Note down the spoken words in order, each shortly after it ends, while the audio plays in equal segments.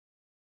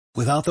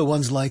Without the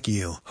ones like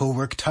you, who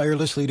work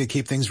tirelessly to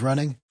keep things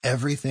running,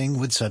 everything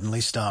would suddenly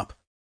stop.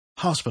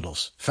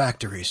 Hospitals,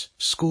 factories,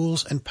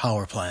 schools, and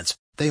power plants,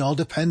 they all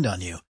depend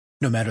on you.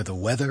 No matter the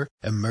weather,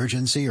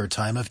 emergency, or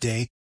time of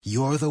day,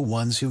 you're the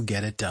ones who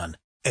get it done.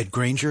 At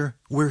Grainger,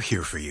 we're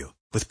here for you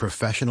with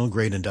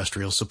professional-grade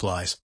industrial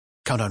supplies.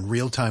 Count on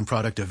real-time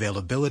product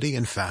availability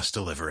and fast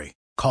delivery.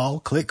 Call,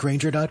 click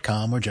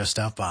Grainger.com, or just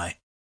stop by.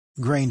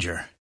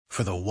 Grainger,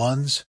 for the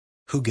ones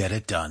who get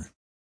it done.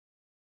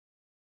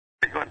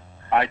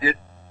 I did.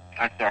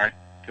 I'm sorry.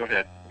 Go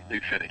ahead. You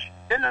finish.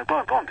 No, go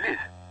on, please.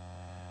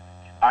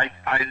 I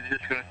was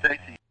just going to say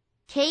to you.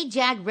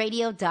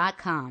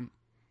 KJagRadio.com,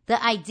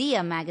 The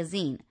Idea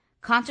Magazine,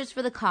 Concerts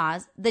for the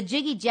Cause, The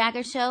Jiggy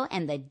Jagger Show,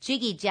 and The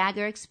Jiggy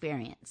Jagger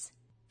Experience.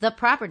 The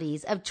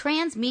properties of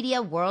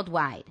Transmedia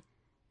Worldwide.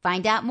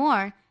 Find out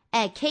more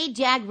at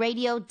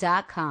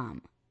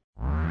KJagRadio.com.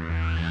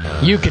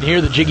 You can hear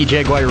the Jiggy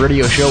Jaguar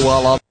radio show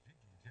while on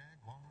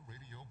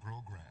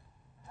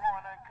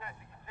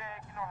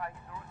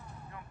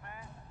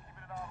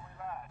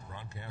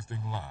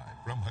broadcasting live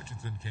from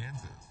Hutchinson,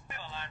 Kansas.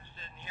 Well, I'm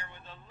sitting here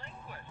with a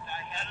linguist.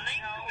 I had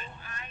no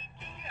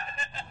idea.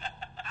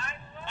 I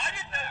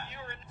didn't know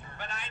you were,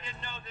 but I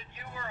didn't know that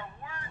you were a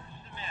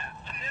wordsmith.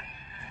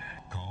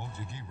 Call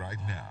Jiggy right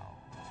now.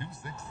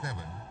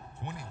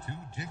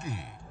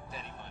 267-22-JIGGY.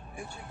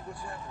 Hey, Jiggy,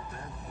 what's happening,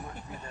 man?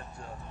 Reminds me of that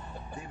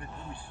David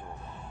Bowie song.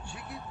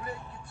 Jiggy play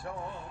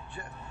guitar.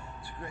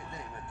 It's a great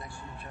name, man. Thanks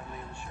so much for having me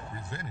on the show.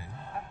 Presenting.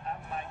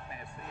 I'm Mike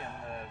Massey, and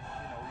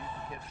you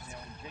can catch me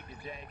on Jiggy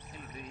Jag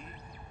TV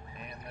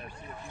and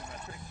see a few of my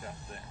trick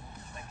shots there.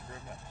 Thank you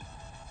very much.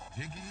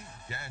 Jiggy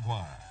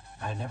Jaguar.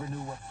 I never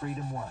knew what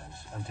freedom was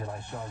until I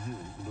saw you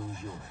lose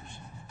yours.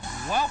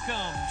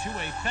 Welcome to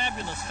a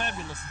fabulous,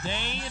 fabulous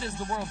day. It is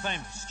the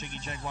world-famous Jiggy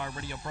Jaguar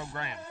radio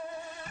program.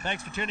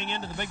 Thanks for tuning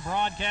in to the big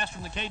broadcast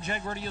from the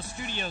KJAG Radio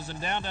Studios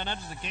in downtown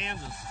Hutchinson,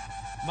 Kansas.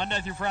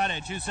 Monday through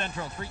Friday, 2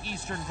 Central, 3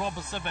 Eastern, 12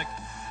 Pacific,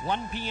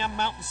 1 p.m.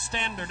 Mountain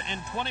Standard,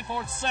 and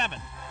 24/7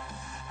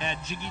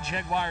 at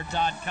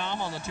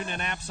JiggyJaguar.com on the TuneIn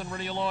apps and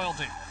Radio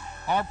Loyalty.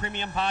 Our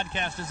premium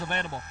podcast is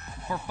available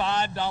for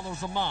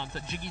 $5 a month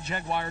at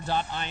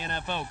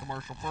JiggyJaguar.info,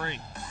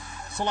 commercial-free.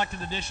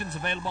 Selected editions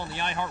available on the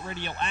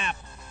iHeartRadio app.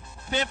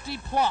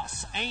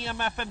 50-plus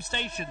AM/FM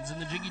stations in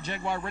the Jiggy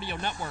Jaguar Radio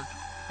Network.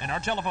 And our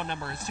telephone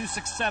number is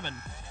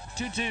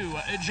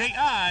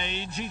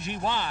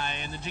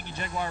 267-22-JIGGY, and the Jiggy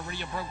Jaguar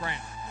radio program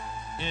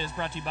is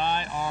brought to you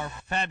by our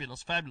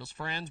fabulous, fabulous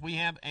friends. We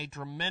have a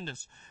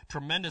tremendous,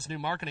 tremendous new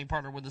marketing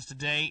partner with us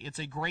today. It's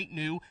a great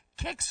new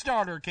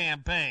Kickstarter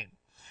campaign.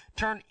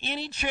 Turn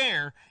any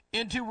chair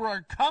into a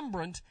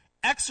recumbent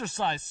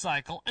exercise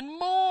cycle and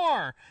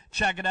more.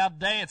 Check it out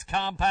today. It's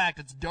compact,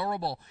 it's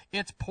durable,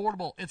 it's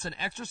portable, it's an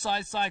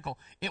exercise cycle.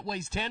 It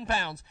weighs 10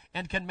 pounds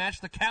and can match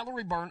the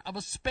calorie burn of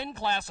a spin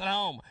class at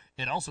home.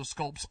 It also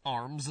sculpts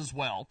arms as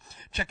well.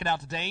 Check it out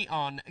today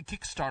on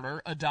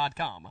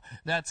Kickstarter.com.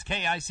 That's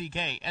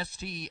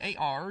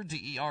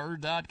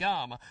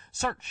Kickstarter.com.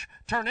 Search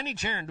Turn Any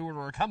Chair into a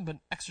Recumbent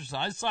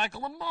Exercise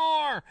Cycle and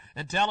more.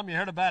 And tell them you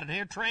heard about it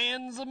here,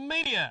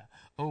 Transmedia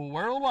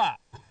Worldwide.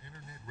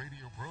 Internet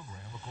radio program.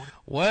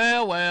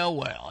 Well, well,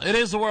 well. It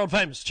is the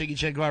world-famous Jiggy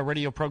Jaguar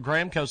radio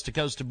program, coast to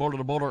coast and border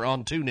to border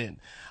on TuneIn,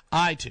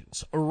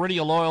 iTunes,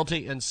 Radio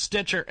Loyalty, and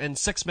Stitcher. And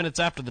 6 minutes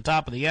after the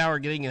top of the hour,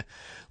 getting a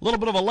little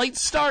bit of a late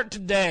start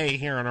today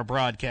here on our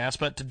broadcast.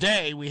 But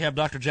today we have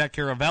Dr. Jack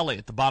Caravelli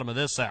at the bottom of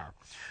this hour.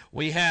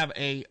 We have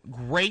a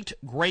great,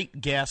 great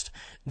guest.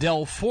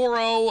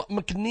 Delforo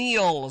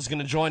McNeil is going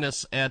to join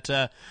us at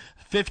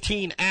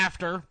 15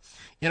 after.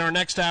 In our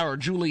next hour,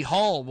 Julie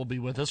Hall will be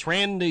with us.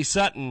 Randy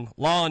Sutton,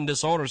 Law and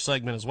Disorder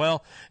segment as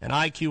well. And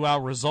IQ Al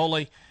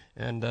Rizzoli.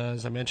 And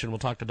as I mentioned, we'll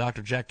talk to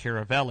Dr. Jack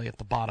Caravelli at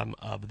the bottom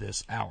of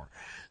this hour.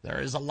 There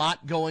is a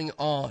lot going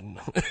on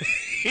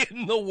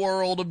in the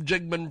world of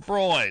Sigmund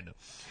Freud.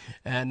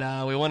 And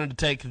we wanted to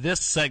take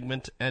this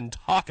segment and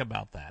talk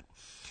about that.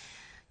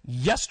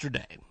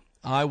 Yesterday,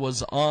 I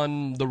was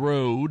on the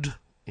road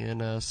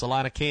in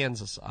Salina,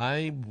 Kansas.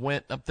 I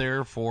went up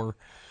there for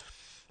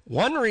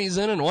one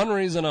reason and one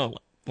reason only.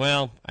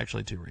 Well,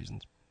 actually 2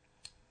 reasons.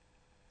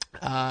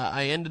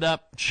 I ended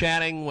up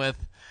chatting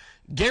with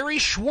Gary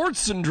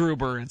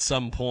Schwartzendruber at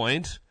some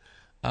point.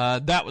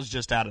 That was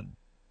just out of,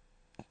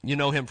 you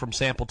know him from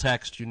Sample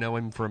Text. You know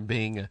him from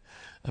being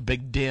a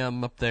big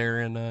dim up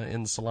there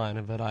in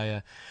Salina. But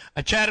I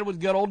chatted with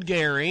good old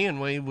Gary,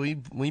 and we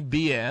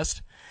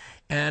BS'd.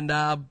 And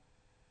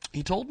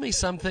he told me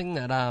something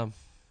that I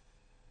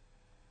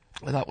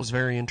thought was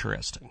very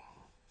interesting.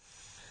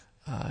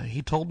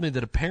 He told me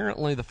that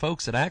apparently the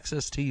folks at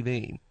Access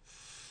TV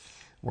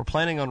were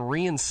planning on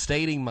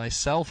reinstating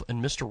myself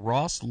and Mr.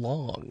 Ross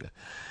Long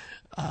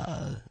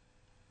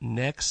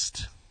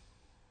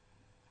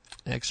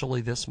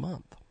actually this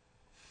month.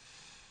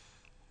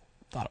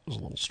 Thought it was a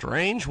little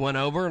strange. Went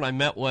over and I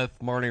met with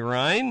Marnie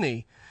Ryan,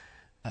 the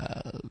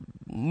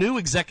new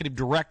executive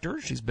director.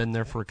 She's been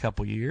there for a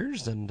couple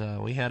years,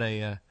 and we had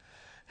an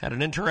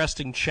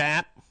interesting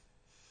chat.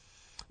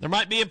 There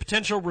might be a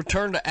potential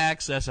return to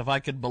access if I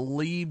could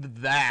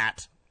believe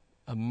that.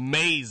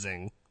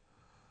 Amazing.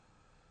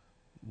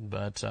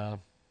 But, I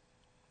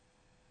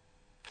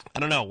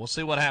don't know. We'll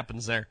see what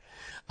happens there.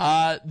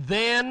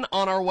 Then,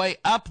 on our way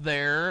up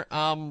there,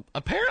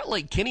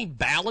 apparently Kenny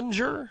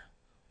Ballinger,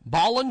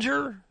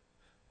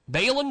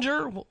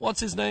 what's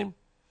his name?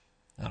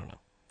 I don't know.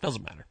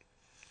 Doesn't matter.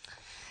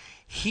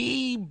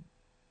 He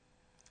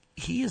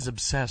is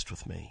obsessed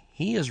with me.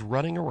 He is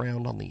running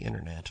around on the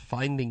internet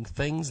finding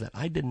things that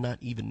I did not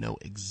even know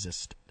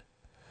existed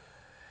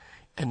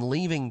and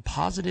leaving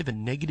positive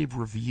and negative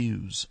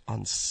reviews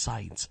on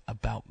sites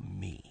about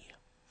me.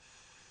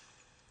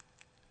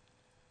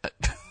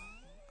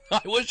 I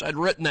wish I'd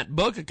written that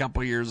book a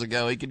couple years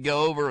ago. He could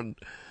go over and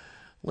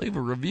leave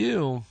a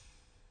review.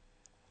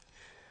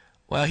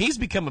 Well, he's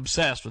become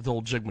obsessed with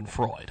old Sigmund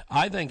Freud.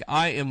 I think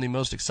I am the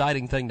most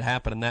exciting thing to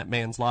happen in that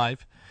man's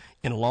life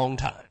in a long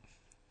time.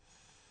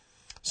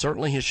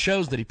 Certainly his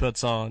shows that he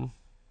puts on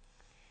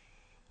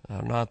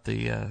are not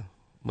the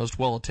most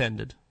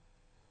well-attended.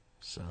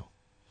 So,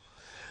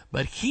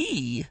 but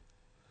he's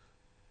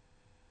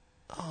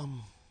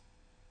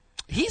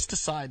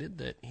decided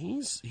that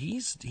he's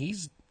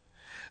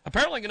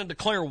apparently going to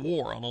declare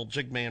war on old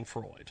Jigman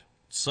Freud.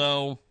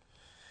 So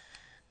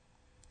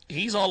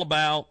he's all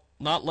about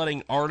not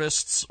letting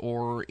artists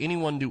or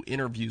anyone do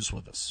interviews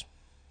with us.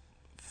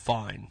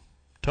 Fine.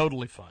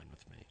 Totally fine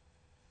with me.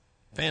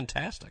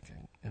 Fantastic,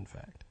 in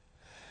fact.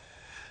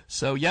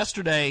 So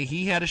yesterday,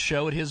 he had a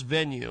show at his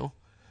venue.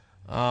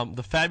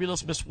 The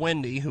fabulous Miss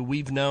Wendy, who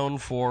we've known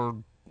for,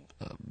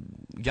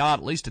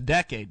 at least a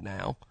decade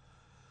now,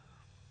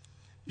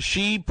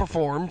 she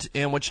performed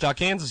in Wichita,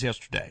 Kansas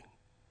yesterday.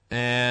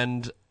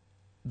 And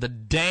the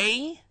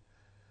day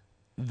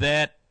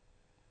that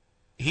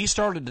he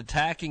started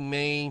attacking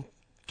me,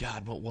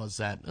 God, what was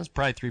that? That was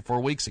probably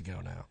 3-4 weeks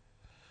ago now.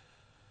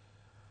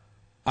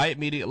 I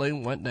immediately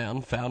went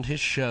down, found his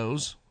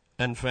shows,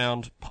 and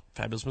found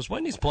Fabulous Miss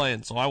Wendy's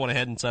playing, so I went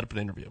ahead and set up an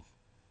interview.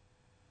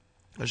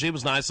 She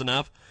was nice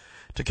enough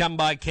to come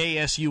by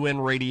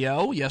KSUN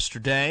Radio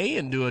yesterday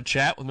and do a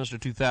chat with Mr.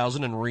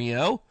 2000 in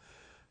Reno,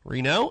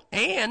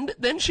 and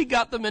then she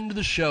got them into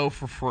the show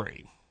for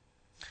free.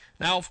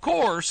 Now, of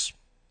course,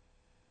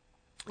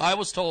 I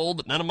was told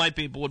that none of my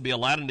people would be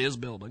allowed into his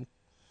building.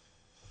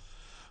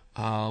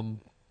 I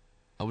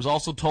was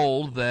also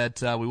told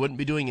that we wouldn't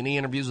be doing any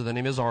interviews with any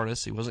of his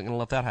artists. He wasn't going to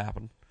let that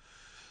happen.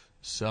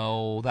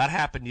 So that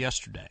happened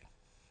yesterday.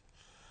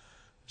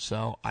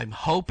 So I'm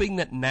hoping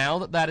that now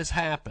that that has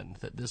happened,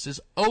 that this is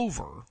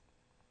over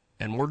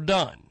and we're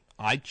done.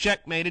 I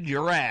checkmated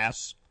your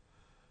ass.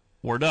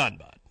 We're done,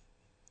 bud.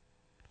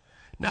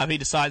 Now, if he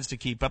decides to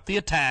keep up the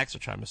attacks,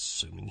 which I'm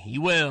assuming he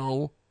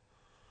will,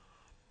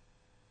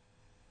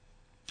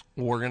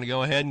 we're going to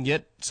go ahead and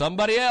get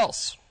somebody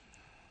else.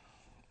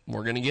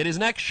 We're going to get his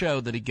next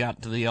show that he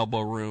got to the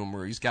Elbow Room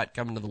or he's got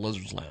coming to the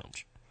Lizard's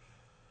Lounge.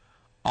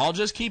 I'll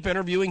just keep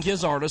interviewing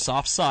his artists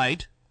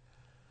off-site,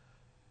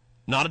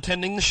 not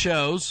attending the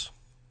shows,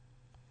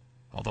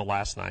 although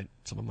last night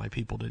some of my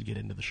people did get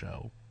into the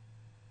show.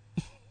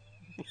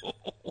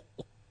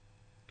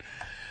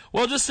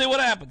 We'll just see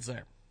what happens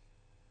there.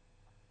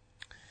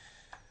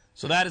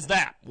 So that is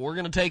that. We're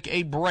going to take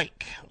a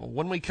break.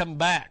 When we come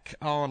back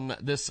on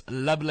this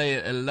lovely,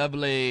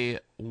 lovely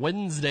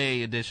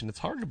Wednesday edition, it's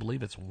hard to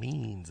believe it's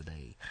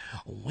Wednesday.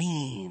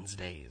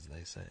 Wednesday, as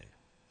they say.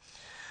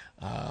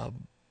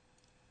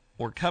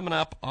 We're coming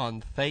up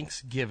on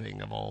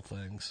Thanksgiving, of all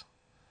things.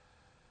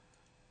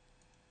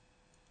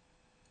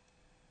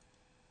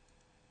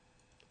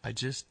 I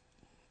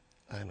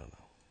don't know.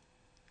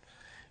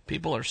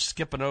 People were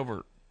skipping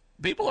over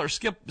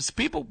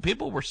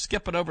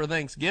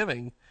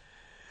Thanksgiving.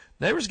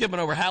 They were skipping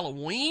over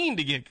Halloween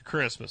to get to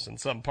Christmas in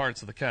some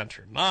parts of the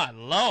country. My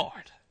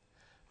Lord.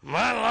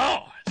 My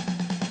Lord.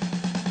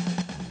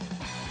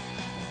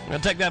 I'm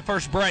going to take that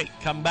first break.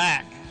 Come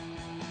back.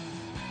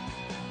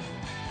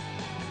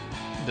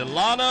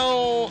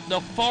 Delano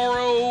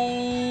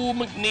DeFaro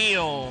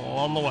McNeil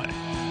on the way.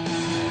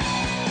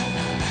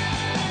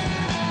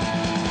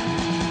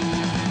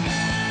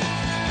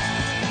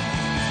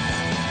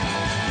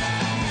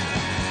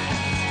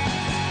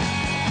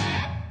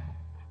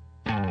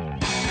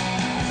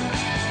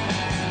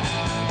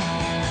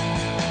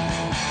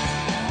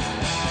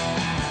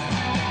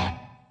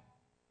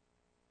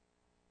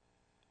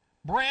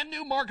 Brand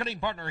new marketing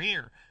partner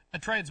here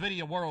at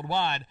Transmedia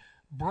Worldwide.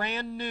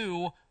 Brand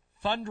new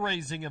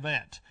fundraising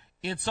event.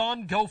 It's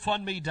on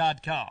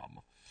GoFundMe.com.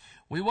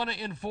 We want to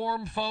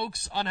inform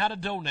folks on how to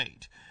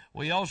donate.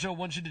 We also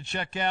want you to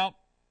check out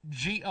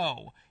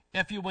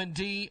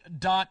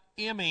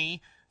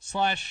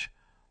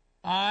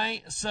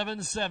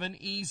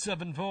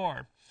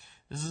GoFund.me/I77E74.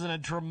 This is a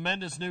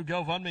tremendous new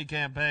GoFundMe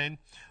campaign.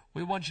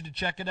 We want you to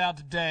check it out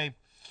today.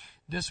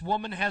 This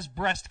woman has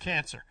breast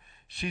cancer.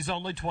 She's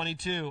only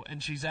 22,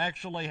 and she's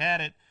actually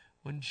had it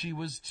when she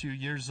was 2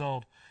 years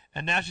old.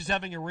 And now she's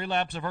having a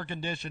relapse of her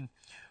condition.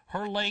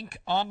 Her link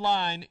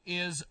online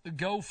is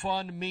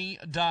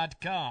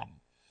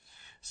GoFundMe.com/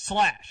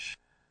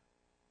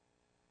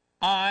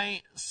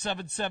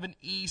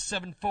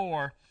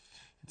 I77E74.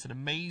 It's an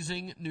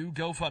amazing new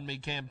GoFundMe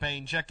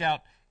campaign. Check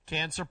out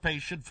Cancer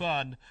Patient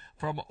Fund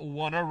from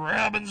Warner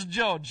Robins,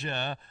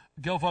 Georgia.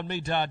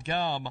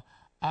 GoFundMe.com.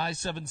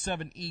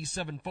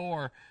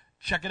 I77E74.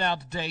 Check it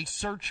out today.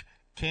 Search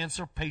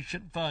Cancer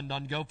Patient Fund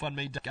on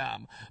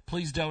GoFundMe.com.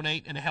 Please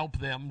donate and help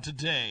them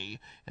today.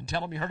 And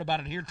tell them you heard about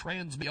it here,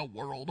 Transmedia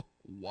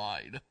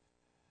Worldwide.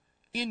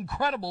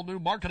 Incredible new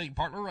marketing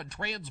partner at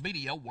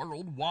Transmedia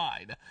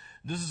Worldwide.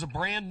 This is a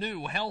brand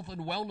new health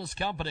and wellness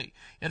company.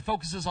 It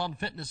focuses on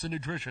fitness and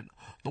nutrition.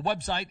 The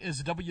website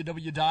is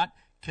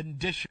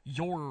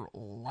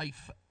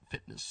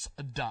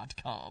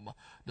www.conditionyourlifefitness.com.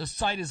 The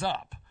site is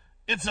up.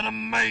 It's an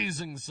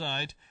amazing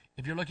site.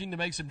 If you're looking to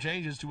make some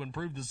changes to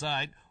improve the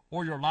site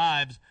or your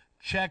lives,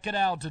 check it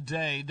out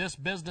today. This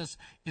business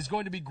is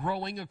going to be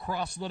growing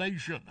across the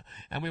nation,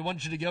 and we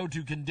want you to go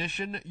to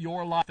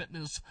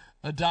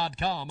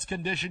conditionyourlifefitness.com. It's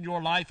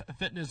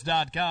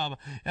conditionyourlifefitness.com.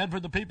 And for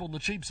the people in the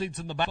cheap seats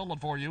in the back, spell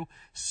it for you,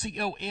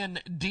 CONDITION.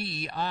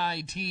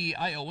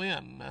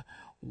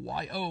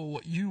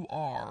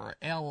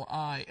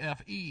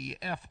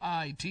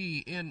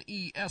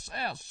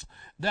 YOURLIFEFITNESS.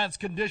 That's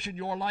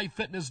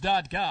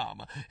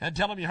conditionyourlifefitness.com. And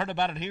tell them you heard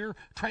about it here,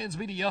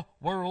 Transmedia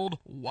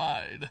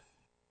Worldwide.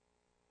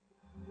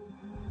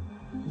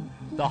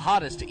 The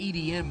hottest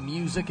EDM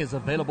music is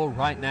available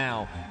right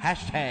now.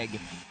 Hashtag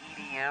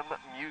EDM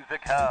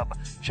Music Hub.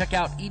 Check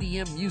out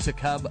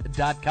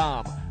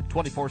EDMMusicHub.com.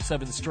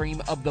 24/7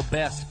 stream of the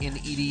best in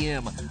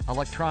EDM,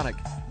 electronic,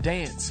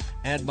 dance,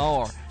 and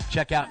more.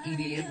 Check out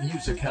EDM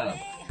Music Hub.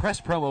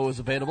 Press promo is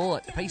available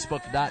at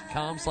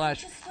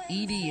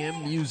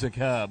Facebook.com/EDM Music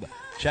Hub.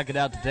 Check it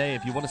out today.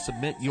 If you want to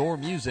submit your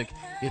music,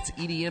 it's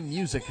EDM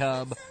Music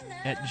Hub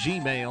at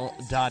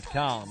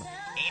gmail.com.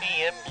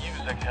 EDM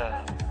Music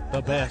Hub.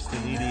 The best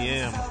in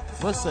EDM.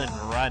 Listen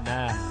right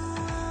now.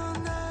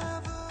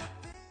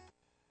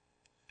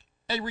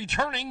 A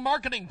returning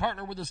marketing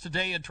partner with us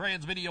today at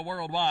Transmedia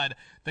Worldwide.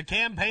 The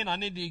campaign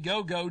on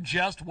Indiegogo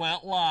just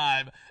went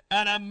live.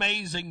 An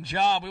amazing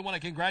job. We want to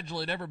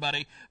congratulate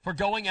everybody for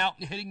going out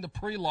and hitting the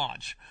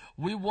pre-launch.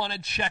 We want to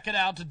check it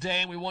out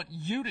today, and we want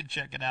you to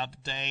check it out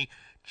today.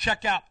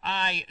 Check out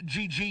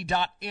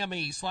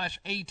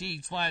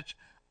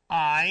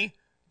igg.me/at/I,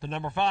 the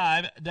number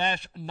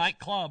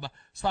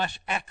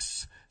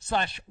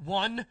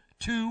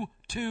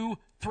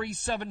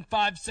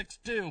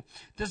 5-nightclub/X/122376562.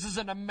 This is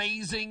an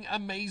amazing,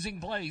 amazing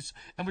place,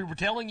 and we were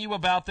telling you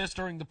about this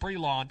during the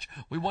pre-launch.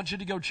 We want you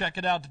to go check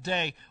it out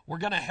today. We're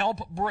going to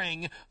help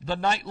bring the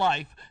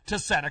nightlife to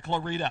Santa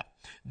Clarita.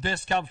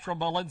 This comes from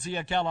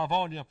Valencia,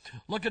 California,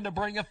 looking to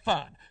bring a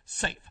fun,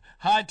 safe,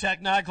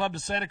 high-tech nightclub to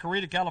Santa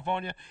Clarita,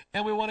 California,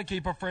 and we want to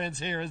keep our friends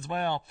here as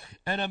well.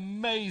 An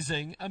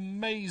amazing,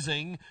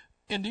 amazing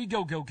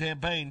Indiegogo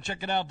campaign.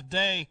 Check it out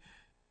today.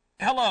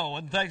 Hello,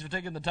 and thanks for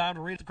taking the time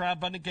to read the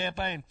crowdfunding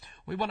campaign.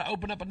 We want to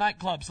open up a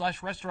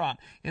nightclub/restaurant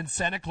in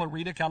Santa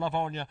Clarita,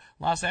 California.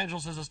 Los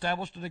Angeles has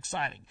established an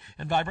exciting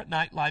and vibrant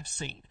nightlife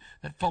scene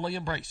that fully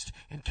embraced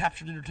and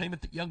captured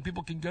entertainment that young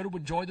people can go to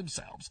enjoy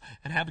themselves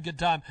and have a good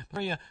time.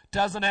 Maria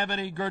doesn't have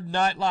any good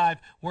nightlife.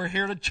 We're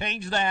here to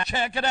change that.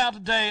 Check it out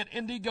today at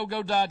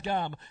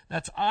Indiegogo.com.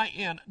 That's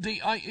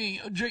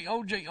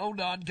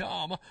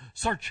INDIEGOGO.com.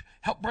 Search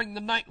Help Bring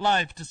the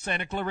Nightlife to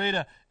Santa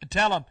Clarita and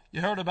tell them you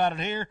heard about it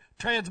here.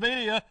 Transmedia,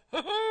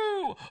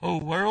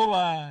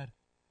 worldwide.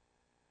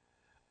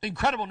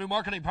 Incredible new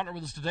marketing partner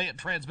with us today at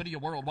Transmedia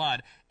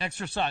Worldwide.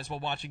 Exercise while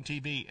watching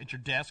TV at your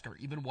desk or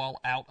even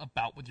while out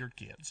about with your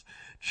kids.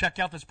 Check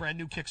out this brand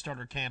new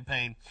Kickstarter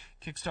campaign,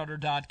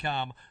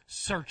 Kickstarter.com.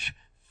 Search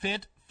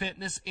Fit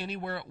Fitness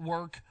Anywhere at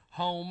Work,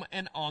 Home,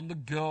 and on the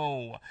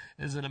go.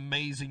 This is an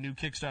amazing new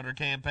Kickstarter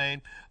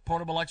campaign.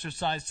 Portable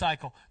exercise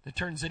cycle that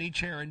turns any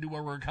chair into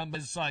a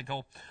recumbent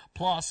cycle.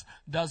 Plus,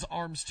 does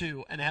arms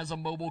too, and has a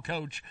mobile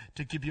coach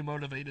to keep you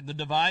motivated. The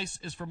device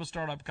is from a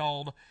startup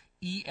called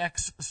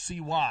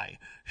EXCY,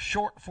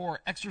 short for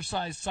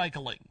exercise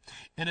cycling.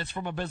 And it's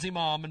from a busy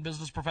mom and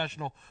business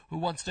professional who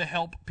wants to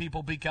help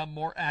people become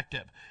more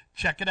active.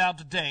 Check it out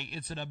today.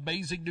 It's an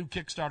amazing new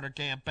Kickstarter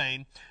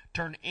campaign.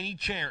 Turn any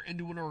chair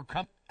into an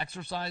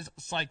exercise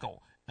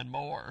cycle and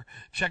more.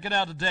 Check it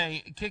out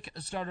today.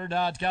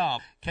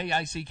 Kickstarter.com.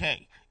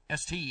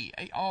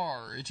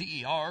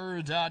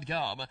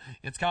 KICKSTARTER.com.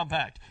 It's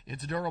compact,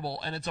 it's durable,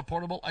 and it's a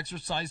portable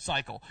exercise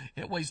cycle.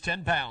 It weighs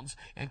 10 pounds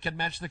and can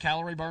match the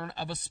calorie burn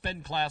of a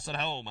spin class at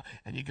home.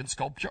 And you can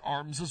sculpt your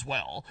arms as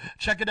well.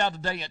 Check it out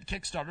today at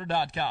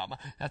Kickstarter.com.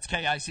 That's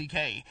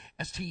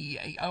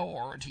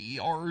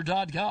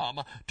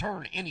KICKSTARTER.com.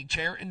 Turn any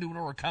chair into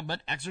a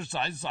recumbent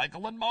exercise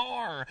cycle and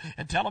more.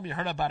 And tell them you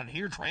heard about it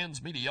here,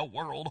 Transmedia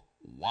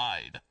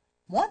Worldwide.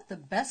 Want the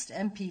best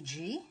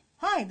MPG?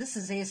 Hi, this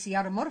is AC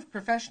Automotive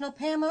Professional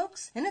Pam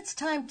Oakes, and it's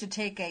time to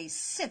take a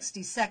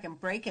 60-second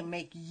break and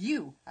make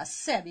you a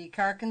savvy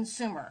car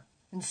consumer.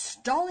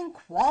 Installing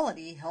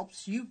quality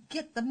helps you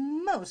get the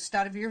most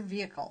out of your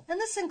vehicle, and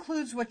this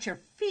includes what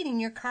you're feeding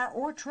your car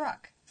or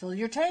truck. Fill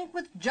your tank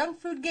with junk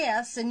food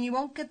gas and you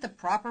won't get the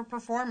proper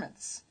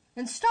performance.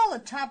 Install a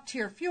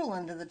top-tier fuel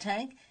into the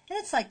tank, and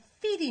it's like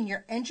feeding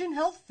your engine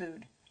health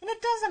food. And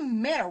it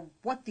doesn't matter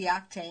what the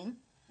octane,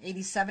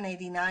 87,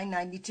 89,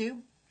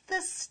 92.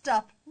 This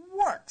stuff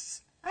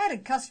works. I had a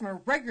customer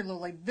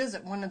regularly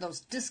visit one of those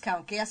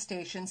discount gas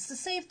stations to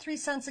save 3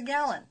 cents a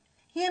gallon.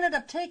 He ended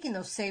up taking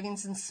those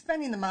savings and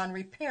spending them on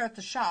repair at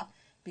the shop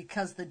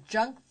because the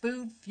junk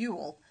food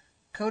fuel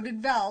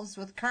coated valves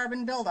with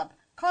carbon buildup,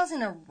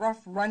 causing a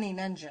rough running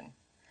engine.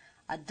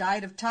 A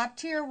diet of top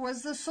tier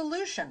was the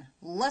solution.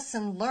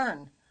 Lesson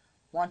learned.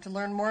 Want to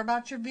learn more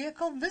about your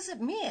vehicle?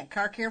 Visit me at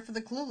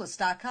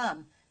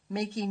carcarefortheclueless.com,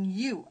 making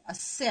you a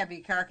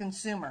savvy car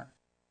consumer.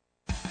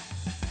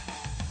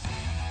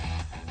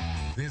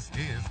 This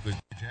is the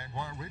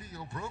Jaguar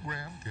radio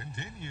program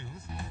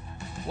continues.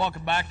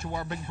 Welcome back to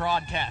our big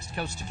broadcast,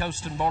 coast to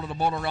coast and border to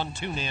border on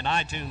TuneIn,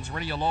 iTunes,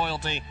 Radio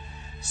Loyalty,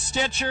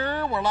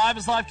 Stitcher. We're live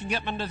as live can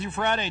get Monday through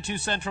Friday, 2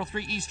 Central,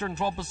 3 Eastern,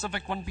 12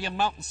 Pacific, 1 p.m.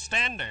 Mountain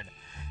Standard,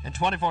 and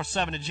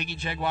 24/7 at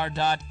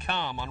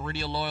JiggyJaguar.com on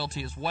Radio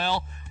Loyalty as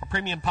well. Our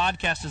premium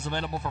podcast is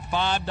available for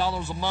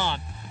 $5 a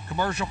month,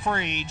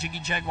 commercial-free,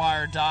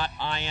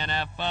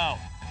 JiggyJaguar.info.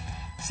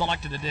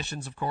 Selected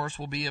editions, of course,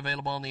 will be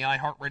available on the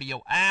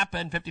iHeartRadio app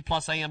and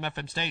 50-plus AM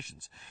FM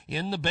stations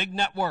in the big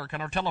network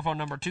on our telephone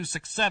number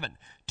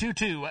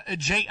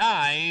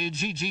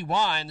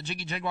 267-22-JIGGY and the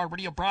Jiggy Jaguar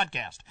radio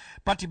broadcast.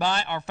 Brought to you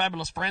by our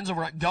fabulous friends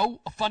over at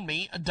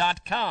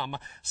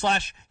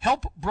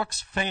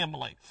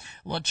GoFundMe.com/HelpBrooksFamily.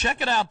 Well,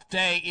 check it out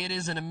today. It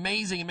is an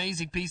amazing,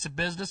 amazing piece of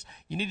business.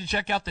 You need to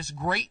check out this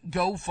great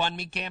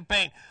GoFundMe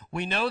campaign.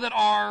 We know that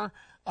our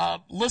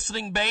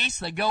listening base,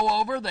 they go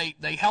over,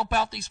 they help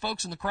out these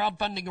folks in the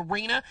crowdfunding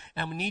arena,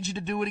 and we need you to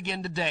do it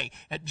again today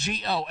at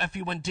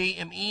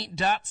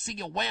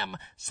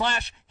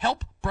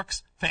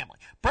GoFundMe.com/help-Brooks-Family.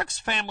 Brooks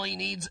Family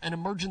needs an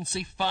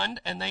emergency fund,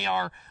 and they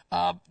are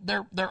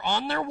they're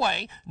on their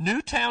way.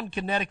 Newtown,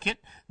 Connecticut.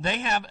 They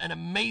have an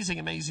amazing,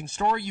 amazing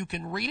story. You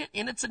can read it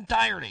in its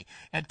entirety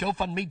at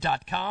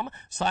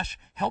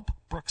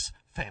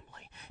GoFundMe.com/help-Brooks-Family.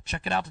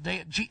 Check it out today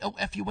at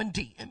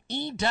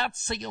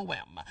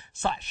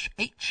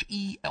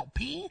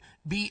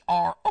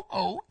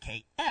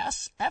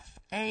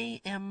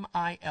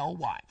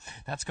GoFundMe.com/HELPBROOKSFAMILY.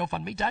 That's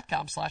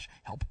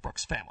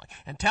GoFundMe.com/HelpBrooksFamily.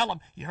 And tell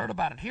them you heard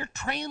about it here,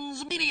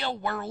 Transmedia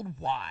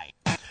Worldwide.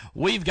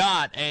 We've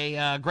got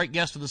a great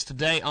guest with us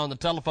today on the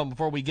telephone.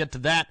 Before we get to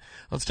that,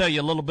 let's tell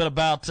you a little bit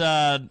about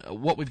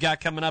what we've got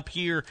coming up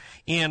here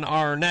in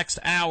our next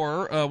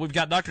hour. We've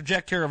got Dr.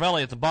 Jack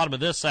Caravelli at the bottom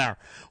of this hour.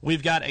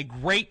 We've got a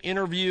great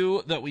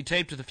interview that we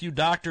taped with a few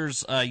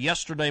doctors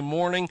yesterday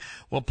morning.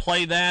 We'll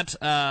play that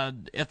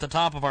at the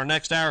top of our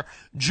next hour.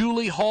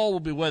 Julie Hall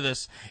will be with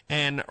us,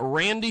 and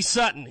Randy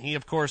Sutton. He,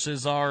 of course,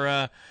 is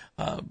our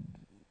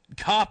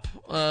cop.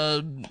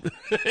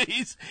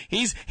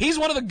 He's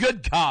one of the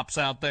good cops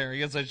out there, I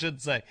guess I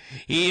should say.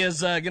 He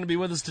is going to be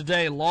with us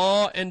today,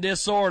 Law and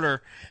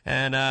Disorder,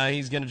 and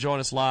he's going to join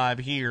us live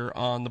here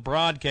on the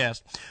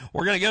broadcast.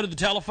 We're going to go to the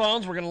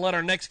telephones. We're going to let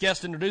our next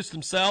guest introduce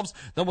themselves.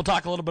 Then we'll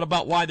talk a little bit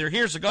about why they're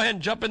here. So go ahead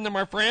and jump in there,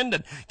 my friend,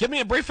 and give me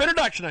a brief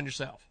introduction on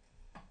yourself.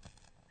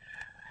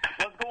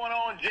 What's going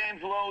on,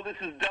 James Lowe? This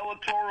is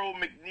Delatoro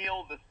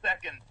McNeil II,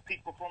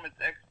 peak performance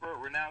expert,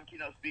 renowned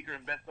keynote speaker,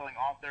 and best-selling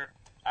author.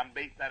 I'm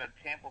based out of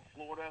Tampa,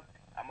 Florida.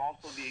 I'm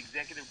also the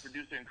executive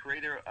producer and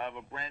creator of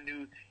a brand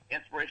new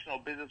inspirational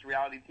business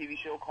reality TV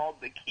show called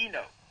The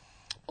Keynote.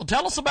 Well,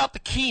 tell us about The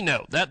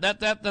Keynote.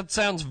 That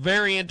sounds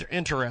very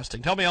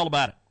interesting. Tell me all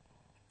about it.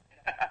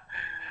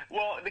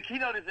 Well, The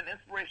Keynote is an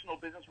inspirational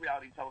business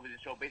reality television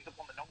show based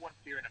upon the number one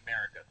fear in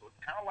America. So it's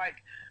kind of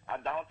like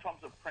Donald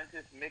Trump's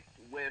Apprentice mixed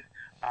with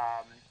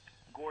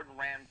Gordon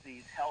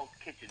Ramsay's Hell's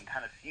Kitchen,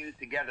 kind of fused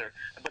together.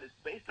 But it's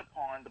based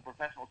upon the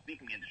professional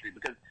speaking industry,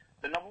 because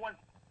the number one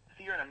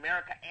fear in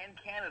America and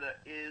Canada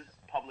is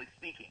public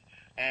speaking.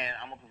 And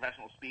I'm a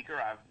professional speaker.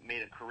 I've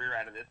made a career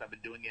out of this. I've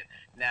been doing it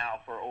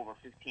now for over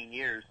 15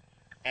 years.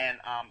 And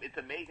it's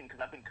amazing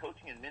because I've been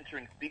coaching and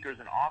mentoring speakers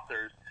and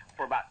authors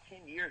for about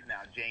 10 years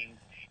now, James.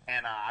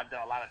 And I've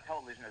done a lot of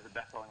television as a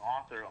best-selling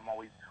author. I'm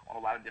always on a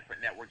lot of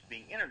different networks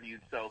being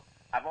interviewed. So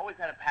I've always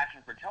had a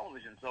passion for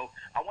television. So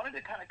I wanted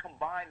to kind of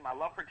combine my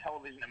love for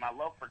television and my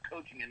love for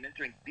coaching and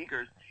mentoring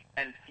speakers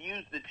and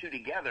fuse the two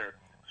together.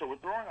 So we're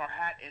throwing our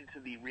hat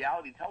into the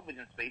reality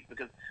television space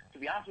because, to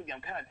be honest with you,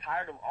 I'm kind of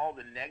tired of all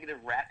the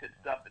negative, rapid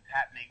stuff that's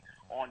happening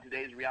on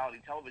today's reality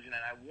television.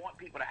 And I want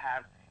people to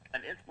have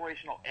an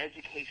inspirational,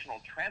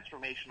 educational,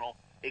 transformational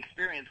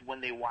experience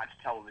when they watch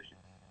television.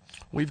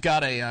 We've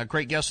got a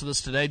great guest with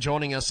us today,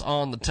 joining us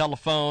on the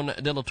telephone,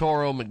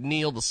 Delatoro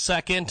McNeil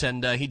II,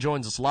 and he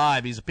joins us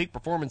live. He's a peak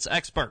performance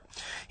expert.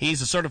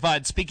 He's a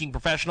certified speaking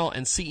professional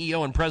and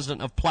CEO and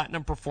president of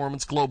Platinum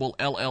Performance Global,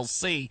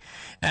 LLC.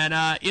 And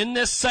in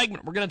this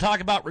segment, we're going to talk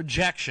about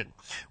rejection.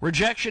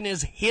 Rejection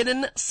is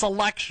hidden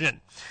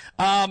selection.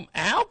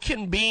 How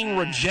can being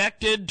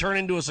rejected turn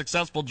into a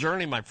successful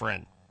journey, my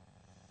friend?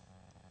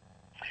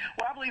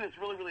 Well, I believe it's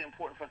really, really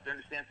important for us to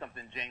understand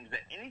something, James,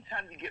 that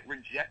anytime you get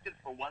rejected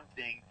for one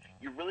thing,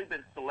 you've really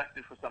been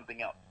selected for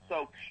something else.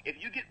 So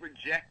if you get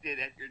rejected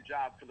at your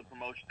job for the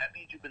promotion, that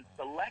means you've been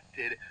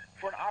selected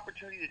for an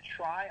opportunity to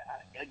try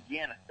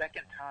again a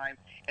second time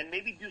and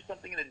maybe do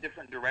something in a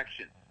different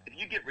direction. If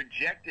you get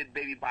rejected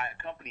maybe by a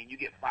company and you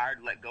get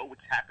fired, let go,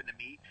 which happened to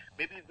me,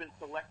 maybe you've been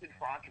selected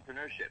for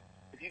entrepreneurship.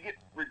 If you get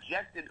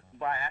rejected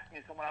by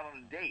asking someone out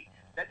on a date,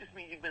 that just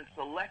means you've been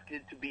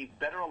selected to be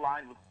better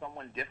aligned with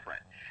someone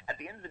different. At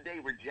the end of the day,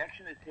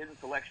 rejection is hidden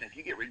selection. If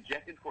you get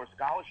rejected for a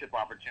scholarship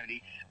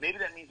opportunity, maybe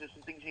that means there's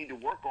some things you need to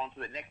work on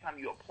so that next time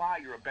you apply,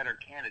 you're a better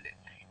candidate.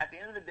 At the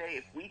end of the day,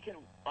 if we can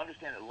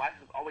understand that life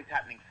is always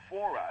happening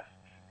for us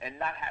and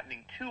not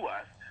happening to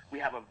us, we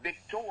have a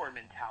victor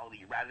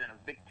mentality rather than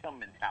a victim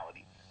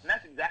mentality. And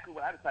that's exactly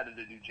what I decided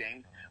to do,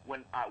 James,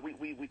 when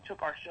we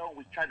took our show and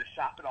we tried to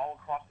shop it all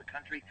across the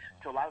country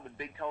to a lot of the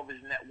big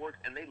television networks,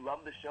 and they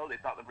loved the show. They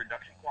thought the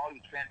production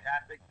quality was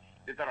fantastic.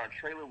 They thought our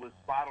trailer was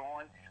spot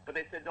on. But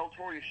they said, Del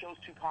Toro, your show's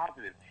too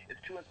positive.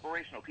 It's too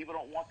inspirational. People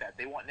don't want that.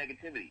 They want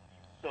negativity.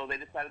 So they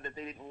decided that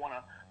they didn't want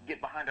to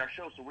get behind our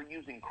show. So we're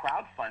using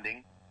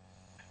crowdfunding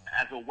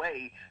as a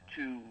way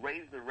to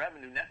raise the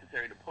revenue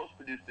necessary to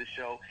post-produce this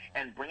show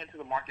and bring it to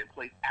the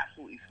marketplace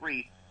absolutely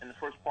free in the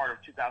first part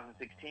of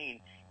 2016.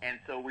 And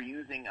so we're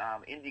using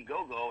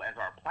Indiegogo as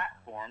our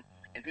platform,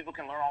 and people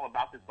can learn all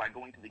about this by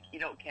going to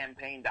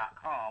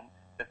thekeynotecampaign.com.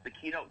 That's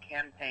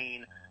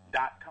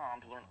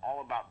thekeynotecampaign.com to learn all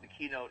about the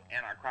Keynote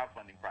and our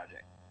crowdfunding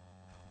project.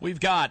 We've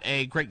got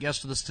a great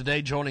guest with us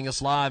today, joining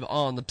us live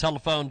on the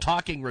telephone.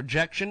 Talking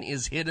rejection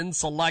is hidden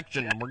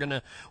selection. And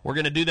we're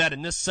gonna do that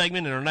in this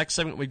segment. In our next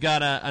segment, we've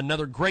got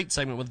another great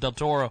segment with Del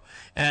Toro.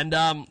 And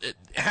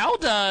how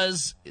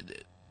does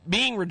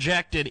being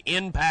rejected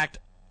impact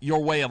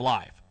your way of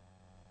life?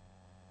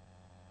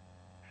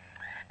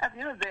 At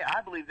the end of the day,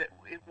 I believe that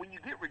when you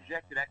get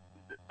rejected,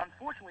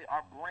 unfortunately,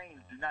 our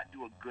brains do not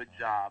do a good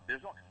job.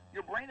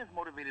 Your brain is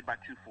motivated by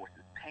two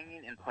forces,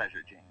 pain and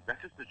pleasure, James.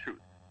 That's just the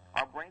truth.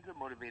 Our brains are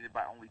motivated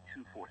by only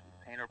two forces,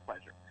 pain or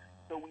pleasure.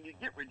 So when you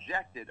get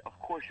rejected, of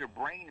course, your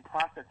brain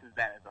processes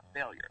that as a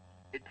failure.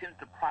 It tends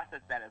to process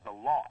that as a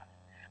loss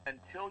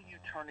until you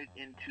turn it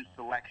into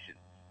selection.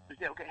 So you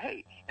say, okay,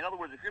 hey, in other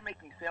words, if you're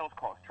making sales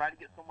calls, try to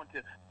get someone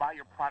to buy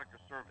your product or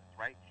service,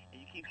 right?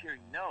 And you keep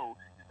hearing no,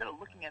 instead of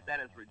looking at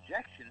that as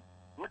rejection,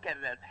 look at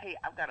it as, hey,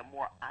 I've got a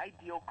more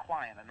ideal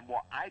client and a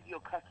more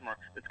ideal customer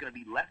that's going to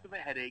be less of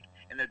a headache,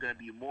 and they're going to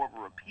be more of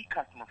a repeat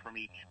customer for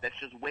me that's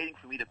just waiting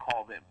for me to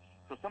call them.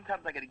 So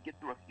sometimes I got to get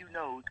through a few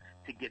no's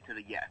to get to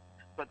the yes.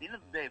 So at the end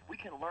of the day, if we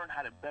can learn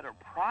how to better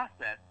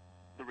process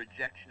the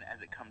rejection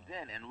as it comes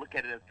in and look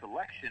at it as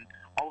selection,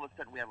 all of a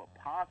sudden we have a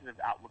positive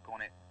outlook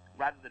on it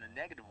rather than a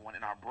negative one,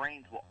 and our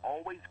brains will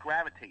always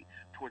gravitate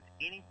towards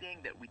anything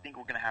that we think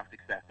we're going to have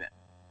success in.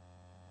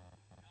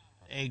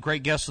 A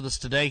great guest with us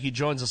today. He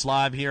joins us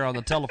live here on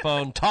the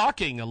telephone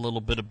talking a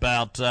little bit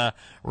about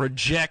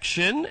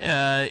rejection.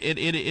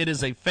 It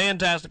is a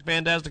fantastic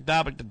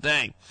topic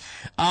today.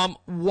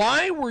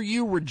 Why were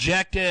you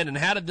rejected, and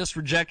how did this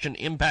rejection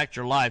impact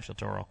your life, Del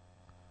Toro?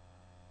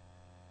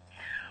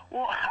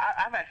 Well,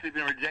 I've actually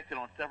been rejected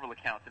on several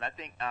accounts, and I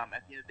think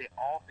at the end of the day,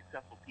 all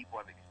successful people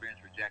have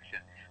experienced rejection.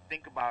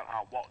 Think about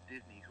Walt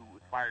Disney, who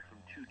was fired from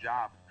 2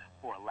 jobs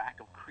for a lack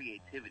of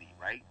creativity,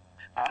 right?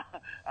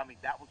 I mean,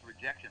 that was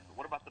rejection. But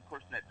what about the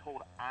person that told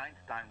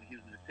Einstein when he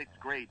was in the 6th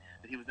grade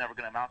that he was never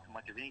going to amount to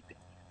much of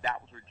anything? That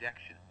was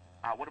rejection.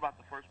 What about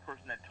the first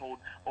person that told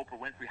Oprah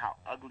Winfrey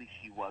how ugly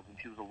she was when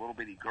she was a little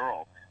bitty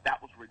girl? That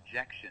was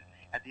rejection.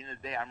 At the end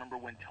of the day, I remember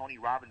when Tony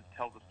Robbins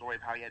tells the story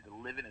of how he had to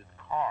live in his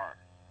car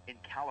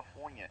in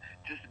California,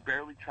 just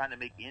barely trying to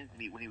make ends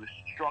meet when he was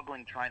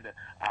struggling trying to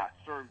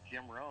serve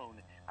Jim Rohn,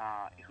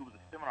 who was a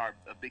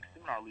big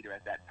seminar leader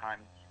at that time.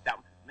 That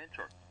was his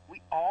mentor.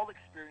 We all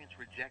experience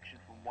rejection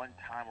from one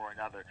time or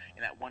another,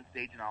 and at one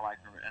stage in our life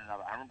or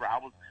another. I remember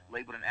I was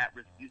labeled an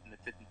at-risk youth in the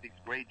 5th and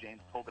 6th grade,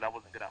 James, told that I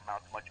wasn't going to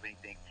amount to much of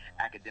anything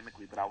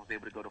academically, but I was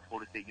able to go to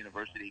Florida State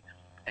University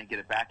and get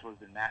a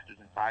bachelor's and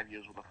master's in 5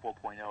 years with a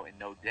 4.0 and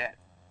no debt.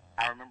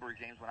 I remember,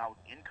 James, when I was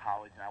in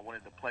college and I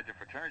wanted to pledge a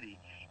fraternity,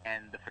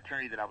 and the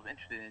fraternity that I was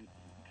interested in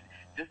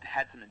just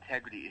had some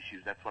integrity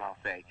issues, that's what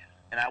I'll say.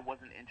 And I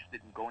wasn't interested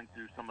in going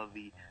through some of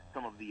the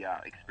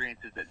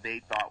experiences that they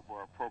thought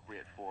were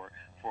appropriate for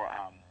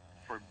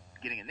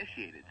getting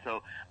initiated.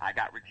 So I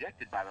got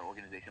rejected by the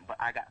organization, but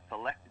I got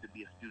selected to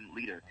be a student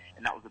leader,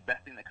 and that was the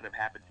best thing that could have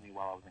happened to me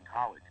while I was in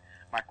college.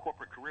 My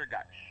corporate career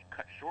got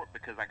cut short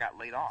because I got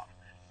laid off,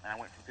 and I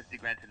went from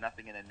 $50,000 to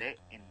nothing in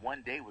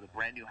one day with a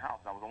brand new house.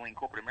 I was only in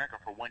corporate America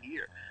for 1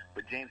 year,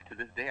 but James, to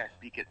this day, I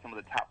speak at some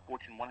of the top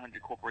Fortune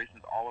 100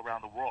 corporations all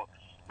around the world.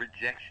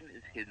 Rejection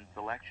is hidden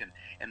selection,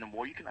 and the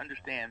more you can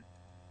understand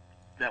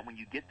that when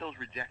you get those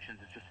rejections,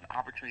 it's just an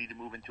opportunity to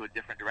move into a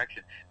different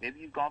direction.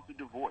 Maybe you've gone through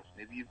divorce,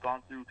 maybe you've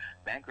gone through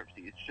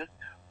bankruptcy. It's just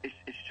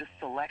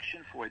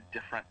selection for a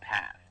different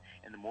path.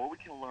 And the more we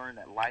can learn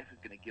that life is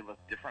going to give us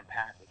different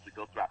paths as we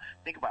go throughout.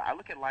 Think about it. I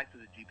look at life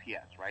as a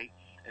GPS, right?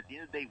 At the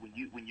end of the day, when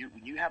you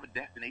have a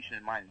destination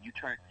in mind and you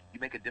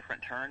make a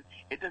different turn,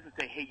 it doesn't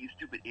say, "Hey, you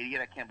stupid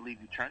idiot, I can't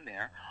believe you turned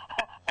there."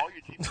 All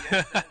your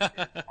GPS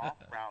says is off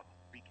route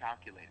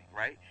recalculating,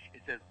 right?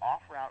 It says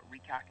off route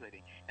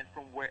recalculating, and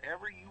from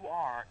wherever you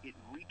are, it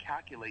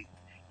recalculates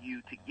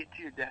you to get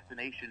to your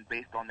destination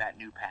based on that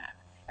new path.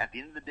 At the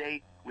end of the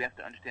day, we have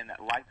to understand that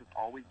life is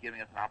always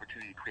giving us an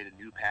opportunity to create a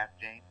new path,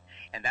 James,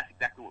 and that's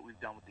exactly what we've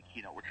done with the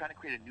keynote. We're trying to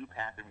create a new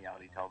path in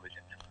reality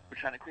television. We're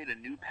trying to create a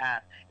new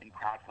path in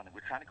crowdfunding.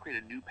 We're trying to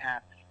create a new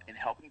path in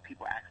helping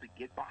people actually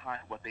get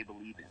behind what they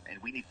believe in,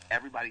 and we need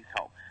everybody's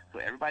help. So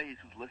everybody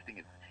who's listening,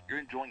 if you're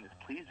enjoying this,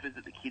 please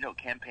visit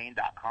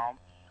thekeynotecampaign.com.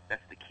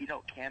 That's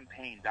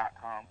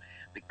thekeynotecampaign.com.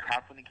 The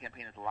crowdfunding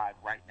campaign is live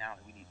right now,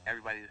 and we need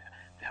everybody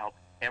to help.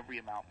 Every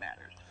amount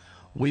matters.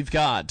 We've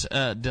got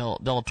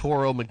Del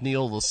Toro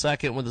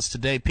McNeil II with us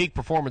today, peak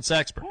performance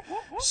expert,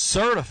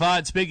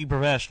 certified speaking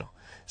professional,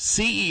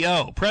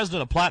 CEO,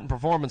 president of Platinum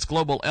Performance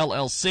Global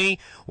LLC.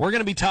 We're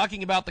going to be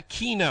talking about the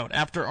keynote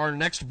after our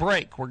next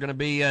break. We're going to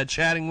be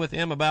chatting with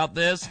him about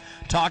this,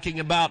 talking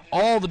about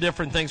all the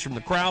different things from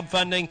the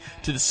crowdfunding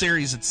to the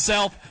series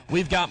itself.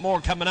 We've got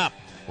more coming up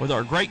with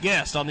our great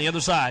guest on the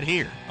other side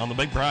here on the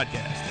Big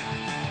Broadcast.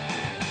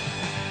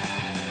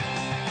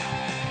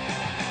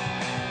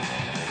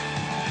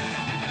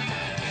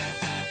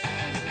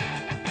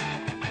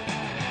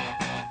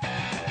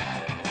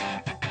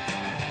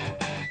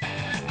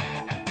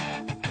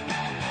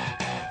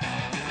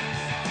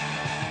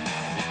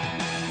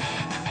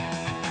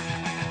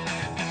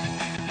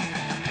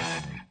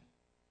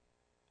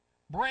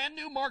 Brand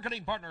new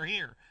marketing partner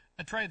here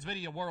at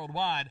Transmedia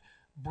Worldwide.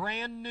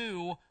 Brand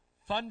new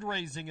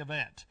fundraising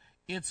event.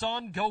 It's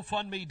on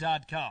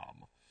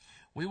GoFundMe.com.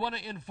 We want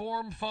to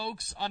inform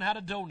folks on how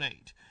to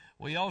donate.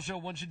 We also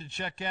want you to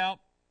check out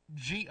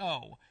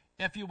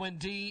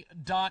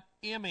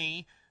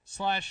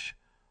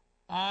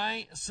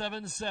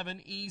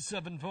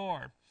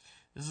GoFund.me/I77E74.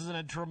 This is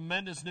a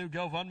tremendous new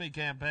GoFundMe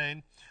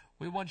campaign.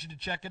 We want you to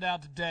check it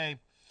out today.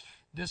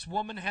 This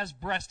woman has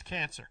breast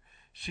cancer.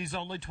 She's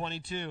only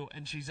 22,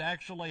 and she's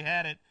actually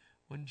had it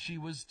when she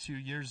was 2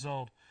 years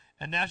old.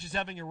 And now she's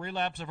having a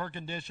relapse of her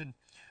condition.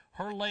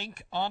 Her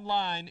link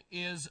online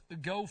is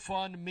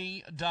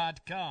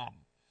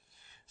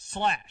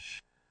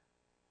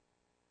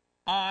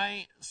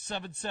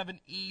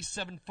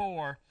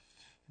GoFundMe.com/I77E74.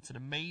 It's an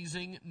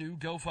amazing new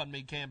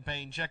GoFundMe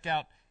campaign. Check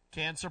out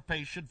Cancer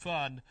Patient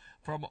Fund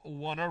from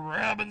Warner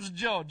Robins,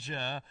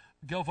 Georgia.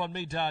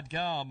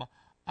 GoFundMe.com,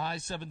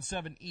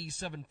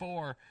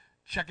 I77E74.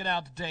 Check it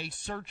out today.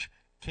 Search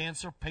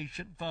Cancer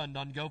Patient Fund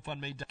on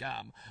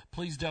GoFundMe.com.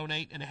 Please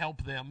donate and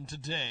help them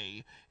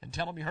today. And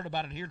tell them you heard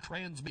about it here,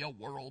 Transmedia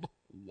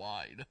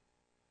Worldwide.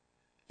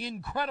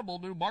 Incredible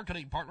new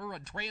marketing partner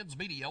on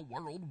Transmedia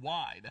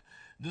Worldwide.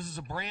 This is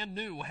a brand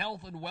new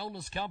health and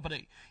wellness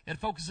company. It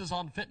focuses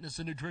on fitness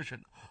and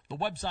nutrition. The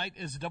website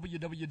is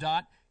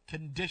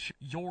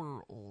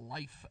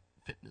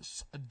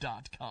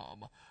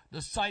www.conditionyourlifefitness.com.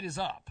 The site is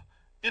up.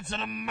 It's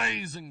an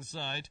amazing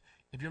site.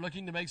 If you're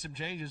looking to make some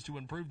changes to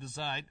improve the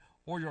site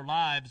or your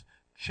lives,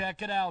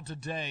 check it out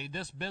today.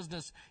 This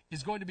business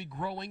is going to be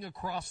growing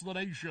across the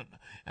nation,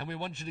 and we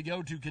want you to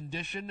go to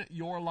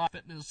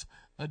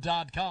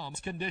conditionyourlifefitness.com.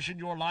 It's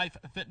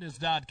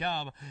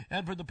conditionyourlifefitness.com.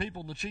 And for the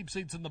people in the cheap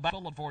seats in the back,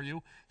 for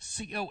you,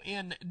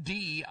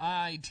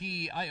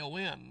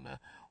 ConditionYourLifeFitness.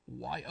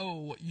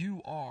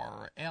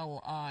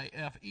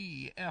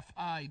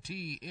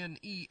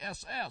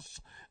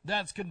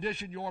 That's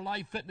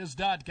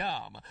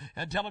ConditionYourLifeFitness.com.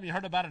 And tell them you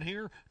heard about it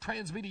here,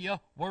 Transmedia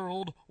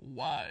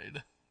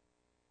Worldwide.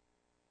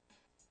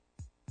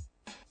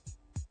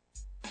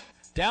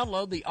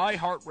 Download the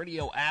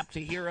iHeartRadio app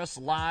to hear us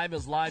live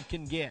as live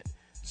can get.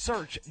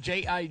 Search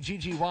Jiggy,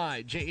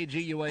 Jaguar.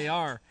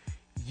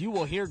 You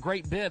will hear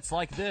great bits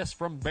like this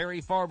from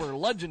Barry Farber,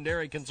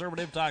 legendary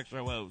conservative talk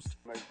show host.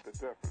 Makes the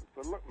difference.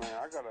 But look, man,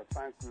 I got to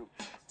thank you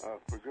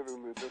for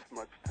giving me this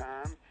much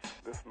time,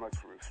 this much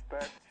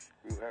respect.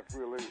 You have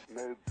really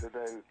made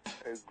today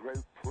a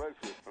great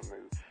pleasure for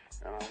me,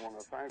 and I want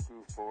to thank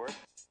you for it.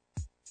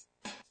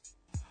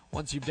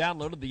 Once you've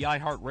downloaded the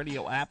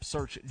iHeartRadio app,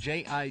 search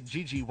Jiggy,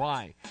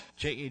 Jaguar,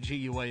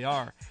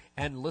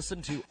 and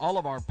listen to all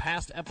of our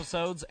past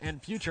episodes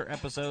and future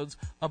episodes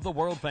of the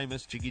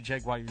world-famous Jiggy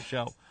Jaguar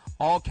Show,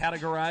 all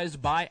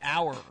categorized by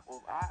hour.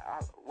 Well, I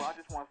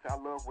just want to say I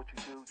love what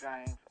you do,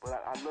 James.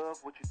 But I love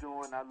what you're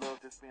doing. I love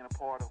just being a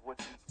part of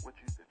what you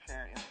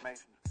sharing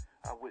information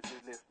with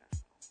your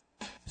listeners.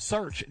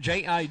 Search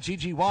Jiggy,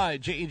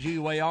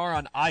 Jaguar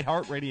on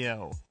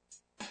iHeartRadio.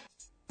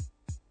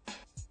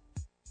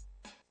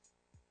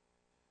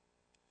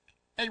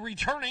 A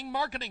returning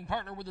marketing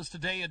partner with us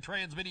today at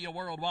Transmedia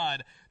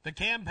Worldwide. The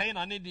campaign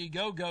on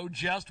Indiegogo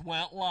just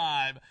went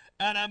live.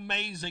 An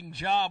amazing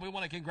job. We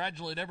want to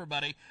congratulate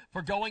everybody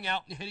for going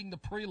out and hitting the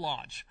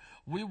pre-launch.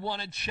 We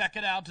want to check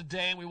it out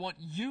today, and we want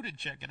you to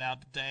check it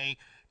out today.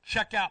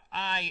 Check out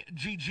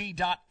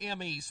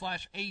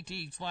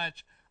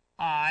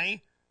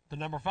igg.me/at/I. the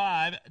number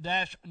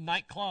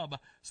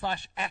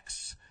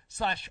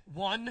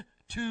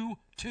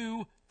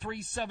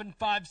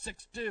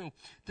 5-nightclub/X/122376562.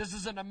 This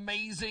is an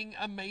amazing,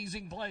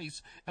 amazing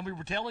place, and we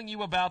were telling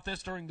you about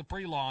this during the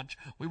pre-launch.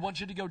 We want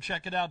you to go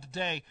check it out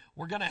today.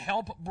 We're going to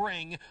help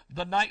bring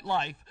the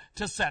nightlife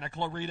to Santa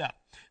Clarita.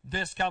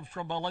 This comes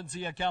from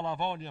Valencia,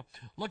 California,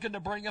 looking to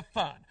bring a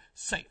fun,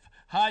 safe,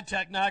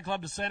 high-tech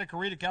nightclub to Santa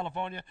Clarita,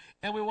 California,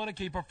 and we want to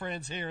keep our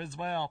friends here as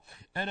well.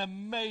 An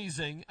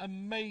amazing,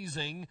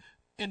 amazing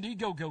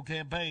Indiegogo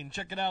campaign.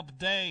 Check it out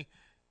today.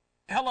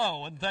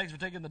 Hello, and thanks for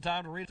taking the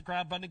time to read the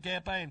crowdfunding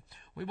campaign.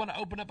 We want to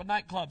open up a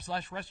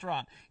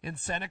nightclub/restaurant in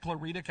Santa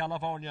Clarita,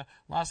 California.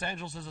 Los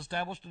Angeles has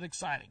established an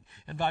exciting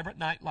and vibrant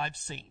nightlife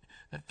scene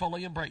that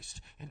fully embraced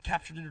and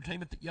captured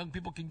entertainment that young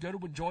people can go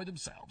to enjoy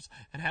themselves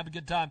and have a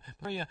good time.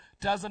 Maria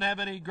doesn't have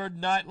any good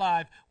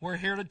nightlife. We're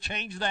here to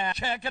change that.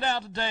 Check it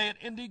out today at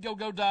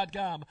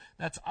Indiegogo.com.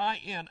 That's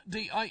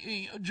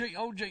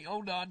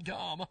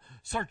INDIEGOGO.com.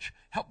 Search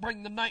Help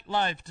Bring the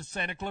Nightlife to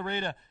Santa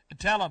Clarita and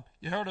tell them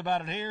you heard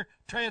about it here.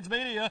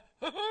 Transmedia,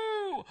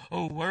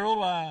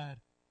 worldwide.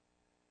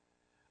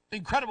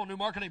 Incredible new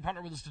marketing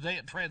partner with us today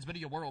at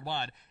Transmedia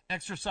Worldwide.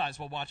 Exercise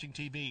while watching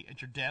TV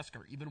at your desk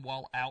or even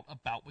while out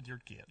about with your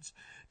kids.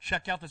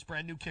 Check out this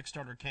brand new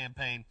Kickstarter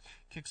campaign,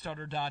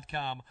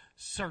 Kickstarter.com.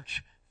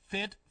 Search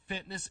Fit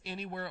Fitness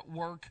Anywhere at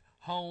Work,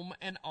 Home,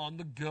 and on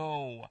the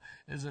go.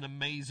 Is an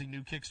amazing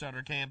new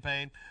Kickstarter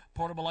campaign.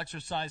 Portable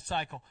exercise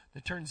cycle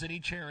that turns any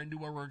chair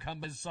into a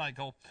recumbent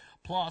cycle.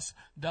 Plus,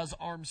 does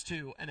arms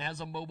too and has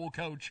a mobile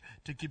coach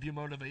to keep you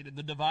motivated.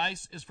 The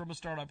device is from a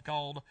startup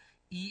called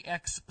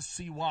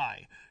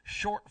EXCY,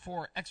 short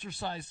for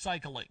exercise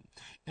cycling.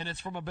 And it's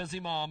from a busy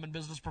mom and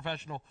business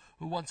professional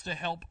who wants to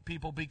help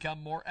people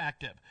become more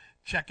active.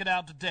 Check it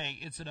out today.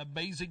 It's an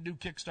amazing new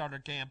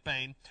Kickstarter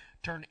campaign.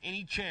 Turn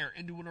any chair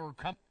into an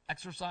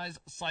exercise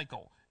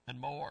cycle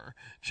and more.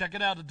 Check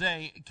it out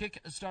today,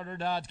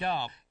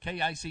 Kickstarter.com,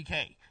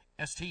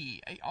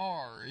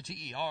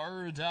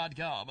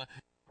 KICKSTARTER.com.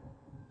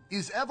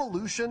 Is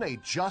evolution a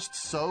just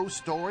so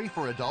story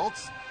for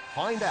adults?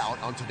 Find out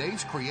on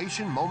today's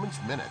Creation Moments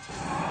Minute.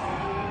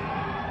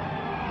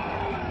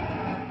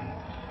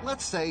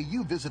 Let's say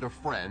you visit a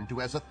friend who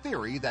has a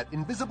theory that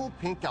invisible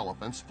pink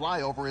elephants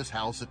fly over his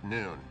house at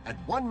noon. At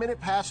 1 minute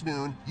past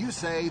noon, you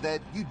say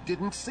that you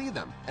didn't see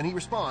them, and he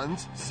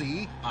responds,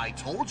 "See, I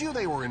told you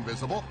they were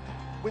invisible."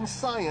 When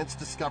science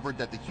discovered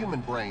that the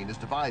human brain is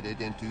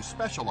divided into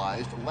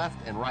specialized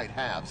left and right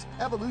halves,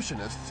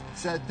 evolutionists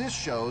said this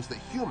shows that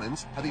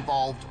humans have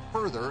evolved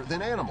further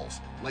than animals.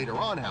 Later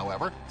on,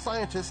 however,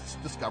 scientists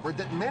discovered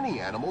that many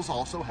animals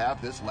also have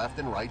this left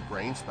and right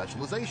brain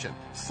specialization.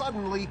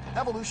 Suddenly,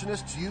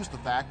 evolutionists used the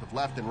fact of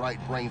left and right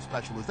brain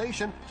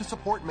specialization to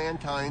support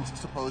mankind's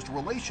supposed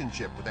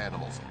relationship with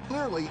animals.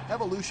 Clearly,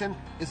 evolution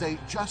is a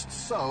just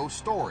so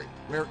story,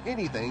 where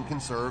anything can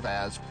serve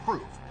as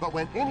proof. But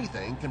when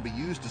anything can be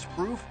used as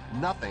proof,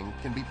 nothing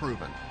can be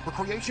proven. For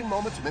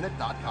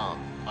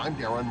CreationMomentsMinute.com, I'm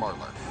Darren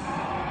Marlar.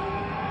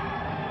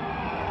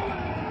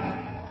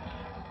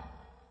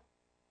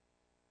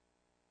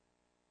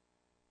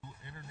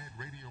 Internet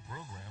radio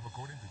program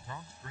according to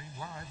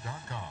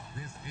TalkStreamLive.com.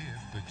 This is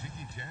the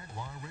Jiggy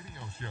Jaguar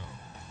Radio Show.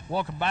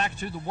 Welcome back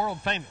to the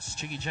world-famous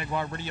Jiggy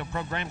Jaguar radio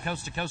program,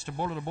 coast to coast and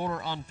border to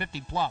border on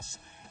 50-plus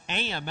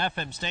AM,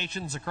 FM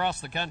stations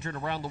across the country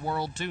and around the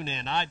world. Tune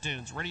in,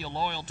 iTunes, Radio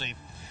Loyalty,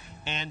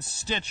 and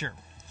Stitcher.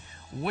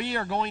 We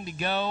are going to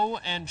go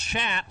and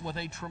chat with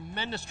a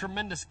tremendous,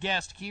 tremendous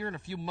guest here in a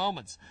few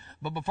moments.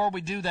 But before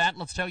we do that,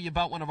 let's tell you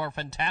about one of our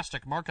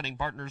fantastic marketing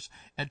partners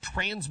at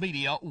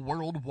Transmedia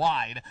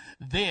Worldwide.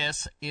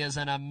 This is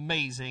an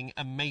amazing,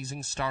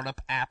 amazing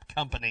startup app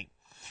company.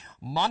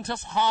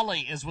 Montes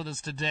Holly is with us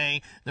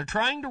today. They're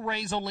trying to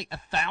raise only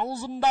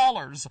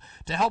 $1,000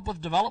 to help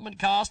with development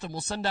costs, and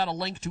we'll send out a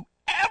link to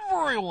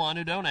everyone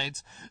who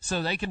donates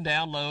so they can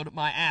download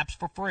my apps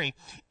for free.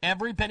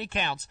 Every penny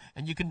counts,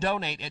 and you can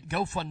donate at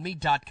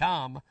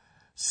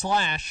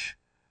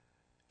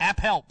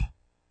GoFundMe.com/apphelp.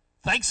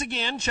 Thanks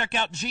again. Check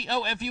out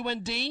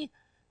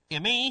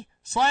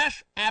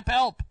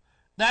GoFundMe/apphelp.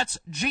 That's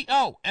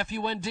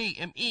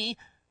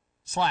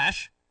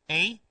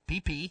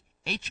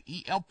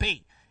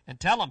GoFundMe/APPHELP. And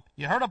tell them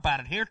you heard about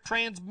it here,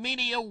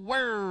 Transmedia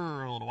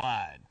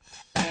Worldwide.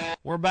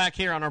 We're back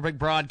here on our big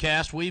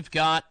broadcast. We've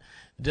got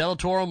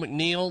Delatoro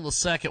McNeil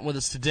II with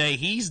us today.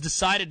 He's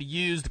decided to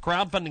use the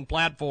crowdfunding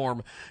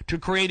platform to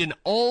create an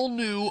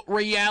all-new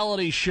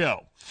reality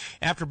show.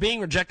 After being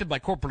rejected by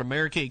corporate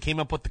America, he came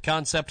up with the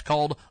concept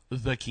called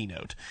The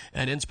Keynote,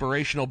 an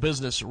inspirational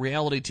business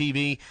reality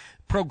TV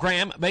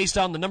program based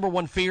on the number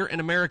one fear in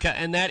America,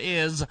 and that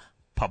is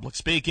public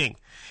speaking.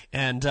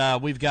 And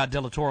we've got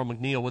Delatoro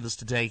McNeil with us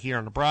today here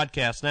on the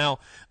broadcast. Now,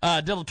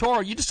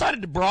 Delatoro, you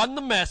decided to broaden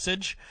the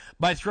message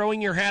by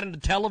throwing your hat into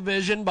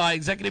television, by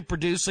executive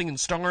producing and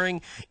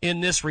starring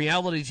in this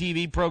reality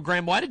TV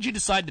program. Why did you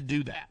decide to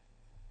do that?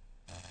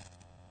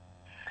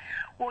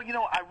 Well, you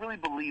know, I really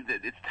believe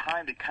that it's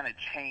time to kind of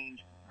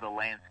change the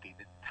landscape.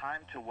 It's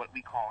time to what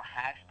we call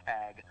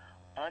hashtag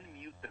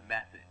unmute the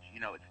message.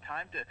 It's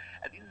time to,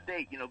 at the end of the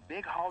day,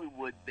 big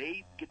Hollywood,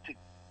 they get to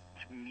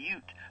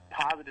mute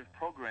positive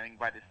programming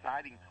by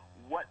deciding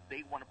what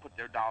they want to put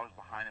their dollars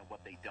behind and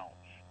what they don't.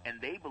 And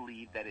they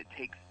believe that it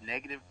takes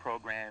negative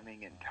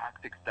programming and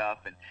toxic stuff.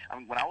 And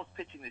when I was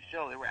pitching this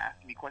show, they were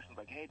asking me questions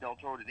like, "Hey, Del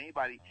Toro, are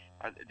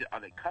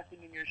they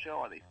cussing in your show?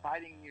 Are they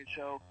fighting in your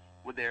show?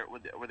 Were they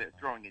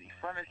throwing any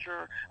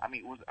furniture?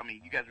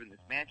 You guys were in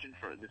this mansion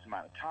for this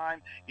amount of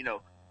time.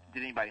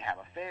 Did anybody have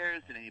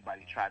affairs? Did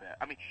anybody try to?"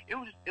 It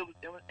was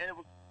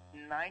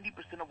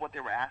 90% of what they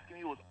were asking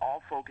me was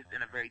all focused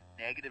in a very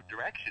negative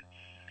direction.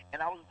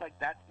 And I was just like,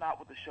 that's not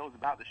what the show is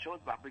about. The show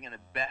is about bringing the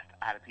best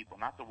out of people,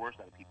 not the worst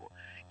out of people.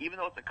 Even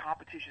though it's a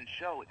competition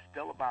show, it's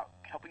still about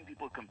helping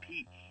people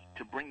compete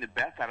to bring the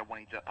best out of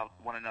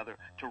one another,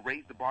 to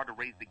raise the bar, to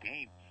raise the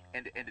game,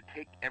 and to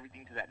take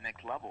everything to that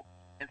next level.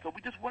 And so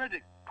we just wanted to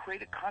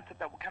create a concept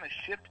that would kind of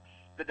shift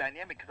the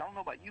dynamic, because I don't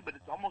know about you, but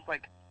it's almost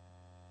like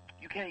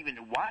you can't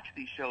even watch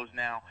these shows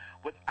now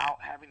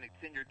without having to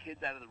send your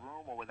kids out of the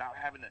room, or without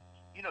having to,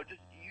 you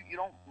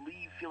don't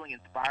leave feeling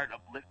inspired,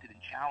 uplifted, and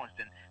challenged.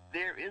 And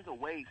there is a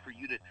way for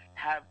you to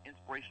have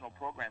inspirational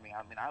programming.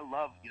 I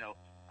love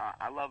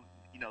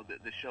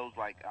the shows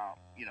like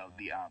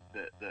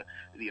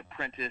the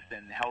Apprentice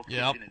and Hell's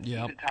Kitchen and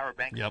even Tyra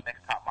Banks'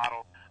 Next Top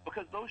Model,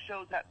 because those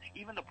shows have,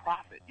 even The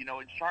Prophet, and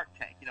Shark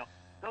Tank,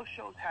 those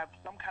shows have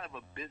some kind of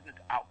a business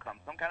outcome,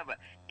 some kind of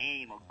an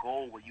aim, a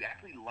goal where you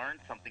actually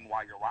learn something while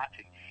you're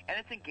watching. And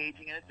it's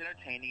engaging and it's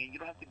entertaining, and you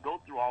don't have to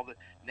go through all the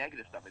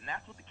negative stuff. And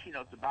that's what the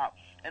keynote's about.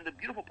 And the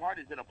beautiful part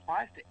is it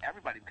applies to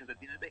everybody, because at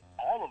the end of the day,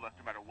 all of us,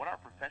 no matter what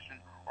our profession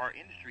or our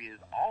industry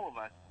is, all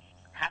of us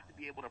have to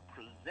be able to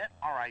present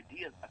our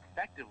ideas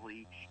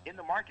effectively in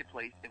the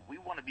marketplace if we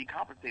want to be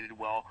compensated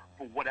well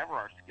for whatever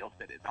our skill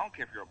set is. I don't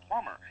care if you're a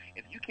plumber.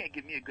 If you can't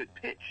give me a good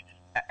pitch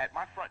at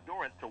my front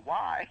door as to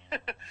why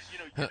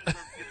you deserve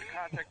to get the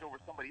contract over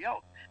somebody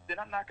else, then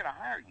I'm not going to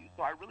hire you.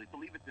 So I really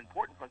believe it's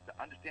important for us to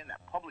understand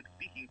that public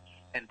speaking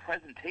and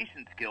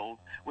presentation skills,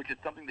 which is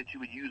something that you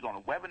would use on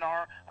a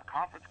webinar, a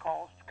conference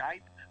call,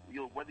 Skype,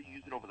 whether you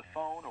use it over the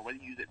phone or whether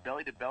you use it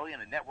belly to belly in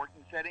a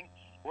networking setting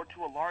or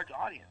to a large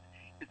audience.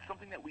 It's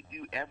something that we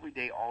do every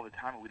day, all the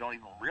time, and we don't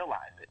even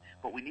realize it.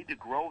 But we need to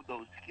grow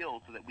those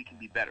skills so that we can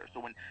be better. So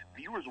when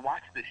viewers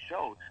watch this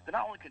show, they're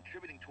not only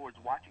contributing towards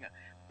an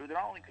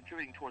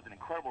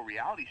incredible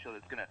reality show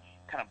that's going to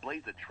kind of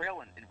blaze a trail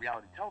in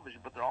reality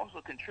television, but they're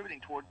also contributing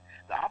towards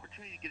the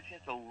opportunity to get a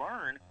chance to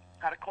learn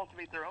how to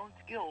cultivate their own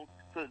skills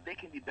so that they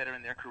can be better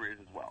in their careers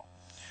as well.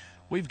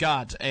 We've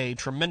got a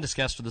tremendous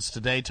guest with us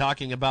today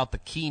talking about the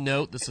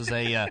keynote. This is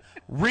a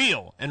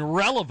real and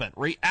relevant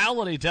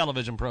reality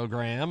television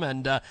program,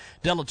 and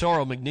Del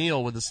Toro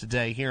McNeil with us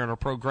today here on our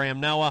program.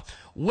 Now,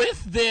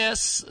 with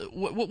this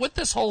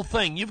whole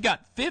thing, you've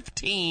got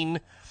 15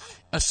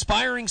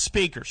 aspiring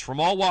speakers from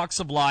all walks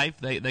of life.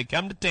 They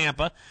come to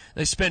Tampa.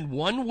 They spend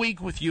 1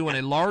 week with you in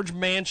a large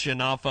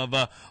mansion off of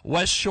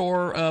West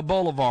Shore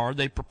Boulevard.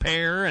 They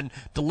prepare and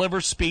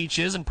deliver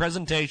speeches and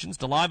presentations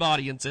to live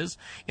audiences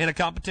in a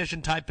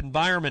competition-type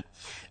environment.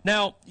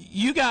 Now,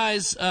 you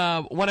guys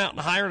went out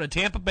and hired a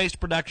Tampa-based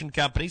production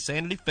company,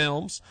 Sanity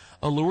Films,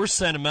 Allure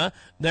Cinema.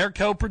 They're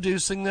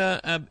co-producing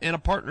in a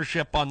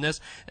partnership on this.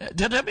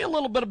 Tell me a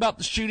little bit about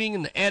the shooting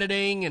and the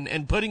editing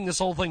and putting this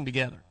whole thing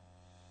together.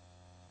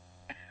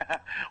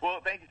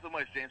 Well, thank you so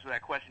much, James, for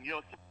that question.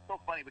 It's so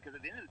funny, because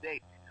at the end of the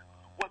day,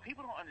 what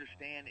people don't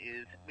understand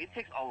is it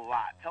takes a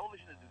lot.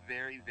 Television is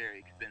very, very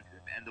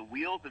expensive, and the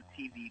wheels of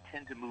TV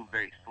tend to move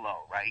very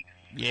slow, right?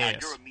 Yes.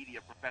 You're a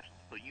media professional,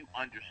 so you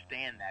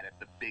understand that at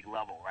the big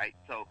level, right?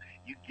 So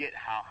you get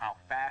how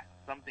fast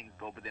some things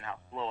go, but then how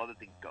slow other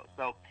things go.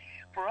 So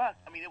for us,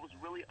 it was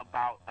really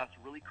about us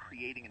really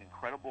creating an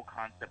incredible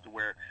concept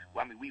where,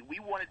 we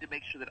wanted to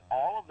make sure that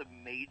all of the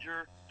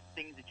major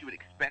things that you would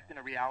expect in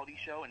a reality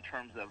show in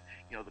terms of,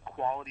 the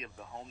quality of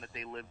the home that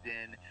they lived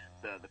in,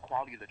 the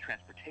quality of the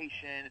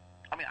transportation.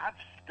 I've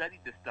studied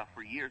this stuff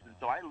for years, and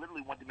so I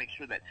literally wanted to make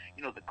sure that,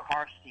 the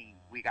car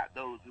scenes, we got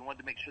those. We wanted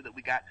to make sure that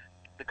we got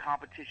the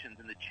competitions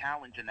and the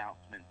challenge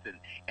announcements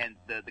and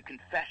the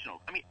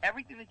confessionals.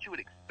 Everything that you would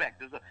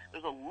expect. There's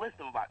a list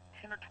of about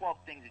 10 or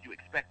 12 things that you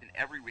expect in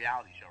every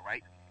reality show,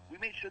 right?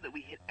 We made sure that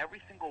we hit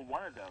every single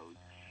one of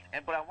those.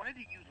 But I wanted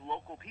to use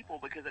local people,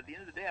 because at the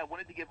end of the day, I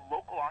wanted to give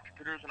local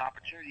entrepreneurs an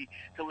opportunity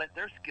to let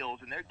their skills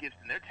and their gifts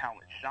and their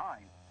talents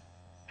shine.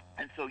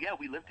 And so,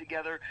 we lived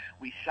together.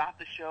 We shot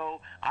the show.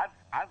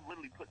 I've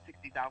literally put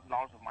 $60,000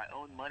 of my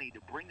own money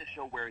to bring the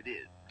show where it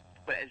is.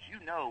 But as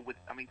you know,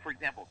 for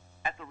example,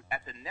 at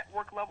the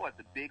network level, at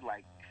the big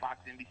like Fox,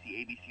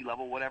 NBC, ABC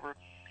level, whatever,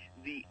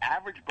 the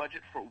average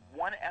budget for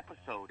one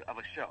episode of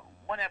a show,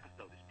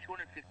 is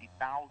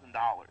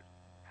 $250,000.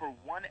 For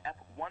one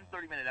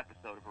 30-minute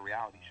episode of a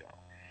reality show.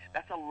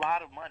 That's a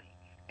lot of money.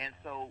 And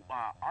so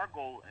our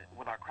goal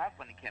with our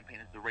crowdfunding campaign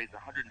is to raise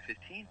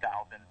 $115,000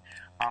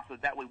 so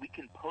that way we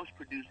can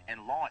post-produce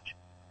and launch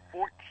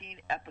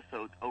 14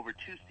 episodes over 2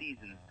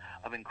 seasons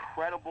of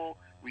incredible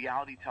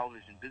reality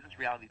television, business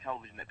reality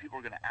television that people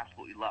are going to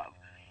absolutely love.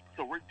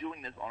 So we're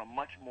doing this on a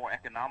much more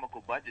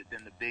economical budget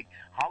than the big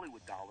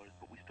Hollywood dollars,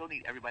 but we still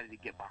need everybody to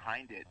get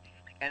behind it.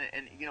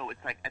 And you know,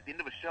 it's like at the end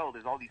of a show,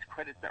 there's all these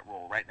credits that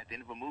roll, right? And at the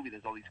end of a movie,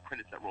 there's all these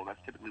credits that roll.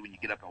 That's typically when you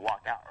get up and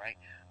walk out, right?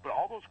 But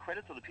all those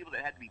credits are the people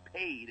that had to be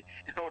paid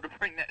in order to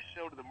bring that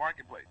show to the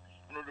marketplace,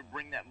 in order to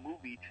bring that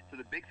movie to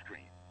the big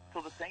screen. So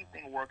the same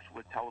thing works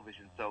with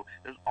television. So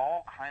there's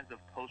all kinds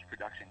of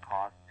post-production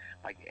costs,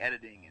 like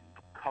editing and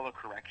color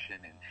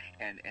correction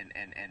and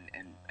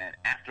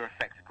After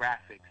Effects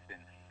graphics, and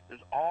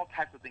there's all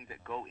types of things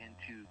that go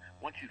into,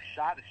 once you've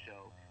shot a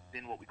show,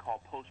 then what we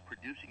call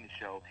post-producing the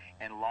show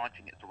and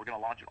launching it. So we're going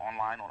to launch it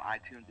online on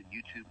iTunes and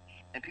YouTube,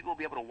 and people will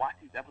be able to watch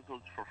these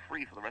episodes for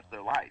free for the rest of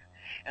their life.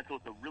 And so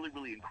it's a really,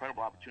 really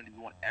incredible opportunity. We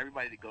want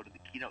everybody to go to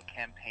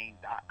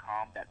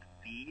thekeynotecampaign.com. That's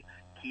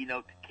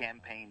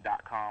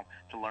thekeynotecampaign.com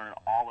to learn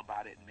all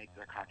about it and make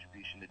their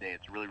contribution today.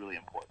 It's really, really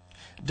important.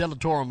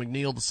 Delatoro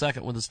McNeil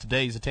II with us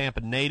today. He's a Tampa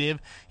native.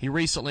 He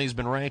recently has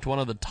been ranked one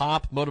of the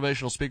top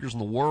motivational speakers in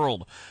the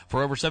world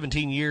for over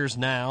 17 years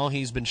now.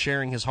 He's been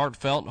sharing his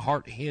heartfelt,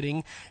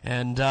 hard-hitting,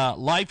 and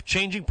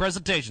life-changing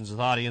presentations with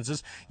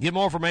audiences. Get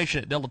more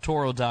information at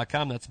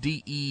delatoro.com. That's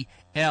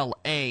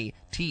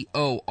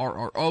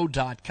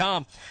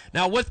DELATORRO.com.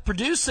 Now, with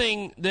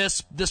producing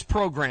this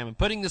program and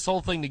putting this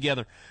whole thing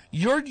together,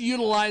 you're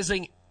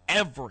utilizing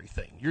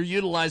everything. You're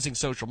utilizing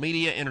social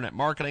media, internet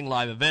marketing,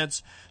 live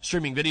events,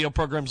 streaming video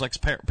programs like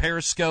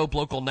Periscope,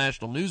 local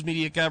national news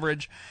media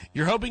coverage.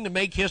 You're hoping to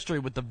make history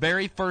with the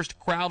very first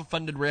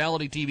crowd-funded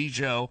reality TV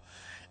show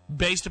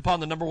based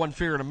upon the number one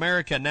fear in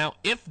America. Now,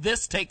 if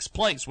this takes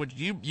place, which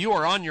you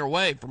are on your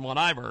way from what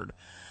I've heard,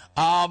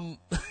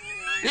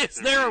 is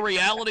there a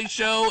reality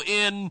show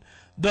in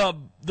the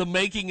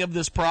making of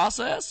this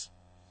process?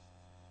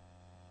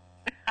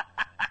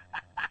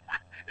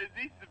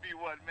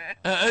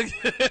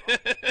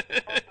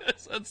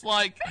 It's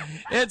like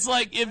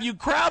if you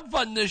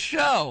crowdfund this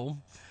show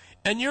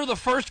and you're the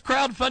first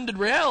crowdfunded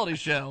reality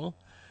show,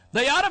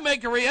 they ought to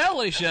make a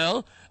reality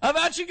show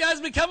about you guys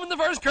becoming the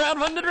first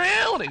crowdfunded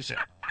reality show.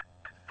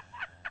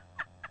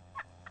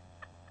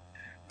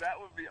 That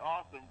would be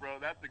awesome, bro.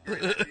 That's a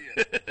great idea.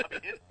 I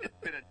mean, it's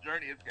been a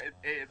journey.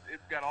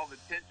 It's got all the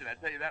tension. I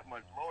tell you that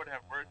much. Lord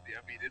have mercy.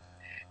 I mean,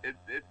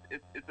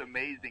 it's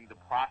amazing the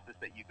process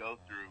that you go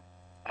through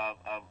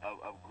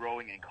of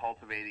growing and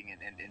cultivating,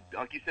 and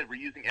like you said, we're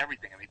using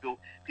everything. I mean,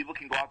 people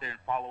can go out there and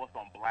follow us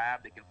on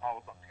Blab. They can follow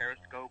us on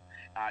Periscope.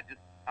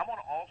 I'm on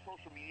all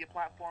social media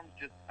platforms.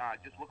 Just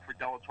look for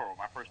Delatoro,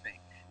 my first name,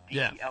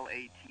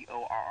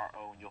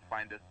 DELATORRO, and you'll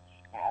find us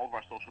on all of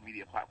our social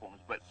media platforms.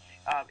 But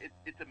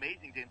it's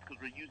amazing, James,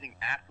 because we're using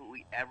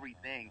absolutely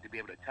everything to be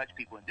able to touch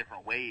people in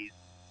different ways,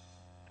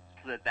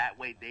 so that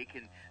way they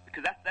can,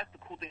 because that's the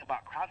cool thing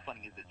about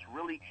crowdfunding is it's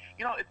really,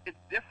 you know, it's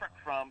different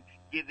from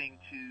giving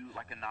to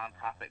like a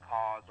nonprofit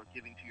cause or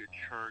giving to your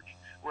church,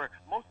 where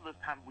most of the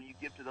time when you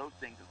give to those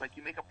things, it's like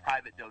you make a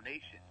private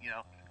donation, you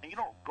know, and you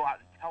don't go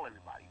out and tell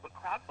everybody. But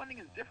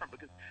crowdfunding is different,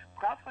 because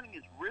crowdfunding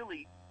is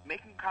really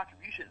making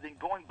contributions and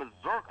going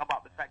berserk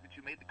about the fact that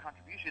you made the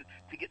contribution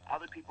to get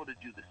other people to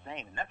do the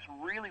same. And that's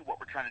really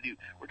what we're trying to do.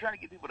 We're trying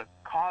to get people to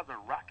cause a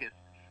ruckus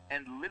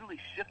and literally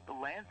shift the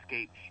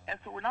landscape. And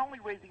so we're not only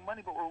raising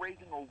money, but we're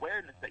raising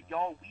awareness that,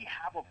 y'all, we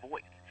have a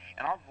voice,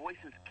 and our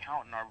voices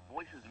count, and our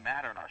voices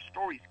matter, and our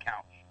stories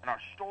count, and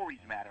our stories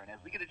matter. And as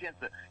we get a chance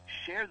to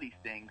share these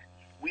things,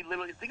 we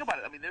literally think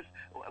about it. I mean,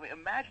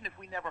 imagine if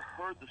we never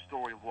heard the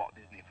story of Walt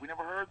Disney, if we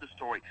never heard the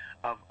story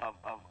of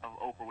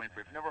Oprah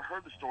Winfrey, if we never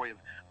heard the story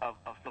of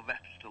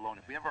Sylvester Stallone,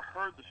 if we never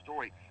heard the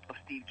story of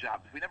Steve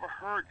Jobs, if we never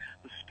heard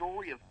the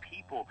story of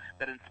people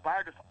that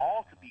inspired us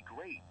all to be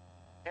great.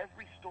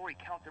 Every story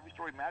counts. Every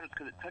story matters,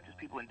 because it touches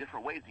people in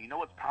different ways. And you know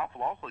what's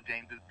powerful also,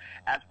 James, is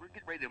as we're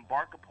getting ready to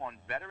embark upon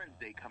Veterans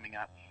Day coming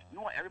up, we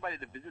want everybody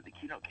to visit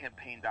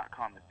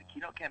thekeynotecampaign.com. It's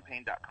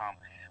thekeynotecampaign.com,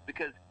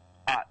 because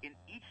in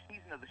each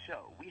season of the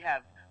show, we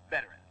have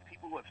veterans,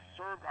 people who have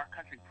served our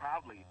country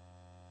proudly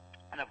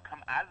and have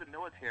come out of the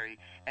military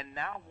and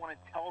now want to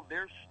tell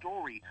their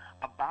story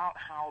about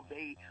how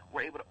they were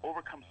able to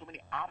overcome so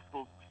many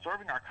obstacles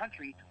serving our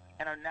country,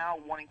 and are now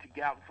wanting to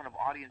get out in front of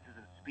audiences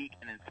and speak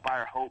and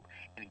inspire hope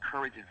and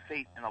encourage and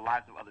faith in the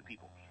lives of other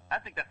people.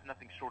 I think that's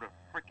nothing short of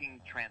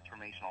freaking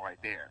transformational right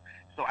there.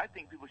 So I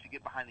think people should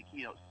get behind the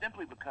keynote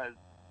simply because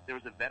there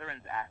was a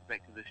veterans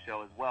aspect to this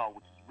show as well,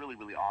 which is really,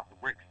 really awesome.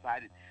 We're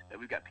excited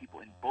that we've got people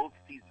in both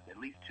seasons, at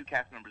least 2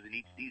 cast members in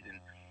each season,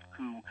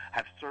 who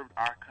have served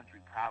our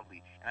country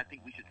proudly. And I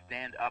think we should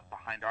stand up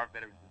behind our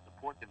veterans and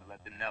support them and let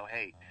them know,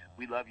 hey,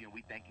 we love you and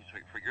we thank you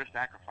for your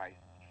sacrifice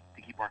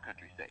to keep our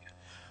country safe.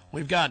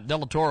 We've got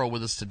Delatoro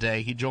with us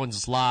today. He joins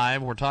us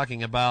live. We're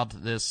talking about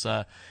this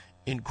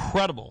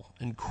incredible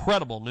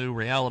new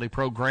reality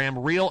program,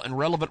 Real and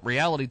Relevant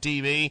Reality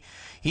TV.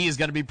 He is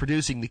going to be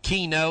producing the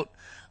keynote.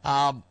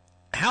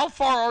 How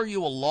far are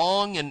you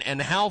along, and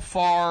how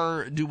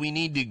far do we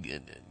need to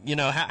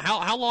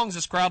how long is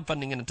this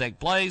crowdfunding going to take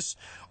place?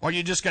 Or are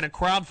you just going to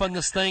crowdfund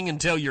this thing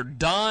until you're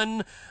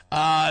done?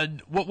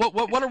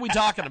 What are we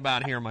talking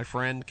about here, my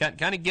friend?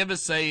 Kind of give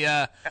us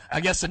a,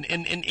 I guess, an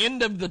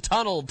end of the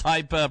tunnel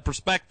type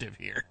perspective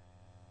here.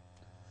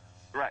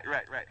 Right.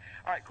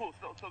 All right, cool.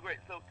 So great.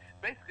 So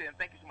basically, and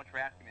thank you so much for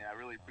asking me. I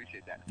really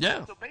appreciate that.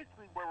 Yeah. So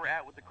basically, where we're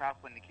at with the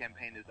crowdfunding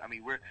campaign is,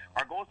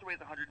 our goal is to raise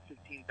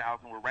 $115,000.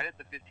 We're right at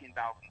the 15,000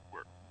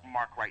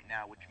 mark right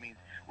now, which means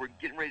we're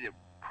getting ready to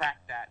crack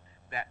that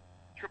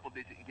triple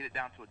digit and get it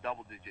down to a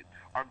double digit.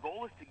 Our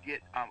goal is to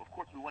get, of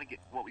course, we want to get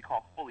what we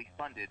call fully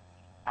funded.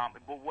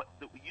 But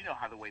you know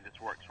how the way this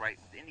works, right?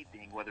 With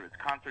anything, whether it's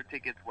concert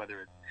tickets,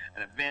 whether it's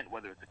an event,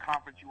 whether it's a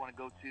conference you want to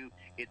go to,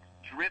 it's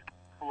drip,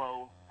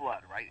 flow,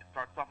 flood, right? It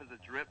starts off as a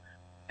drip,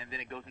 and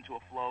then it goes into a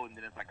flow, and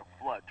then it's like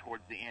a flood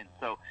towards the end.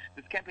 So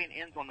this campaign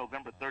ends on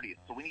November 30th.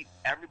 So we need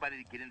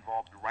everybody to get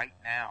involved right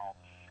now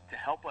to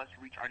help us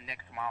reach our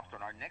next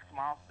milestone. Our next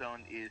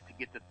milestone is to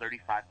get to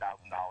 $35,000.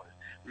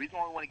 The reason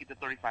why we want to get to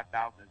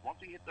 $35,000 is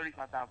once we hit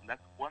 $35,000,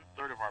 that's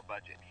 1/3 of our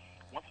budget.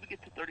 Once we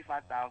get to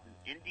 $35,000,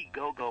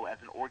 Indiegogo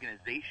as an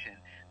organization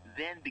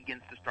then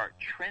begins to start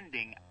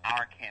trending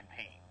our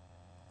campaign.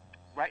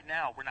 Right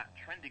now, we're not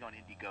trending on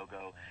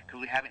Indiegogo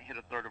because we haven't hit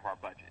 1/3 of our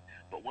budget.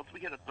 But once we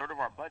hit 1/3 of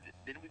our budget,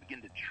 then we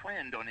begin to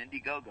trend on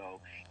Indiegogo,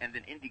 and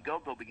then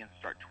Indiegogo begins to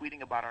start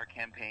tweeting about our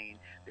campaign.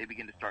 They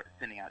begin to start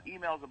sending out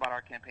emails about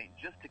our campaign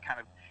just to kind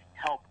of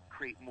help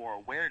create more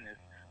awareness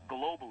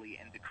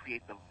globally and to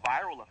create the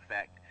viral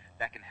effect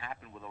that can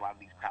happen with a lot of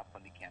these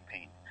crowdfunding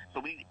campaigns. So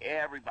we need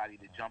everybody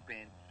to jump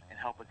in and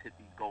help us hit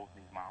these goals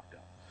and these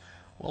milestones.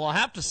 Well, I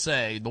have to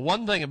say, the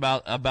one thing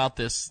about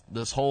this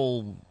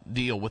whole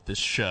deal with this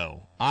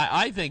show,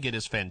 I think it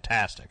is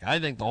fantastic. I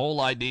think the whole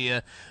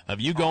idea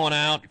of you going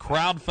out,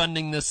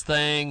 crowdfunding this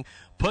thing,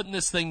 putting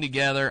this thing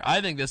together,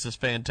 I think this is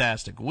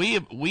fantastic. We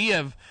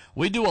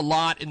do a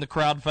lot in the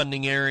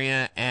crowdfunding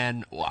area,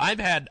 and I've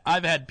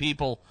had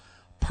people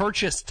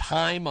purchase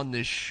time on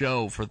this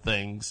show for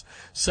things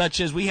such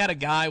as we had a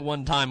guy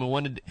one time who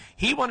wanted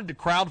to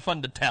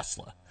crowdfund a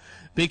Tesla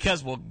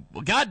because, well,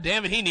 God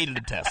damn it, he needed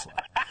a Tesla.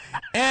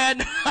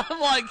 And I'm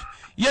like,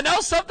 you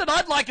know something?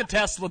 I'd like a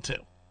Tesla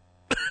too.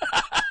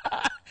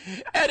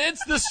 And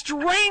it's the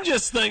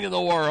strangest thing in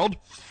the world.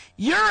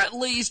 You're at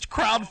least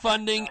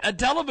crowdfunding a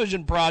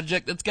television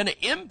project that's going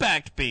to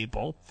impact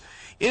people,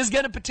 is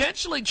going to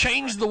potentially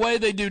change the way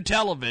they do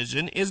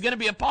television, is going to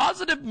be a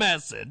positive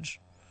message.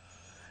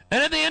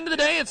 And at the end of the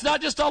day, it's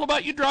not just all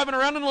about you driving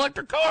around in an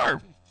electric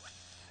car.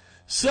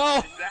 So,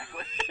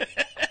 exactly.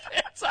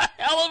 It's a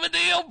hell of a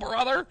deal,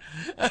 brother.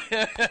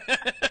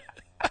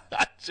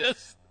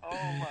 Oh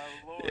my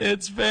Lord.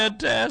 It's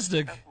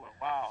fantastic.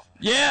 Wow.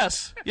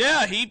 Yes.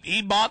 Yeah,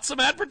 he bought some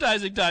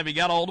advertising time. He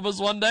got a hold of us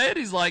one day, and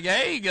he's like,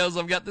 hey, he goes,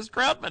 I've got this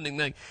crowdfunding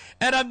thing.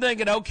 And I'm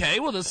thinking, okay,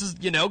 well, this is,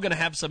 going to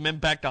have some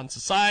impact on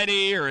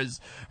society, or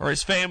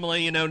his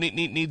family,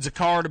 needs a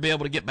car to be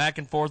able to get back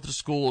and forth to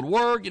school and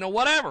work,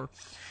 whatever.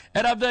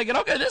 And I'm thinking,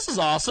 okay, this is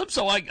awesome.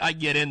 So I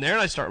get in there,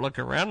 and I start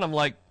looking around, and I'm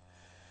like,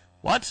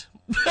 what?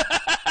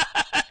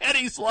 And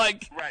he's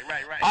like, right.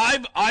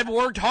 I've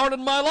worked hard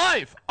in my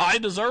life. I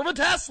deserve a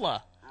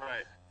Tesla.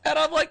 Right. And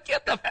I'm like,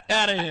 get the f***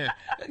 out of here.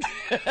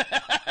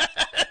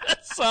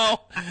 So,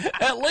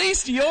 at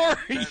least your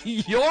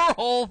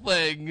whole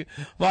thing,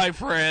 my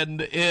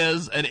friend,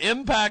 is an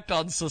impact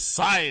on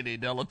society,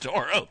 Del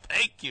Toro.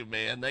 Thank you,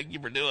 man. Thank you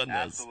for doing this.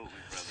 Absolutely,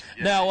 brother.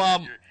 Yes,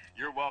 now,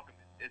 you're welcome.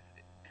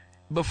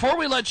 Before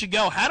we let you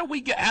go, how do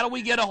we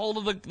get a hold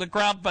of the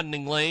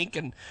crowdfunding link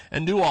and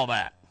do all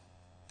that?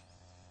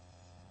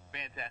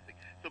 Fantastic.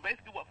 So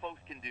basically what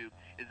folks can do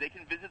is they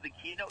can visit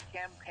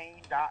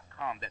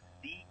thekeynotecampaign.com. That's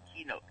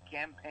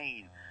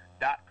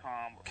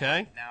thekeynotecampaign.com.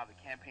 Okay. Right now the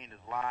campaign is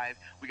live.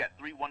 We got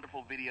 3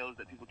 wonderful videos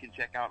that people can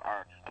check out.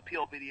 Our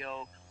appeal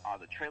video,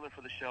 the trailer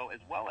for the show, as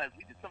well as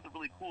we did something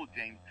really cool,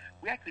 James.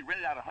 We actually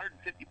rented out a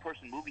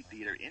 150-person movie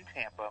theater in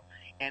Tampa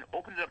and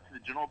opened it up to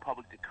the general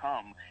public to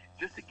come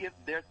just to give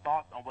their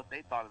thoughts on what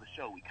they thought of the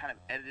show. We kind of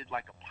edited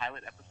like a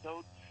pilot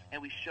episode, and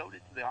we showed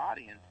it to the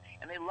audience,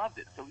 and they loved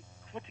it. So we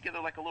put together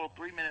like a little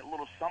 3-minute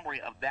little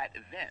summary of that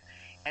event,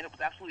 and it was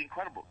absolutely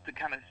incredible to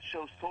kind of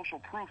show social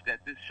proof that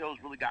this show's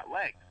really got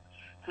legs.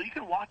 So you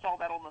can watch all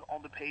that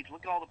on the page,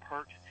 look at all the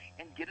perks,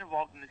 and get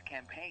involved in this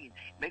campaign,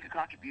 make a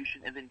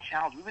contribution, and then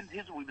challenge.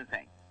 Here's what we've been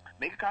saying.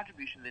 Make a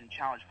contribution, then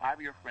challenge 5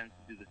 of your friends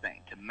to do the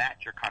same, to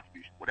match your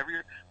contribution. Whatever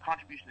your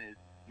contribution is,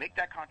 make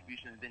that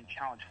contribution, and then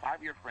challenge 5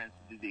 of your friends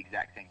to do the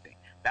exact same thing.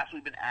 That's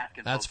what we've been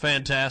asking. That's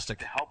fantastic.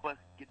 To help us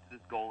get to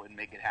this goal and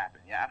make it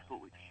happen. Yeah,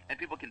 absolutely. And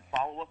people can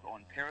follow us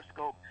on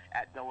Periscope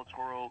at Del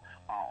Toro,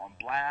 on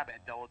Blab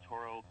at Del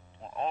Toro,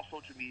 on all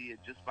social media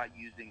just by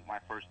using my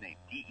first name,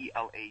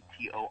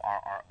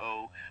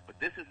 DELATORRO. But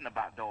this isn't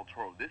about Del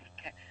Toro. This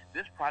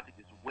project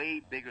is way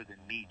bigger than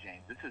me,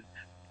 James. This is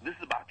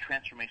about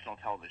transformational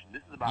television.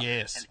 This is about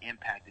an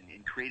impact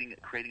and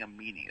creating a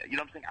meaning. You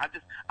know what I'm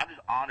saying? I'm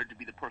just honored to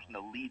be the person to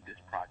lead this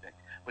project.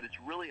 But it's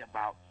really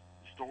about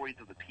stories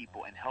of the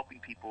people and helping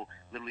people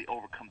literally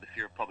overcome the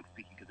fear of public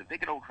speaking. Because if they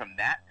can overcome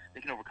that,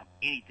 they can overcome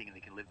anything, and they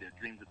can live their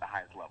dreams at the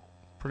highest level.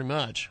 Pretty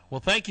much.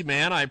 Well, thank you,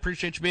 man. I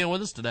appreciate you being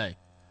with us today.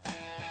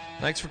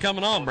 Thanks for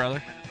coming on,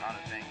 brother.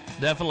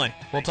 Definitely.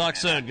 We'll talk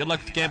soon. Good luck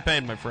with the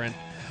campaign, my friend.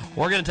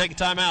 We're going to take a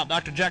time out.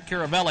 Dr. Jack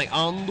Caravelli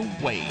on the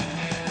way.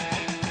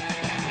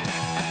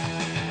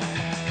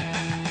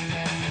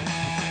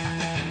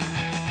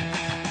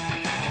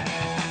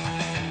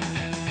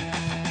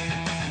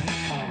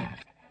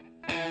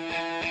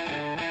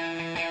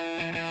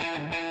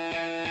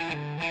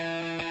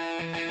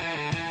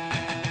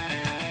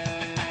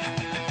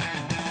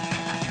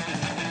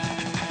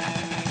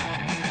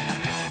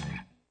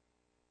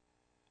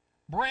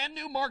 Brand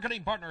new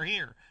marketing partner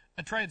here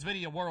at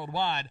Transmedia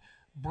Worldwide.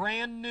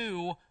 Brand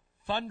new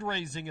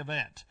fundraising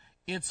event.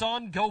 It's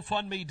on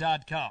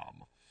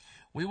GoFundMe.com.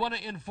 We want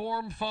to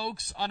inform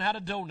folks on how to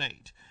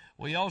donate.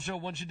 We also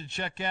want you to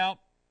check out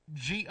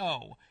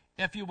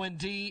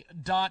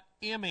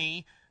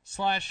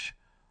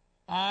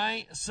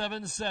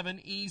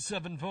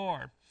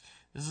GoFund.me/I77E74.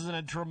 This is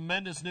a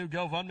tremendous new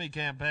GoFundMe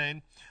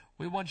campaign.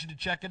 We want you to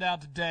check it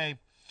out today.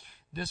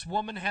 This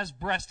woman has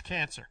breast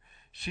cancer.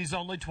 She's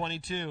only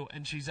 22,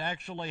 and she's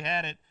actually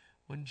had it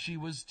when she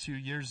was 2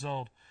 years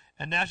old.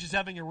 And now she's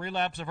having a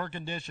relapse of her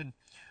condition.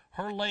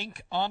 Her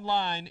link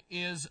online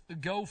is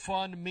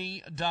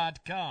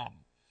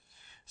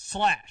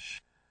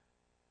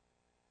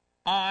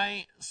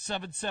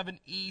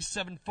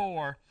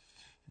GoFundMe.com/I77E74.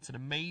 It's an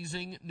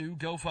amazing new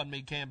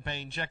GoFundMe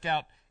campaign. Check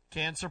out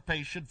Cancer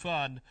Patient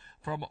Fund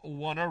from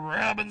Warner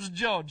Robins,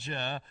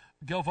 Georgia.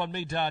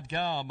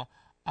 GoFundMe.com,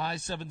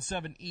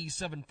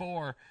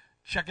 I77E74.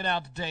 Check it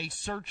out today.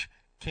 Search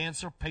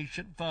Cancer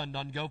Patient Fund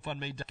on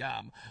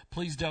GoFundMe.com.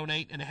 Please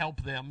donate and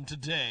help them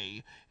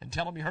today. And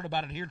tell them you heard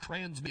about it here,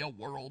 Transmedia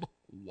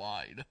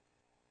Worldwide.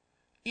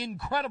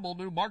 Incredible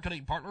new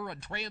marketing partner at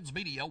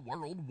Transmedia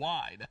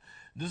Worldwide.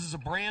 This is a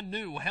brand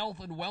new health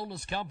and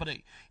wellness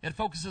company. It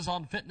focuses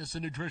on fitness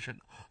and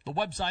nutrition. The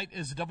website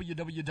is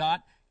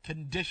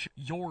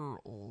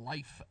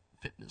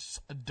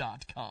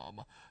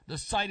www.conditionyourlifefitness.com. The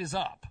site is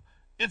up.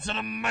 It's an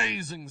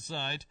amazing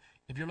site.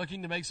 If you're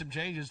looking to make some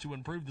changes to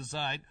improve the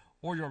site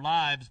or your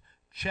lives,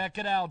 check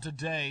it out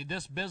today.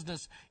 This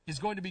business is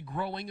going to be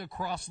growing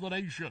across the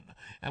nation,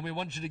 and we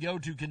want you to go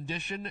to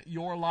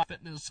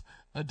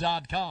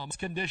conditionyourlifefitness.com. It's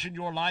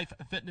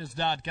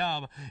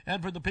conditionyourlifefitness.com.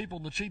 And for the people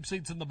in the cheap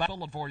seats in the back,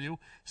 for you,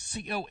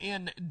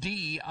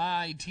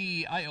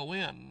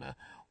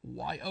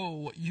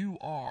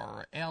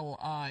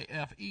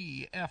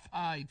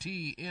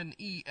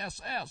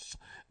 CONDITIONYOURLIFEFITNESS.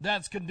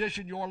 That's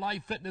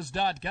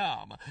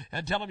conditionyourlifefitness.com.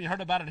 And tell them you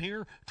heard about it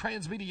here,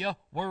 Transmedia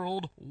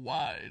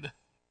Worldwide.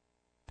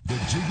 The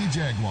Jiggy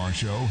Jaguar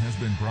Show has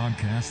been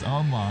broadcast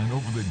online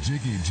over the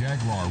Jiggy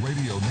Jaguar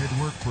Radio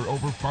Network for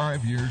over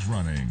 5 years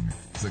running.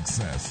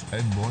 Success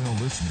and loyal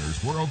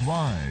listeners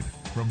worldwide,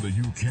 from the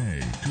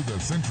UK to the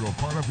central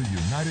part of the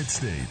United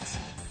States.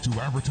 To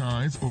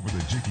advertise over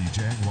the Jiggy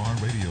Jaguar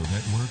Radio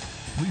Network,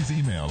 please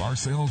email our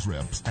sales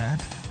reps at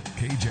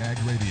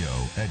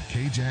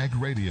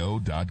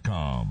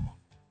kjagradio@kjagradio.com.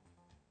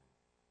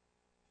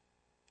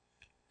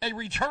 A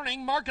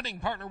returning marketing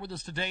partner with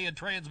us today at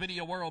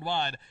Transmedia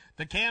Worldwide.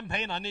 The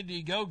campaign on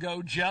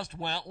Indiegogo just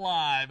went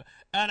live.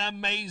 An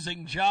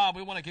amazing job.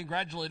 We want to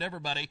congratulate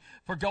everybody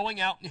for going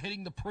out and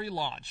hitting the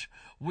pre-launch.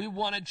 We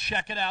want to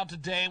check it out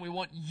today, and we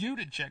want you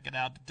to check it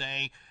out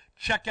today.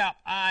 Check out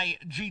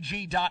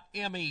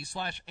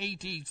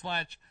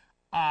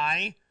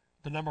igg.me/at/I,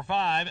 the number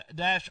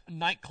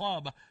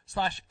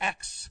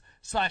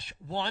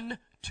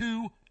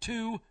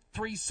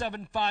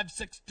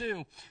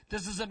 5-nightclub/X/122376562.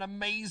 This is an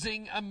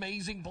amazing,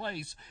 amazing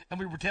place, and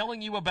we were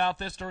telling you about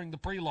this during the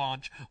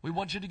pre-launch. We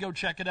want you to go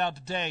check it out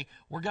today.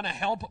 We're going to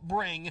help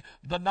bring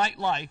the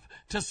nightlife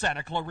to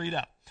Santa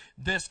Clarita.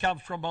 This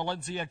comes from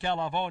Valencia,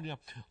 California,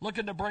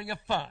 looking to bring a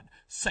fun,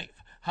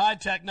 safe,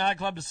 high-tech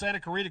nightclub to Santa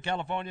Clarita,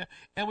 California,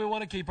 and we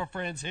want to keep our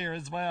friends here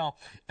as well.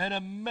 An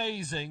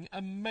amazing,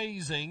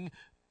 amazing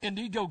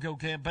Indiegogo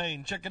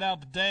campaign. Check it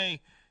out today.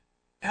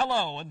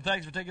 Hello, and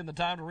thanks for taking the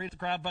time to read the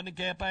crowdfunding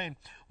campaign.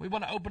 We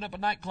want to open up a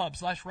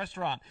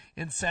nightclub/restaurant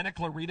in Santa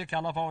Clarita,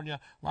 California.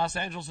 Los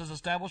Angeles has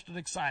established an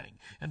exciting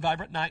and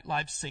vibrant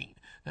nightlife scene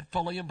that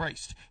fully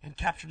embraced and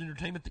captured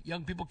entertainment that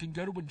young people can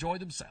go to enjoy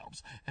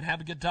themselves and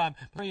have a good time.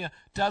 Maria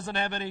doesn't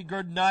have any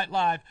good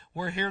nightlife.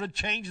 We're here to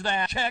change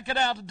that. Check it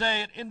out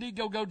today at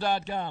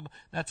Indiegogo.com.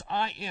 That's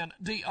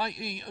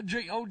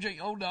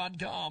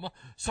INDIEGOGO.com.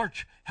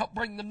 Search Help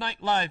Bring the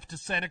Nightlife to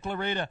Santa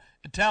Clarita,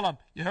 and tell them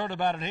you heard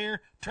about it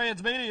here,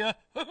 Transmedia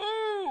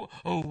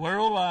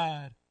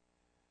Worldwide.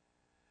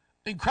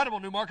 Incredible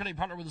new marketing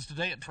partner with us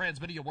today at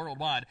Transmedia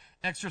Worldwide.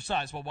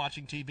 Exercise while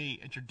watching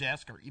TV at your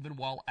desk or even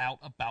while out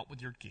about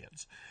with your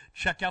kids.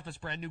 Check out this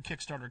brand new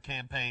Kickstarter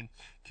campaign,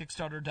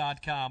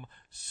 Kickstarter.com.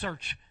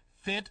 Search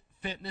Fit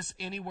Fitness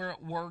Anywhere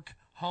at Work,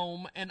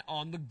 home, and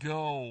on the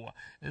go.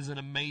 This is an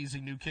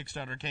amazing new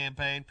Kickstarter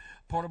campaign.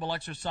 Portable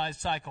exercise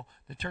cycle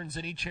that turns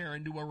any chair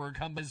into a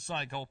recumbent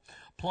cycle.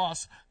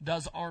 Plus,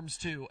 does arms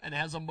too, and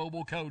has a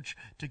mobile coach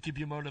to keep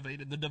you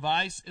motivated. The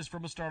device is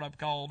from a startup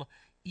called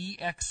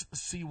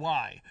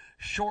EXCY,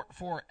 short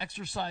for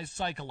exercise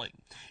cycling,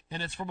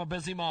 and it's from a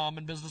busy mom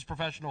and business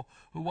professional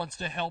who wants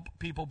to help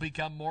people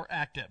become more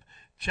active.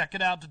 Check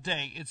it out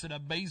today. It's an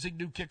amazing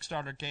new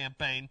Kickstarter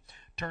campaign.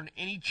 Turn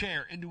any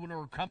chair into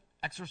an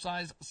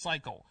exercise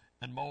cycle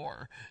and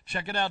more.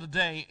 Check it out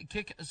today,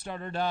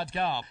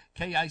 Kickstarter.com,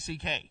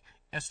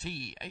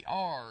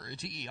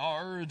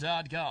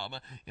 KICKSTARTER.com.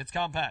 It's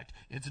compact,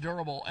 it's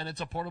durable, and it's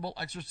a portable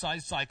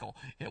exercise cycle.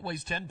 It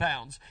weighs 10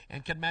 pounds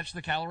and can match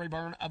the calorie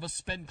burn of a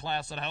spin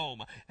class at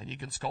home, and you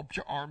can sculpt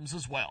your arms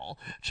as well.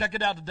 Check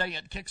it out today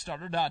at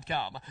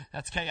Kickstarter.com.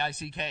 That's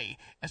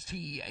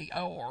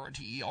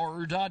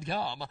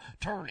KICKSTARTER.com.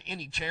 Turn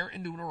any chair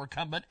into a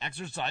recumbent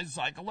exercise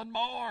cycle and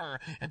more.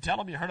 And tell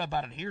them you heard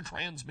about it here,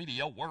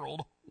 Transmedia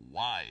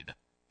Worldwide.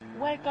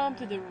 Welcome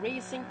to the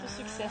Racing to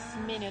Success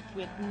Minute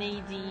with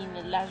Nadine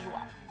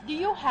Lajoie. Do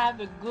you have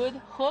a good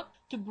hook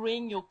to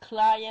bring your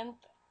client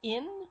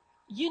in?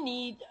 You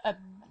need a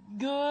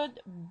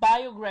good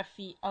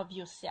biography of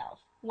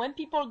yourself. When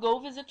people go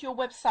visit your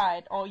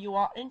website or you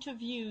are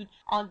interviewed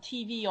on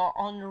TV or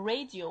on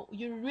radio,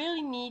 you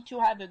really need to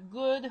have a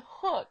good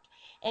hook,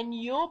 and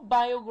your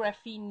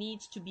biography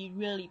needs to be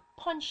really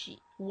punchy.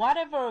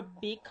 Whatever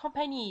big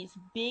companies,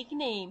 big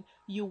name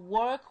you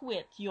work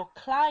with, your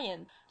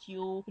client,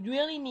 you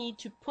really need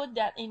to put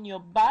that in your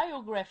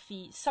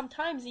biography,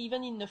 sometimes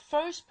even in the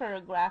first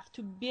paragraph,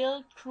 to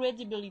build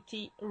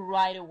credibility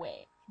right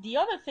away. The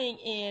other thing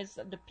is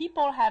the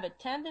people have a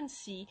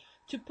tendency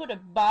to put a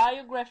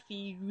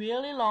biography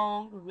really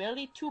long,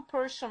 really too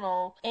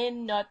personal,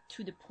 and not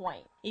to the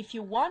point. If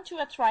you want to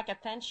attract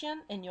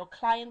attention and your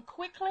client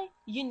quickly,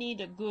 you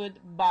need a good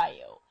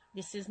bio.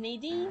 This is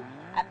Nadine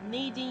at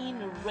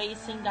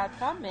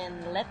NadineRacing.com,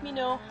 and let me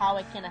know how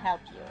I can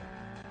help you.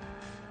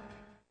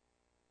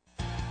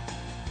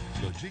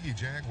 The Jiggy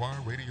Jaguar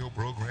radio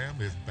program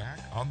is back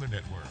on the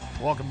network.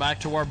 Welcome back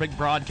to our big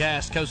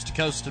broadcast, coast to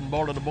coast and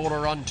border to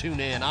border on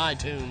TuneIn,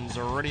 iTunes,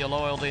 Radio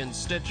Loyalty, and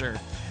Stitcher.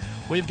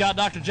 We've got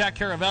Dr. Jack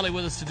Caravelli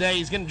with us today.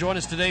 He's going to join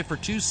us today for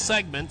two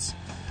segments.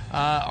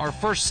 Our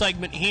first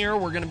segment here,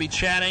 we're going to be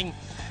chatting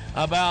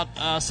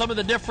about some of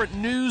the different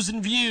news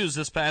and views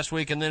this past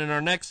week. And then in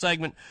our next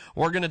segment,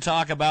 we're going to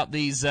talk about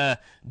these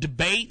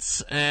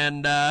debates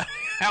and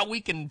how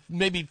we can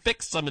maybe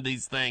fix some of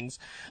these things.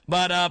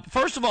 But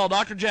first of all,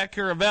 Dr. Jack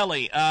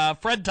Caravelli,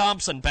 Fred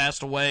Thompson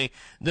passed away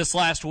this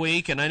last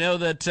week, and I know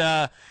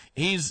that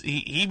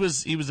he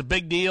was a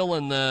big deal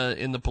in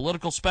the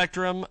political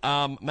spectrum.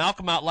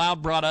 Malcolm Out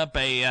Loud brought up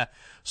a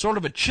sort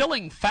of a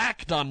chilling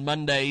fact on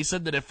Monday. He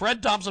said that if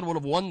Fred Thompson would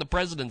have won the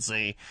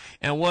presidency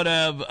and would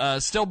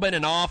have still been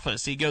in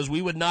office, he goes,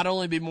 we would not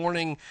only be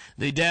mourning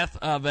the death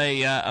of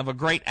a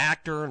great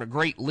actor and a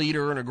great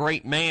leader and a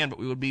great man, but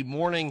we would be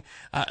mourning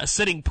a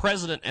sitting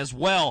president as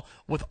well.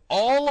 With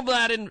all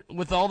that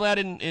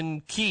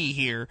in key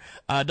here,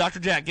 Dr.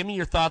 Jack, give me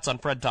your thoughts on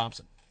Fred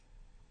Thompson.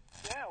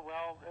 Yeah,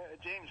 well,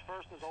 James,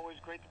 first, it's always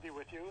great to be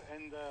with you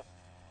and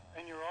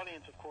your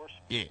audience, of course.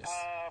 Yes.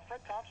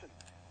 Fred Thompson.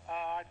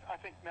 I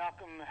think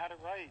Malcolm had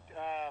it right.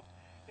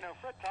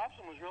 Fred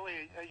Thompson was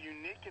really a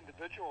unique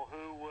individual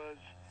who was,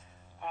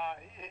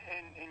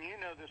 and you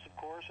know this, of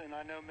course, and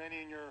I know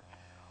many in your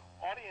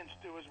audience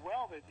do as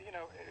well, that,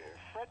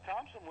 Fred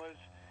Thompson was,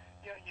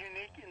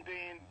 unique in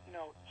being,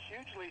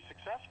 hugely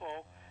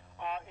successful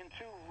in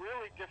two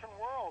really different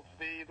worlds.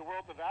 The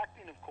world of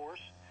acting, of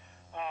course,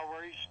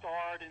 where he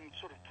starred and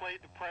sort of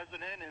played the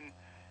president and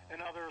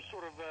other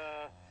sort of,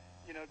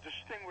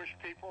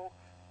 distinguished people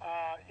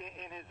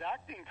in his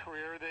acting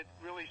career that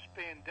really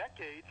spanned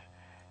decades.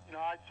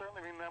 I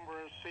certainly remember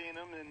seeing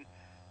him in,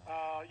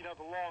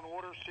 the Law and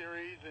Order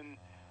series and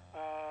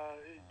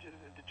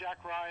the Jack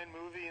Ryan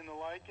movie and the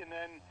like. And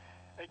then,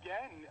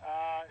 again,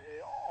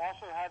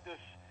 also had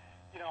this,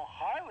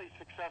 highly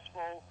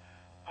successful,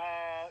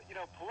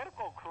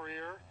 political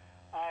career,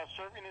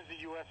 serving as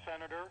a U.S.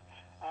 Senator,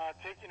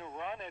 taking a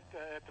run at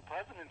the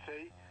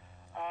presidency.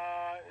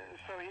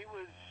 So he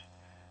was,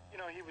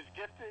 he was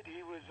gifted.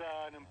 He was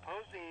an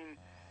imposing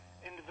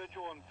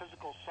individual in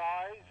physical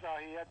size.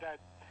 He had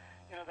that,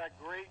 that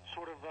great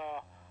sort of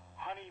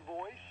honey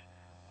voice.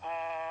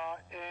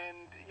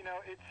 And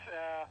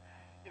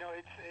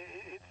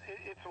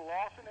it's a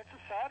loss and it's a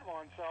sad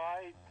one. So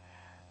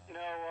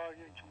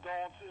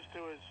condolences to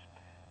his,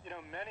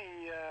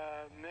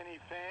 many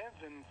fans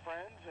and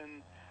friends,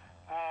 and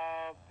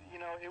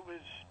it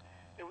was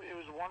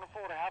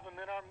wonderful to have him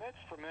in our midst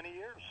for many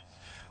years.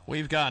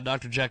 We've got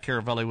Dr. Jack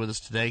Caravelli with us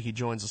today. He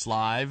joins us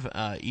live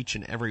each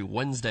and every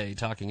Wednesday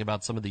talking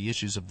about some of the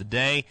issues of the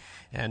day.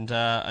 And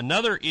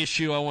another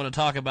issue I want to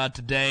talk about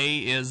today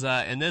is,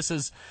 and this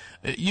is,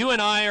 you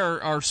and I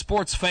are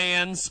sports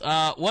fans.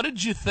 What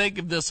did you think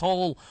of this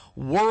whole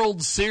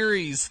World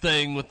Series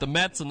thing with the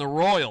Mets and the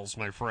Royals,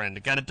 my friend?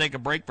 To kind of take a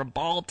break from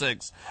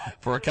politics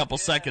for a couple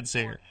seconds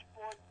here.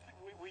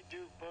 We do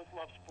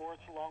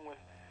Sports, along with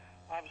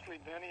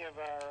obviously many of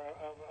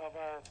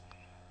our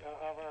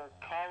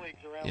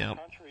colleagues around the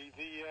country.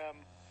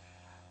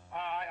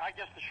 I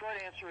guess the short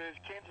answer is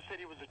Kansas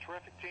City was a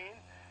terrific team.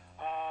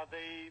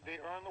 They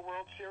earned the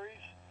World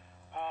Series.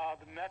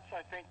 The Mets,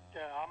 I think,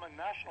 I'm a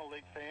National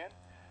League fan.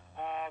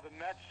 The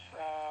Mets,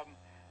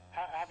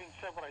 having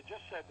said what I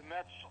just said, the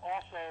Mets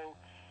also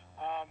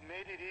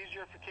made it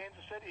easier for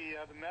Kansas City.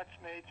 The Mets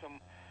made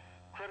some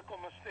critical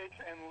mistakes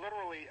and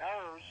literally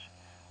errors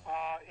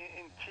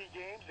in key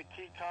games at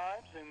key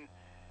times, and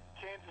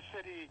Kansas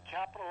City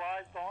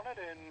capitalized on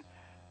it, and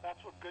that's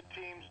what good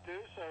teams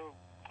do. So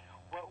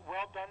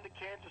well done to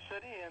Kansas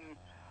City, and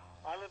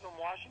I live in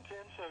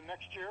Washington, so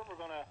next year we're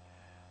going to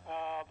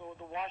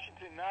the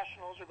Washington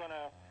Nationals are going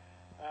to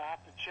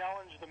have to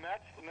challenge the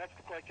Mets. The Mets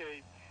look like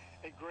a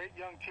great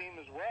young team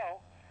as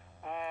well.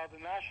 The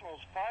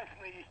Nationals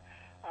finally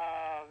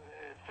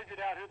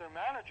figured out who their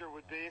manager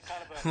would be.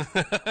 Kind of a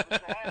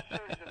bizarre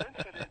series of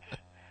incidents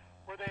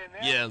where they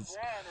announced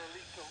one, or at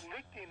least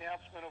leaked the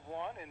announcement of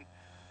one, and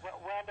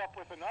wound up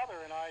with another.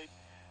 And I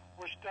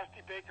wish Dusty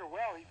Baker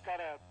well. He's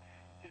got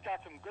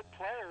some good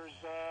players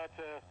to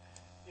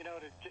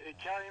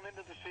carry him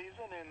into the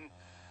season. And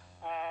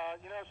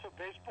so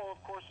baseball,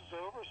 of course, is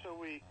over. So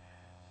we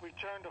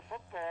turned to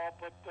football.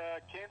 But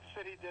Kansas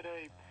City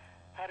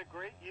had a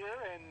great year,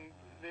 and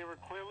they were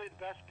clearly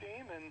the best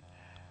team. And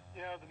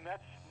the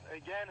Mets,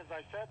 again, as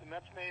I said, the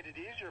Mets made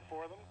it easier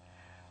for them.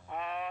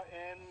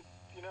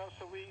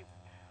 So we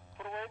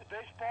put away the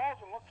baseballs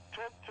and looked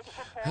to the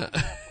footballs and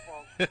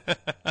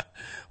basketballs.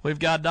 We've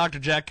got Dr.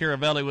 Jack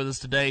Caravelli with us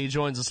today. He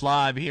joins us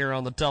live here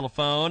on the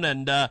telephone,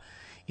 and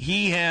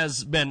he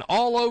has been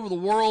all over the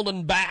world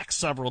and back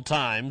several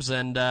times,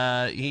 and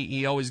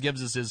he always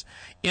gives us his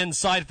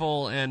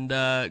insightful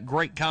and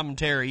great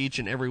commentary each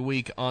and every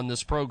week on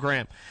this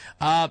program.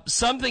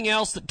 Something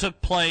else that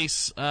took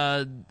place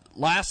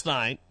last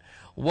night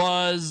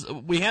was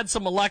we had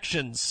some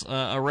elections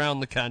around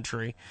the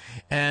country,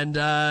 and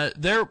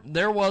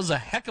there was a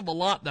heck of a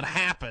lot that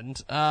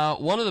happened.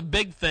 One of the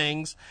big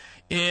things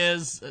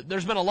is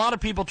there's been a lot of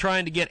people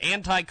trying to get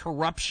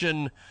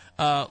anti-corruption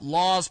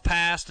laws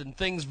passed and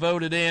things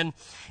voted in.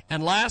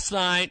 And last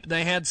night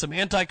they had some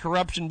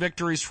anti-corruption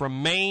victories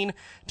from Maine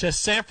to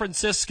San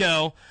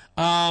Francisco.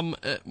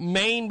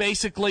 Maine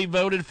basically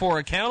voted for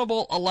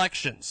accountable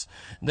elections.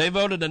 They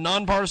voted a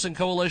nonpartisan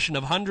coalition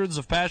of hundreds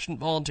of passionate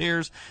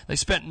volunteers. They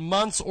spent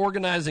months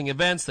organizing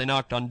events. They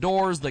knocked on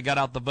doors. They got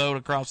out the vote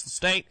across the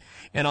state.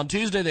 And on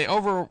Tuesday, they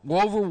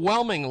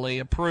overwhelmingly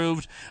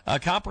approved a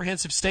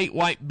comprehensive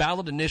statewide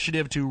ballot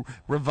initiative to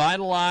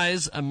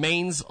revitalize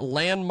Maine's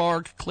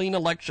landmark Clean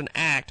Election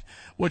Act,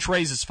 which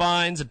raises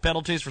fines and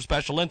penalties for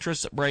special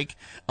interests that break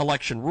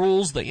election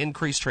rules. They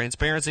increase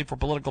transparency for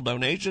political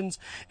donations,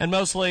 and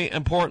mostly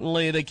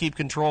importantly, they keep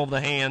control of the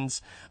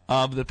hands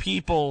of the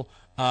people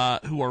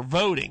who are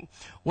voting.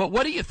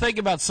 What do you think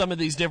about some of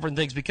these different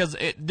things? Because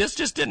this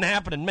just didn't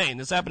happen in Maine.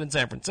 This happened in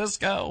San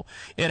Francisco.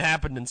 It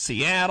happened in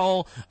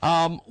Seattle.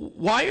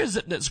 Why is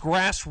it this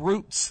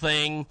grassroots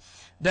thing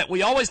that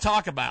we always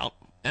talk about,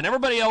 and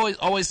everybody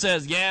always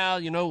says,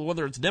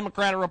 whether it's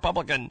Democrat or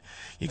Republican,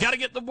 you got to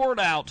get the word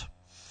out.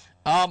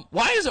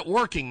 Why is it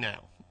working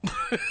now?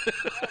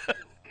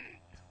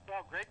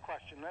 Well, great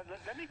question. Let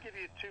me give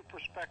you two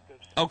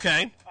perspectives.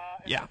 Okay.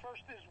 The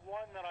first is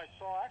one that I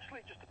saw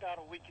actually just about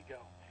a week ago,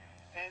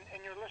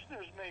 and your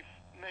listeners may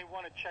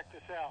want to check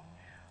this out.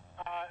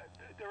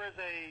 There is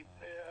a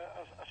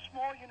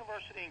small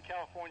university in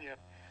California,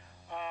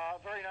 a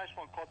very nice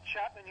one called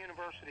Chapman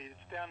University.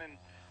 It's down in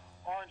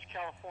Orange,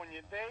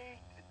 California. They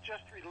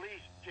just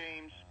released,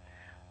 James,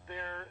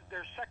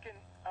 their second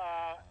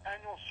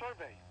annual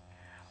survey.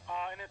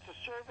 And it's a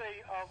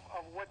survey of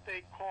what they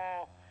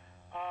call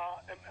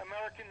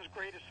Americans'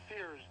 greatest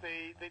fears.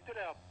 They did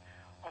a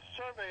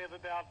survey of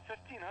about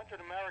 1,500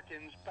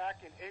 Americans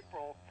back in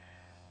April,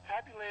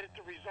 tabulated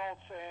the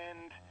results,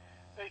 and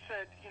they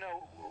said, it's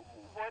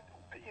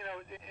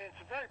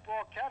a very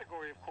broad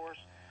category, of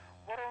course.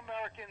 What are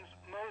Americans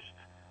most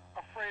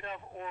afraid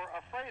of or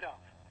afraid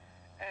of?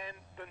 And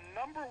the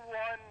number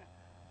one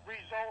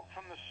result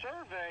from the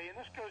survey, and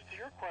this goes to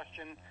your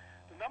question,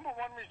 the number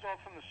one result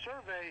from the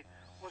survey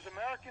was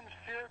Americans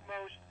feared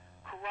most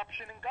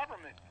corruption in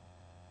government,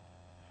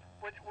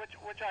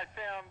 which I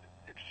found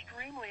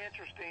extremely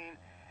interesting,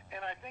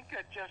 and I think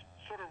it just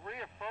sort of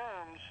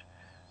reaffirms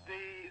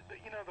the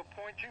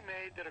point you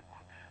made that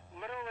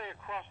literally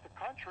across the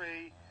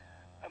country,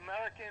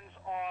 Americans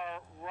are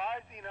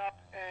rising up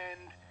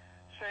and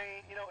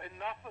saying,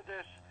 enough of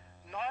this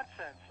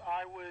nonsense.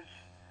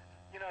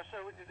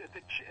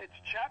 It's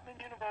Chapman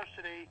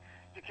University.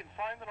 You can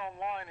find it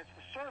online. It's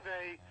the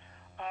survey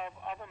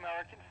of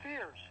American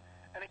fears.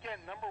 And again,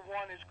 number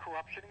one is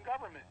corruption in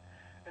government.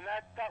 And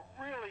that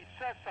really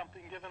says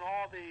something, given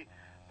all the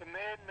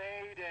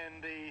man-made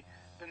and the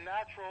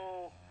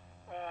natural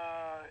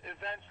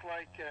events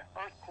like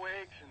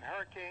earthquakes and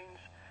hurricanes,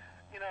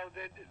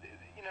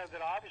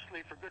 that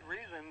obviously for good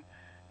reason,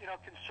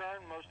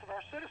 concern most of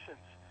our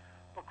citizens.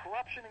 But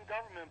corruption in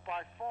government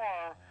by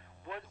far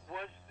was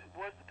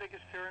was the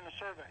biggest fear in the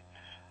survey.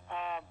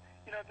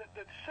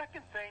 The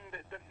second thing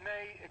that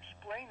may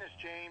explain this,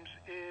 James,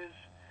 is,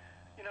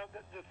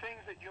 the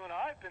things that you and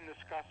I have been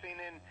discussing,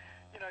 and,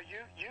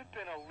 you've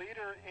been a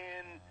leader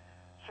in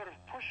sort of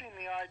pushing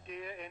the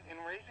idea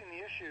and raising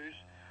the issues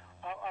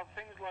of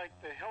things like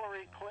the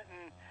Hillary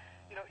Clinton,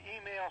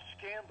 email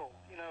scandal.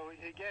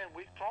 Again,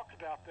 we've talked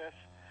about this,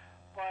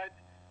 but,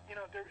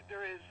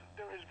 there is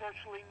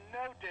virtually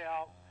no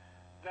doubt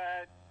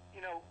that,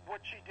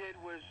 what she did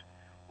was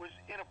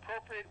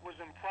inappropriate, was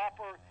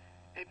improper.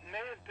 It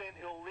may have been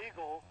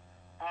illegal.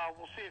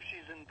 We'll see if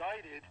she's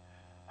indicted.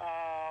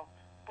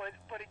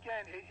 But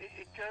again,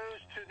 it goes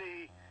to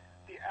the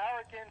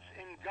arrogance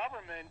in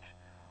government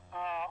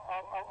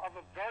of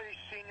a very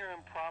senior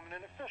and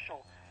prominent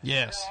official.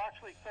 Yes. I'll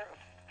actually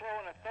throw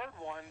in a third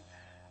one.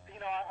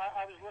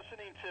 I was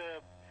listening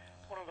to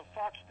one of the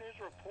Fox News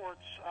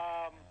reports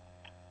a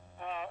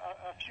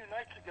few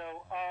nights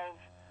ago of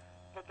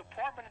the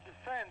Department of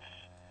Defense.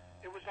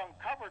 It was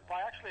uncovered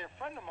by actually a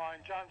friend of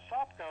mine, John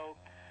Sopko,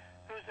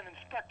 who's an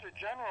Inspector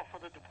General for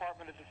the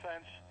Department of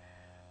Defense.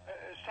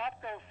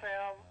 Sopko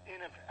found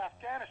in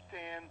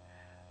Afghanistan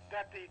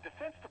that the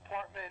Defense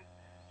Department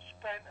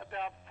spent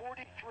about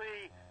 $43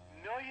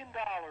 million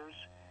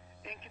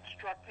in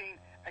constructing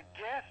a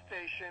gas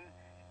station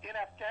in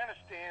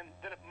Afghanistan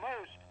that at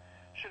most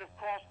should have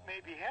cost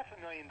maybe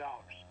 $500,000.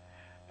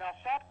 Now,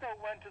 Sopko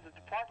went to the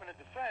Department of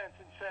Defense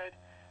and said,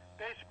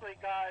 basically,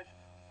 guys,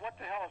 what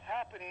the hell is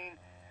happening?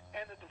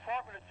 And the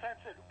Department of Defense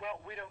said,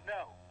 well, we don't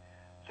know.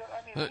 So,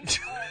 I mean, these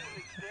kinds of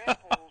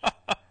examples.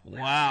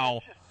 Wow.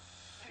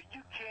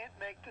 You can't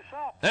make this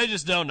up. They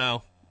just don't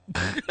know.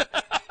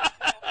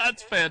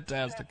 That's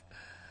fantastic.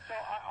 So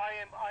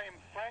I am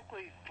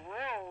frankly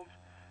thrilled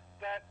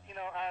that,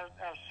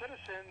 our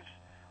citizens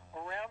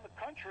around the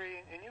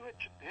country, and you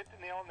hit the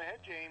nail on the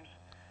head, James,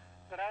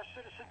 that our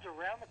citizens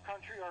around the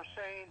country are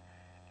saying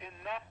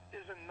enough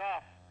is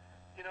enough.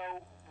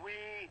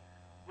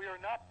 We are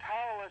not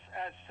powerless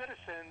as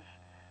citizens.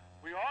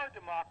 We are a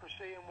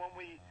democracy, and when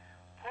we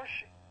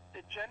push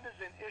agendas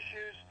and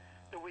issues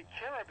that we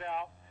care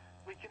about,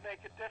 we can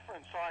make a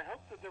difference. So I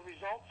hope that the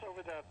results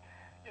over the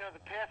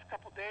past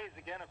couple days,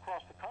 again,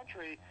 across the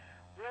country,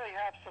 really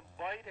have some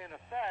bite and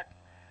effect.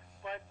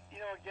 But,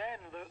 again,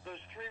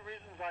 those three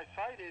reasons I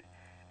cited,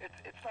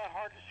 it's not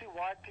hard to see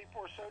why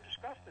people are so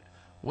disgusted.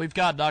 We've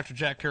got Dr.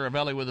 Jack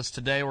Caravelli with us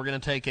today. We're going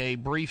to take a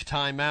brief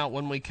time out.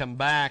 When we come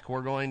back,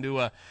 we're going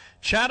to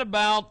chat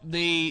about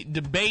the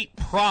debate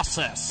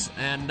process.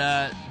 And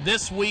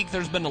this week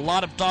there's been a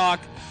lot of talk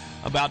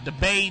about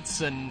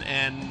debates and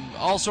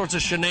all sorts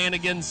of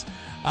shenanigans.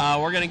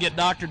 We're going to get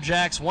Dr.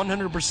 Jack's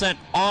 100%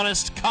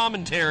 honest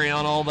commentary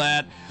on all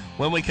that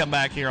when we come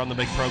back here on the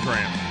big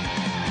program.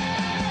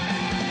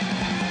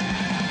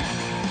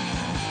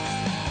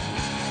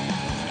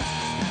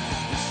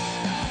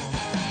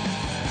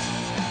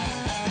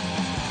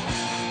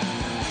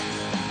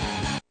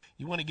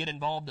 You want to get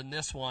involved in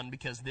this one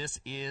because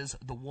this is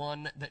the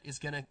one that is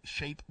going to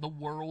shape the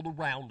world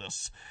around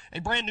us.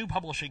 A brand new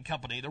publishing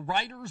company, the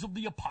Writers of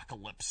the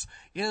Apocalypse,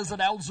 is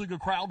announcing a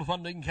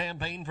crowdfunding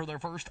campaign for their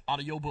first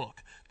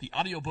audiobook. The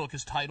audiobook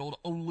is titled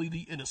Only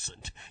the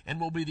Innocent and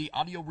will be the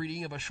audio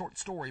reading of a short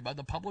story by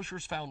the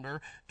publisher's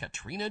founder,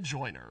 Katrina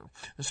Joyner.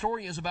 The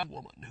story is about a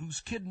woman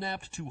who's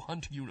kidnapped to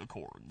hunt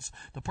unicorns.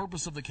 The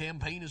purpose of the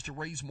campaign is to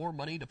raise more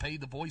money to pay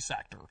the voice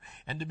actor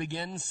and to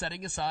begin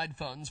setting aside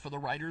funds for the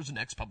writer's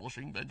next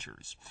publishing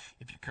ventures.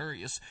 If you're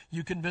curious,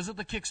 you can visit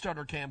the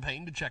Kickstarter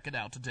campaign to check it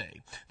out today.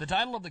 The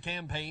title of the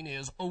campaign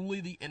is Only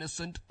the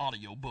Innocent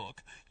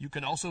Audiobook. You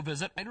can also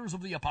visit Writers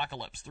of the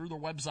Apocalypse through their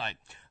website,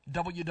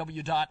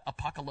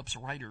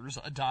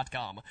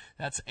 www.apocalypsewriters.com.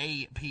 That's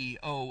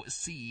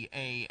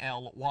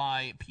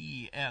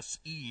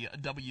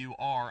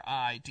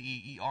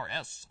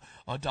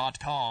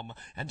APOCALYPSEWRITERS.com.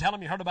 And tell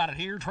them you heard about it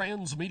here,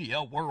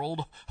 Transmedia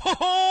Worldwide.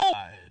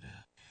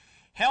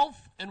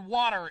 Health and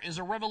Water is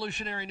a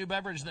revolutionary new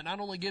beverage that not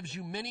only gives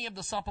you many of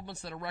the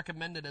supplements that are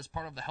recommended as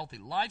part of the healthy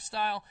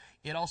lifestyle,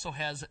 it also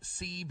has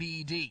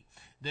CBD.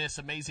 This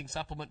amazing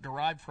supplement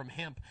derived from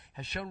hemp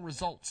has shown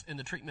results in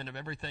the treatment of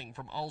everything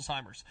from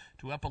Alzheimer's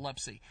to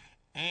epilepsy.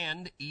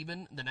 And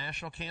even the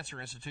National Cancer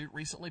Institute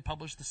recently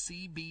published the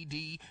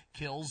CBD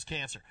Kills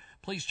Cancer.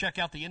 Please check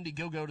out the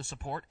Indiegogo to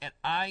support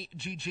at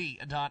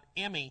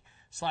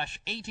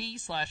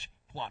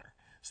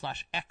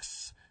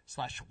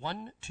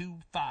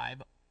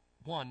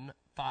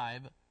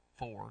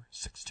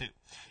igg.me/AT/water/X/125154662.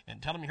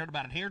 And tell them you heard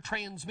about it here,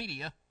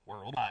 Transmedia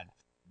Worldwide.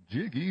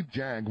 Jiggy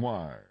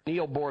Jaguar.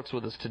 Neil Bort's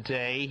with us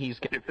today.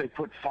 If they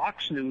put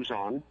Fox News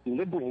on,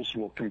 liberals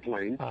will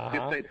complain.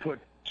 If they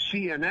put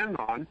CNN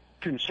on,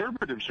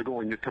 conservatives are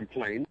going to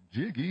complain.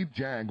 Jiggy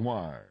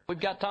Jaguar. We've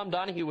got Tom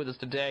Donahue with us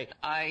today.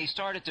 I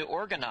started to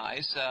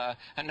organize, no,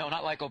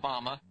 not like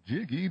Obama.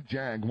 Jiggy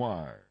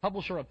Jaguar.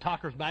 Publisher of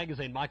Talkers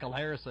Magazine, Michael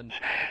Harrison.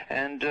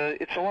 And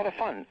it's a lot of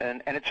fun,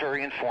 and it's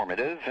very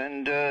informative,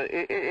 and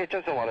it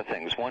does a lot of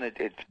things. One,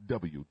 it's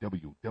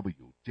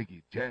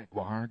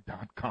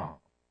www.jiggyjaguar.com.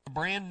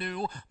 brand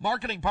new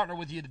marketing partner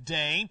with you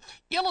today.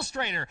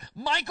 Illustrator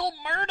Michael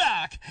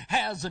Murdoch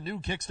has a new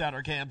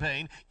Kickstarter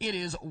campaign. It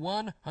is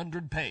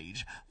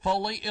 100-page,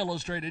 fully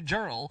illustrated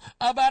journal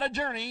about a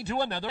journey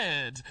to another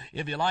world.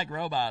 If you like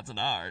robots and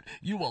art,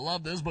 you will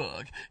love this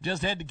book.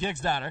 Just head to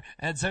Kickstarter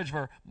and search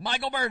for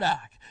Michael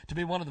Murdoch to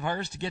be one of the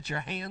first to get your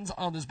hands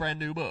on this brand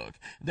new book.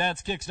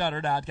 That's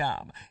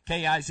Kickstarter.com.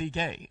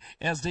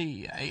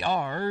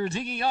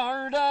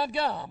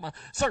 KICKSTARTER.com.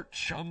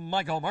 Search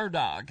Michael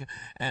Murdoch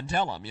and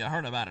tell him you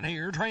heard about it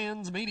here,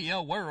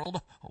 Transmedia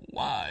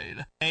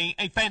Worldwide.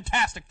 A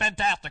fantastic,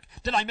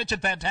 did I mention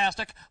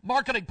fantastic?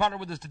 Marketing partner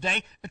with us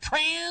today,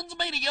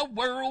 Transmedia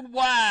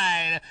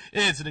Worldwide.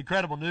 It's an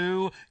incredible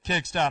new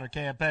Kickstarter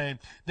campaign.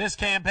 This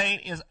campaign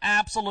is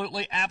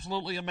absolutely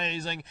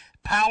amazing.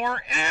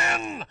 Power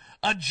in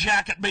a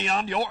jacket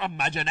beyond your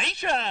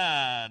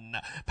imagination.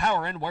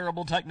 Power in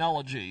Wearable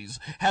Technologies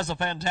has a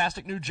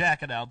fantastic new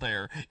jacket out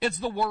there. It's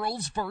the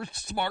world's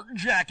first smart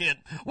jacket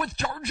with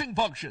charging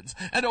functions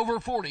and over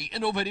 40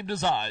 innovative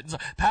designs.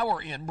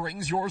 Power in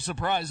brings your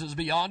surprises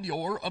beyond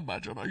your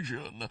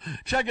imagination.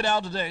 Check it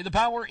out today. The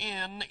Power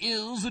in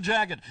is a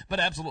jacket,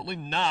 but absolutely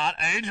not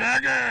a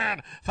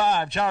jacket.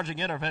 5 charging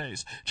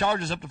interface.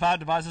 Charges up to 5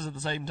 devices at the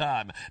same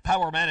time.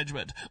 Power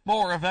management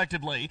more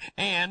effectively,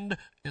 and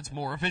it's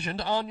more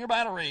efficient on your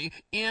battery.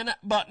 In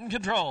button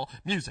control,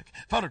 music,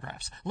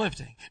 photographs,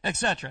 lifting,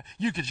 etc.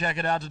 You can check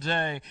it out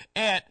today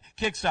at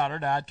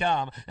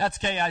Kickstarter.com. That's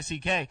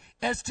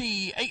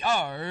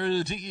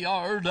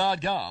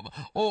KICKSTARTER.com.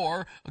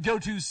 Or go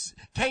to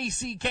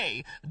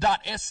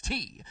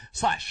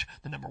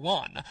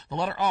KCK.ST/1, the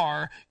letter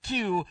R,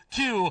 Q,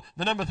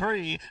 the number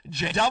 3,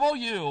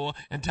 JW,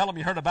 and tell them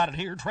you heard about it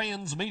here,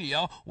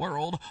 Transmedia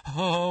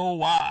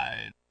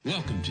Worldwide.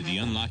 Welcome to the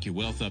Unlock Your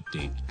Wealth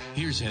Update.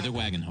 Here's Heather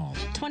Wagenhals.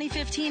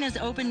 2015 has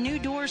opened new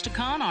doors to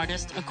con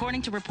artists.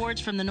 According to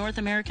reports from the North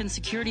American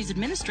Securities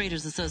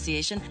Administrators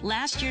Association,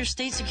 last year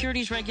state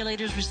securities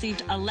regulators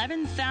received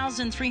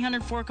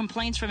 11,304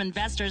 complaints from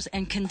investors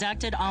and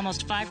conducted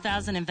almost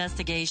 5,000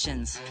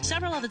 investigations.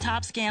 Several of the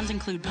top scams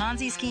include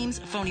Ponzi schemes,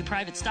 phony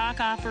private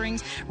stock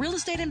offerings, real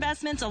estate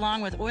investments,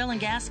 along with oil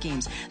and gas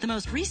schemes. The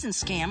most recent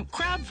scam,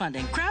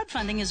 crowdfunding.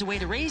 Crowdfunding is a way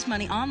to raise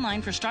money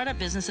online for startup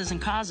businesses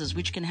and causes,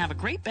 which can have a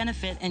great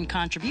benefit and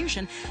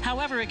contribution.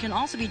 However, it can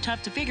also be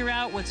tough to figure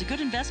out what's a good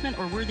investment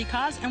or worthy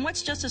cause and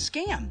what's just a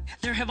scam.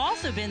 There have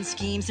also been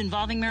schemes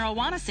involving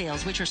marijuana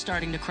sales, which are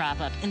starting to crop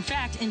up. In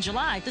fact, in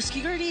July, the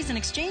Securities and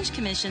Exchange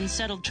Commission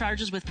settled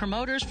charges with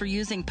promoters for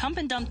using pump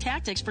and dump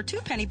tactics for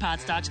 2 penny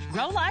pot stocks,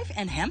 Grow Life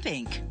and Hemp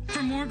Inc.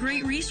 For more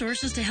great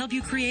resources to help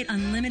you create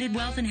unlimited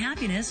wealth and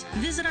happiness,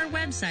 visit our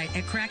website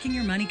at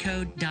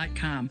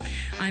crackingyourmoneycode.com.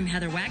 I'm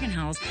Heather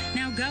Wagenhals.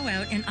 Now go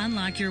out and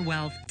unlock your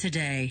wealth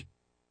today.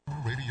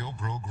 Radio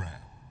program.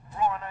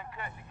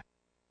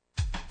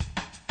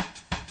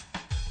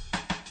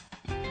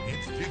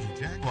 It's Jiggy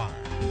Jaguar.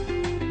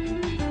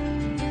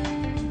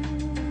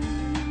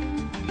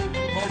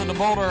 Boulder to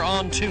Boulder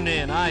on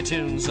TuneIn,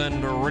 iTunes,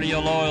 and Radio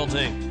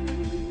Loyalty.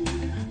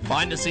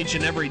 Find us each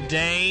and every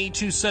day,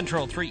 2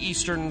 Central, 3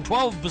 Eastern,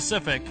 12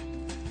 Pacific,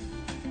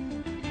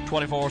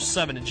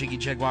 24/7 at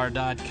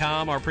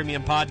JiggyJaguar.com. Our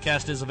premium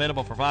podcast is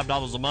available for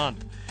 $5 a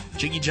month.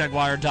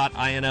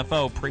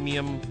 JiggyJaguar.info,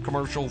 premium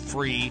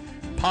commercial-free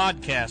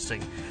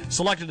podcasting.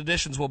 Selected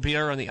editions will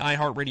appear on the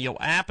iHeartRadio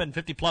app and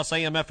 50-plus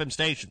AM FM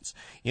stations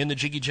in the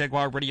Jiggy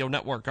Jaguar Radio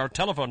Network. Our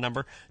telephone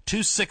number,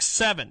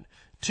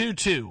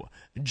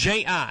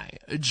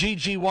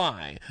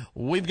 267-22-JIGGY.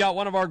 We've got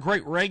one of our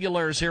great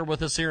regulars here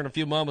with us here in a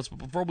few moments, but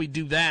before we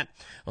do that,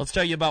 let's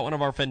tell you about one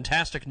of our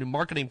fantastic new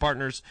marketing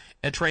partners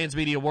at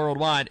Transmedia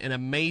Worldwide, an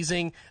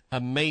amazing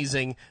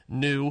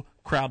new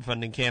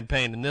crowdfunding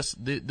campaign. And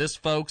this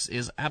folks,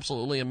 is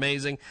absolutely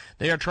amazing.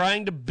 They are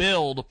trying to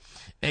build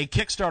a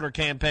Kickstarter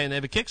campaign. They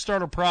have a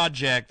Kickstarter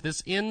project.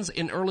 This ends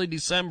in early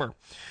December.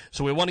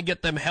 So we want to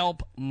get them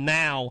help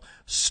now.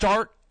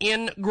 Start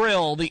in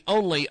Grill, the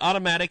only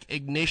automatic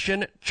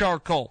ignition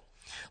charcoal.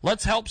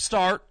 Let's help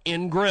Start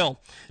in Grill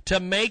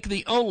to make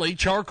the only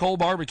charcoal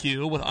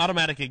barbecue with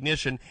automatic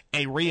ignition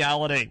a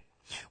reality.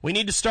 We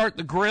need to start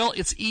the grill.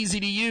 It's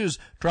easy to use.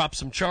 Drop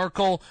some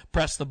charcoal,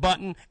 press the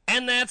button,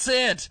 and that's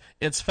it.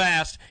 It's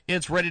fast.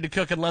 It's ready to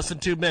cook in less than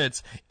 2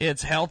 minutes.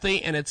 It's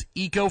healthy, and it's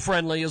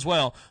eco-friendly as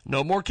well.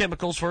 No more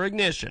chemicals for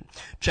ignition.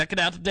 Check it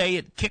out today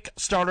at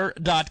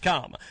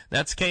Kickstarter.com.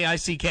 That's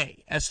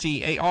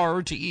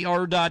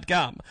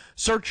KICKSTARTER.com.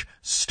 Search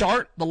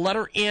Start the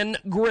letter N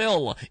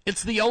Grill.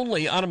 It's the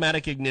only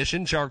automatic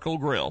ignition charcoal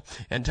grill.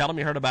 And tell them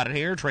you heard about it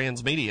here,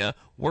 Transmedia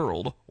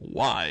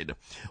Worldwide.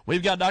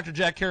 We've got Dr.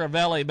 Jack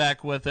Caravelli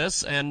back with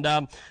us. And,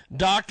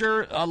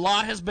 Doctor, a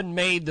lot has been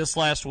made this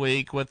last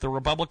week with the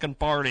Republican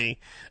Party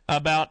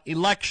about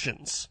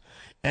elections.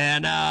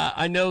 And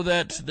I know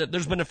that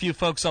there's been a few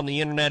folks on the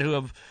internet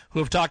who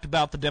have talked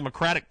about the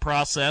democratic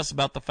process,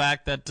 about the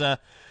fact that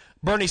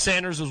Bernie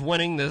Sanders was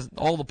winning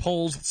all the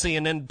polls that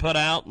CNN put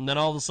out, and then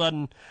all of a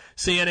sudden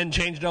CNN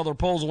changed all their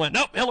polls and went,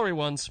 nope, Hillary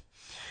wins.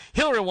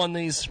 Hillary won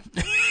these.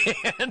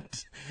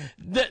 And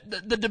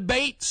the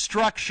debate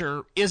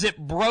structure, is it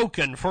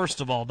broken,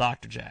 first of all,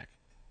 Dr. Jack?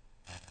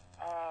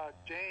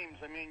 James,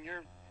 I mean,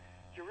 you're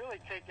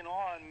really taking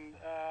on,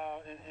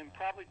 and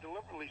probably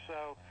deliberately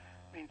so,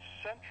 I mean,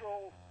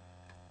 central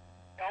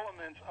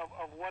elements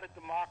of what a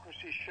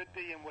democracy should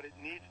be and what it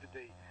needs to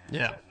be.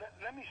 Yeah.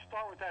 Let me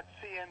start with that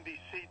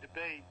CNBC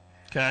debate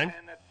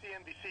and that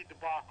CNBC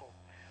debacle.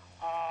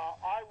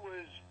 I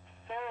was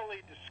thoroughly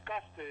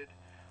disgusted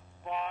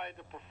by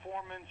the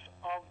performance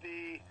of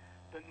the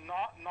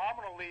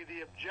nominally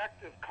the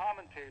objective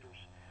commentators.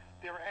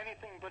 They were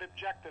anything but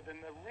objective,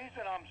 and the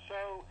reason I'm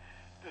so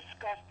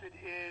disgusted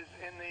is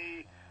in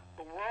the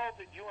world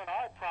that you and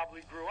I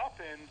probably grew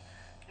up in,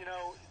 you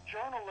know,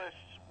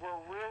 journalists were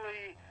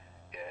really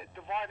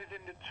divided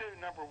into two.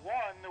 Number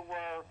one, there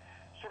were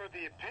sort of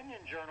the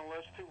opinion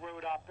journalists who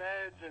wrote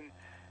op-eds and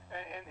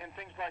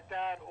things like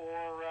that,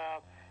 or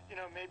you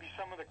know, maybe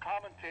some of the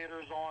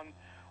commentators on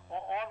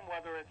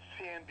whether it's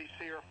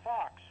CNBC or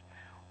Fox.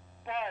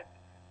 But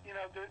you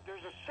know,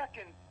 there's a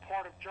second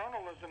part of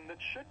journalism that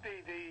should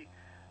be the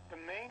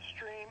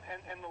mainstream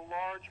and the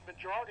large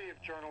majority of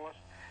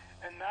journalists,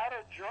 and that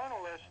are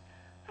journalists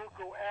who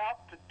go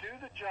out to do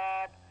the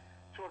job,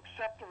 to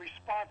accept the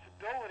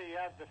responsibility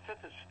as the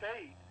fifth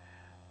estate,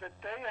 that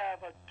they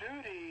have a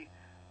duty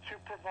to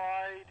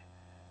provide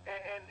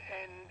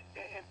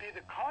and be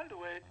the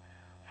conduit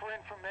for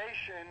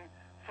information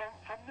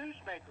from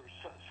newsmakers,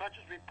 such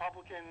as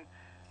Republican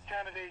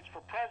candidates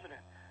for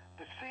president.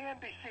 The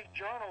CNBC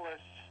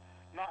journalists,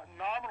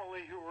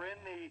 nominally, who were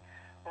in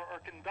or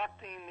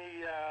conducting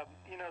the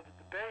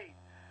debate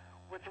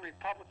with the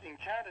Republican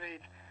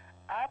candidates,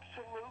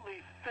 absolutely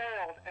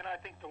failed, and I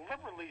think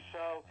deliberately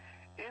so,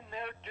 in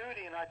their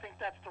duty, and I think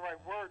that's the right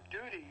word,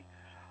 duty,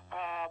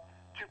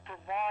 to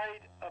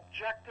provide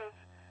objective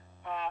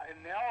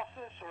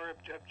analysis or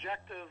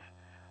objective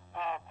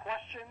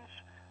questions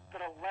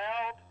that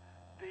allowed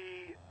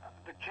the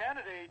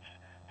candidates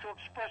to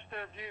express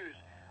their views.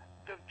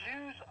 The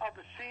views of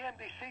the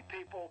CNBC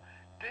people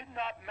did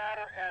not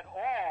matter at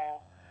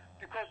all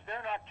because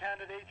they're not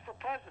candidates for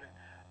president.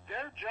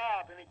 Their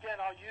job, and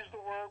again, I'll use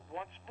the word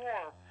once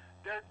more,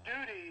 their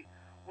duty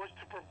was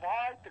to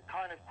provide the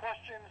kind of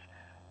questions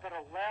that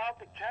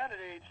allowed the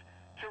candidates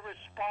to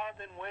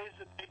respond in ways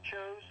that they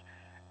chose.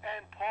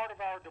 And part of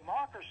our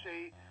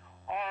democracy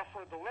are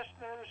for the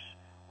listeners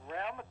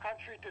around the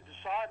country to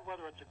decide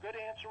whether it's a good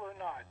answer or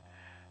not.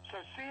 So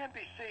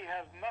CNBC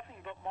has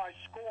nothing but my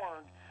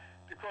scorn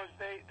because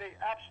they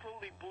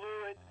absolutely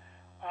blew it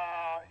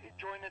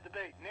during the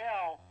debate.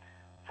 Now,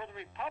 for the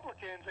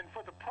Republicans and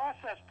for the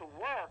process to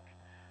work,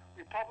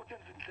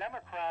 Republicans and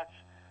Democrats,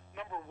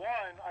 number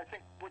one, I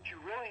think what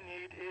you really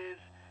need is,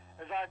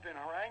 as I've been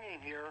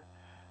haranguing here,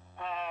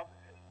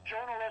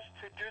 journalists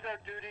who do their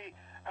duty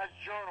as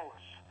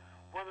journalists,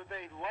 whether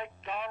they like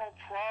Donald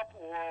Trump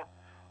or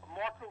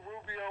Marco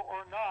Rubio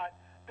or not.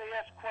 They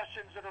ask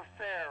questions that are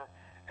fair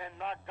and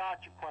not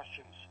gotcha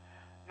questions.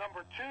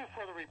 Number two,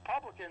 for the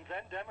Republicans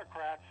and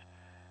Democrats,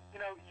 you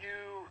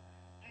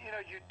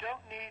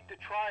don't need to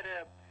try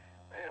to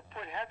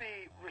put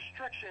heavy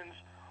restrictions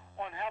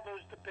on how those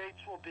debates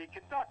will be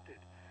conducted.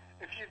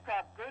 If you've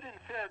got good and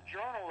fair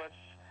journalists,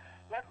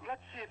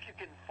 let's see if you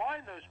can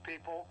find those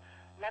people.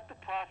 Let the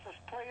process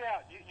play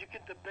out. You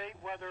can debate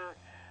whether,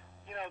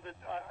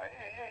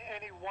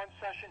 any one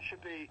session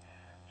should be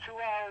 2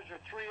 hours or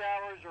 3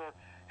 hours, or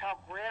how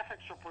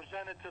graphics are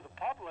presented to the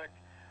public.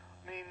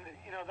 I mean,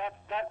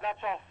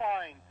 that's all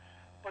fine.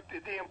 But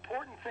the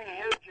important thing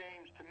here,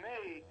 James, to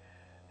me,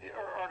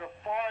 are to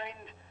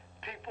find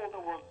people that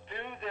will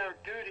do their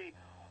duty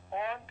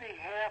on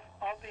behalf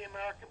of the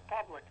American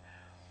public.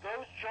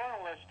 Those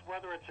journalists,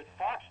 whether it's at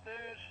Fox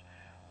News,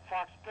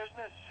 Fox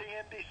Business,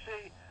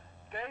 CNBC,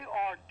 they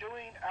are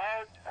doing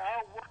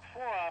our work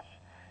for us,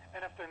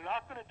 and if they're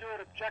not going to do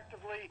it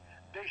objectively,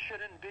 they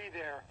shouldn't be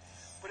there.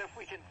 But if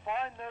we can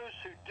find those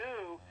who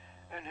do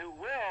and who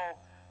will,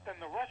 then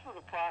the rest of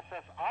the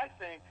process, I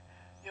think,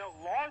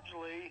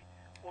 largely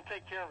will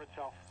take care of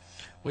itself.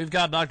 We've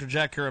got Dr.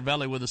 Jack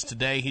Caravelli with us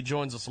today. He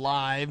joins us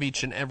live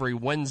each and every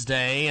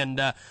Wednesday, and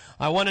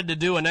I wanted to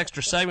do an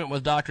extra segment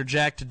with Dr.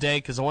 Jack today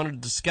because I wanted to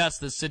discuss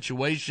this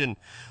situation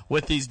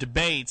with these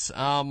debates.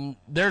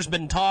 There's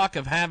been talk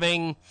of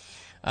having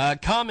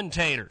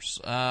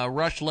commentators,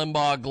 Rush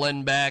Limbaugh,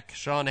 Glenn Beck,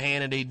 Sean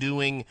Hannity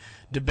doing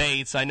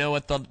debates. I know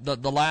at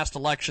the last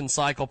election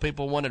cycle,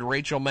 people wanted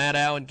Rachel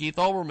Maddow and Keith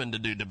Olbermann to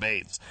do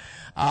debates.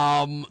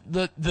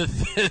 The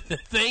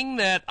thing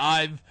that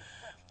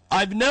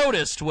I've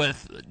noticed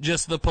with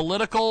just the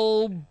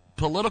political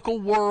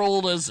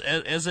world as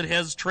it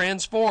has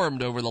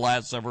transformed over the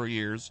last several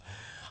years.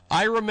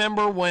 I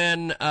remember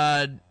when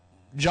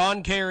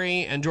John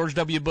Kerry and George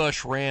W.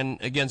 Bush ran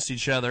against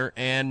each other,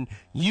 and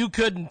you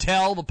couldn't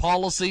tell the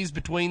policies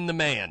between the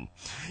man.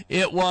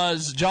 It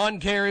was John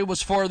Kerry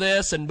was for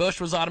this, and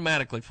Bush was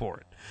automatically for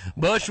it.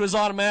 Bush was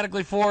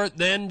automatically for it,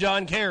 then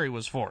John Kerry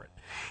was for it.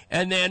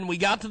 And then we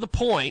got to the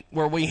point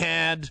where we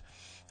had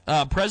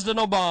President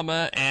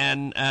Obama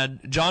and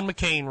John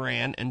McCain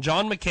ran, and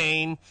John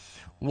McCain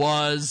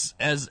was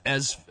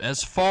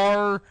as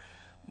far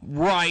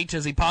right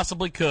as he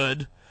possibly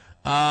could.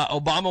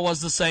 Obama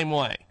was the same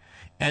way.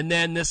 And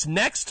then this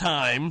next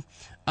time,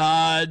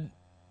 I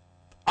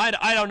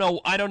don't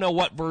know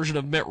what version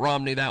of Mitt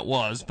Romney that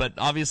was, but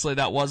obviously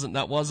that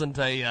wasn't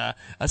a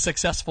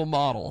successful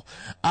model.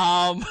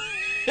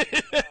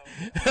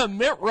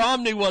 Mitt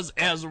Romney was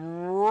as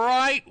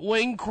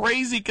right-wing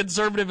crazy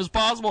conservative as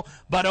possible,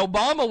 but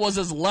Obama was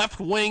as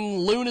left-wing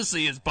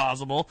lunacy as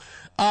possible.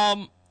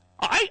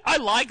 I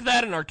like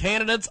that in our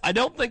candidates. I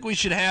don't think we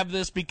should have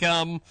this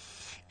become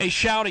a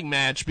shouting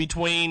match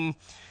between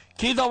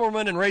Keith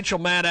Olbermann and Rachel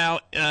Maddow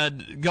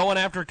going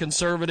after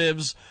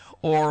conservatives,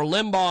 or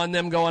Limbaugh and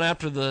them going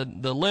after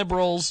the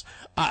liberals.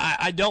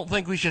 I don't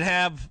think we should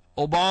have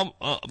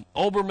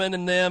Olbermann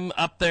and them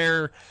up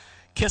there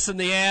kissing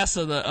the ass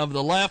of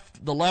the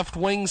left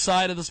wing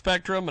side of the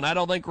spectrum, and I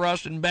don't think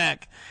Rush and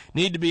Beck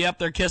need to be up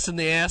there kissing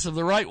the ass of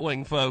the right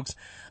wing folks.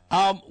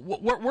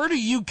 Where do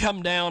you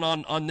come down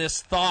on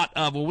this thought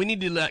of, well, we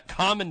need to let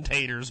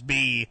commentators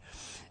be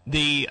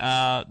the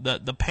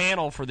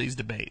panel for these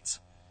debates?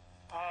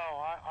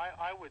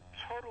 I would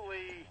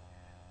totally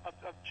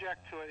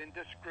object to it and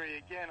disagree.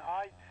 Again,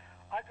 I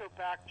go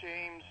back,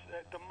 James.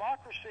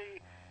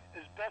 Democracy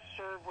is best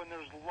served when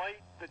there's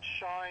light that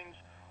shines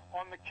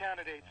on the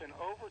candidates, and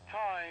over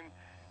time,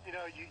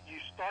 you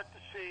start to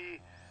see,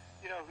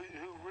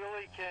 who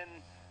really can,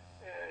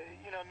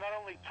 not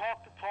only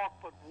talk the talk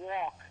but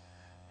walk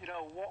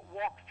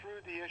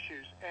through the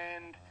issues.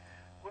 And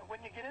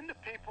when you get into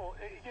people,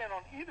 again,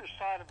 on either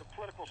side of the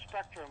political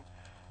spectrum,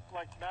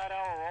 like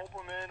Maddow or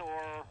Olbermann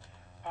or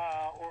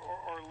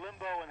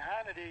Limbaugh and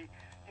Hannity,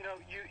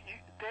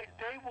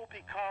 they will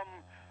become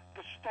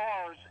the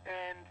stars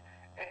and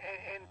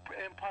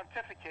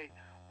pontificate.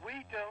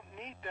 We don't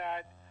need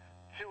that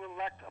to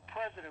elect a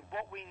president.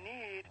 What we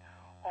need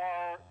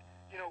are,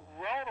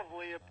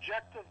 relatively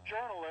objective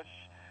journalists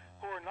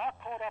who are not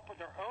caught up in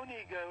their own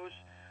egos,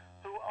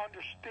 who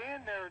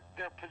understand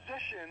their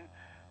position,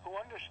 who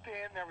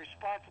understand their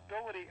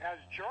responsibility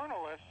as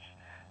journalists,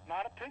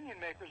 not opinion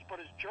makers,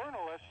 but as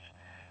journalists,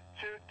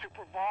 to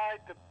provide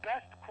the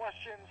best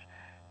questions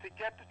to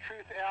get the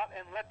truth out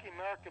and let the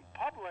American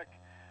public,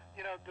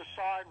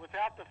 decide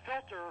without the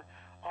filter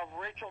of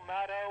Rachel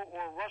Maddow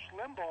or Rush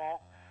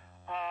Limbaugh,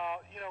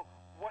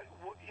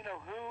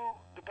 who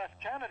the best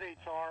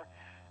candidates are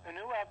and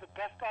who have the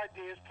best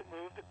ideas to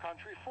move the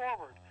country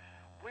forward.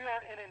 We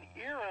are in an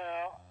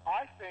era,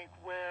 I think,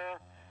 where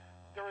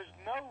there is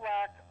no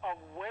lack of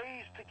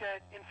ways to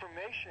get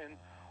information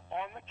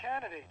on the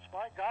candidates.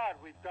 My God,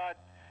 we've got,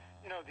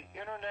 the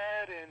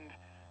internet and,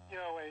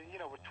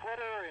 with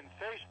Twitter and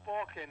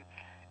Facebook and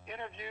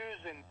interviews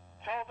and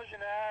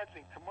television ads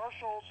and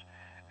commercials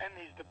and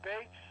these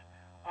debates,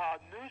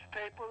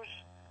 newspapers,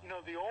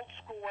 the old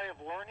school way of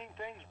learning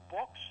things,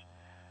 books.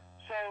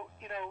 So,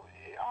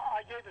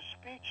 I gave a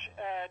speech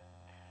at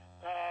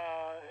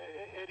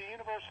a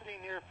university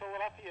near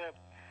Philadelphia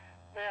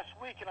last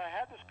week, and I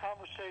had this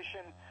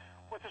conversation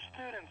with the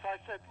students.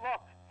 I said,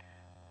 look,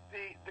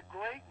 the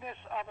greatness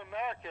of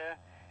America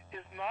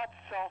is not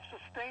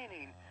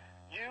self-sustaining.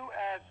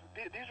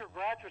 These are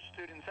graduate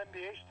students,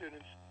 MBA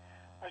students.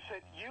 I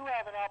said, you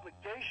have an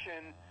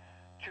obligation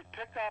to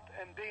pick up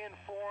and be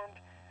informed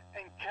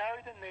and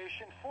carry the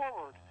nation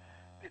forward.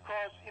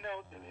 Because, in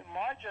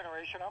my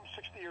generation, I'm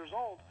 60 years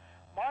old,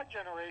 my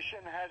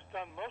generation has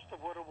done most of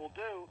what it will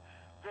do,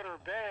 good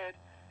or bad.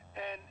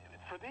 And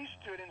for these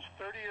students,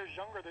 30 years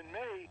younger than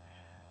me,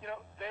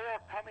 they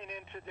are coming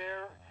into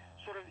their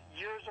sort of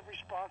years of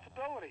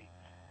responsibility.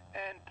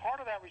 And part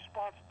of that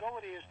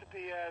responsibility is to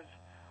be as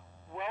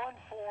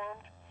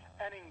well-informed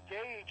and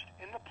engaged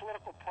in the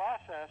political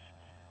process,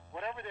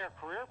 whatever their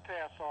career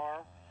paths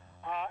are,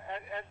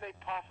 as they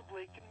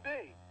possibly can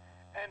be.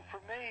 And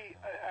for me,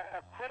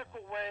 a critical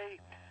way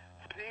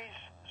for these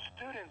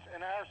students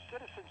and our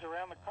citizens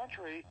around the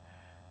country,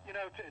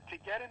 to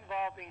get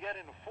involved and get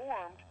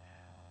informed,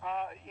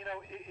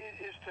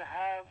 is to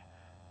have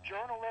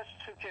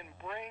journalists who can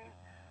bring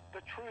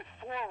the truth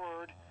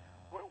forward,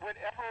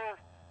 whatever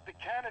the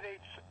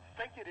candidates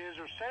think it is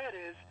or say it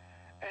is,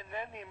 and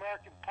then the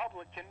American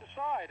public can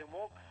decide, and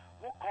we'll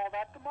call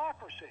that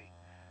democracy.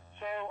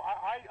 So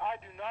I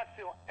do not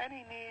feel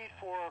any need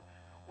for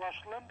Rush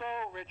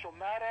Limbaugh, Rachel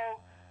Maddow,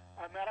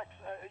 Maddox.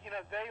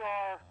 They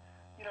are,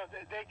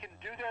 they can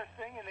do their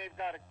thing, and they've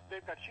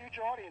got huge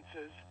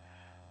audiences.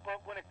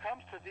 But when it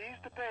comes to these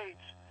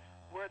debates,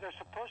 where they're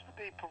supposed to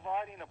be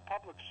providing a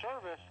public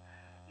service,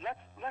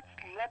 let's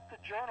let the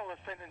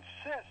journalists, and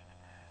insist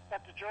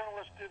that the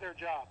journalists do their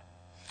job.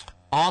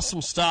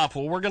 Awesome stuff.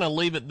 Well, we're going to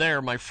leave it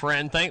there, my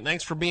friend.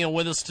 Thanks for being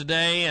with us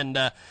today, and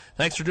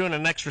thanks for doing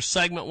an extra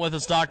segment with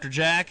us, Dr.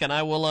 Jack, and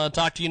I will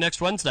talk to you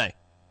next Wednesday.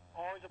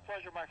 Always a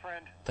pleasure, my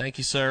friend. Thank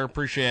you, sir.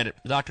 Appreciate it.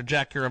 Dr.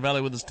 Jack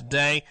Caravelli with us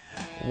today.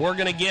 We're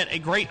going to get a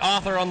great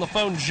author on the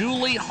phone.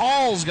 Julie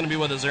Hall's going to be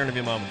with us here in a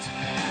few moments.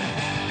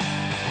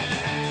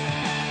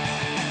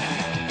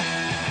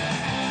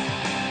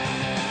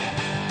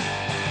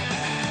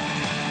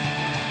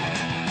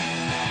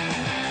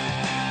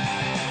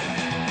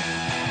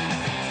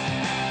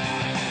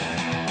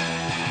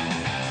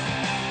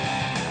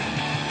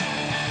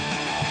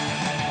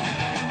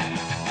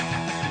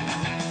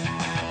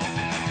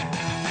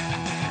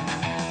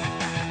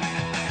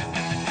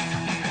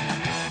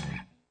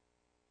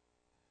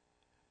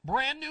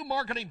 new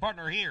marketing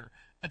partner here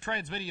at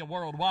Transmedia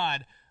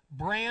Worldwide.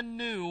 Brand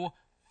new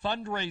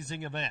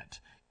fundraising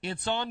event.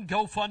 It's on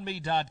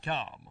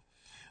GoFundMe.com.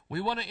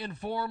 We want to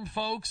inform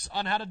folks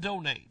on how to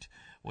donate.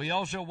 We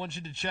also want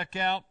you to check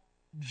out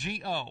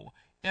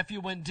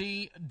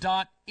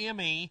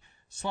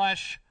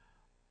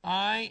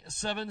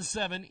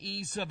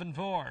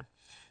GoFundMe.me/I77E74.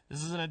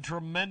 This is a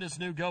tremendous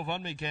new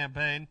GoFundMe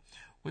campaign.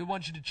 We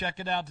want you to check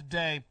it out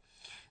today.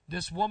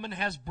 This woman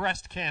has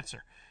breast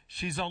cancer.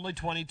 She's only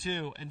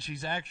 22, and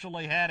she's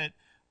actually had it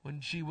when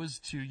she was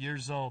 2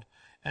 years old.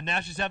 And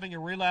now she's having a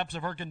relapse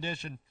of her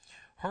condition.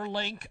 Her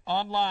link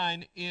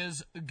online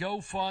is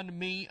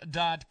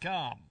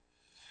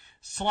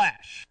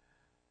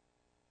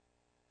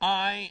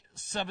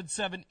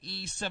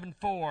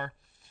GoFundMe.com/I77E74.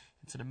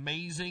 It's an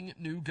amazing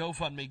new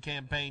GoFundMe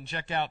campaign.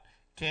 Check out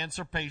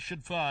Cancer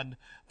Patient Fund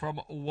from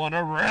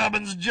Warner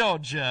Robins,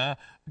 Georgia.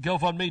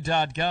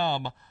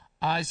 GoFundMe.com,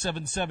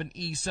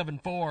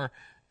 I77E74.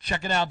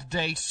 Check it out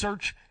today.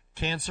 Search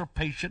Cancer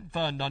Patient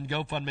Fund on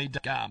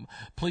GoFundMe.com.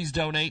 Please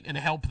donate and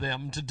help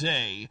them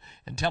today.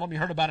 And tell them you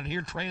heard about it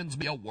here,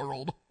 Transmedia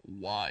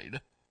Worldwide.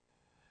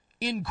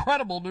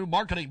 Incredible new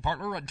marketing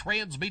partner on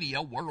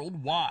Transmedia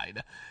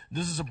Worldwide.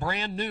 This is a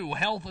brand new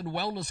health and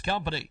wellness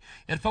company.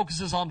 It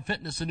focuses on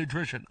fitness and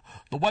nutrition.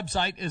 The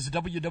website is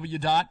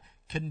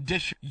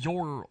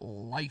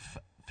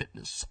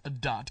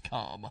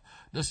www.conditionyourlifefitness.com.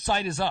 The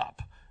site is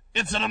up.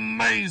 It's an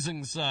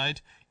amazing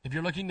site. If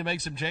you're looking to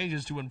make some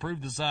changes to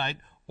improve the site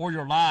or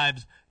your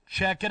lives,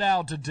 check it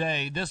out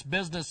today. This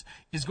business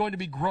is going to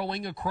be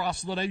growing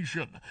across the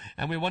nation,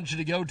 and we want you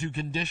to go to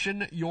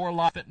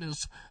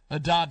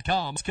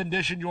conditionyourlifefitness.com. It's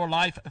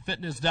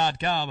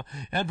conditionyourlifefitness.com.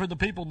 And for the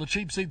people in the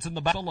cheap seats in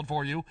the back,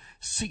 for you,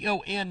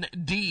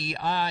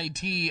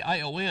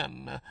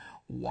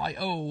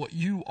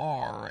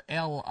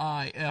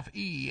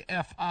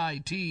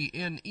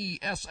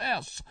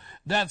 ConditionYourLifeFitness.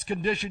 That's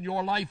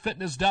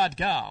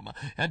ConditionYourLifeFitness.com.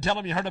 And tell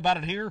them you heard about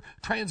it here,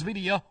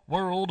 Transmedia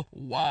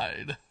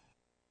Worldwide.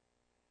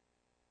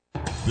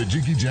 The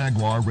Jiggy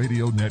Jaguar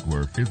Radio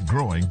Network is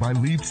growing by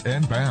leaps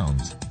and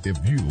bounds. If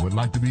you would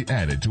like to be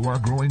added to our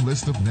growing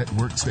list of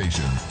network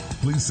stations,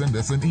 please send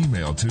us an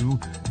email to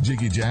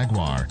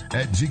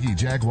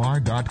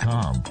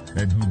jiggyjaguar@jiggyjaguar.com.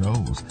 And who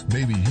knows,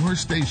 maybe your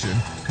station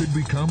could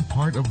become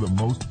part of the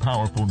most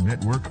powerful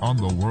network on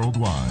the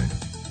worldwide.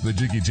 The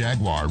Jiggy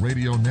Jaguar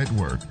Radio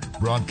Network,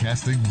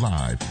 broadcasting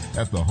live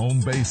at the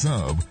home base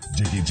of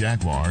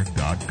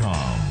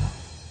jiggyjaguar.com.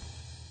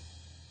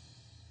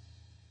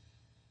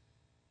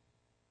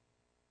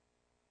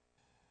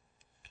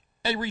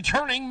 A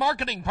returning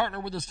marketing partner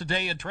with us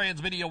today at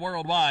Transmedia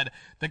Worldwide.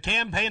 The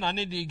campaign on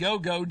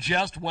Indiegogo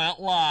just went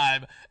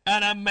live.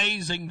 An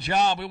amazing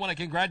job. We want to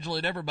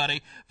congratulate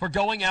everybody for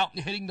going out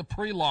and hitting the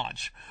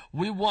pre-launch.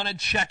 We want to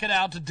check it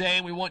out today,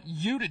 and we want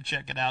you to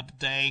check it out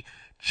today.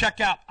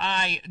 Check out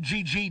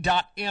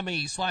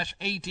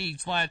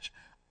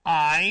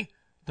igg.me/at/I,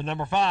 the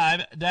number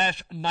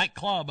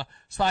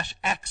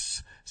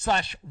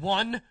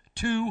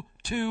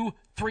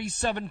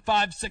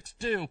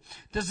 5-nightclub/X/122376562.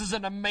 This is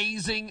an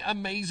amazing,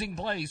 amazing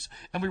place,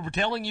 and we were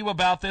telling you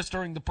about this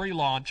during the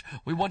pre-launch.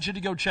 We want you to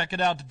go check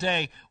it out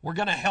today. We're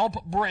going to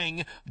help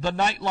bring the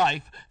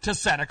nightlife to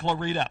Santa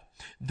Clarita.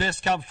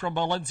 This comes from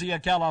Valencia,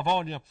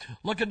 California,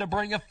 looking to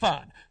bring a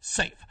fun,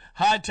 safe,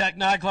 high-tech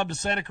nightclub to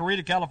Santa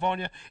Clarita,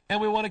 California, and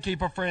we want to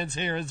keep our friends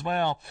here as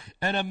well.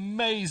 An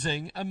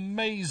amazing,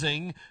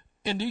 amazing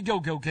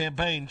Indiegogo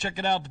campaign. Check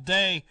it out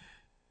today.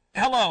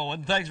 Hello,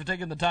 and thanks for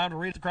taking the time to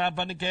read the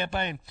crowdfunding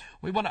campaign.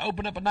 We want to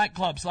open up a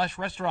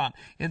nightclub/restaurant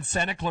in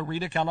Santa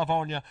Clarita,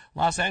 California.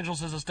 Los Angeles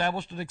has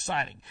established an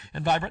exciting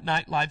and vibrant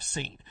nightlife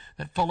scene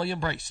that fully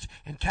embraced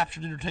and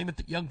captured entertainment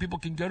that young people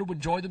can go to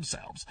enjoy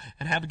themselves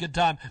and have a good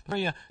time.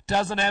 Maria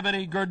doesn't have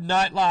any good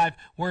nightlife.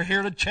 We're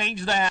here to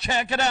change that.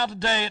 Check it out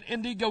today at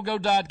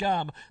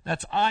Indiegogo.com.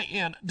 That's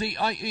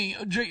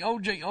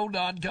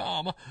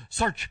INDIEGOGO.com.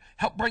 Search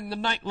Help Bring the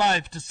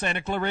Nightlife to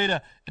Santa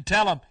Clarita and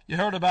tell them you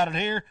heard about it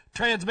here.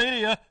 Transmedia,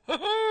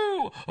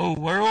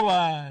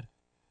 worldwide.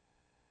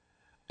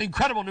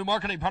 Incredible new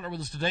marketing partner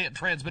with us today at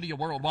Transmedia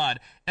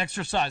Worldwide.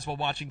 Exercise while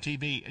watching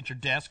TV at your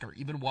desk or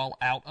even while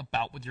out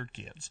about with your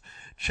kids.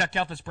 Check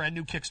out this brand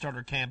new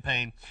Kickstarter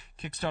campaign,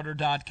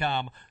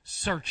 Kickstarter.com.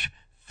 Search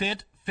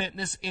Fit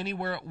Fitness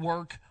Anywhere at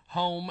Work,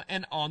 Home,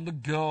 and on the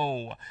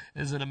go.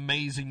 This is an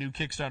amazing new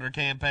Kickstarter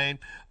campaign.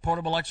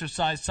 Portable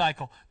exercise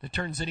cycle that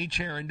turns any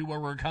chair into a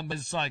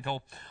recumbent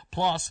cycle.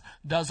 Plus,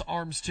 does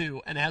arms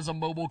too and has a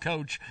mobile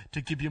coach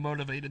to keep you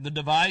motivated. The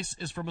device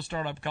is from a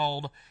startup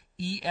called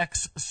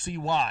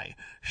EXCY,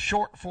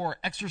 short for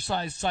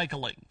exercise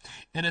cycling.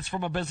 And it's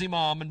from a busy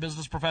mom and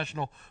business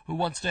professional who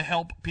wants to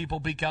help people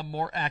become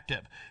more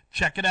active.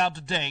 Check it out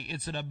today.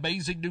 It's an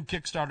amazing new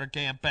Kickstarter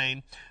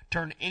campaign.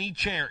 Turn any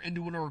chair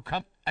into an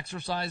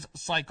exercise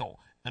cycle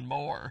and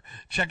more.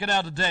 Check it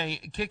out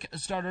today,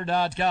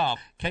 Kickstarter.com,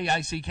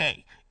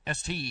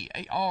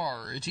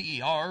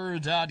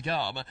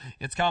 STARTER.com.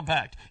 It's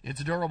compact,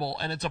 it's durable,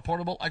 and it's a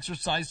portable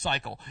exercise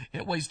cycle.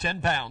 It weighs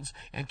 10 pounds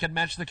and can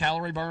match the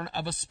calorie burn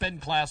of a spin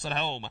class at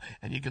home.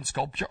 And you can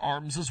sculpt your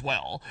arms as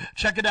well.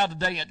 Check it out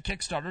today at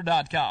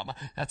Kickstarter.com.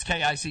 That's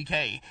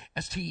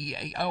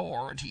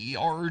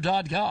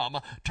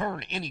KICKSTARTER.com.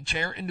 Turn any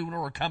chair into a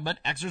recumbent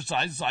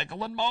exercise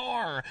cycle and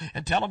more.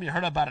 And tell them you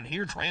heard about it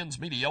here,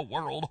 Transmedia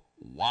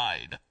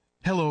Worldwide.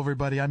 Hello,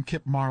 everybody. I'm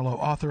Kip Marlowe,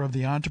 author of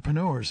The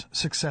Entrepreneurs,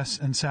 Success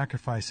and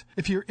Sacrifice.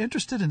 If you're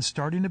interested in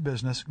starting a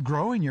business,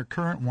 growing your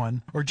current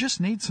one, or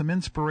just need some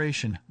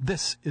inspiration,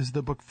 this is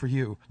the book for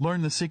you.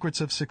 Learn the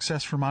secrets of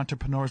success from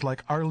entrepreneurs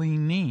like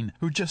Arlene Neen,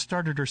 who just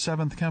started her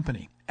 7th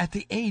company at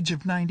the age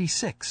of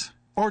 96.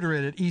 Order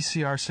it at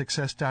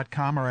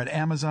ecrsuccess.com or at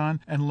Amazon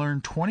and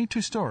learn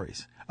 22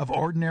 stories of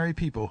ordinary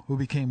people who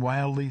became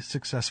wildly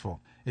successful.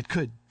 It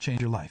could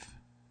change your life.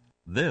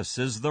 This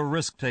is The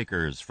Risk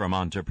Takers from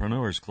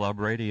Entrepreneurs Club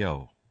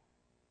Radio.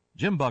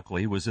 Jim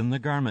Buckley was in the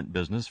garment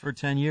business for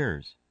 10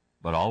 years,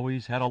 but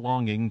always had a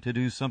longing to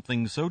do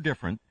something so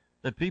different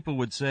that people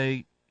would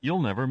say,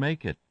 "You'll never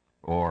make it,"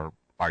 or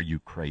 "Are you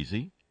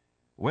crazy?"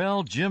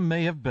 Well, Jim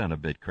may have been a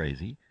bit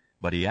crazy,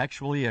 but he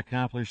actually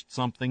accomplished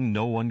something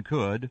no one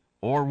could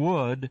or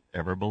would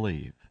ever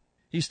believe.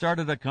 He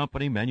started a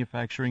company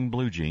manufacturing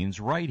blue jeans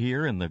right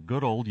here in the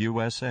good old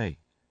USA.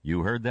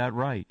 You heard that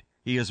right.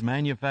 He is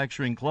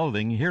manufacturing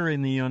clothing here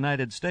in the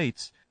United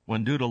States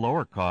when, due to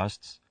lower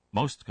costs,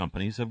 most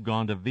companies have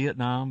gone to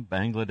Vietnam,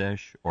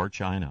 Bangladesh, or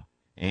China.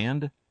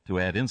 And, to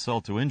add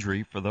insult to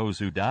injury for those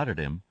who doubted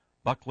him,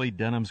 Buckley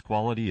Denim's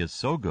quality is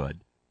so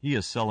good, he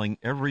is selling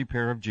every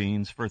pair of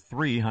jeans for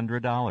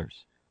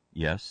 $300.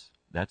 Yes,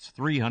 that's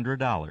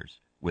 $300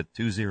 with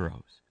 2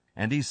 zeros.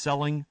 And he's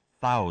selling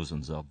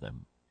thousands of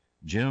them.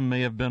 Jim may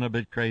have been a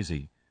bit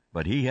crazy,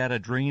 but he had a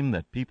dream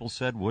that people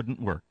said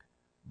wouldn't work.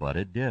 But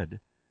it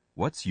did.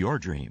 What's your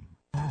dream?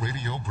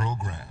 Radio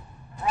program.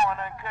 Raw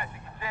and uncut,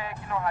 Jiggy Jag,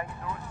 you know how you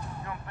do it.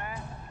 You know what I'm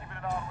saying? Keeping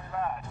it all the way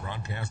live.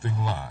 Broadcasting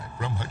live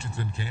from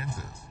Hutchinson,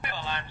 Kansas.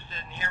 Well, I'm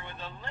sitting here with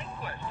a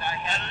linguist. I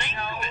had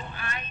no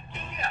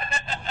idea.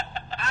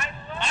 I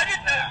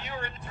didn't know you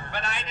were,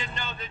 but I didn't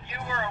know that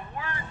you were a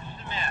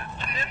wordsmith.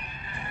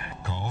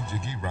 Call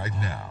Jiggy right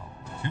now.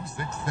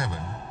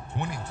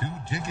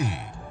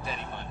 267-22-JIGGY.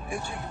 Daddy Fun. Hey,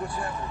 Jiggy, what's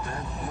happening,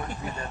 man? Reminds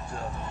me of that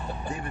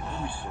David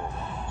Bowie song.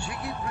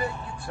 Jiggy play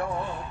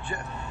guitar.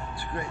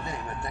 It's a great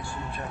name, man. Thanks so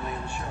much for having me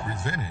on the show.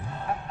 Presenting.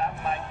 I'm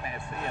Mike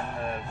Massey,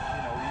 and,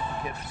 you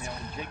can catch me on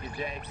Jiggy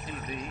Jag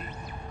TV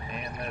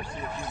and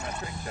see a few of my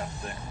trick shots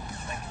there.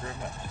 Thanks very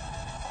much.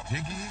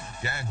 Jiggy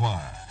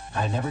Jaguar.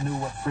 I never knew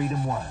what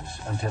freedom was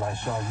until I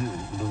saw you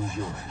lose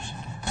yours.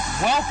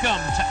 Welcome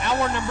to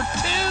hour number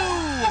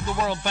 2 of the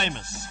world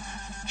famous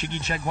Jiggy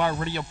Jaguar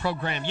radio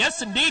program.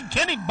 Yes, indeed,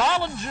 Kenny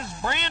Bollinger's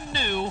brand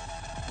new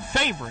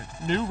favorite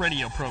new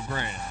radio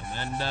program.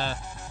 And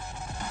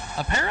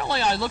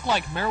apparently I look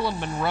like Marilyn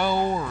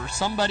Monroe or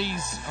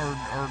somebody's, or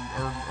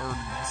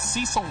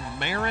Cecil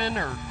Marin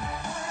or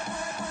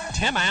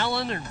Tim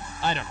Allen, or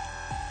I don't know.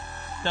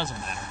 Doesn't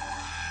matter.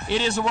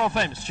 It is the world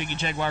famous Jiggy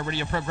Jaguar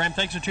radio program.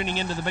 Thanks for tuning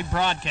in to the big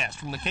broadcast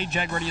from the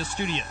K-Jag Radio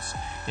Studios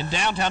in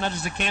downtown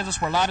Hutchinson, Kansas,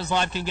 where Live is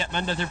Live can get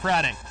Monday through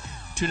Friday,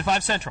 2 to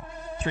 5 Central,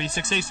 3 to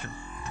 6 Eastern,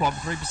 12 to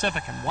 3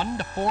 Pacific, and 1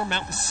 to 4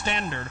 Mountain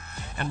Standard.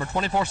 And we're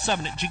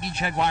 24/7 at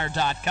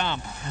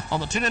JiggyJaguar.com.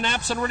 On the TuneIn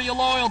apps and Radio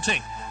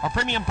Loyalty, our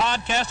premium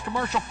podcast,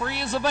 commercial-free,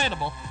 is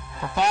available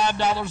for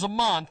 $5 a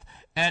month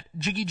at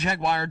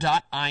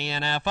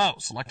JiggyJaguar.info.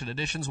 Selected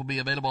editions will be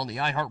available on the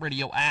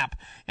iHeartRadio app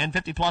and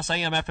 50-plus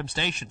AM/FM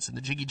stations in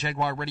the Jiggy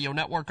Jaguar Radio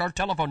Network. Our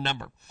telephone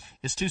number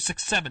is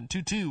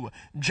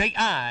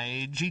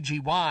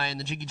 267-22-JIGGY, and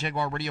the Jiggy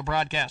Jaguar Radio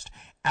broadcast.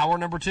 Hour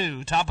number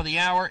 2, top of the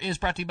hour, is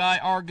brought to you by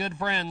our good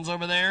friends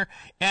over there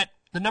at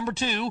the number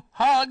 2,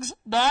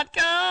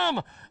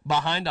 Hugs.com.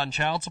 Behind on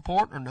child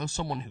support or know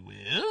someone who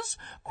is?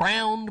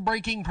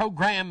 Groundbreaking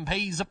program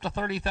pays up to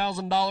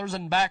 $30,000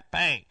 in back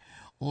pay.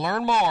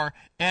 Learn more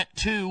at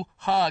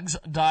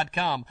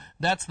 2hugs.com.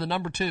 That's the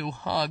number 2,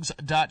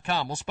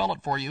 hugs.com. We'll spell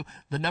it for you.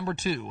 The number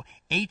 2,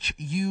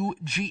 HUGS.com.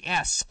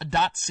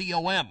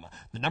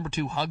 The number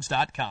 2,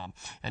 hugs.com.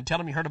 And tell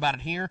them you heard about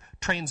it here,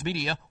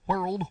 Transmedia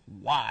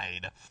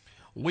Worldwide.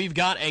 We've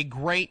got a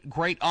great,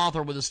 great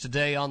author with us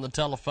today on the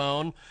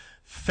telephone.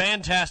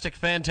 Fantastic,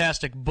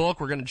 fantastic book.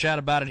 We're going to chat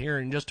about it here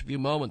in just a few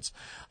moments.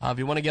 If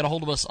you want to get a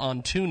hold of us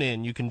on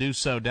TuneIn, you can do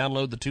so.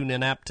 Download the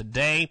TuneIn app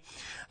today.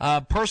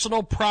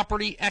 Personal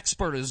Property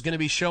Expert is going to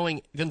be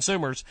showing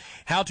consumers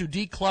how to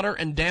declutter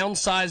and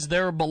downsize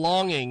their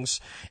belongings.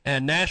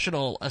 And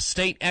National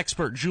Estate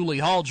Expert Julie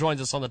Hall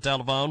joins us on the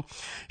telephone.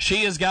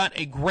 She has got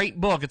a great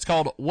book. It's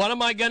called What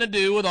Am I Going to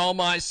Do with All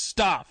My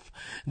Stuff?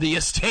 The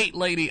estate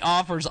lady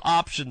offers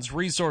options,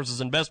 resources,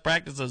 and best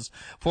practices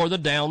for the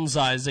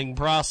downsizing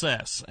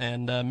process.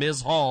 And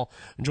Ms. Hall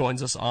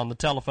joins us on the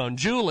telephone.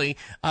 Julie,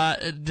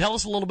 tell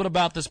us a little bit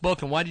about this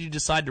book, and why did you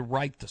decide to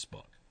write this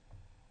book?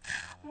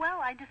 Well,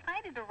 I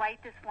decided to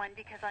write this one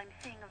because I'm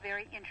seeing a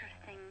very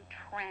interesting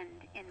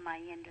trend in my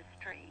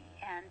industry.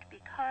 And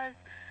because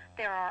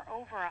there are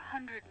over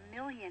 100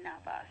 million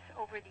of us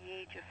over the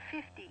age of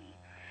 50.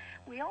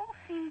 We all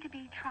seem to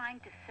be trying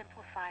to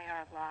simplify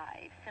our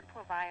lives,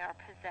 simplify our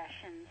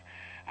possessions,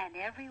 and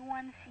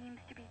everyone seems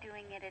to be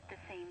doing it at the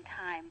same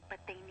time, but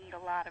they need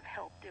a lot of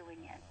help doing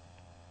it.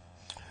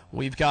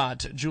 We've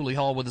got Julie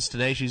Hall with us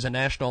today. She's a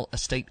national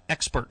estate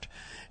expert.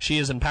 She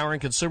is empowering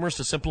consumers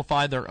to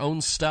simplify their own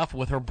stuff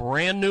with her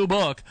brand new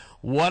book,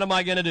 What Am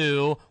I Going to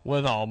Do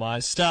with All My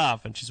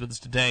Stuff? And she's with us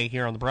today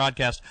here on the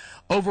broadcast.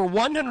 Over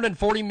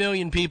 140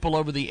 million people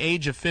over the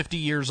age of 50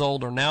 years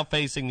old are now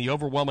facing the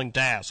overwhelming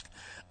task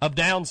of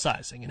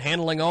downsizing and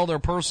handling all their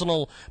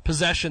personal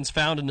possessions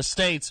found in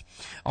estates.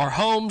 Our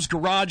homes,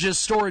 garages,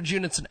 storage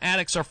units, and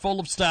attics are full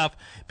of stuff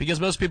because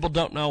most people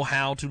don't know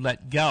how to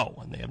let go,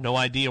 and they have no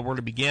idea where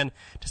to begin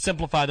to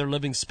simplify their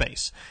living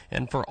space.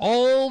 And for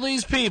all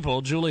these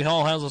people, Julie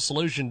Hall has a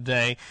solution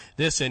today,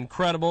 this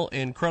incredible,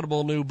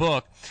 incredible new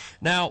book.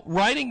 Now,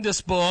 writing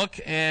this book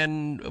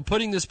and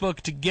putting this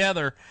book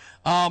together,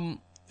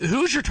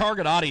 who's your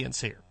target audience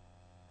here?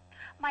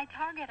 My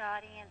target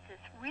audience is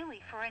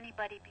really for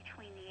anybody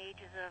between the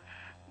ages of,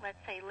 let's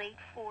say, late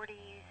 40s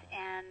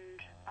and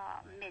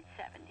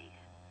mid-70s.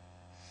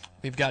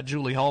 We've got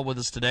Julie Hall with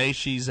us today.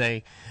 She's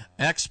a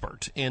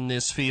expert in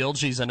this field.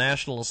 She's a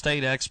national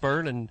estate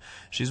expert, and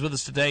she's with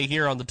us today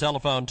here on the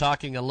telephone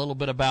talking a little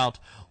bit about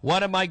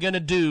what am I going to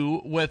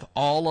do with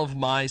all of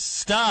my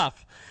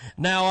stuff.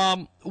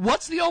 Now,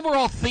 what's the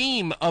overall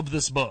theme of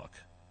this book?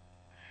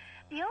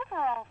 The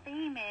overall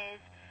theme is,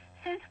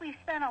 since we've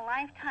spent a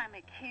lifetime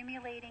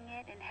accumulating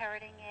it,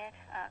 inheriting it,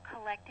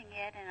 collecting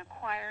it, and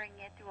acquiring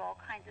it through all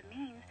kinds of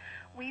means,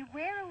 we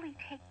rarely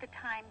take the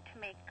time to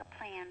make a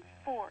plan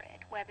for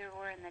it, whether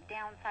we're in the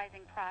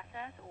downsizing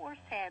process or,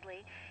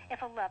 sadly,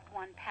 if a loved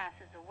one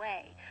passes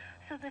away.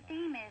 So the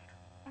theme is,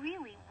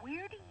 really,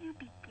 where do you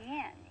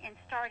begin in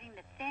starting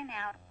to thin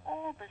out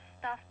all the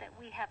stuff that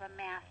we have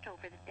amassed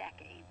over the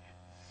decades?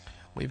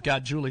 We've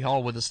got Julie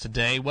Hall with us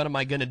today. What am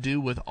I going to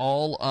do with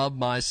all of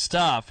my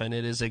stuff? And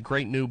it is a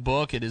great new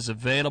book. It is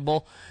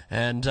available,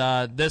 and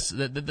this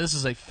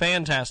is a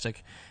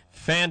fantastic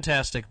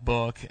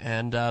book.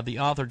 And the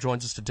author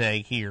joins us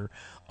today here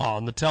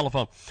on the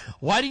telephone.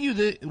 Why do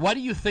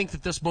you think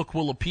that this book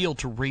will appeal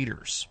to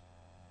readers?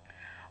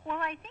 Well,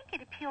 I think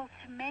it appeals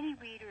to many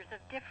readers of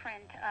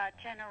different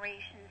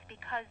generations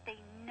because they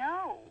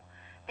know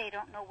they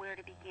don't know where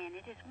to begin.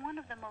 It is one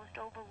of the most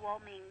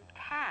overwhelming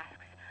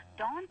tasks,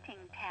 daunting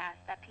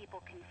tasks that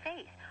people can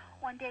face.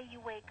 One day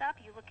you wake up,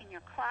 you look in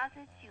your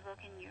closets, you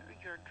look in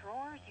your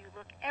drawers, you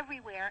look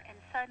everywhere, and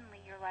suddenly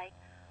you're like,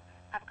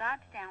 I've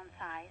got to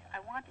downsize. I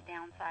want to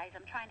downsize.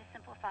 I'm trying to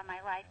simplify my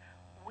life.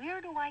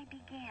 Where do I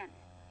begin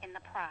in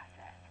the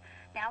process?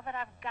 Now that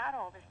I've got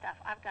all this stuff,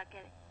 I've got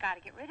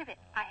to get rid of it.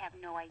 I have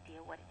no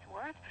idea what it's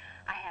worth.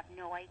 I have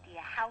no idea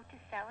how to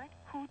sell it,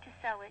 who to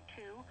sell it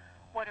to.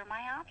 What are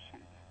my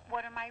options?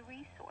 What are my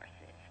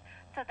resources?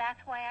 So that's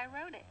why I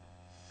wrote it.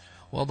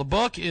 Well, the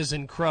book is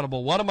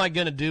incredible. What Am I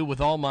Going to Do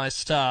with All My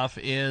Stuff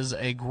is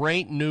a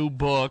great new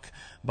book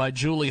by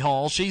Julie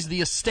Hall. She's the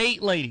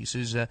estate lady.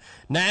 She's a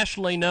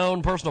nationally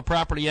known personal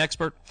property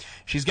expert.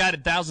 She's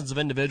guided thousands of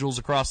individuals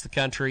across the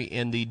country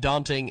in the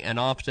daunting and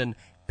often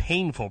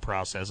painful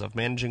process of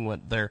managing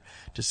what their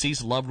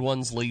deceased loved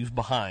ones leave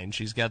behind.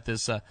 She's got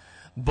this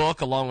book,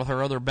 along with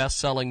her other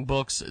best-selling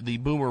books, The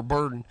Boomer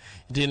Burden,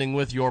 dealing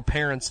with your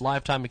parents'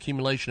 lifetime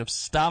accumulation of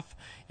stuff.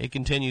 It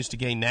continues to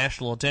gain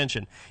national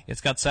attention.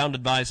 It's got sound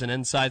advice and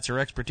insights. Her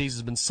expertise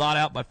has been sought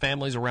out by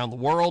families around the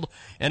world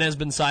and has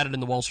been cited in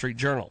the Wall Street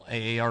Journal,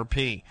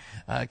 AARP,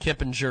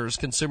 Kippinger's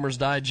Consumer's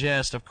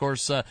Digest, of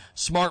course,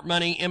 Smart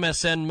Money,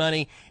 MSN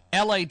Money,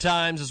 LA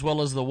Times, as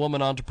well as The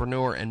Woman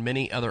Entrepreneur, and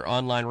many other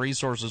online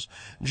resources.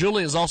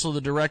 Julie is also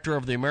the director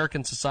of the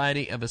American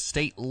Society of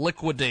Estate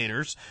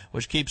Liquidators,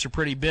 which keeps her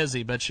pretty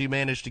busy, but she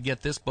managed to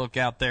get this book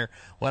out there,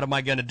 What Am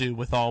I Going to Do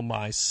with All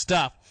My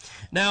Stuff?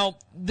 Now,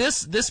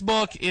 this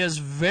book is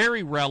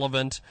very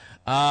relevant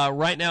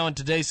right now in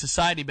today's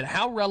society, but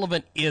how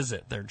relevant is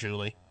it there,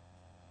 Julie?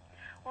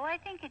 Well, I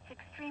think it's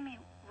extremely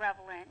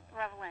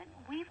relevant.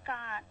 We've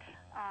got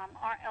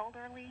our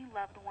elderly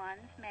loved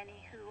ones, many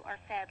who are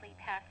sadly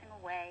passing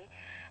away,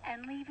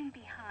 and leaving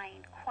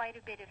behind quite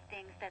a bit of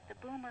things that the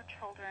boomer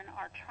children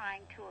are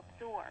trying to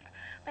absorb.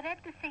 But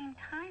at the same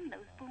time,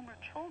 those boomer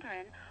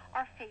children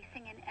are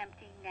facing an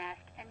empty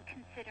nest and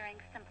considering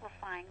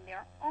simplifying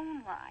their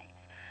own lives.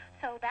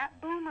 So that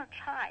boomer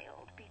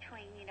child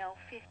between,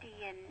 50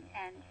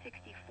 and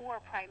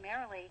 64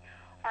 primarily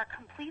are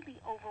completely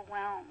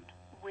overwhelmed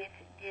with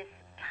this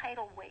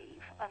tidal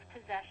wave of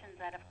possessions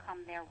that have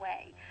come their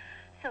way.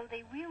 So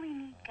they really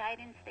need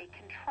guidance they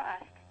can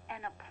trust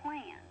and a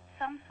plan,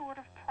 some sort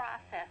of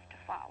process to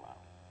follow.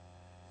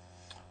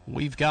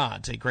 We've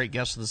got a great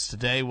guest with us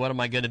today. What am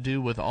I going to do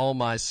with all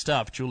my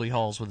stuff? Julie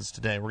Hall's with us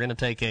today. We're going to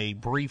take a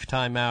brief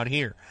time out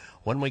here.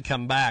 When we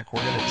come back,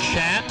 we're going to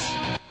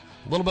chat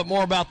a little bit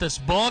more about this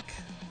book.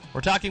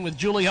 We're talking with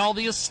Julie Hall,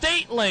 the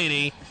estate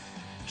lady.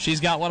 She's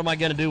got What Am I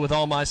Going to Do with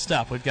All My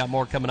Stuff? We've got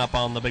more coming up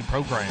on the big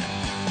program.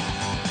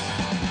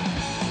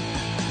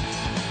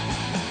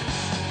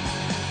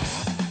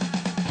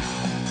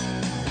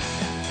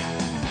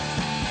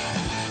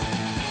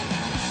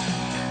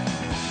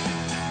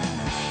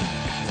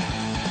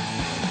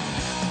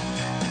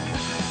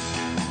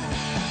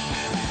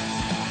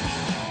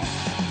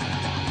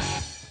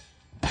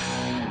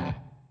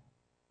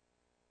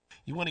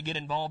 You want to get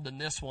involved in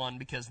this one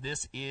because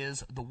this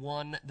is the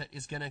one that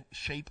is going to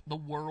shape the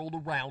world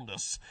around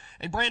us.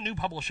 A brand new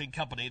publishing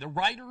company, the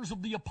Writers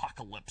of the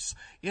Apocalypse,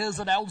 is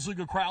announcing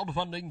a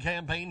crowdfunding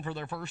campaign for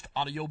their first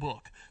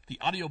audiobook. The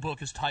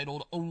audiobook is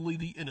titled Only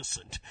the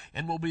Innocent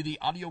and will be the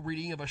audio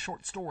reading of a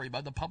short story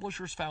by the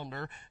publisher's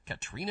founder,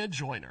 Katrina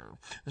Joyner.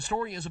 The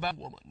story is about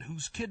a woman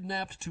who's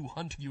kidnapped to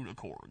hunt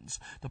unicorns.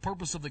 The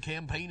purpose of the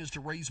campaign is to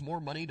raise more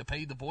money to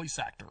pay the voice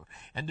actor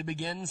and to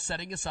begin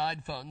setting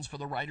aside funds for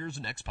the writer's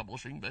next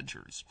publishing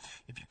ventures.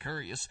 If you're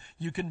curious,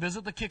 you can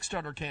visit the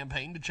Kickstarter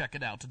campaign to check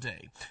it out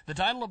today. The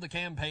title of the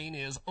campaign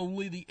is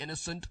Only the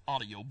Innocent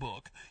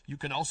Audiobook. You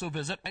can also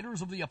visit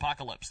Writers of the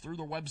Apocalypse through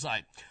their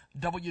website,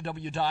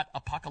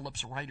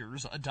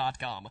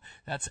 www.apocalypsewriters.com.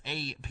 That's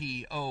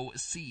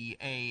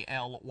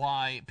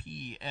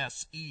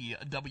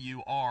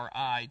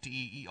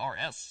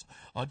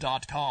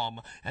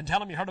APOCALYPSEWRITERS.com. And tell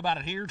them you heard about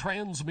it here,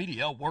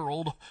 Transmedia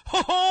Worldwide.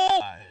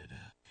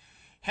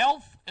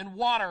 Health and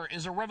Water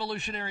is a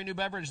revolutionary new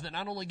beverage that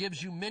not only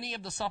gives you many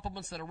of the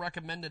supplements that are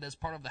recommended as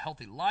part of the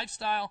healthy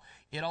lifestyle,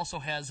 it also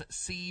has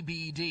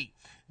CBD.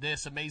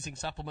 This amazing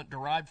supplement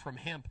derived from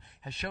hemp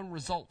has shown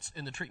results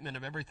in the treatment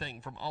of everything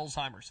from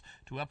Alzheimer's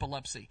to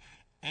epilepsy.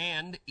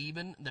 And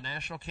even the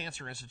National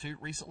Cancer Institute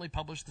recently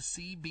published the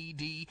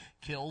CBD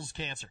Kills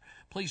Cancer.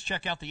 Please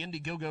check out the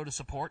Indiegogo to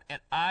support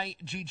at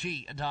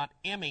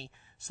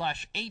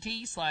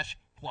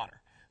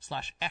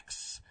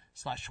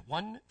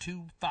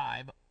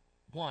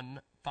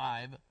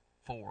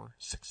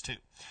igg.me/at/water/x/125155462.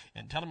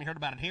 And tell them you heard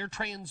about it here,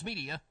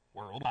 Transmedia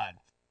Worldwide.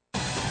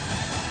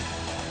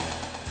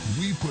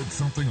 We put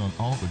something on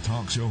all the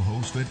talk show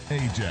hosts that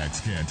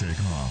Ajax can't take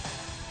off.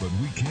 But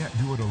we can't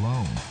do it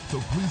alone, so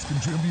please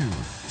contribute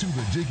to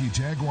the Jiggy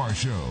Jaguar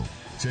Show.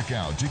 Check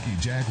out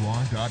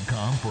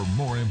JiggyJaguar.com for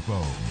more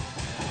info.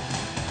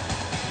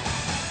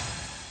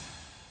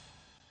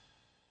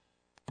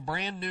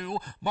 Brand new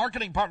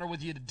marketing partner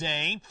with you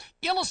today.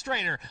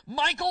 Illustrator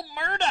Michael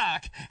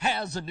Murdoch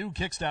has a new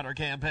Kickstarter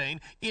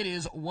campaign. It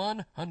is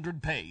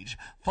 100-page,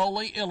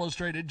 fully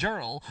illustrated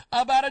journal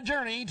about a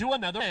journey to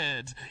another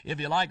world.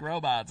 If you like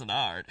robots and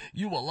art,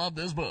 you will love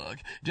this book.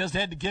 Just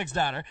head to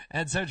Kickstarter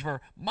and search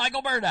for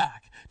Michael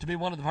Murdoch to be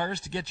one of the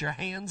first to get your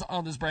hands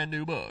on this brand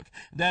new book.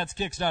 That's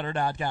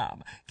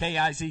Kickstarter.com.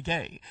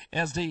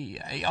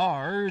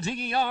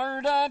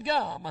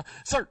 KICKSTARTER.com.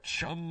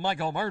 Search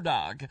Michael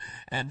Murdoch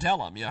and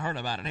tell him you heard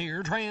about it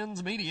here,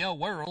 Transmedia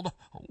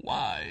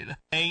Worldwide.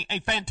 A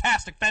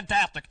fantastic,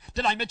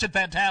 did I mention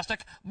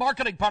fantastic?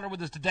 Marketing partner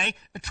with us today,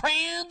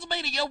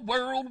 Transmedia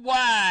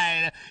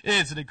Worldwide.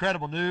 It's an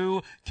incredible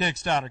new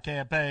Kickstarter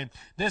campaign.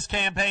 This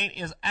campaign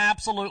is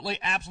absolutely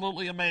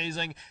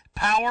amazing.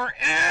 Power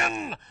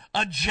In,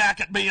 a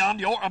jacket beyond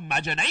your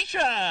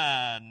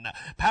imagination.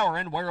 Power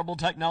In Wearable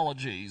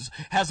Technologies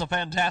has a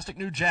fantastic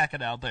new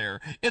jacket out there.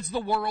 It's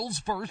the world's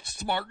first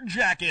smart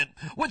jacket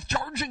with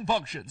charging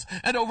functions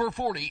and over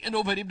 40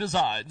 innovative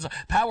designs.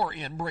 Power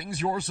In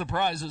brings your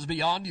surprises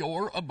beyond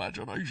your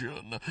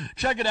imagination.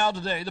 Check it out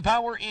today. The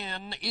Power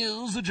In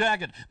is a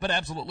jacket, but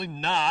absolutely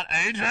not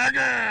a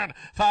jacket.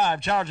 5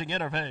 charging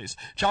interface.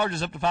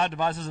 Charges up to 5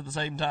 devices at the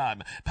same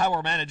time.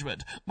 Power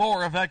management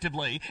more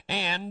effectively,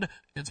 and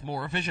it's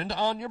more efficient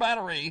on your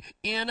battery.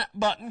 In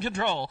button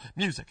control,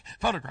 music,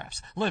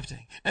 photographs,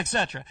 lifting,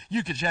 etc.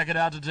 You can check it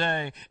out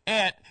today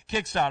at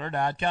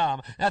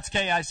Kickstarter.com. That's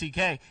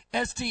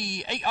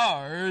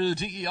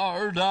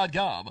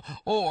KICKSTARTER.com.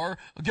 Or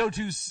go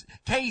to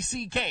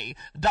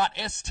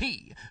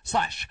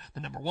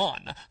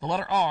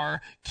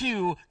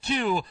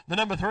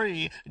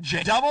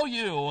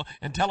KCK.ST/3,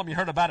 and tell them you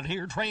heard about it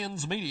here,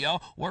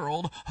 Transmedia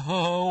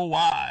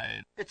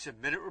Worldwide. It's a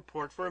Minute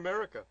Report for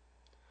America.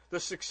 The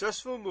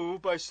successful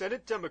move by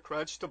Senate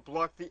Democrats to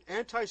block the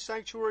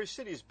anti-sanctuary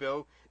cities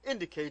bill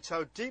indicates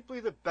how deeply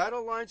the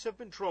battle lines have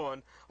been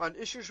drawn on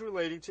issues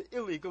relating to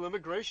illegal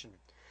immigration.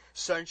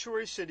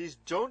 Sanctuary cities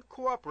don't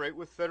cooperate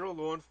with federal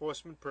law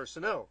enforcement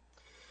personnel.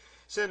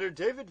 Senator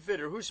David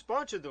Vitter, who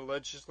sponsored the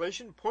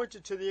legislation,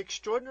 pointed to the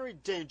extraordinary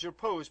danger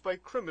posed by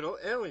criminal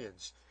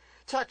aliens.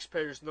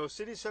 Taxpayers in those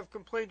cities have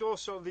complained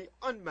also of the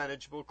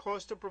unmanageable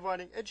cost of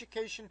providing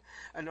education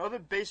and other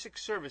basic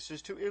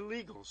services to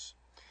illegals.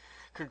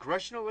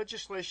 Congressional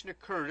legislation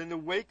occurred in the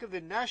wake of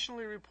the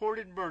nationally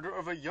reported murder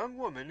of a young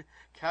woman,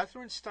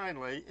 Catherine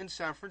Steinley, in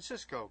San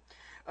Francisco,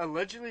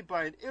 allegedly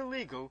by an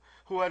illegal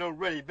who had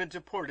already been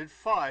deported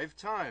 5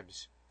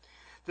 times.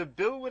 The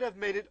bill would have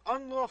made it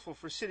unlawful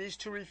for cities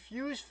to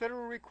refuse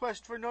federal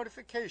requests for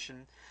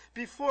notification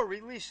before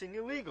releasing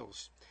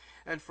illegals,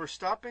 and for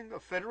stopping the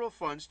federal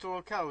funds to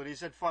localities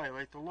that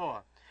violate the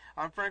law.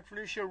 I'm Frank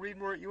Vernuccio. Read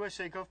more at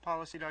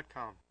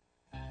usagovpolicy.com.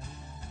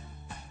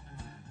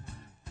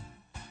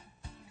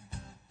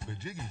 The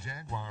Jiggy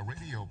Jaguar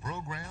radio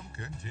program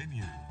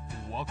continues.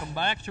 Welcome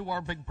back to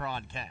our big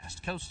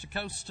broadcast, coast to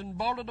coast and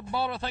border to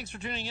border. Thanks for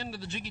tuning in to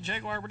the Jiggy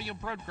Jaguar radio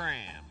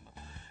program.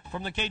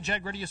 From the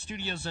KJAG Radio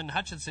Studios in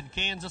Hutchinson,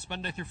 Kansas,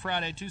 Monday through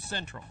Friday, 2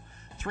 Central,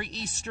 3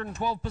 Eastern,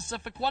 12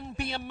 Pacific, 1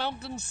 p.m.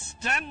 Mountain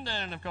Standard,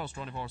 and of course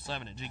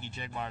 24/7 at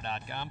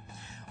JiggyJaguar.com.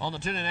 On the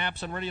TuneIn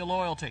apps and Radio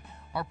Loyalty,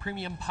 our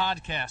premium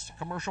podcast,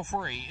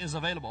 commercial-free, is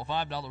available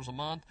 $5 a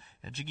month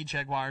at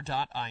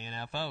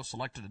JiggyJaguar.info.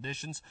 Selected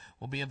editions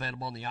will be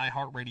available on the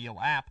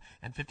iHeartRadio app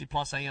and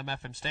 50-plus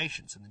AM/FM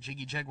stations. In the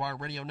Jiggy Jaguar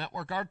Radio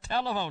Network, our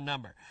telephone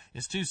number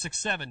is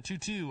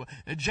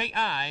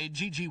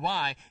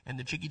 267-22-JIGGY, and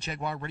the Jiggy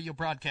Jaguar Radio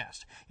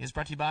broadcast is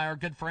brought to you by our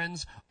good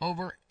friends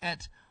over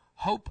at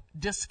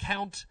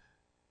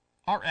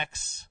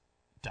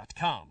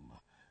HopeDiscountRx.com.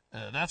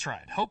 That's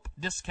right,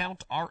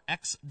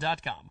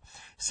 HopeDiscountRx.com.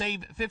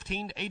 Save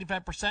 15 to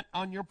 85%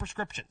 on your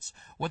prescriptions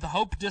with the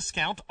Hope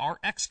Discount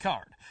RX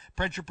card.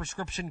 Print your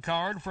prescription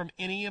card from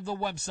any of the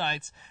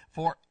websites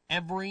for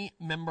every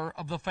member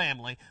of the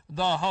family.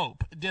 The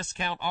Hope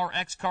Discount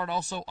RX card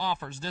also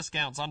offers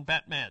discounts on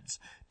pet meds.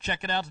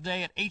 Check it out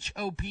today at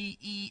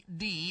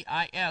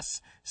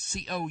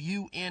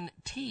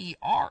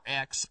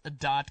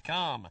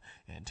HopeDiscountRx.com.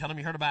 And tell them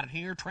you heard about it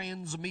here,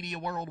 Transmedia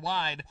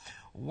Worldwide.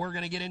 We're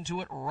going to get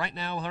into it right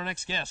now with our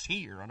next guest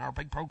here on our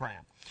big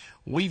program.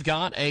 We've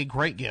got a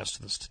great guest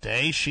with us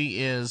today.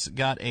 She is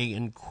got a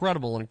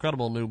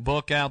incredible new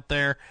book out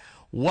there.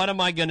 What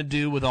Am I Going to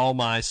Do with All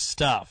My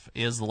Stuff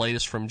is the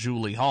latest from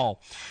Julie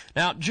Hall.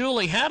 Now,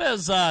 Julie, how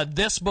does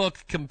this book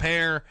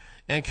compare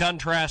and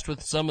contrast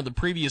with some of the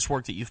previous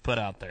work that you've put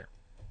out there?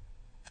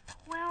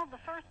 Well, the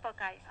first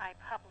book I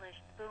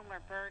published,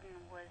 Boomer Burden,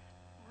 was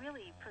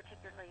really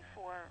particularly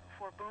for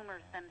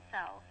boomers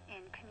themselves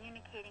in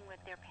communicating with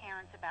their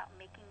parents about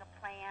making a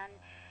plan,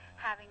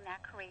 having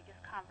that courageous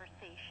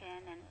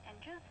conversation, and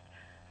just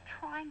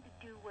trying to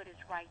do what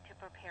is right to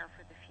prepare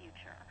for the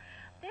future.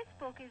 This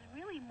book is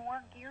really more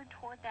geared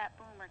toward that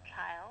boomer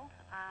child.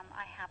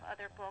 I have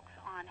other books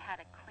on how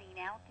to clean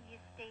out the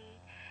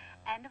estate,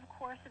 and of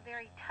course a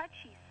very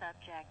touchy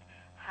subject,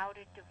 how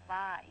to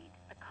divide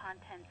the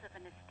contents of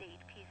an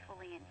estate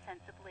peacefully and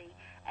sensibly.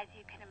 As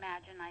you can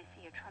imagine, I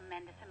see a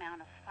tremendous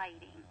amount of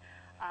fighting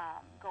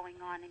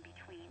going on in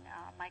between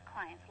my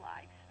clients'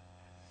 lives.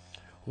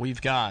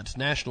 We've got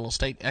national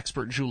estate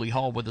expert Julie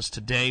Hall with us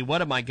today.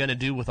 What Am I Going to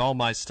Do with All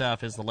My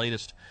Stuff is the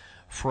latest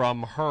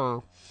from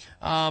her.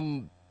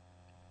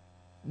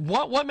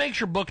 What makes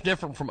your book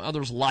different from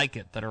others like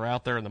it that are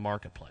out there in the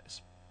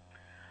marketplace?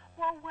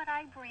 Well, what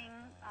I bring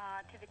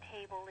to the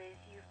table is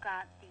you've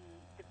got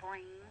the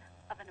brain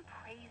of an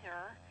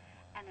appraiser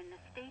and an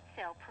estate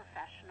sale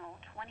professional,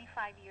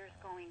 25 years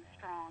going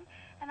strong,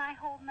 and I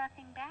hold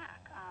nothing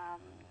back.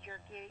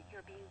 You're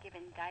being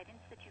given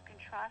guidance that you can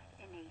trust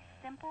in a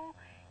simple,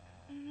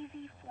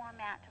 easy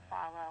format to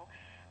follow,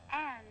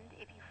 and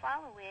if you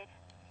follow it,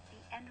 the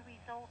end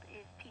result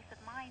is peace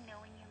of mind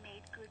knowing you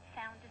made good,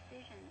 sound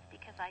decisions,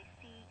 because I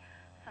see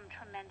some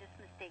tremendous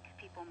mistakes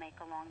people make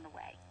along the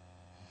way.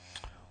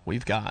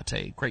 We've got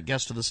a great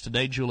guest with us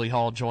today. Julie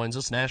Hall joins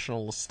us,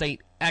 national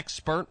estate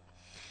expert.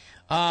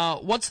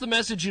 What's the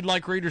message you'd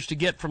like readers to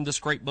get from this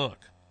great book?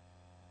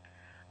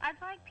 I'd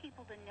like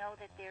people to know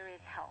that there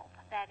is help,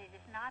 that it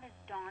is not as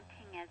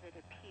daunting as it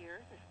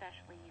appears,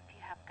 especially if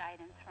you have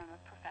guidance from a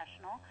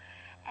professional,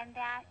 and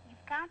that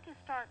you've got to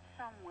start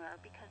somewhere,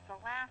 because the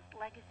last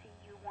legacy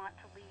you want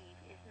to leave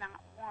is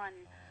not one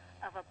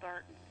of a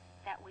burden,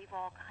 that we've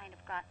all kind of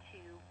got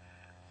to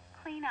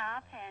clean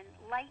up and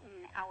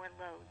lighten our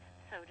loads,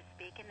 so to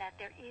speak, and that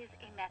there is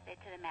a method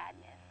to the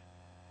madness.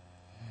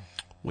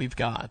 We've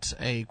got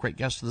a great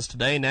guest with us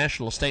today,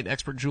 national estate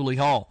expert Julie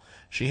Hall.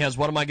 She has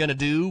What Am I Going to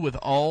Do with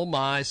All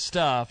My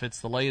Stuff? It's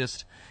the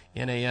latest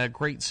in a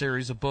great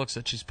series of books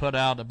that she's put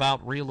out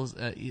about real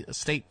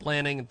estate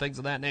planning and things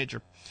of that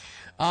nature.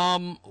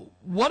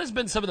 What has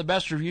been some of the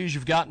best reviews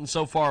you've gotten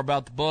so far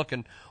about the book,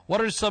 and what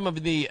are some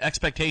of the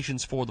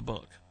expectations for the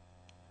book?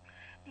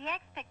 The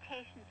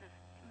expectations is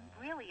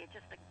really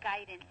just a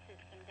guidance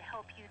system to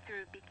help you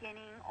through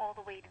beginning all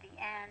the way to the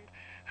end,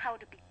 how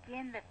to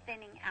begin the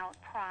thinning out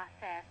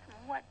process,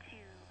 what to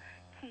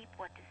keep,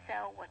 what to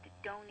sell, what to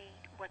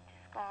donate, what to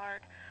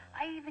discard.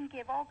 I even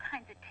give all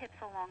kinds of tips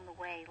along the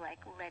way, like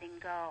letting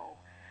go,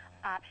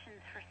 options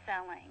for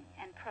selling,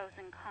 and pros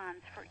and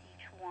cons for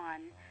each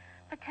one,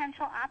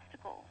 potential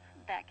obstacles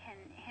that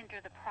can hinder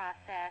the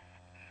process,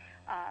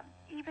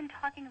 even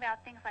talking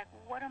about things like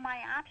what are my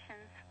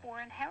options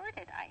for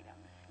inherited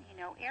items,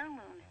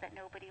 heirlooms that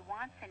nobody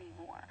wants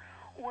anymore,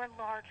 or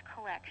large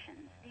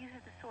collections. These are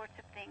the sorts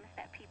of things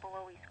that people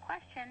always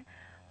question,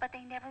 but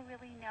they never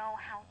really know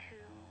how to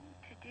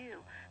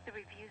do. The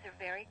reviews are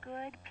very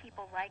good.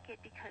 People like it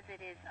because it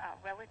is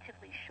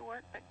relatively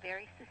short, but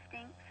very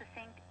succinct,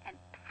 and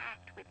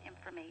packed with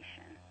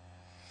information.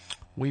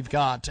 We've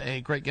got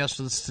a great guest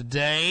with us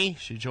today.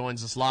 She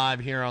joins us live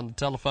here on the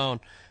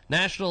telephone.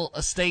 National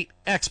estate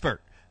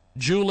expert,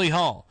 Julie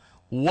Hall.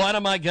 What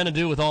am I going to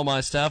do with all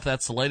my stuff?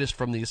 That's the latest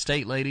from the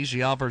estate lady.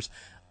 She offers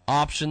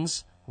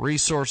options,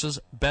 resources,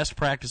 best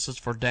practices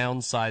for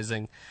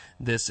downsizing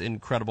this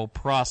incredible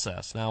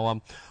process.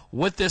 Now,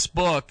 with this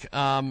book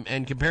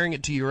and comparing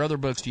it to your other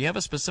books, do you have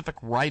a specific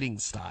writing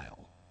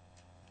style?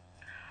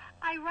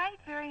 I I write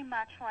very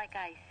much like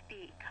I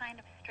speak, kind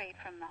of straight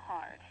from the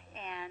heart,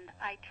 and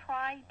I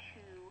try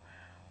to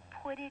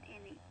put it in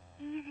the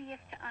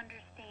easiest to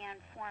understand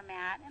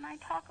format, and I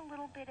talk a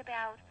little bit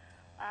about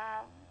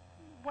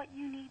what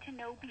you need to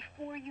know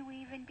before you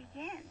even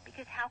begin,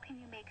 because how can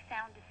you make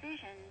sound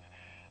decisions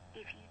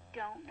if you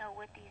don't know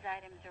what these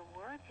items are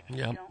worth, if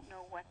you don't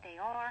know what they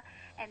are,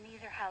 and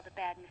these are how the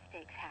bad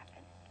mistakes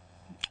happen.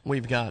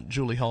 We've got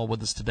Julie Hall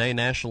with us today,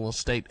 national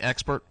estate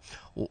expert.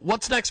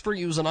 What's next for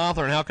you as an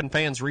author, and how can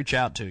fans reach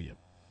out to you?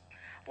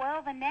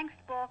 Well, the next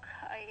book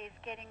is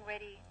getting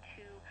ready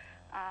to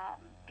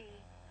be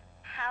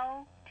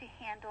how to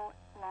handle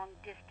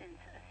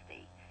long-distance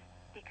estates,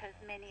 because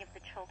many of the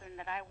children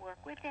that I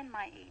work with in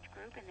my age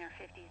group, in their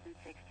 50s and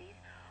 60s,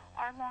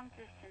 are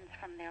long-distance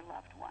from their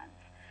loved ones.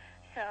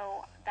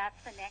 So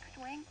that's the next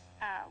one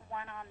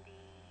on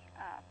the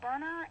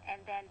burner,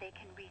 and then they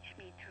can reach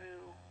me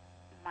through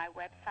my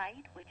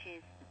website, which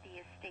is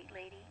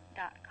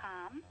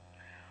theestatelady.com.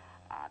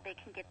 They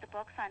can get the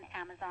books on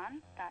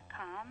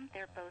Amazon.com.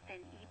 They're both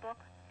in ebook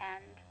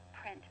and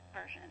print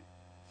version.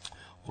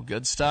 Well,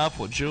 good stuff.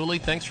 Well, Julie,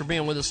 thanks for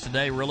being with us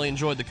today. Really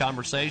enjoyed the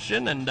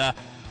conversation, and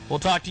we'll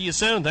talk to you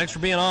soon. Thanks for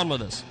being on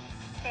with us.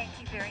 Thank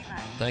you very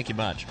much. Thank you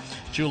much.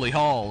 Julie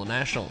Hall, a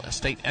national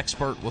estate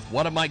expert with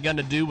What Am I Going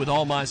to Do with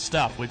All My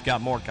Stuff? We've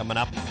got more coming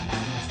up.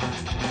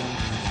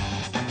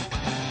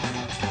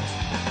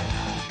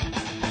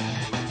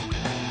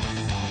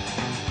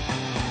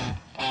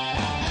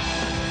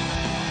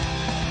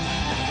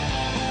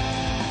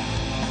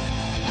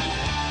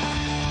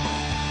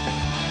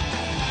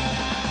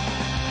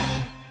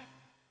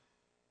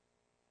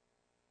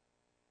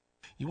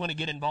 You want to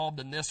get involved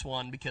in this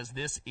one because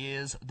this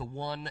is the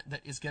one that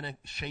is going to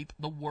shape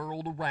the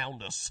world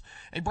around us.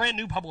 A brand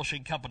new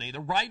publishing company, the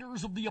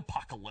Writers of the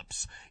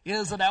Apocalypse,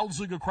 is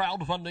announcing a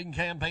crowdfunding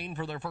campaign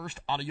for their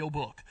first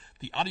audiobook.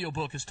 The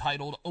audiobook is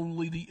titled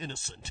Only the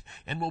Innocent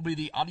and will be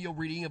the audio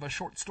reading of a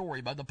short story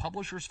by the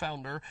publisher's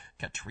founder,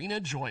 Katrina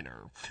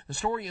Joyner. The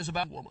story is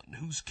about a woman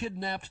who's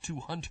kidnapped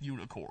to hunt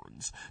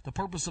unicorns. The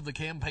purpose of the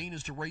campaign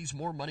is to raise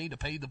more money to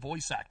pay the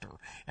voice actor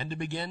and to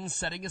begin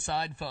setting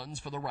aside funds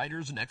for the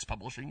writer's next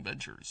publishing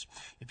ventures.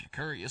 If you're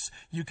curious,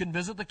 you can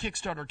visit the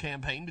Kickstarter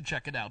campaign to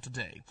check it out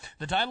today.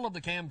 The title of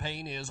the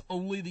campaign is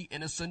Only the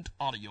Innocent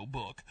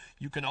Audiobook.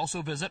 You can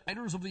also visit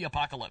Writers of the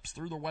Apocalypse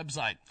through their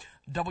website,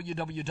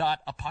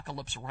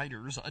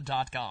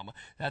 www.apocalypsewriters.com.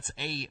 That's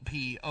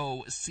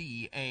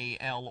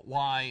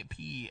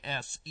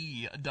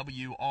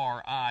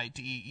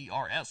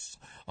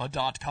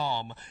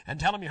APOCALYPSEWRITERS.com. And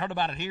tell them you heard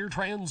about it here,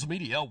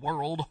 Transmedia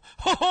Worldwide.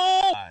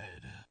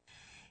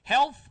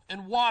 Health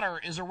and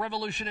Water is a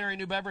revolutionary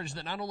new beverage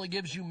that not only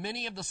gives you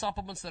many of the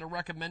supplements that are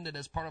recommended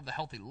as part of the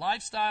healthy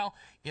lifestyle,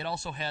 it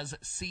also has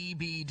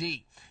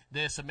CBD.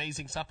 This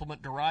amazing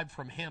supplement derived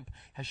from hemp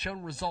has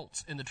shown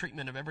results in the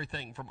treatment of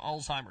everything from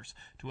Alzheimer's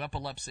to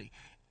epilepsy.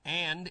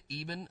 And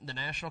even the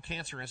National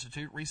Cancer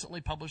Institute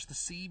recently published the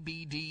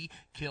CBD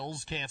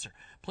Kills Cancer.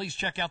 Please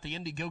check out the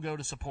Indiegogo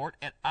to support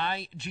at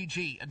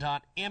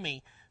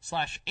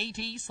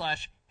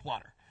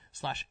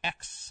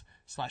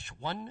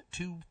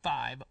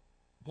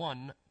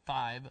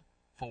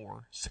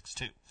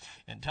igg.me/AT/water/X/125155462.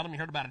 And tell them you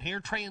heard about it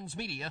here,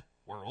 Transmedia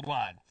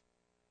Worldwide.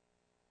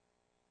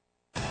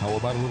 How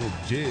about a little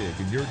jig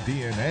in your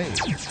DNA?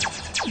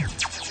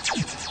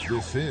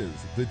 This is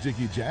the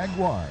Jiggy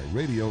Jaguar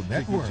Radio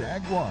Network. Jiggy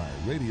Jaguar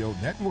Radio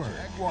Network.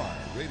 Jaguar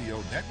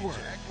Radio Network.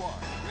 Jaguar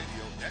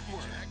Radio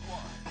Network.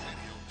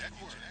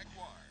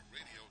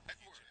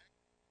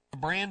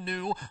 Brand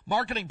new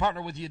marketing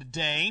partner with you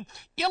today.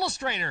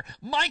 Illustrator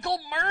Michael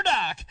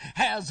Murdoch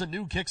has a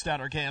new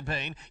Kickstarter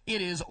campaign.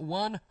 It is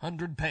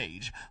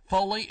 100-page,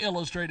 fully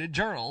illustrated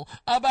journal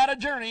about a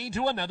journey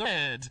to another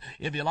world.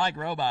 If you like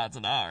robots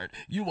and art,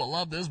 you will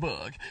love this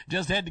book.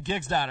 Just head to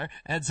Kickstarter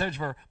and search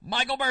for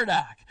Michael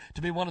Murdoch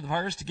to be one of the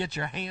first to get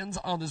your hands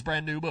on this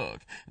brand new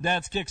book.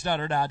 That's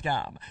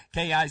Kickstarter.com.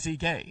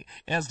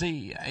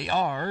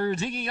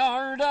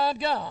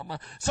 KICKSTARTER.com.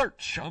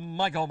 Search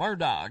Michael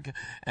Murdoch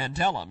and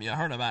tell him you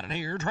heard about it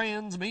here,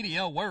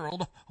 Transmedia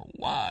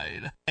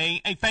Worldwide.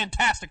 A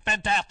fantastic,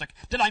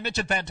 did I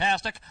mention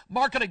fantastic?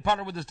 Marketing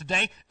partner with us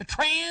today,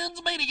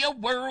 Transmedia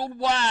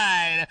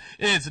Worldwide.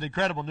 It's an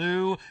incredible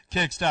new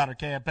Kickstarter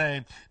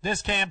campaign.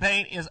 This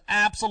campaign is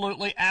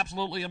absolutely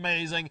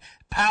amazing.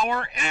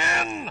 Power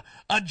In,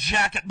 a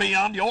jacket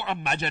beyond your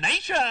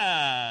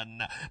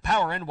imagination.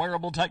 Power In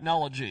Wearable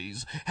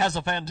Technologies has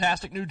a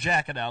fantastic new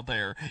jacket out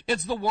there.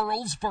 It's the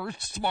world's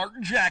first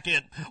smart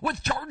jacket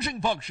with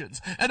charging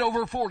functions and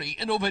over 40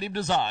 innovative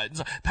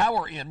designs.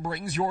 Power In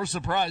brings your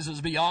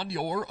surprises beyond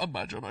your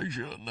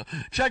imagination.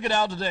 Check it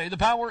out today. The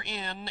Power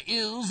In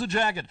is a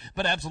jacket,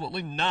 but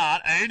absolutely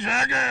not a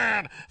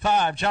jacket.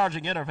 5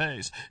 charging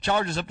interface.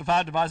 Charges up to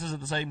 5 devices at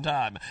the same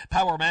time.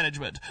 Power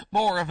management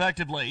more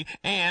effectively,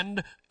 and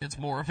it's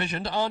more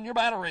efficient on your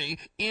battery.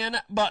 In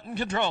button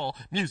control,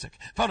 music,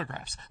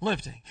 photographs,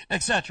 lifting,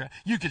 etc.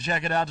 You can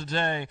check it out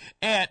today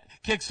at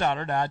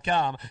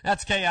Kickstarter.com.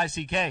 That's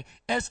KICKSTARTER.com.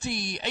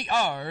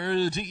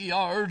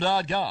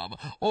 kck.com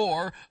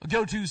or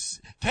go to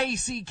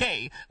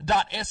kck.st/1,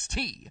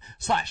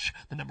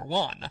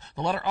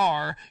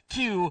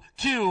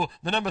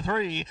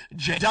 3,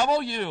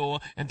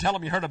 and tell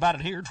them you heard about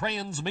it here,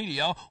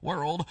 Transmedia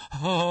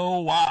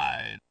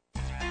Worldwide.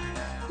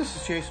 This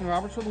is Jason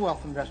Roberts with the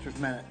Wealth Investors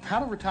Minute. How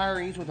do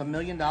retirees with $1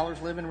 million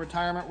live in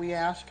retirement, we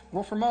ask?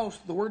 Well, for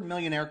most, the word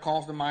millionaire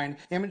calls to mind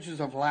images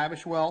of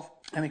lavish wealth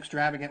and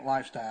extravagant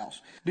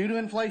lifestyles. Due to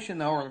inflation,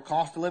 though, or the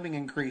cost of living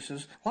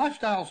increases,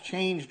 lifestyles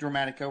change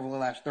dramatically over the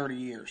last 30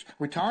 years.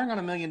 Retiring on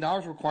 $1 million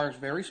requires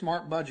very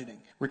smart budgeting.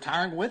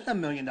 Retiring with $1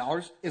 million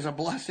is a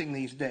blessing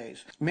these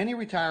days. Many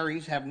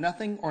retirees have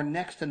nothing or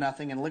next to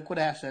nothing in liquid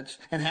assets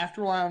and have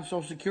to rely on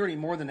Social Security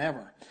more than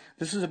ever.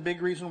 This is a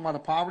big reason why the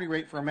poverty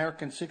rate for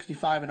Americans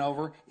 65 and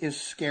over is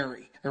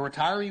scary. A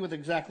retiree with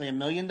exactly $1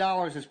 million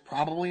is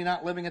probably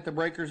not living at the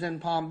Breakers Inn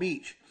Palm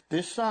Beach.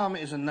 This sum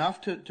is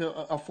enough to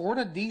afford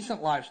a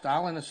decent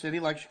lifestyle in a city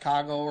like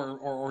Chicago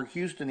or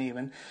Houston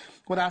even,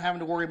 without having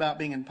to worry about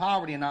being in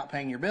poverty and not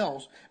paying your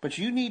bills. But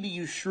you need to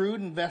use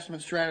shrewd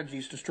investment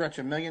strategies to stretch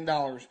 $1 million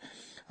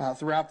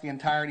throughout the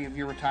entirety of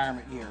your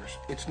retirement years.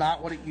 It's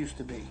not what it used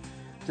to be.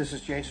 This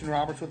is Jason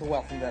Roberts with the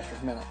Wealth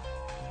Investors Minute.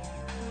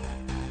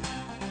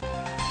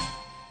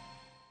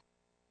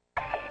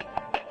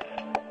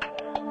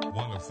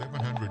 One of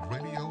 700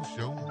 radio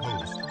show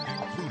hosts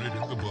included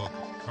in the book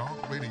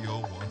Talk Radio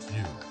Wants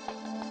You.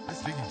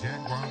 This Jiggy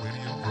Jaguar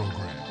radio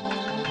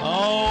program.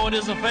 Oh, it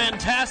is a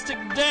fantastic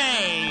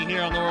day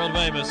here on the world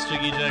famous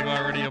Jiggy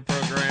Jaguar radio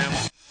program.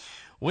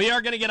 We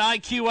are going to get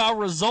IQ Al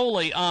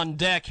Rizzoli on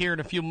deck here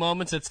in a few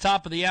moments. It's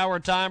top of the hour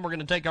time. We're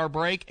going to take our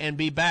break and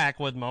be back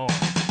with more.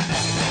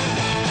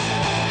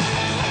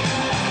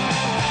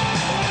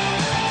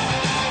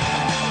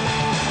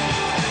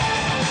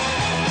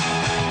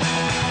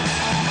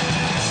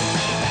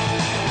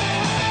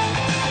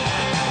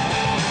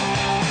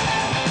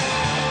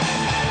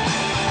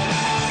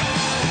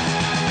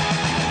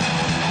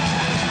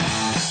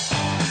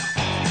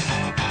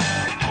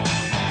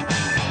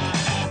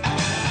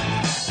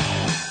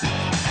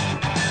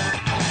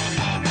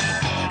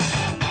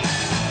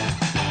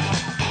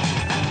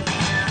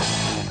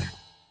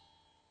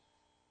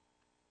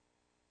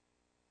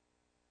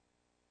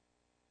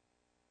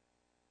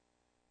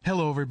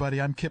 Hello, everybody.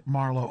 I'm Kip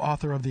Marlowe,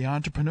 author of The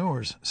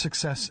Entrepreneurs,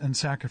 Success and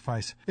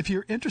Sacrifice. If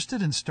you're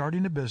interested in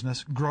starting a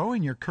business,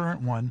 growing your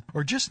current one,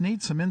 or just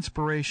need some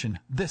inspiration,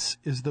 this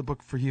is the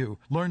book for you.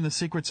 Learn the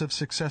secrets of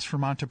success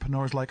from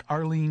entrepreneurs like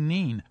Arlene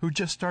Neen, who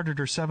just started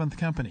her 7th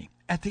company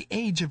at the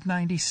age of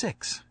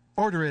 96.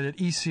 Order it at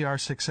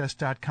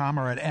ecrsuccess.com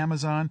or at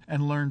Amazon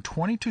and learn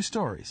 22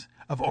 stories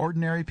of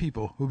ordinary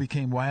people who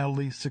became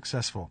wildly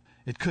successful.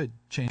 It could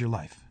change your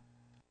life.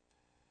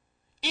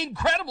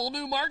 Incredible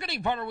new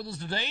marketing partner with us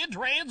today in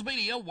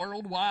Transmedia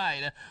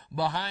Worldwide.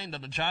 Behind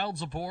on a child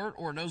support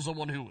or know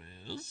someone who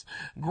is?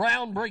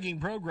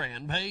 Groundbreaking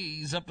program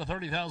pays up to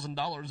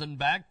 $30,000 in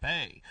back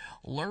pay.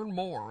 Learn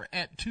more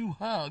at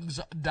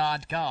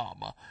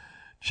twohugs.com.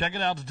 Check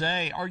it out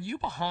today. Are you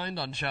behind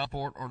on child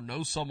support or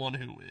know someone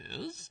who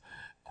is?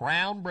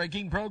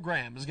 Groundbreaking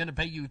program is going to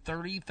pay you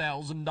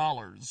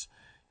 $30,000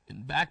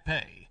 in back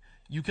pay.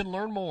 You can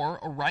learn more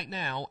right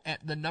now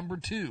at the number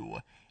 2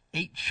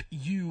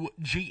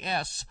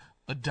 HUGS.com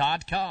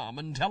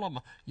and tell them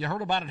you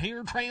heard about it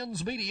here,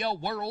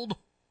 Transmedia Worldwide.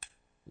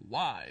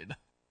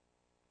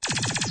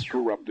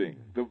 Corrupting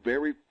the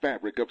very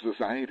fabric of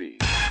society.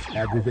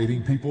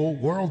 Aggravating people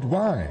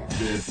worldwide.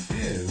 This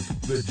is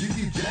the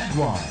Jiggy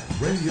Jaguar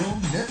Radio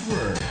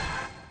Network.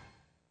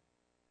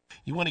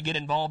 You want to get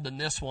involved in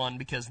this one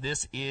because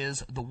this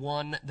is the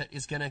one that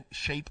is going to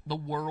shape the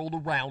world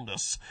around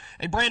us.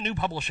 A brand new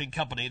publishing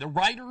company, the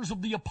Writers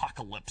of the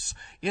Apocalypse,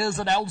 is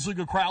announcing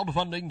a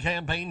crowdfunding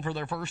campaign for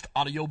their first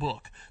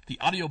audiobook. The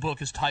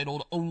audiobook is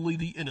titled Only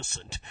the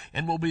Innocent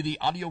and will be the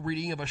audio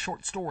reading of a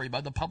short story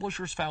by the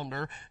publisher's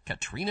founder,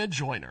 Katrina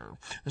Joyner.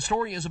 The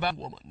story is about a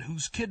woman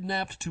who's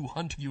kidnapped to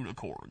hunt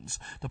unicorns.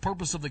 The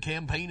purpose of the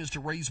campaign is to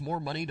raise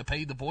more money to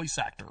pay the voice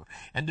actor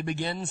and to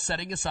begin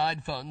setting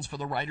aside funds for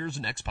the writer's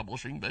next publishing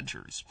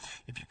ventures.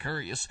 If you're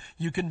curious,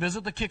 you can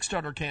visit the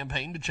Kickstarter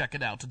campaign to check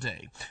it out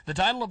today. The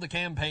title of the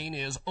campaign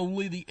is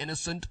Only the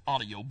Innocent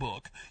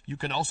Audiobook. You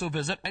can also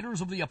visit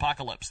Writers of the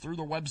Apocalypse through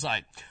their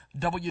website,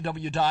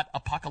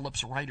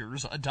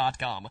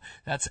 www.apocalypsewriters.com.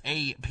 That's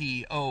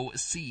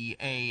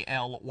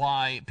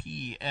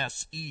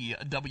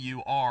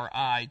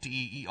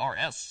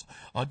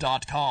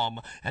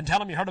APOCALYPSEWRITERS.com. And tell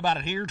them you heard about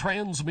it here,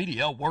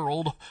 Transmedia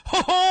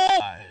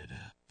Worldwide.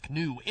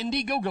 New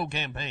Indiegogo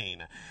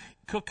campaign.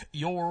 Cook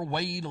your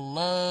way to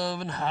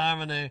love and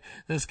harmony.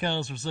 This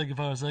comes from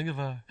Singapore.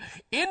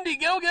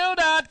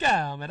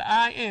 Indiegogo.com at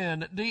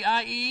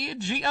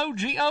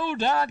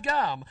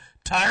INDIEGOGO.com.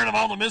 Tired of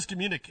all the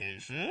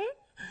miscommunication?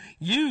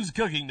 Use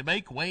cooking to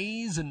make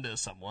ways into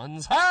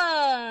someone's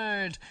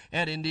heart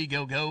at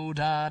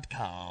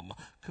Indiegogo.com.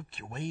 Cook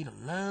your way to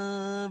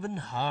love and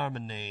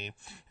harmony.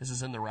 This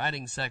is in the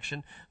writing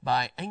section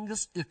by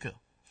Angus Icke.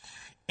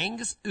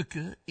 Angus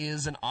Uke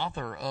is an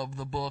author of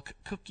the book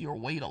Cook Your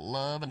Way to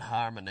Love and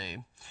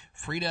Harmony.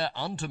 Frida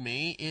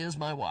Antemi is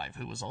my wife,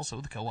 who is also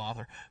the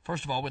co-author.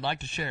 First of all, we'd like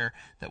to share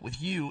that with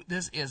you,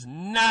 this is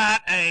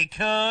not a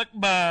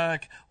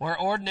cookbook. We're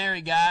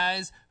ordinary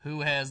guys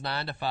who has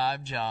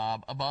 9-to-5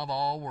 job. Above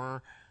all, we're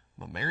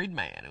a married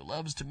man who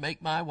loves to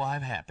make my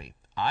wife happy.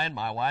 I and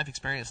my wife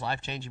experience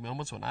life-changing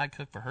moments when I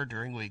cook for her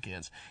during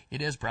weekends.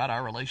 It has brought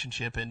our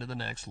relationship into the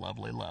next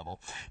lovely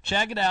level.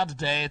 Check it out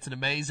today. It's an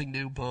amazing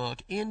new book,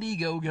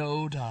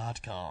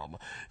 Indiegogo.com.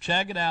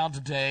 Check it out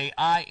today,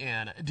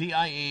 INDIEGOGO.com.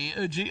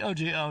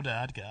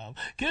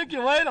 Cook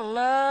your way to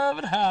love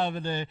and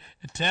harmony.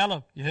 And tell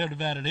them you heard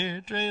about it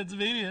here,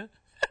 Transmedia.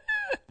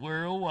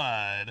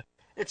 Worldwide.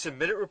 It's a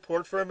minute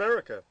report for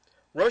America.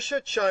 Russia,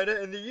 China,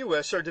 and the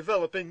U.S. are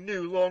developing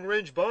new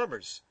long-range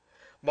bombers.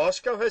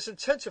 Moscow has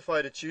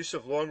intensified its use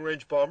of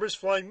long-range bombers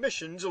flying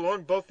missions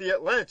along both the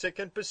Atlantic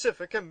and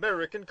Pacific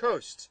American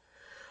coasts.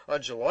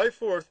 On July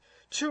 4th,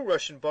 2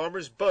 Russian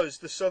bombers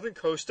buzzed the southern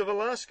coast of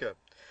Alaska.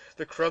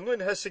 The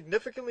Kremlin has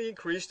significantly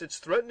increased its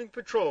threatening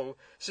patrol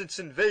since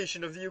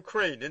invasion of the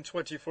Ukraine in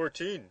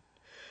 2014.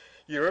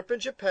 Europe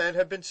and Japan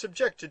have been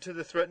subjected to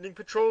the threatening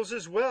patrols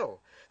as well.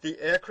 The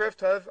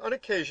aircraft have, on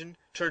occasion,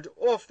 turned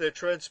off their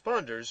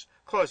transponders,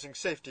 causing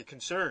safety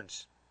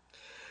concerns.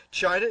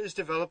 China is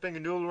developing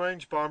a new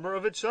long-range bomber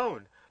of its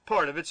own,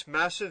 part of its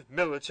massive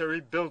military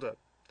buildup.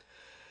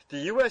 The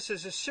U.S.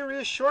 has a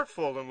serious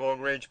shortfall in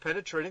long-range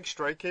penetrating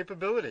strike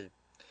capability.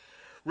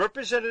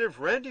 Representative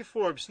Randy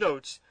Forbes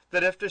notes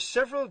that after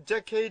several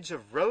decades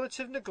of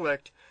relative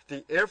neglect,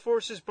 the Air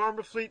Force's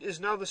bomber fleet is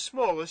now the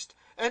smallest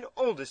and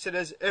oldest it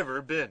has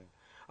ever been.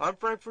 I'm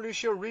Frank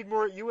Fernuccio. Read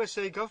more at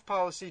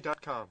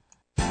usagovpolicy.com.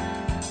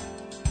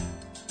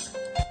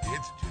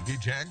 It's Jiggy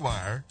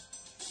Jaguar.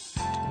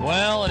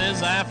 Well, it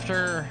is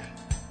after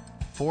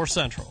 4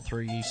 Central,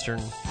 3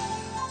 Eastern.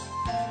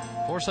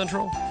 4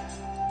 Central?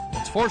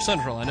 It's 4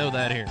 Central, I know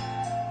that here.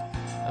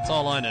 That's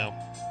all I know.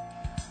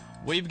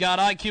 We've got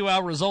IQ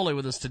Al Rizzoli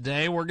with us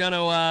today. We're going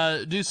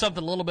to do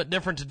something a little bit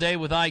different today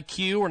with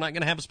IQ. We're not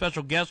going to have a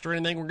special guest or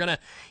anything. We're going to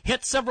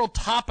hit several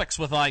topics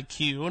with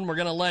IQ, and we're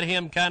going to let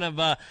him kind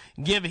of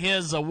give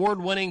his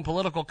award-winning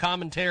political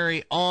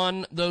commentary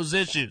on those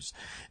issues.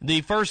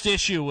 The first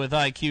issue with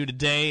IQ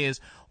today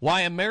is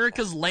why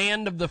America's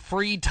Land of the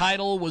Free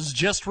title was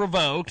just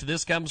revoked.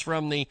 This comes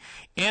from the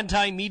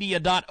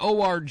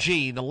antimedia.org.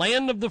 The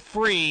Land of the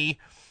Free,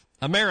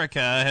 America,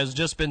 has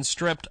just been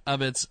stripped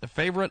of its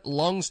favorite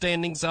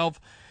long-standing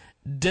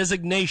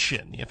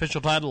self-designation. The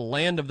official title,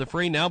 Land of the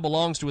Free, now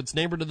belongs to its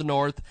neighbor to the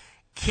north,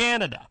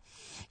 Canada.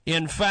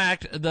 In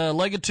fact, the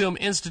Legatum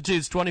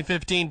Institute's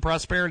 2015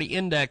 Prosperity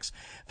Index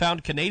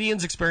found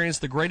Canadians experience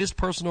the greatest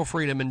personal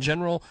freedom and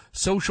general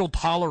social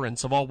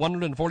tolerance of all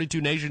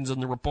 142 nations in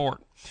the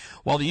report,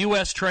 while the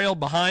U.S. trailed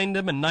behind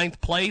them in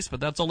 9th place, but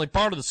that's only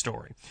part of the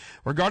story.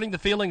 Regarding the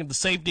feeling of the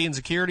safety and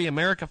security,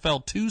 America fell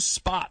 2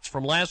 spots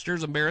from last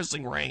year's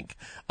embarrassing rank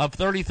of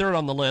 33rd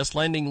on the list,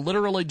 landing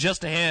literally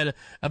just ahead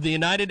of the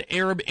United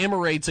Arab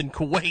Emirates and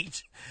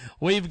Kuwait.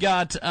 We've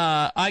got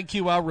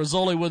IQ Al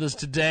Rizzoli with us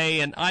today,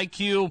 and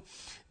IQ,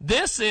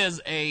 this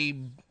is a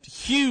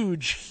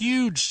huge,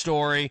 huge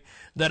story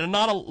that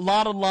not a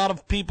lot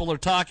of people are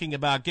talking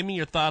about. Give me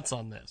your thoughts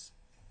on this.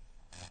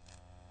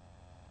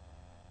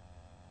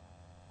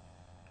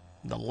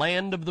 The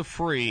Land of the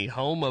Free,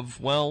 home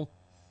of, well,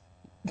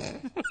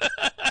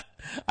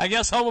 I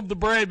guess home of the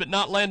brave, but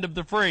not Land of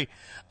the Free.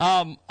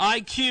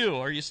 IQ,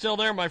 are you still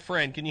there, my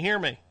friend? Can you hear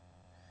me?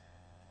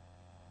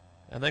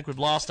 I think we've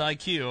lost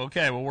IQ.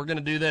 Okay, well, we're going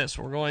to do this.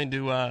 We're going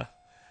to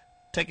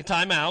take a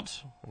time out.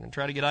 We're going to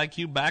try to get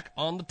IQ back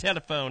on the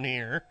telephone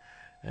here.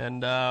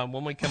 And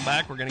when we come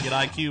back, we're going to get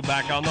IQ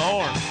back on the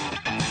horn.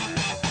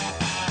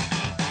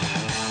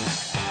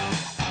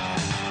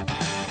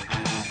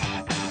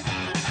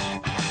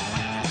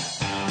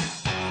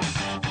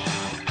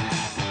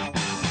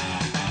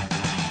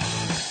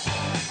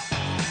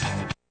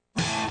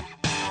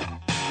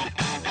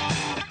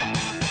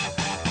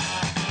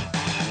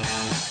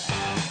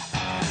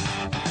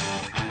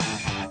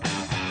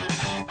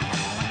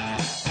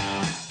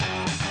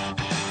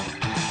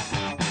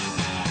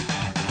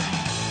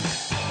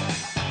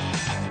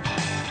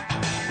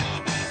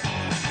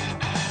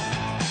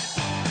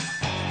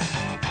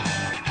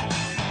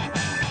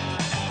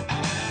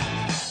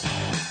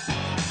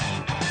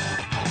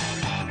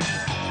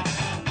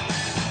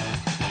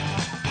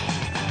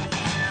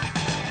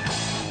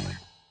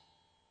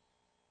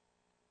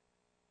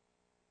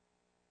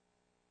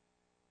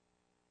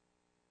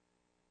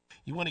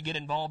 You want to get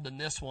involved in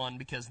this one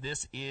because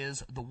this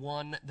is the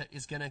one that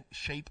is going to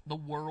shape the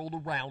world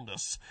around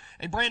us.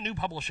 A brand new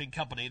publishing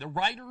company, the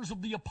Writers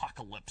of the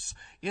Apocalypse,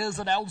 is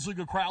announcing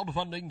a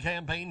crowdfunding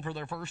campaign for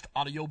their first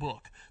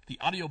audiobook. The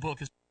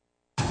audiobook is...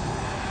 The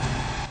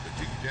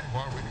Jiggy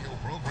Jaguar radio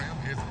program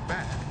is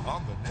back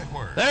on the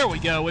network. There we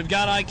go. We've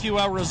got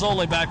IQ El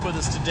Rizzoli back with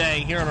us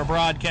today here on our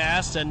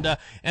broadcast. And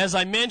as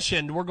I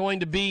mentioned, we're going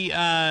to be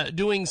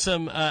doing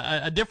some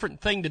a different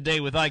thing today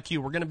with IQ.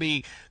 We're going to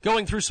be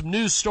going through some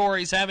news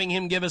stories, having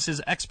him give us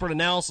his expert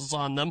analysis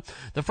on them.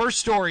 The first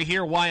story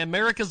here, why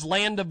America's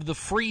Land of the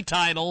Free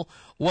title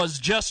was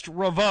just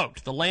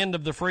revoked. The Land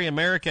of the Free,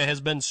 America,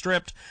 has been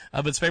stripped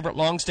of its favorite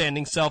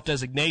long-standing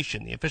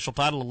self-designation. The official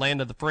title of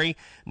Land of the Free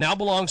now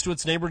belongs to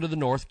its neighbor to the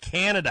north,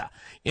 Canada.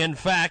 In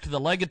fact, the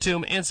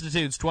Legatum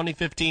Institute's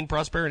 2015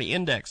 Prosperity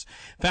Index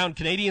found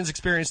Canadians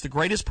experience the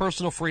greatest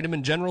personal freedom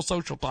and general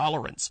social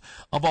tolerance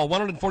of all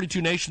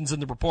 142 nations in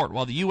the report,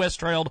 while the U.S.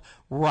 trailed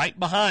right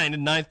behind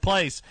in ninth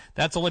place.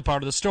 That's only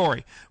part of the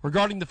story.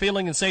 Regarding the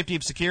feeling and safety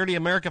of security,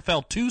 America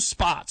fell 2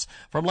 spots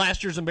from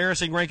last year's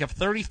embarrassing rank of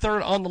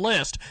 33rd on the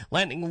list,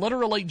 landing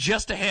literally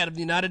just ahead of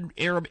the United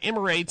Arab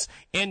Emirates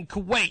and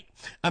Kuwait.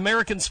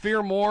 Americans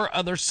fear more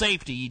of their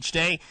safety each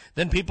day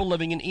than people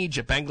living in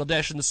Egypt,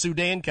 Bangladesh, and the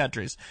Sudan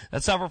countries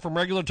that suffer from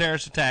regular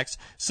terrorist attacks,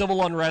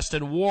 civil unrest,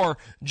 and war.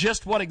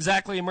 Just what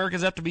exactly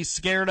Americans have to be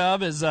scared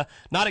of is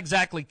not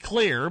exactly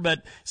clear,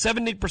 but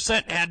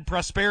 70% had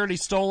prosperity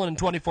stolen in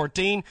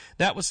 2014.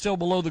 That was still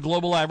below the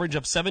global average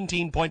of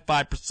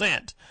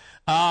 17.5%.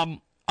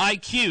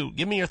 IQ,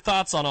 give me your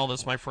thoughts on all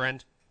this, my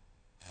friend.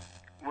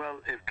 Well,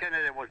 if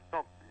Canada was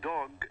top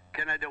dog,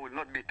 Canada will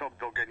not be top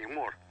dog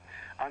anymore.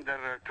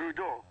 Under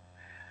Trudeau,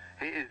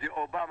 he is the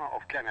Obama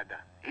of Canada.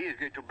 He is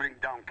going to bring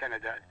down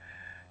Canada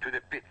to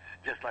the pits,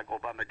 just like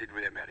Obama did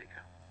with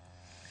America.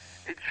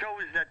 It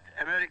shows that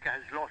America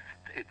has lost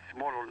its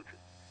moral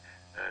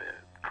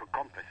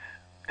compass,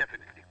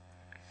 definitely.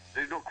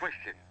 There's no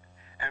question.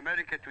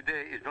 America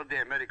today is not the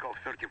America of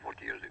 30,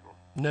 40 years ago.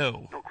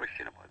 No. No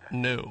question about that.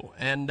 No.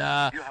 And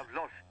you have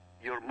lost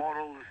your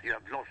morals. You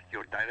have lost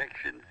your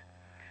directions.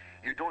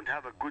 You don't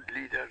have a good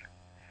leader.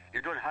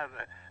 You don't have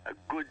a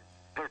good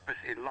purpose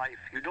in life.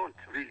 You don't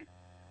really.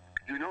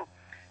 You know,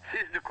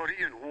 since the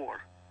Korean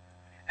War,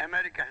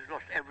 America has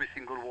lost every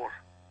single war.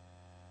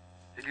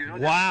 Did you know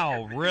that?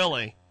 Wow,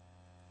 really?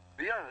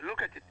 Yeah,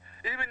 look at it.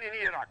 Even in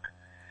Iraq.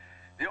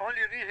 The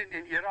only reason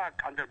in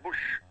Iraq under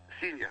Bush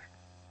Sr.,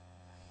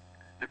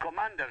 the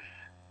commanders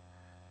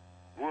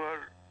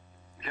were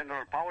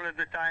General Powell at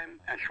the time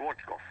and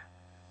Schwarzkopf.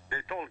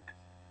 They told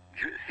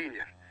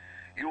Sr.,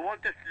 you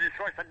want us to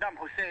destroy Saddam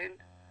Hussein?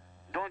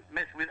 Don't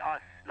mess with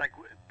us like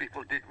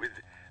people did with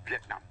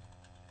Vietnam.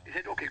 He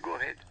said, okay, go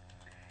ahead.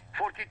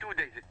 42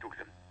 days it took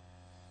them.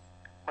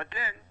 But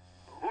then,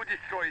 who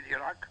destroyed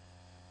Iraq?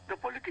 The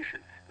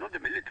politicians, not the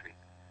military.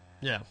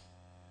 Yeah.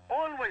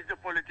 Always the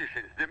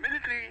politicians. The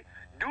military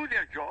do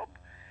their job,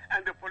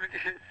 and the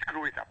politicians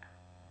screw it up.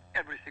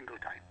 Every single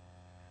time.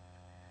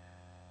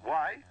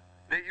 Why?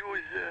 They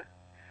use,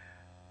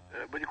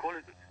 what do you call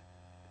it?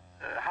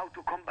 How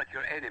to combat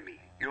your enemy.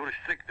 You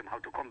restrict them how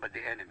to combat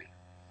the enemy.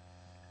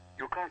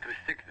 You can't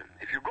restrict them.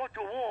 If you go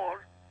to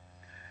war,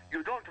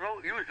 you don't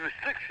use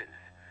restrictions.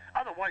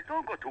 Otherwise,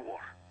 don't go to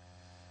war.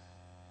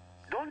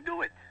 Don't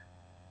do it.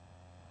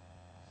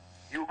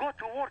 You go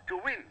to war to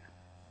win.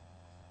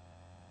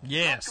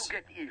 Yes. Not to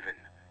get even.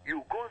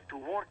 You go to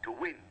war to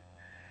win.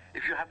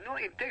 If you have no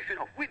intention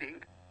of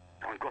winning,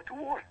 don't go to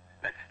war.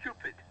 That's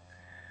stupid.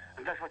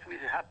 And that's what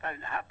is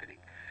happening.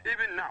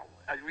 Even now,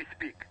 as we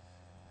speak,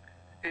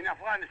 in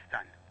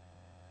Afghanistan,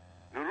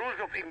 the rules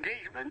of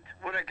engagement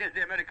were against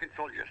the American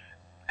soldiers.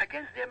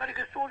 Against the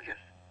American soldiers.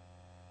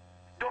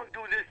 Don't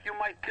do this, you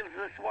might kill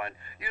this one.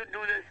 You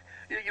do this,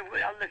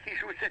 unless he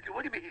shoots at you.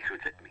 What do you mean he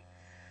shoots at me?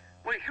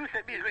 When he shoots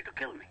at me, he's going to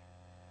kill me.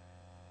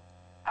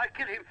 I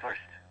kill him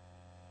first.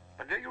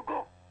 But there you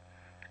go.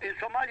 In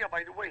Somalia,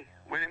 by the way,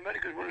 when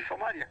Americans were in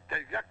Somalia,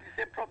 that's exactly the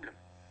same problem.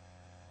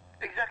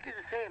 Exactly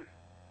the same.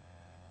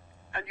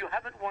 And you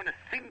haven't won a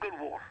single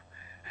war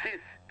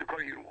since the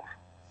Korean War.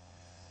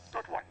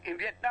 Not one. In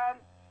Vietnam,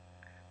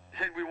 you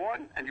said we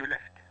won and you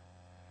left.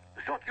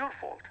 It's not your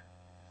fault.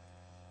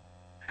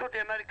 It's not the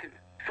American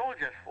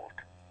soldiers'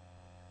 fault.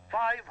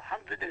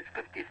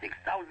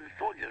 556,000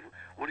 soldiers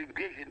were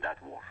engaged in that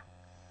war.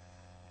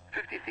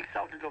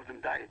 56,000 of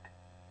them died.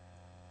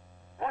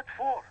 What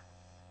for?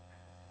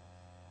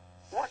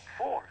 What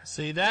for?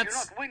 See, that's... If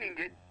you're not winning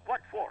it,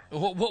 what for?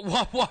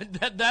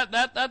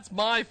 That's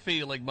my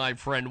feeling, my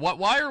friend.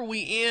 Why are we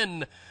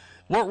in...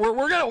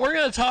 We're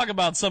gonna talk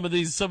about some of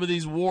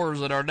these wars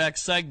in our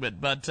next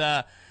segment, but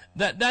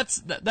that's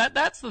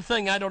the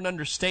thing I don't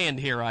understand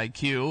here,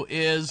 IQ,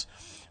 is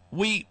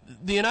the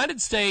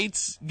United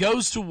States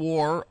goes to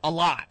war a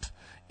lot.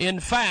 In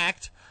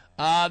fact,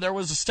 there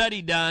was a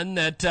study done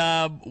that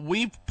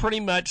we've pretty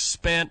much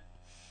spent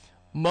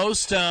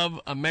most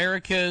of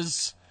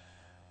America's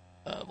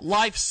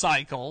life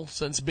cycle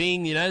since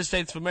being the United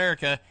States of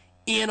America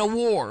in a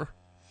war.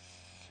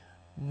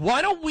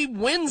 Why don't we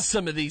win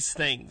some of these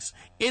things?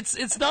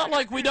 It's not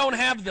like we don't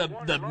have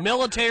the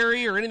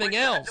military or anything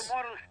else. When you had the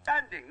moral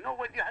standing. No,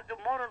 when you had the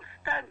moral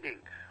standing.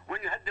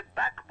 When you had the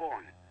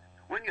backbone.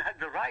 When you had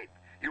the right.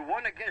 You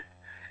won against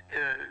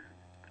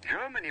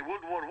Germany,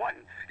 World War I.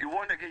 You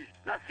won against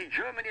Nazi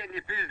Germany and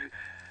you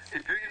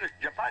imperialist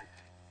Japan,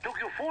 took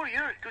you 4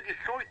 years to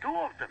destroy 2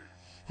 of them.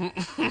 You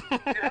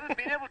haven't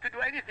been able to do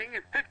anything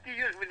in 50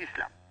 years with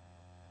Islam.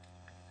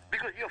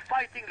 Because you're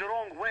fighting the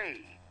wrong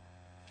way.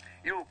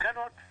 You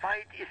cannot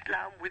fight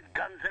Islam with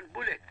guns and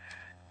bullets.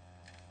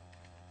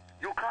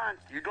 You can't.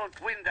 You don't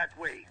win that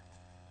way.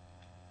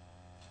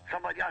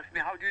 Somebody asked me,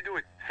 how do you do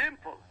it?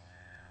 Simple.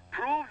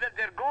 Prove that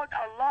their God,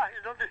 Allah,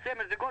 is not the same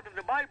as the God of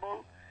the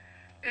Bible.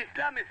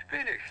 Islam is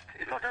finished.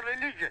 It's not a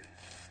religion.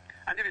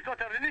 And if it's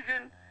not a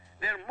religion,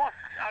 their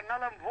mosques are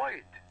null and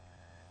void.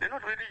 They're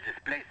not religious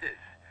places.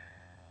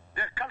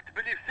 They're cult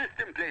belief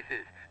system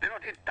places. They're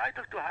not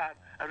entitled to have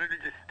a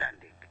religious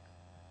standing.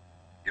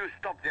 You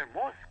stop their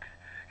mosques,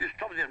 you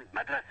stop their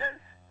madrasas,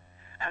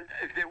 and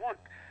if they want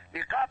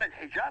niqab and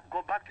hijab,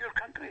 go back to your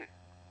country.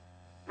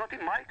 Not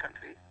in my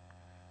country.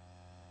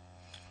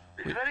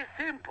 It's very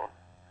simple.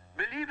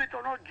 Believe it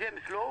or not,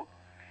 James Lowe,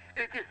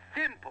 it is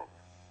simple.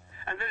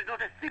 And there is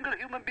not a single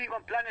human being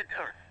on planet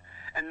Earth,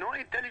 and no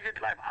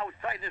intelligent life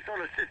outside the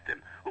solar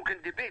system who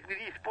can debate with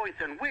these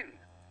points and win.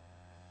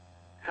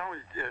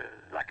 Sounds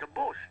like a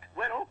boast.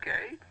 Well,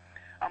 okay.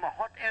 I'm a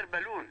hot air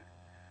balloon.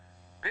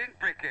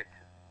 Pinprick it.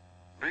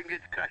 Bring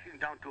it crashing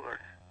down to Earth,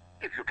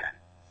 if you can.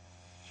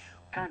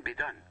 Can't be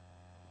done.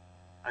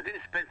 I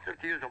didn't spend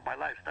 30 years of my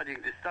life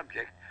studying this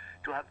subject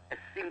to have a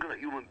single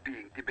human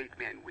being debate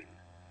me and win.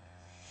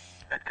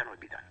 That cannot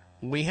be done.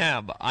 We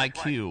have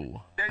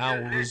IQ Al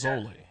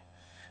Rizzoli.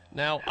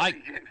 Now,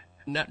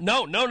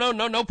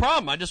 no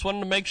problem. I just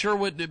wanted to make sure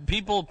with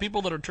people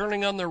that are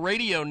turning on their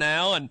radio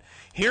now and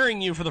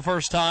hearing you for the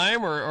first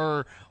time,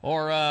 or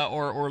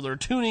they're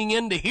tuning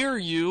in to hear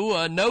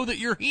you, know that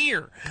you're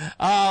here.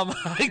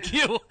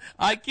 IQ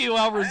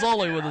Al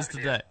Rizzoli with us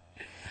today.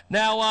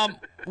 Now,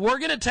 we're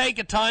going to take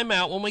a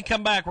timeout. When we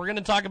come back, we're going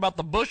to talk about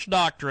the Bush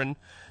Doctrine,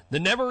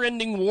 the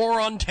never-ending war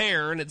on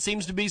terror, and it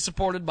seems to be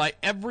supported by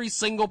every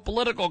single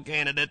political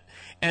candidate,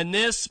 and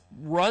this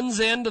runs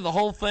into the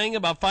whole thing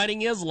about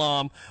fighting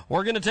Islam.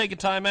 We're going to take a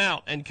time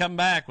out and come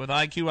back with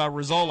IQ Al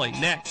Rizzoli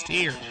next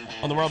here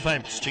on the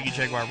world-famous Jiggy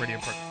Jaguar radio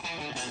program.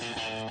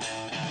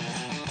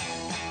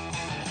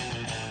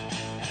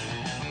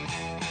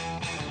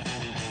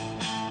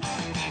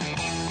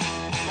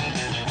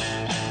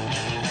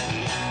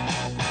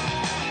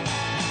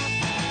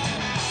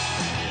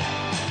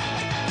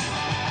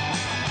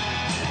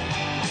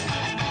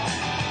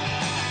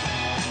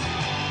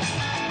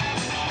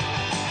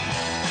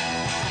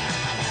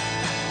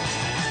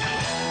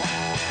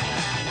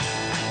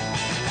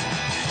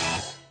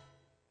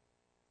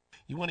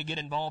 You want to get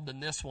involved in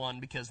this one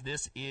because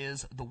this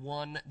is the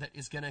one that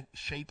is going to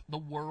shape the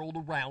world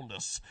around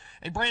us.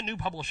 A brand new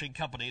publishing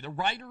company, the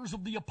Writers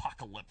of the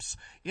Apocalypse,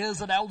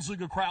 is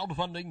announcing a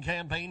crowdfunding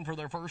campaign for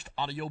their first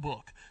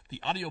audiobook. The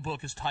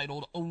audiobook is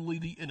titled Only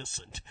the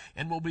Innocent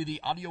and will be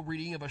the audio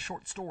reading of a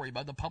short story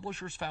by the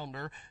publisher's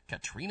founder,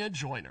 Katrina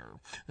Joyner.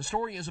 The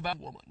story is about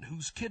a woman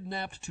who's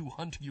kidnapped to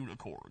hunt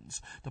unicorns.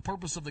 The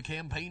purpose of the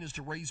campaign is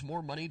to raise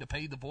more money to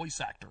pay the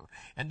voice actor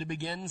and to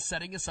begin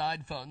setting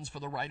aside funds for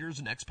the writer's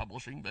next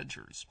publishing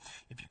ventures.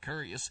 If you're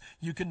curious,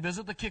 you can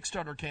visit the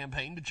Kickstarter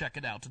campaign to check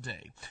it out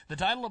today. The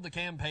title of the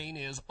campaign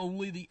is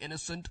Only the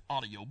Innocent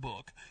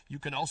Audiobook. You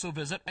can also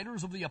visit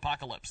Writers of the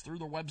Apocalypse through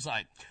their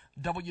website,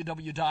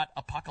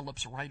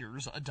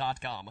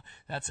 www.apocalypsewriters.com.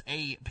 That's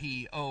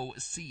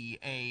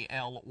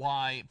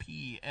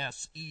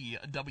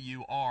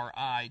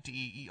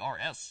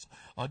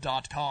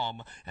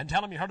APOCALYPSEWRITERS.com. And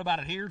tell them you heard about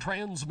it here,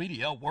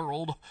 Transmedia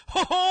Worldwide.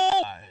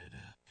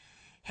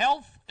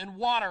 Health and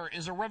Water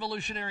is a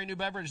revolutionary new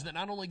beverage that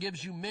not only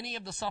gives you many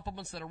of the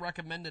supplements that are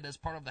recommended as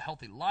part of the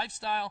healthy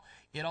lifestyle,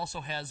 it also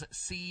has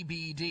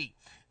CBD.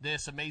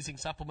 This amazing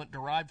supplement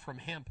derived from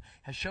hemp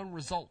has shown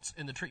results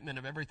in the treatment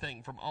of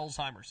everything from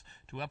Alzheimer's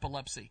to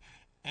epilepsy.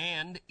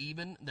 And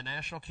even the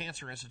National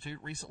Cancer Institute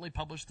recently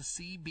published the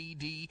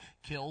CBD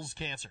Kills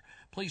Cancer.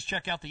 Please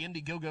check out the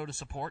Indiegogo to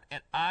support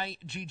at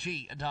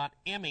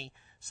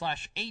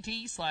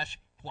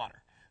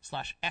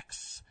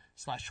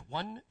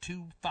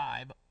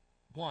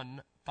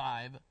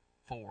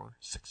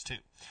igg.me/AT/water/X/1251546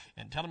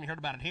 and tell them you heard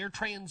about it here,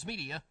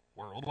 Transmedia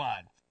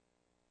Worldwide.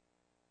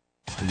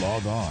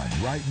 Log on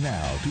right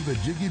now to the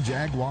Jiggy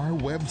Jaguar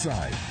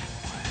website.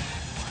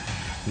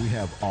 We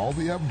have all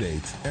the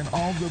updates and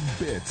all the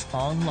bits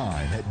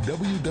online at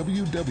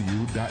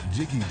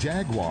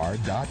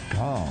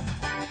www.jiggyjaguar.com.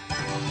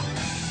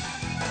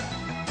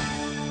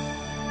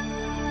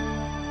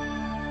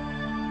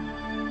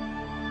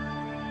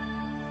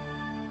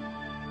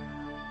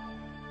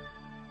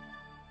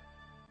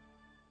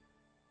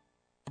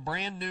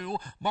 Brand new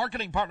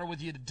marketing partner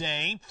with you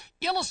today.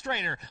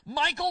 Illustrator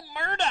Michael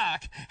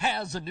Murdoch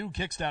has a new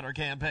Kickstarter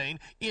campaign.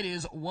 It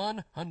is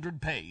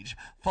 100-page,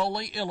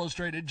 fully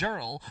illustrated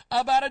journal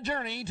about a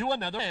journey to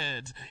another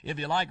world. If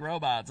you like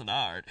robots and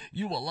art,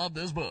 you will love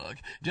this book.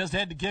 Just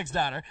head to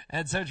Kickstarter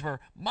and search for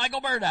Michael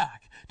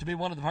Murdoch to be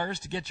one of the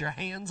first to get your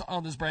hands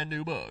on this brand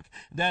new book.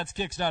 That's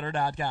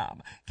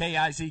Kickstarter.com.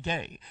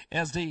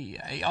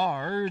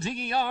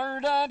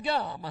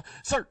 KICKSTARTER.com.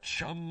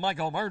 Search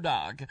Michael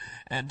Murdoch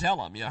and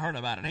tell him you heard heard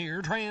about it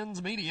here.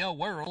 Transmedia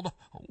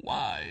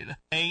Worldwide.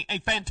 A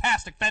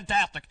fantastic,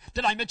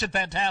 did I mention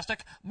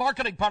fantastic?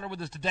 Marketing partner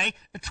with us today,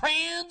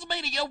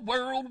 Transmedia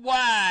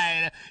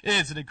Worldwide.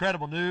 It's an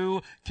incredible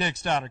new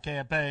Kickstarter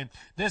campaign.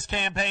 This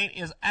campaign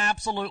is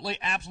absolutely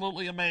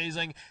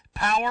amazing.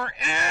 Power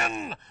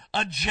in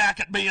a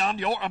jacket beyond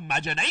your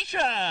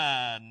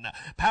imagination.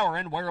 Power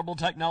in Wearable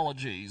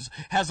Technologies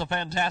has a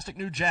fantastic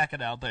new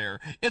jacket out there.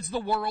 It's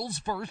the world's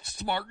first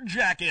smart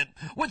jacket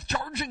with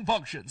charging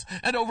functions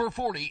and over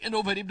 40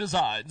 innovative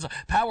designs.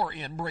 Power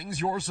in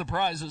brings your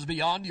surprises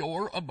beyond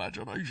your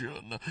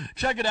imagination.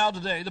 Check it out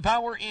today. The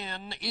Power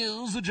in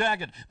is a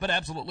jacket, but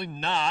absolutely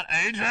not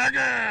a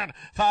jacket.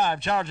 5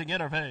 charging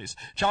interface.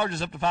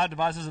 Charges up to 5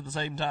 devices at the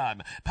same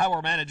time.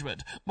 Power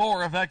management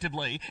more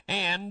effectively,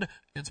 and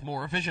it's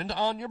more efficient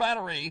on your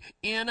battery.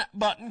 In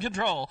button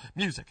control,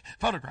 music,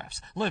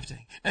 photographs,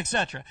 lifting,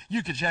 etc.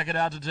 You can check it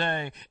out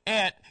today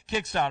at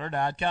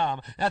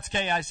Kickstarter.com. That's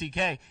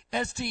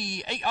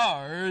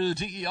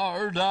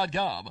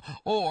KICKSTARTER.com.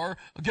 Or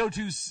go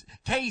to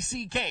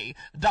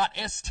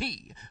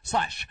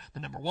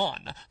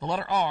KCK.ST/1, the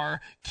letter R,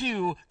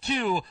 Q,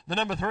 the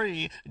number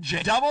 3,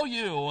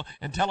 JW,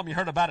 and tell them you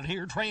heard about it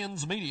here,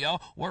 Transmedia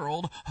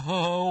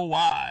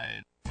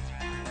Worldwide.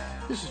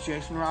 This is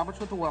Jason Roberts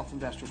with the Wealth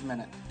Investors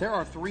Minute. There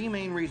are 3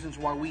 main reasons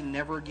why we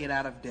never get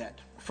out of debt.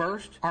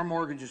 First, our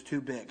mortgage is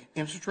too big.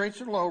 Interest rates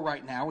are low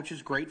right now, which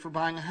is great for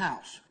buying a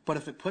house. But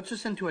if it puts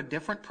us into a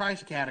different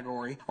price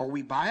category, or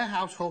we buy a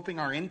house hoping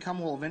our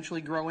income will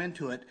eventually grow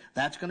into it,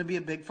 that's going to be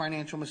a big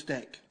financial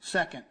mistake.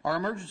 Second, our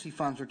emergency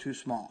funds are too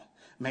small.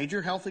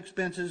 Major health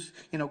expenses,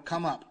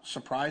 come up.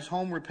 Surprise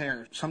home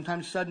repairs,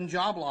 sometimes sudden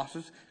job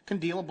losses can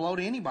deal a blow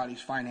to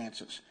anybody's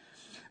finances.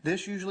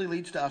 This usually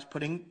leads to us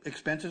putting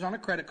expenses on a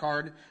credit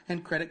card,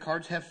 and credit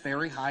cards have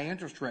very high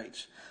interest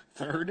rates.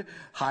 Third,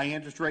 high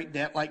interest rate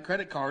debt like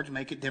credit cards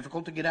make it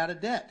difficult to get out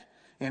of debt.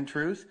 In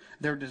truth,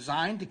 they're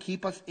designed to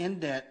keep us in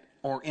debt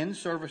or in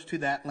service to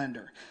that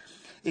lender.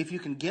 If you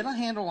can get a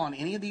handle on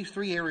any of these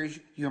 3 areas,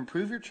 you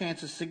improve your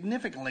chances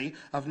significantly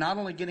of not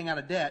only getting out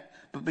of debt,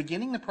 but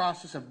beginning the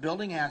process of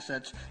building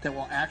assets that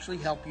will actually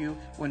help you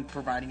when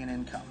providing an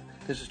income.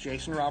 This is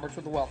Jason Roberts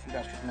with the Wealth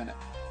Investors Minute.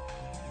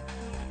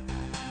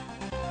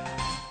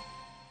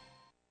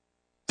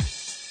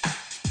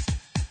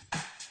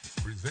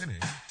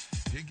 Presenting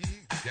Jiggy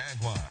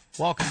Jaguar.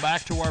 Welcome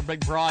back to our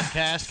big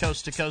broadcast,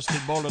 coast to coast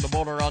and border to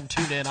border on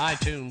TuneIn,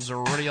 iTunes,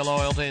 Radio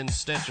Loyalty, and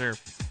Stitcher.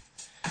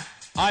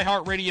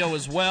 iHeartRadio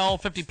as well,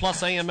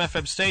 50-plus AM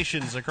FM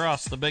stations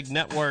across the big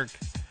network.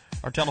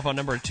 Our telephone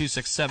number is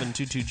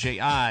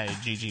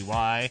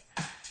 267-22-JIGGY.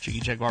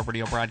 Jiggy Jaguar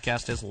radio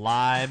broadcast is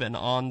live and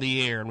on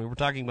the air. And we were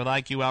talking with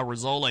IQ Al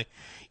Rizzoli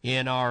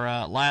in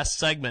our last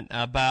segment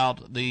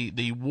about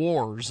the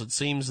wars. It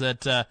seems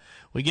that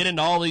we get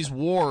into all these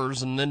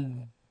wars, and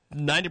then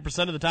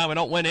 90% of the time we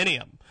don't win any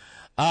of them.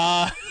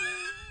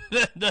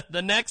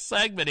 The next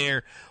segment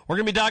here, we're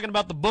going to be talking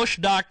about the Bush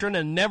Doctrine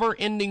and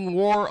never-ending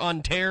war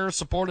on terror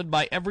supported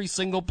by every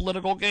single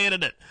political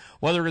candidate.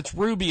 Whether it's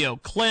Rubio,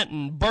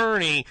 Clinton,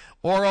 Bernie,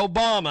 or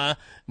Obama,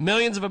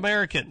 millions of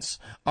Americans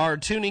are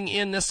tuning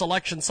in this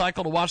election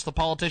cycle to watch the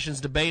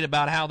politicians debate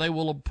about how they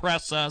will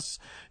oppress us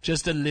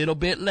just a little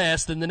bit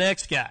less than the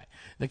next guy.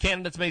 The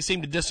candidates may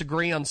seem to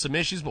disagree on some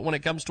issues, but when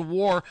it comes to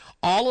war,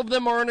 all of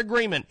them are in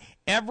agreement.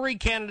 Every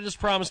candidate has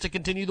promised to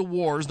continue the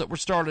wars that were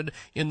started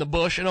in the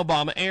Bush and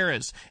Obama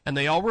eras, and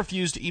they all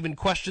refuse to even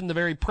question the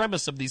very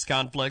premise of these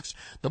conflicts,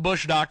 the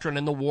Bush Doctrine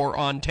and the war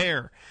on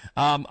terror.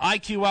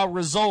 IQ Al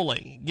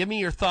Rizzoli, give me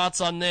your thoughts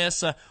on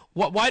this.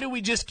 Why do we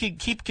just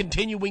keep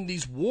continuing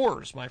these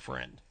wars, my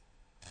friend?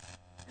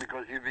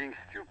 Because you're being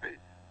stupid.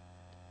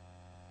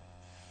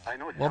 I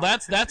know. Well,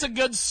 that's a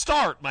good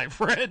start, my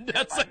friend.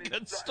 That's a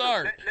good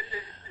start.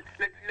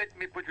 Let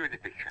me put you in the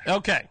picture.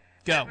 Okay,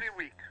 go. Every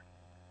week,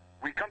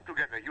 we come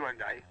together, you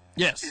and I.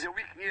 Yes. Is a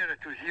week nearer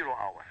to 0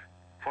 hour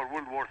for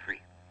World War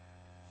III.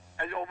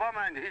 As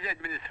Obama and his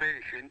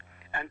administration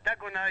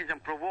antagonize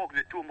and provoke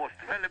the 2 most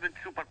relevant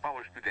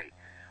superpowers today,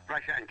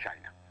 Russia and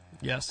China.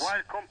 Yes.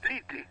 While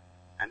completely,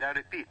 and I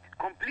repeat,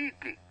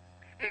 completely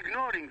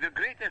ignoring the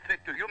greatest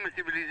threat to human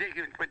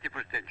civilization in the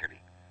 21st century,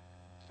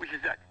 which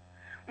is that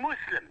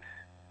Muslims,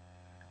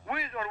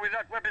 with or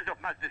without weapons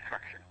of mass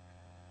destruction.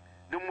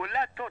 The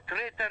mulatto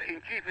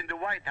traitor-in-chief in the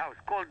White House,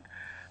 called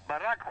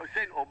Barack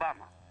Hussein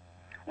Obama,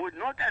 would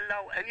not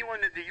allow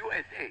anyone in the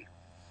USA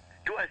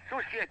to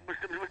associate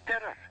Muslims with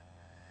terror.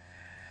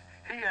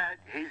 He had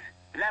his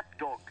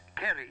lapdog,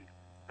 Kerry,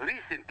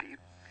 recently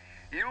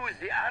used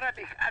the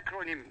Arabic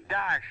acronym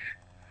Daesh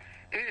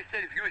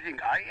instead of using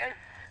IS,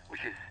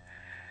 which is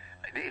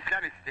the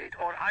Islamic State,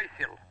 or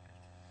ISIL.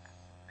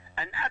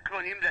 An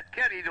acronym that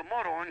Kerry, the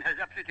moron, has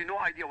absolutely no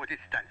idea what it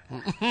stands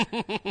for.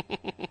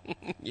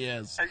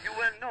 Yes. As you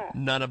well know.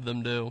 None of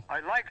them do. I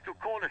like to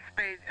call a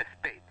spade a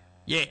spade.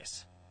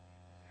 Yes.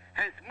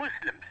 Hence,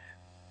 Muslims,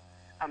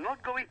 I'm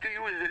not going to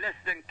use the less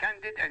than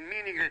candid and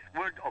meaningless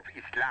word of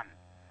Islam.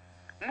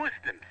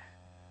 Muslims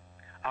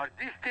are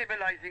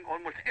destabilizing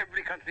almost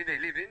every country they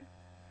live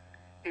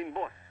in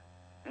both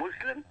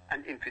Muslim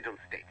and infidel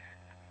states.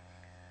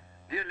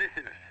 Dear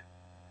listeners,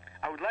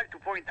 I would like to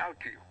point out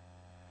to you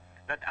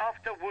that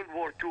after World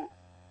War II,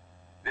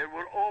 there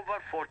were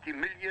over 40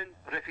 million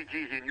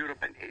refugees in Europe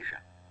and Asia.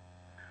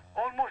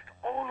 Almost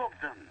all of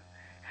them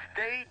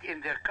stayed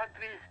in their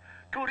countries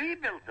to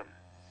rebuild them.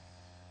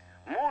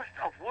 Most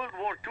of World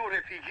War II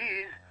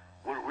refugees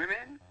were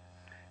women,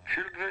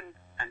 children,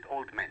 and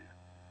old men.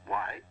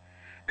 Why?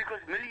 Because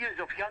millions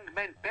of young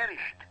men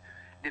perished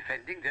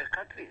defending their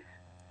countries.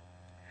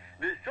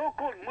 The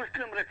so-called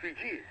Muslim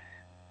refugees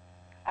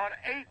are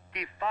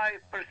 85%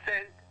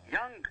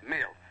 young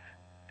males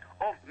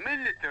of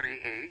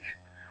military age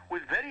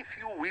with very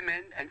few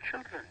women and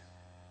children.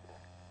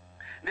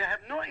 They have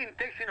no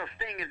intention of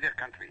staying in their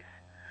countries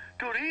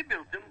to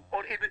rebuild them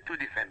or even to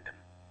defend them.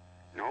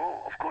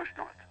 No, of course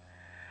not.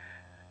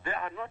 They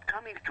are not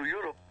coming to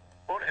Europe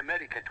or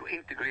America to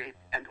integrate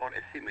and or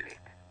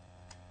assimilate.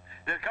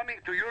 They're coming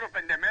to Europe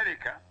and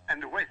America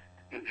and the West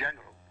in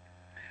general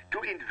to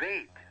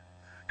invade,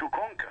 to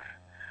conquer,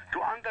 to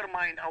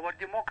undermine our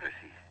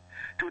democracies,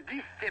 to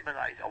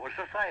destabilize our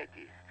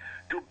societies,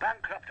 to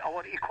bankrupt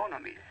our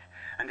economies,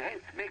 and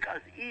hence make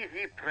us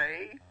easy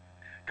prey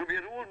to be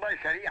ruled by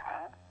Sharia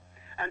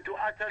and to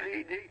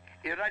utterly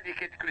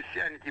eradicate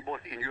Christianity both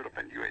in Europe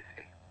and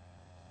USA.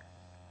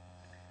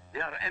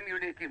 They are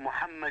emulating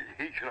Muhammad's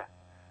hijrah.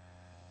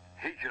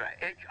 Hijrah,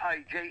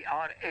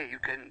 H-I-J-R-A, you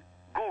can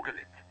Google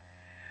it.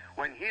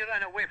 When he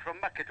ran away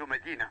from Mecca to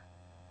Medina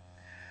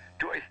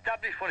to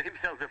establish for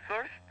himself the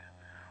first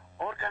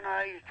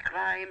organized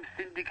crime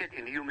syndicate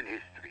in human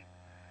history.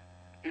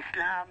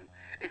 Islam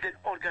is an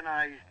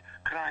organized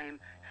crime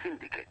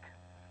syndicate.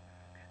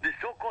 The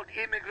so-called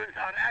immigrants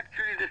are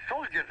actually the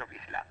soldiers of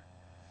Islam.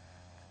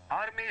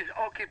 Armies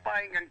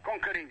occupying and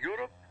conquering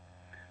Europe,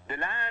 the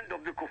land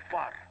of the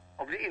kuffar,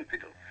 of the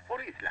infidels,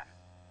 for Islam.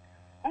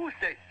 Who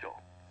says so?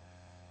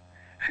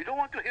 If you don't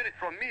want to hear it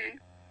from me,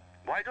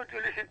 why don't you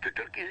listen to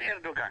Turkey's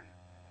Erdogan?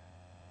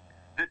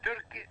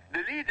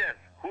 The leader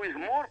who is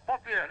more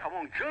popular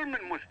among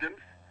German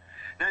Muslims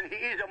than he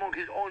is among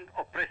his own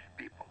oppressed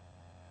people.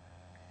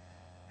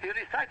 He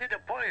recited a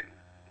poem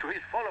to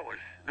his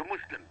followers, the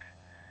Muslims,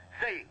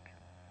 saying,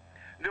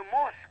 the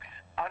mosques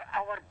are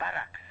our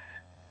barracks,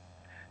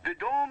 the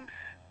domes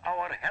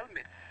our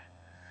helmets,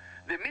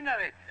 the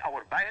minarets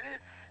our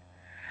bayonets,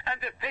 and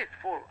the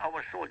faithful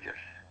our soldiers.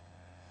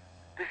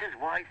 This is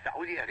why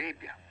Saudi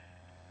Arabia,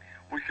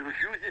 which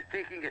refuses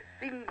taking a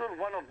single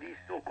one of these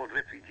so-called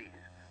refugees,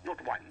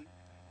 not one,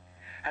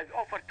 has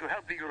offered to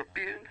help the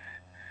Europeans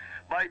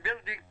by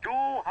building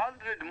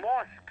 200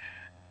 mosques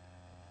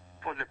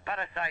for the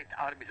parasite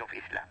armies of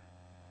Islam.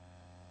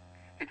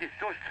 It is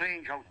so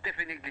strange how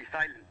deafeningly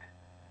silent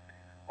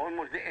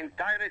almost the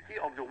entirety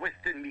of the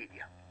Western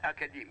media,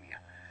 academia,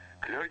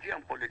 clergy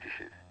and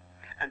politicians,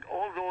 and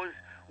all those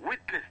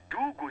witless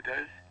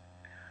do-gooders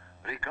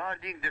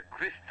regarding the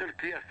crystal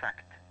clear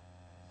fact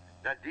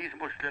that these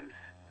Muslims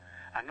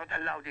are not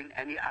allowed in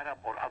any Arab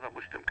or other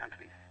Muslim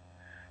countries.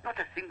 Not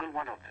a single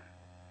one of them.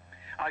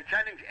 I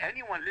challenge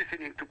anyone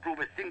listening to prove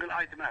a single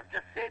item I've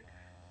just said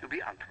to be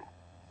untrue.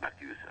 Back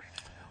to you, sir.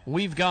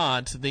 We've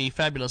got the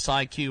fabulous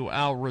IQ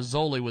Al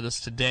Rizzoli with us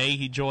today.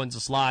 He joins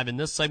us live. In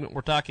this segment,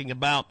 we're talking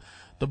about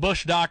the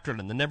Bush Doctrine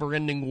and the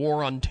never-ending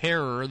war on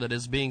terror that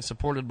is being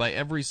supported by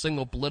every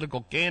single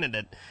political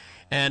candidate.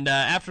 And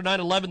after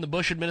 9/11, the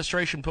Bush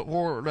administration put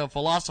forward a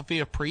philosophy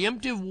of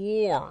preemptive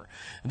war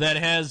that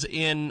has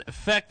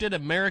infected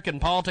American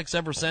politics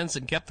ever since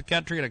and kept the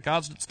country in a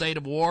constant state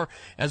of war.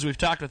 As we've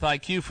talked with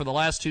IQ for the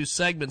last two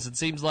segments, it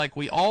seems like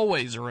we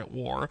always are at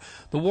war.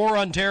 The war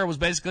on terror was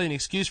basically an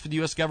excuse for the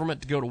U.S.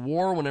 government to go to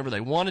war whenever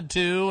they wanted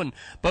to, and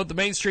both the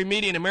mainstream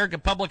media and American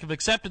public have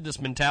accepted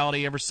this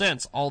mentality ever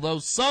since, although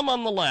some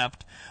on the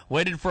left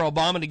waited for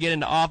Obama to get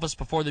into office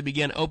before they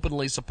began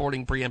openly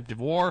supporting preemptive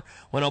war.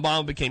 When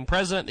Obama became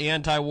president, the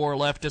anti-war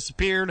left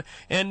disappeared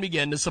and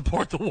began to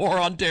support the war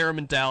on terror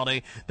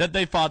mentality that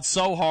they fought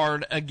so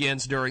hard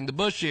against during the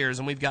Bush years.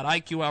 And we've got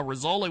IQ Al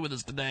Rizzoli with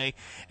us today,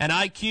 and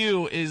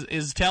IQ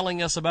is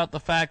telling us about the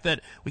fact that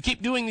we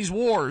keep doing these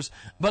wars,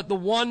 but the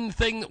one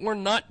thing that we're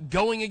not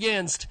going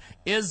against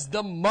is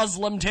the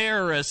Muslim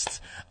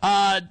terrorists.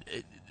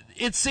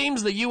 It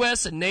seems the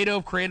U.S. and NATO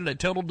have created a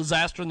total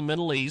disaster in the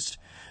Middle East,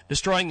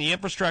 destroying the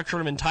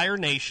infrastructure of entire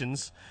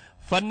nations,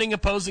 funding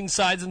opposing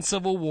sides in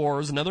civil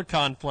wars and other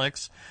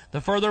conflicts.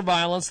 The further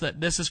violence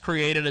that this has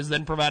created has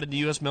then provided the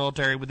U.S.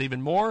 military with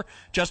even more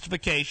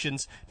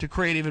justifications to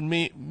create even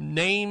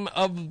name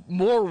of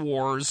more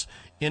wars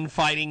in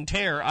fighting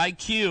terror.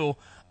 IQ,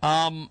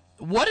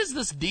 what is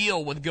this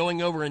deal with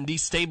going over and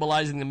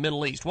destabilizing the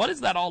Middle East? What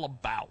is that all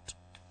about?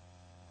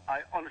 I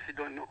honestly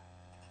don't know.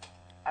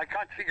 I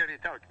can't figure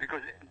it out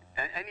because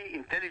any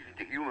intelligent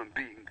human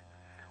being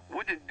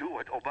wouldn't do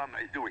what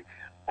Obama is doing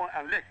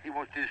unless he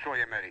wants to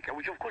destroy America,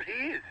 which of course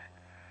he is.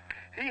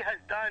 He has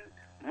done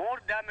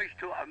more damage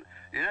to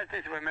the United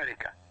States of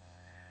America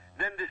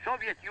than the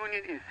Soviet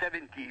Union in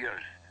 70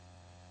 years.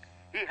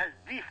 He has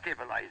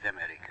destabilized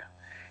America.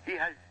 He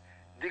has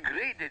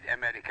degraded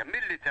America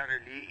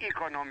militarily,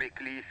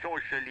 economically,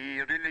 socially,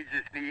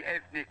 religiously,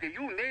 ethnically,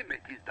 you name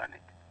it, he's done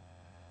it.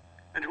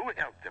 And who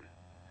helped them?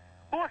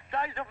 Both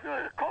sides of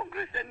the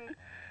Congress and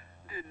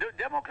the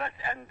Democrats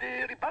and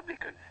the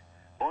Republicans.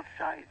 Both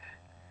sides.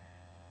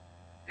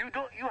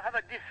 You have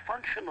a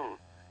dysfunctional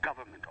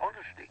government,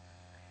 honestly.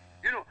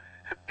 You know,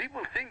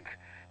 people think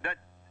that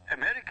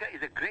America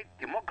is a great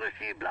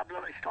democracy, blah, blah,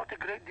 blah. It's not a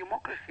great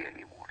democracy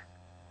anymore.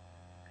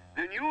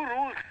 The new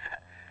rules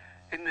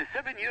in the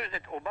 7 years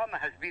that Obama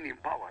has been in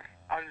power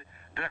are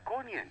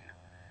draconian.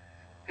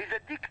 He's a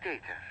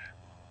dictator.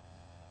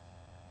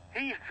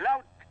 He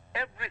flouted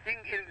everything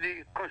in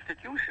the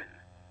Constitution.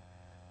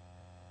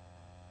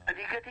 And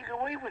he's getting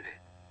away with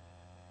it.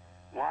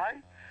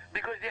 Why?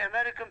 Because the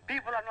American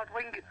people are not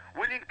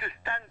willing to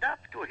stand up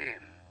to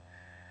him.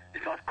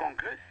 It's not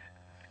Congress.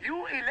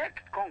 You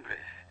elect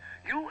Congress.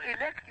 You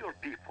elect your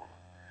people.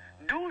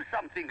 Do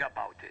something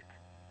about it.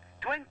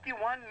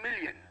 21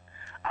 million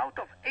out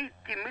of 80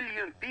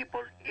 million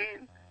people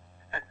in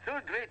a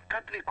third-rate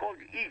country called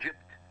Egypt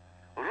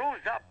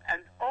rose up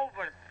and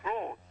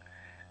overthrew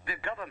the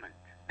government.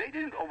 They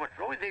didn't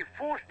overthrow it. They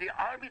forced the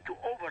army to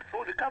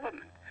overthrow the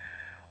government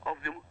of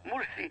the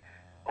Morsi,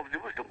 of the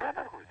Muslim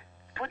Brotherhood.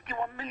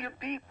 21 million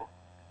people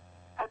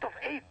out of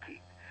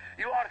 80.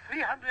 You are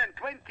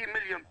 320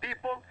 million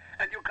people,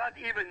 and you can't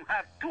even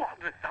have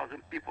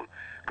 200,000 people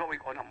going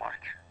on a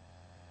march.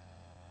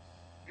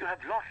 You have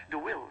lost the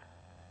will.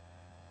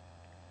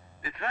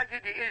 The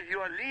tragedy is you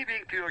are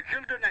leaving to your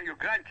children and your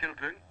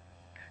grandchildren,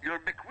 you're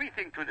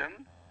bequeathing to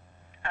them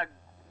a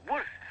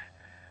worse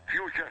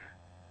future,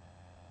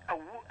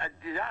 a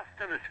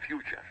disastrous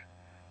future,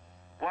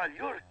 while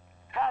your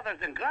fathers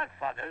and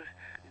grandfathers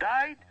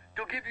died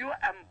to give you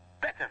a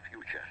better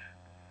future.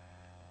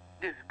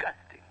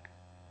 Disgusting.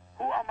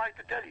 Who am I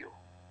to tell you?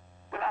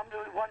 Well, I'm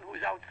the one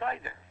who's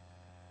outsider.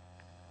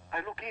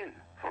 I look in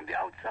from the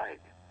outside.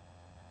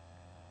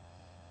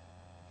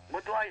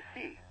 What do I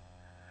see?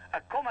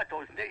 A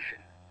comatose nation.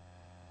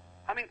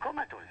 I mean,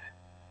 comatose.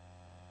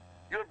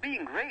 You're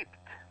being raped.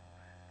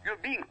 You're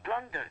being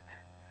plundered.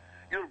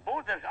 Your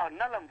borders are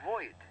null and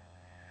void.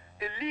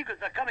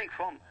 Illegals are coming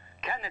from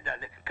Canada.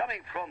 They're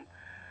coming from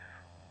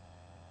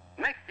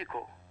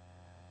Mexico.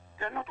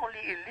 They're not only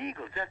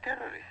illegals, they're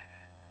terrorists.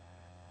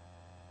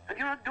 And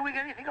you're not doing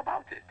anything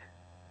about it.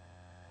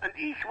 And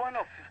each one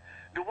of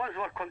the ones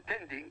who are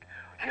contending,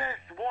 yes,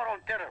 war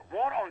on terror.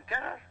 War on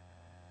terror?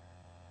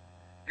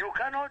 You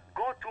cannot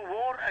go to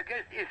war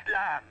against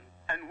Islam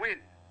and win.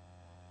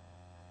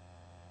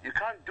 You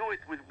can't do it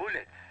with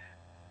bullets.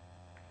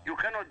 You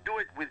cannot do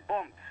it with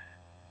bombs.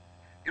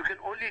 You can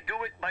only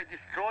do it by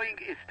destroying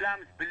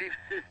Islam's belief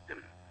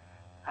system.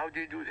 How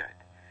do you do that?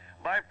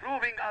 By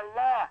proving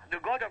Allah, the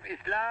God of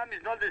Islam,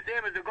 is not the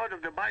same as the God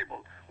of the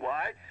Bible.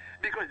 Why?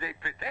 Because they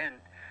pretend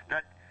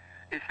that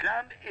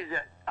Islam is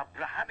an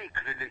Abrahamic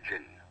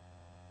religion.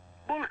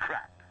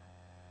 Bullcrap.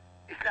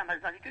 Islam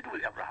has nothing to do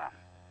with Abraham.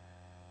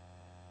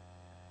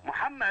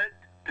 Muhammad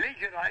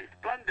plagiarized,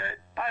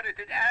 plundered,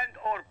 pirated, and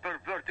or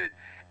perverted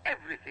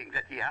everything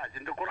that he has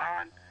in the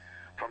Quran,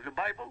 from the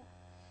Bible,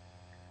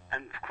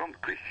 and from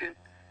Christian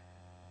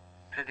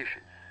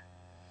traditions.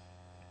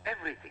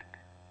 Everything.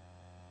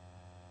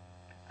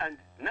 And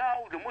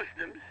now the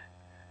Muslims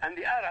and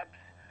the Arabs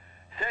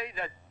say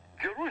that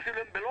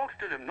Jerusalem belongs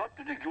to them, not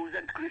to the Jews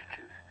and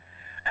Christians.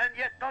 And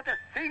yet not a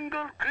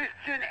single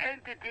Christian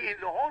entity in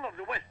the whole of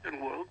the Western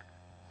world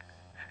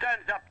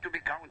stands up to be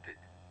counted.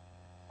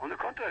 On the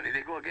contrary,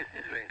 they go against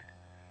Israel.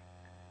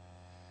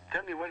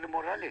 Tell me where the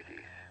morality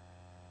is.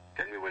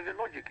 Tell me where the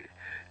logic is.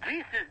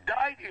 Jesus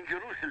died in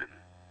Jerusalem.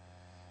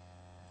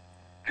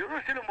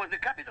 Jerusalem was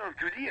the capital of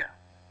Judea.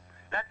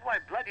 That's why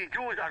bloody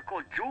Jews are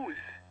called Jews.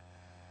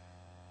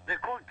 They're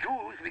called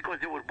Jews because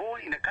they were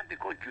born in a country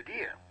called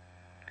Judea.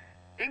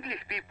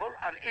 English people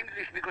are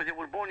English because they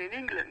were born in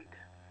England.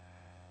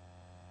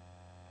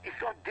 It's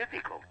not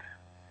difficult.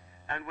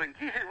 And when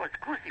Jesus was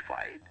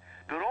crucified,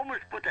 the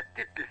Romans put a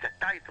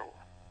title,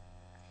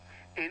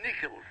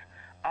 initials,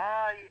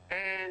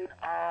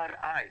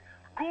 I-N-R-I.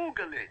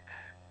 Google it.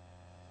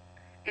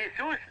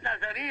 Jesus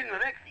Nazarene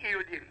Rex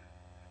Eudim.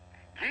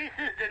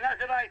 Jesus the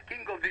Nazarite,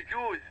 King of the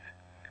Jews.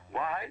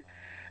 Why?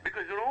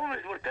 Because the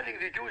Romans were telling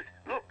the Jews,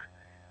 look,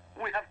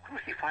 we have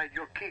crucified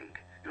your king.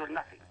 You're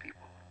nothing,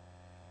 people.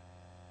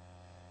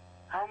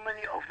 How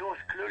many of those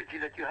clergy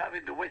that you have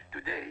in the West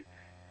today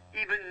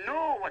even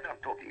know what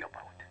I'm talking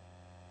about?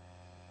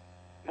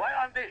 Why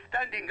aren't they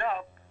standing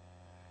up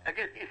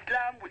against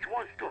Islam, which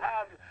wants to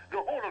have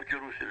the whole of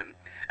Jerusalem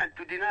and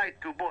to deny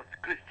it to both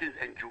Christians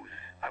and Jews?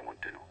 I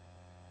want to know.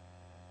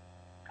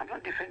 I'm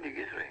not defending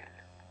Israel.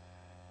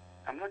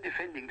 I'm not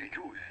defending the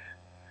Jews.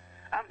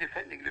 I'm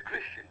defending the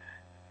Christians.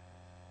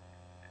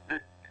 The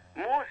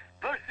most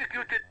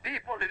persecuted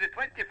people in the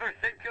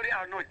 21st century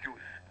are not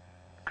Jews.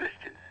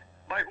 Christians.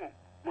 By whom?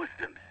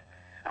 Muslims.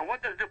 And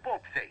what does the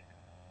Pope say?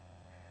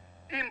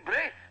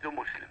 Embrace the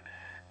Muslims.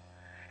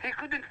 He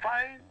couldn't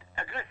find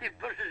aggressive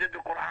verses in the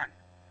Quran.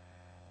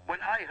 When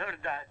I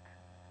heard that,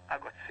 I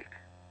got sick.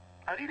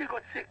 I really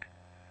got sick.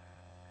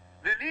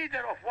 The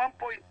leader of 1.2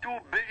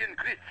 billion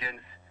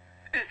Christians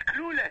is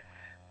clueless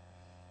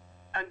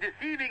and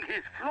deceiving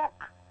his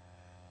flock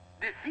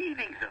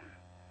deceiving them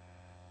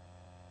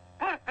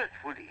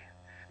purposefully,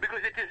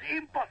 because it is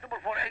impossible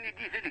for any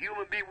decent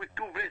human being with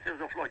two braces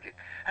of logic,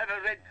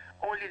 having read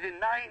only the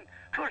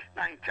first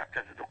nine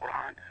chapters of the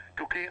Quran,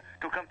 to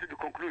come to the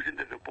conclusion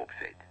that the Pope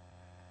said.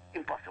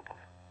 Impossible.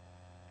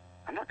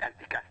 I'm not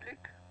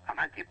anti-Catholic. I'm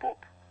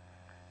anti-Pope.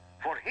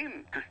 For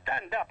him to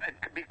stand up and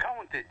be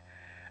counted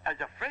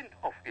as a friend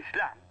of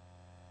Islam,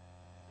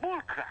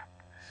 bullcrap.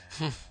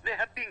 They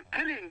have been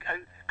killing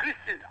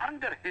Christians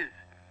under his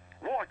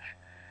watch.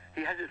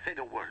 He hasn't said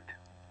a word.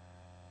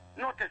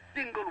 Not a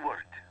single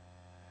word.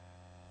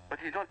 But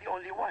he's not the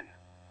only one.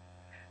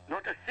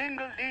 Not a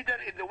single leader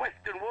in the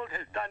Western world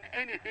has done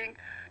anything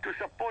to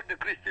support the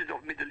Christians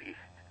of Middle East.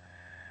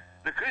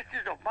 The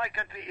Christians of my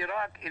country,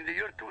 Iraq, in the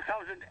year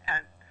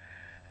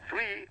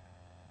 2003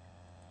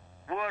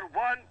 were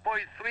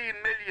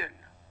 1.3 million.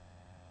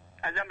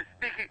 As I'm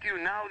speaking to you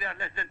now, they are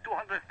less than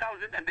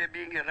 200,000 and they're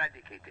being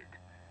eradicated.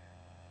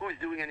 Who is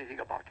doing anything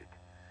about it?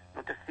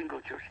 Not a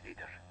single church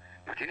leader.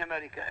 Not in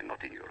America and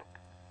not in Europe.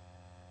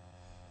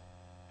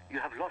 You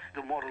have lost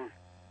the moral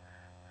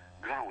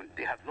ground.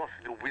 They have lost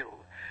the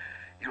will.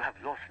 You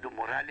have lost the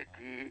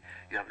morality.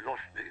 You have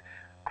lost the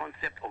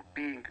concept of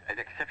being an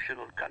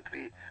exceptional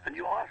country. And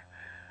you are.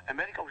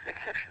 America was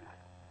exceptional.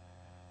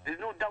 There's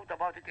no doubt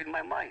about it in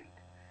my mind.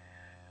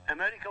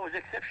 America was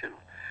exceptional.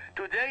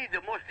 Today,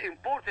 the most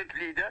important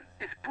leader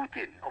is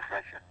Putin of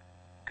Russia.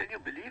 Can you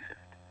believe that?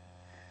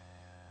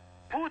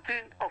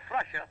 Putin of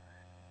Russia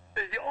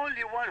is the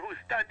only one who's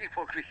standing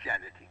for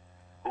Christianity.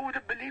 Who would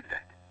have believed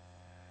that?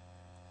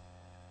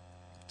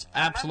 It's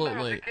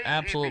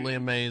absolutely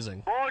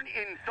amazing. Born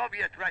in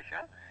Soviet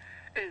Russia,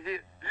 is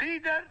the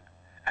leader,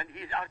 and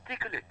he's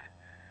articulate.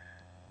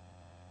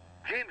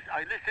 James,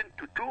 I listened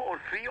to 2 or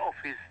 3 of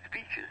his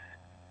speeches,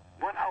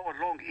 1 hour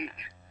long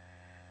each.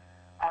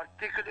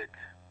 Articulate,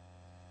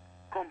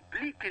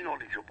 completely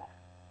knowledgeable,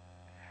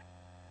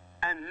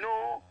 and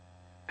no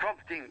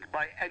prompting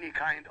by any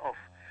kind of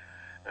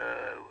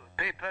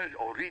papers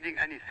or reading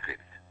any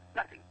scripts.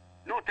 Nothing.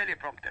 No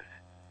teleprompters.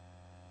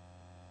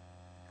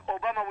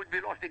 Obama would be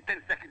lost in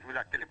 10 seconds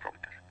without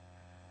teleprompter.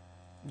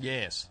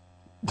 Yes.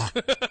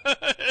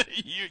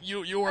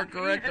 you are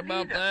correct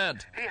about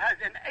that. He has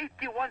an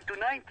 81 to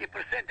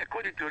 90%,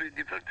 according to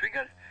different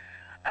figures,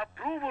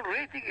 approval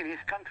rating in his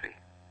country.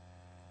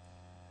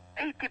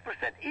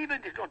 80%,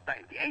 even if not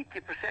 90,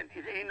 80%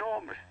 is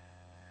enormous.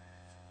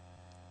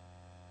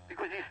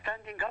 Because he's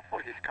standing up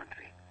for his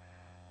country.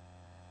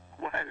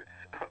 While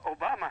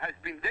Obama has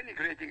been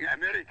denigrating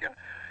America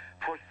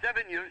for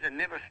 7 years and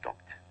never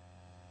stopped.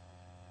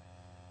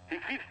 He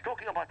keeps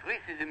talking about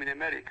racism in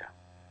America.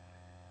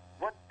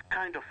 What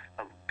kind of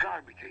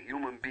garbage a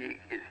human being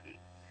is he?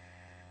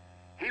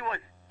 He was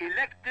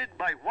elected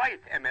by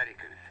white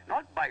Americans,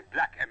 not by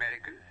black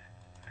Americans,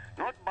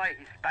 not by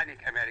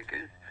Hispanic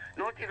Americans,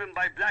 not even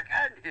by black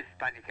and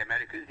Hispanic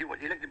Americans. He was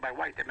elected by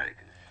white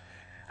Americans.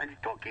 And he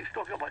keeps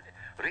talking about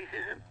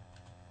racism.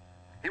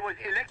 He was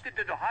elected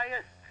to the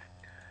highest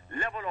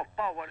level of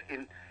power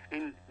in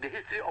the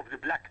history of the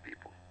black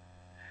people.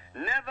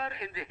 Never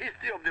in the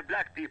history of the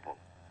black people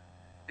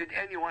did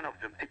any one of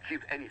them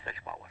achieve any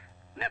such power.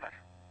 Never.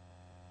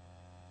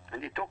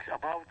 And he talks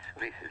about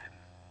racism.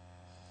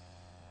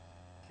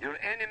 Your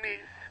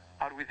enemies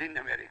are within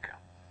America.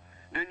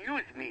 The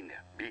news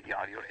media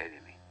are your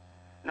enemy.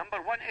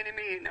 Number 1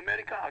 enemy in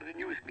America are the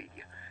news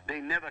media. They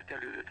never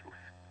tell you the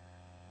truth.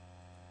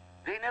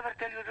 They never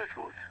tell you the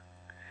truth.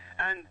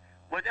 And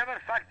whatever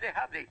fact they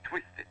have, they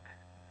twist it.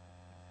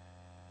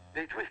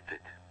 They twist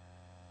it.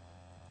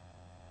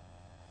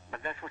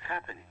 But that's what's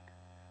happening.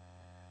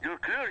 Your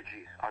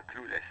clergy are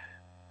clueless.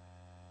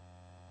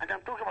 And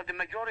I'm talking about the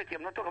majority.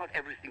 I'm not talking about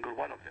every single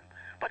one of them.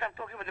 But I'm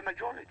talking about the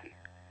majority.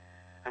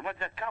 And what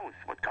that counts?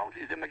 What counts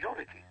is the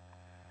majority.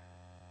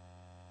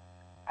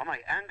 Am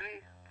I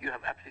angry? You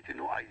have absolutely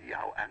no idea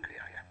how angry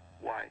I am.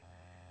 Why?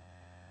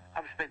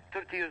 I've spent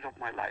 30 years of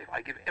my life.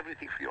 I give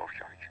everything free of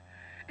charge.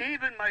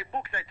 Even my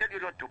books, I tell you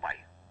not to buy.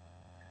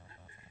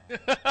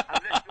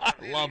 I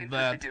love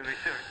that. I tell you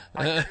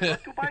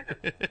not to buy them.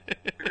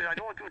 Because I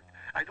don't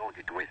want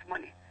it to waste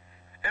money.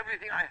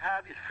 Everything I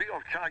have is free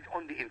of charge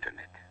on the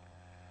internet.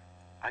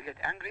 I get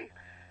angry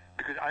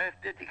because I have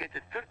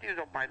dedicated 30 years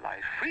of my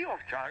life free of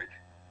charge,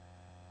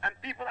 and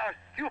people are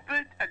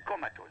stupid and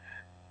comatose.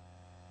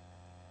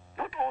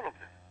 Not all of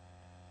them.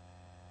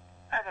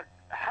 I have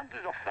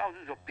hundreds of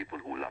thousands of people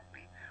who love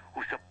me,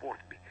 who support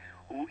me,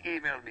 who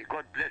email me,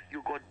 God bless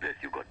you, God bless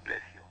you, God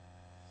bless you.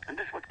 And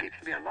that's what keeps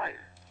me alive.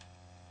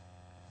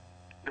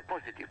 The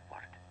positive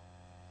part.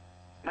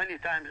 Many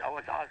times I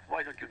was asked,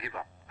 why don't you give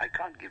up? I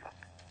can't give up.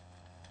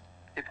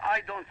 If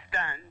I don't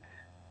stand,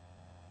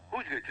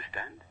 who's going to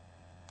stand?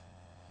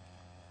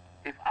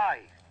 If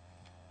I,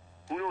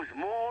 who knows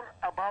more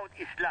about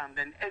Islam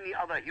than any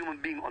other human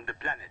being on the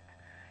planet,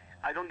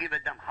 I don't give a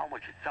damn how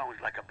much it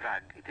sounds like a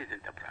brag. It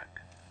isn't a brag.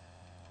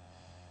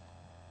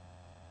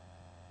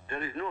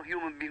 There is no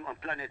human being on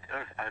planet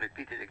Earth, I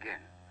repeat it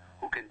again,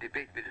 who can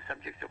debate with the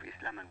subjects of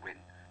Islam and win.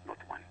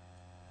 Not one.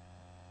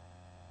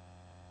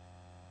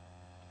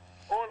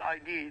 All I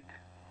need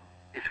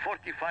is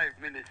 45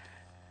 minutes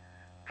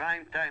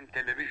prime-time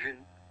television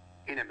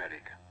in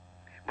America.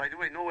 By the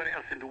way, nowhere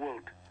else in the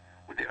world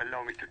would they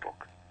allow me to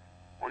talk.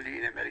 Only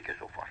in America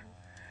so far.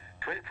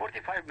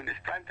 45 minutes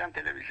prime-time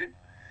television,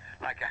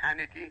 like a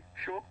Hannity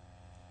show.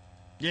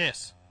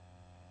 Yes.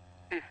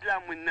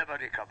 Islam will never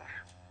recover.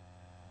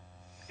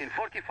 In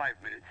 45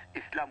 minutes,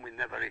 Islam will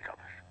never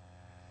recover.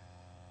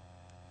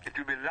 It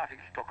will be the laughing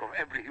stock of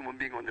every human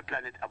being on the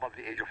planet above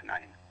the age of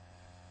 9.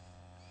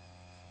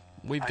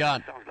 We've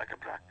sounds like a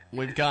brat.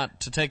 We've got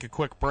to take a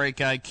quick break,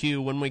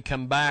 IQ. When we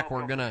come back,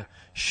 we're going to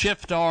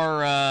shift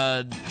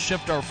our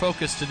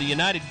focus to the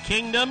United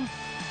Kingdom.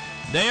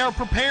 They are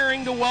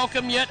preparing to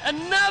welcome yet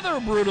another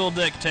brutal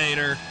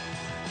dictator.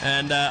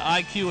 And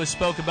IQ has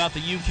spoke about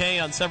the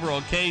UK on several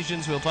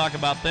occasions. We'll talk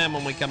about them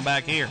when we come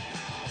back here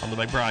on the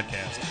big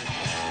broadcast.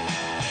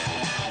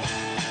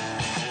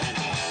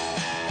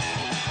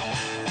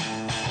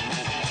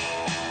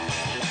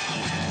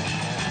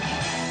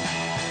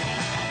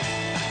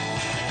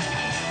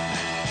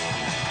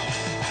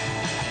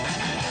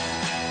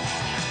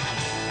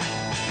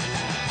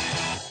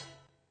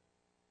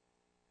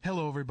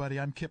 Hello, everybody.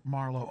 I'm Kip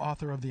Marlowe,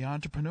 author of The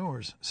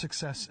Entrepreneurs,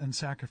 Success and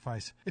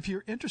Sacrifice. If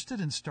you're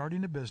interested in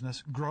starting a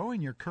business, growing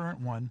your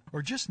current one,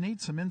 or just need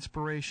some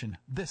inspiration,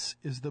 this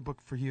is the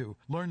book for you.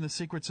 Learn the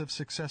secrets of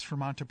success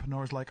from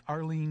entrepreneurs like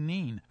Arlene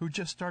Neen, who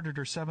just started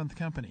her 7th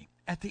company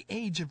at the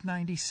age of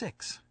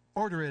 96.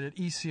 Order it at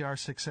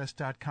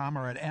ecrsuccess.com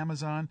or at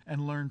Amazon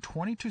and learn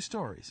 22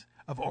 stories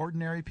of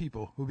ordinary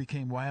people who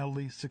became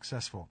wildly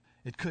successful.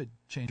 It could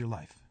change your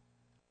life.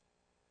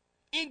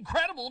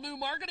 Incredible new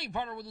marketing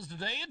partner with us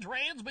today in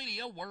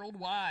Transmedia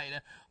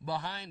Worldwide.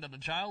 Behind on a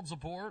child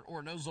support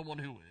or know someone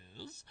who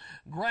is?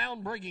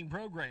 Groundbreaking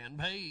program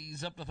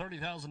pays up to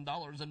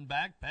 $30,000 in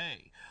back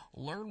pay.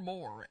 Learn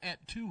more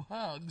at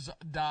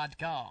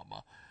 2hugs.com.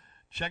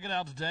 Check it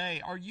out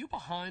today. Are you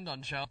behind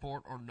on child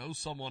support or know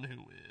someone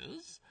who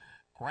is?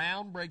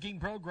 Groundbreaking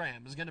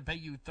program is going to pay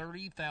you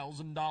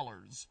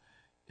 $30,000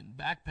 in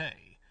back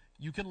pay.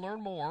 You can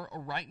learn more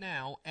right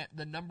now at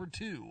the number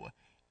 2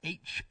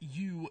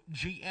 HUGS.com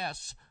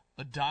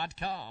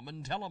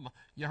and tell them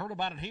you heard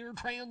about it here,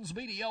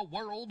 Transmedia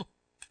Worldwide.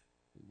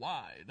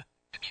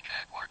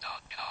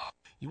 Jaguar.com.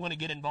 You want to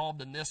get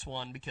involved in this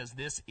one because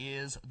this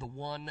is the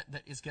one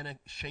that is going to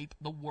shape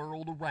the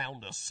world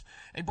around us.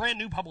 A brand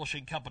new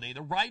publishing company,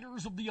 the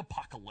Writers of the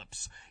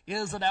Apocalypse,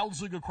 is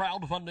announcing a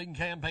crowdfunding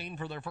campaign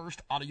for their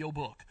first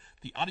audiobook.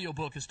 The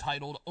audiobook is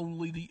titled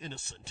Only the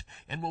Innocent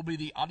and will be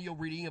the audio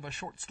reading of a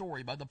short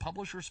story by the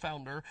publisher's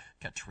founder,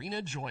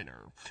 Katrina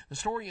Joyner. The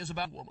story is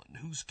about a woman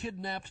who's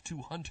kidnapped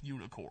to hunt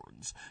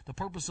unicorns. The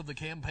purpose of the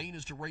campaign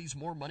is to raise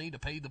more money to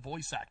pay the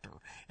voice actor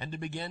and to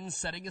begin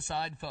setting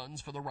aside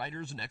funds for the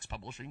writer's next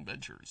publishing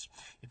ventures.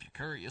 If you're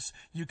curious,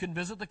 you can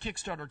visit the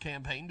Kickstarter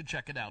campaign to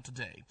check it out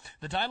today.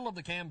 The title of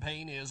the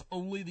campaign is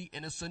Only the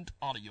Innocent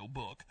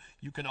Audiobook.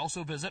 You can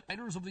also visit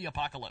Writers of the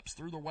Apocalypse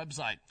through their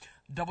website,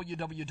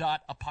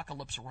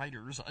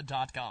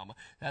 www.apocalypsewriters.com.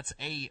 That's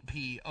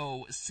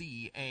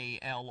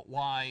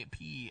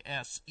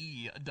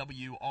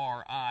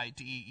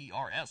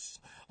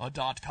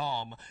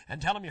APOCALYPSEWRITERS.com.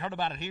 And tell them you heard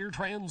about it here,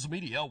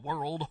 Transmedia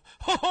Worldwide.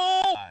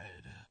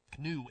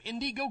 New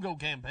Indiegogo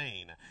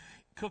campaign.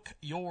 Cook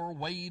your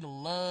way to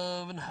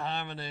love and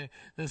harmony.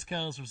 This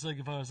comes from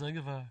Singapore.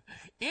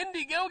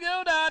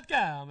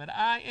 Indiegogo.com and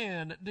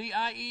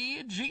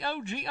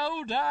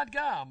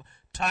INDIEGOGO.com.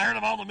 Tired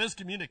of all the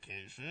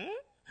miscommunication?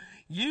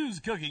 Use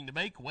cooking to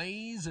make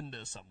ways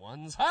into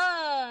someone's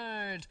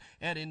heart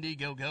at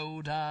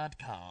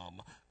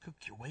Indiegogo.com. Cook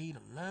your way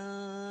to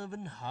love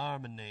and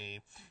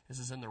harmony. This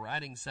is in the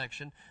writing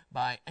section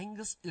by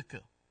Angus Ucke.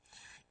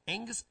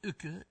 Angus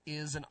Ucke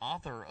is an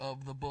author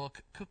of the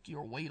book Cook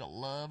Your Way to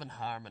Love and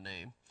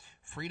Harmony.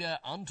 Frida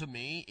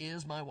Antemi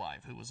is my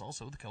wife, who is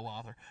also the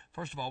co-author.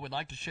 First of all, we'd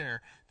like to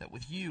share that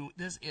with you,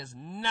 this is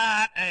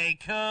not a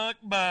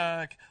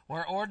cookbook.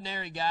 We're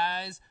ordinary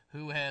guys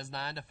who has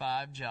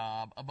 9-to-5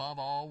 job. Above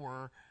all,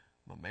 we're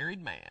a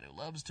married man who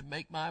loves to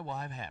make my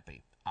wife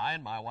happy. I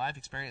and my wife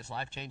experience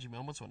life-changing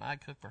moments when I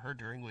cook for her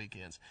during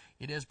weekends.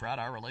 It has brought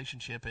our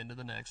relationship into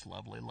the next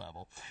lovely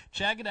level.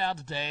 Check it out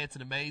today. It's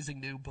an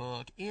amazing new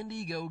book,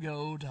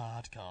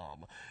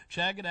 Indiegogo.com.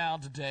 Check it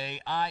out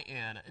today,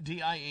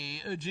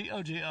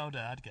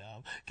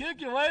 INDIEGOGO.com. Cook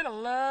your way to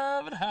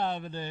love and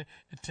harmony.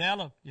 And tell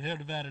them you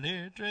heard about it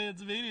here,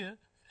 Transmedia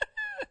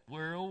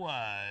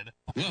Worldwide.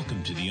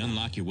 Welcome to the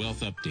Unlock Your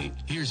Wealth Update.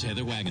 Here's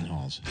Heather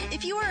Wagenhals.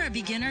 If you are a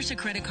beginner to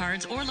credit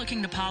cards or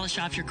looking to polish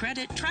off your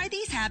credit, try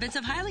these habits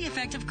of highly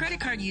effective credit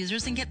card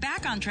users and get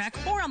back on track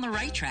or on the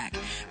right track.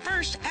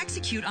 First,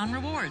 execute on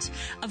rewards.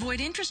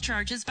 Avoid interest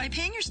charges by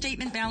paying your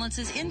statement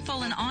balances in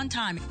full and on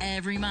time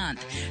every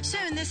month.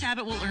 Soon, this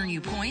habit will earn you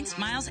points,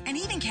 miles, and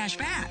even cash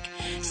back.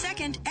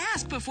 Second,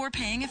 ask before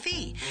paying a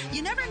fee.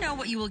 You never know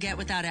what you will get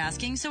without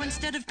asking, so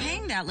instead of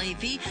paying that late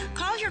fee,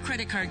 call your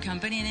credit card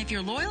company, and if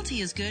you're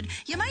loyalty is good,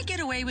 you might get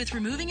away with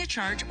removing a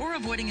charge or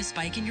avoiding a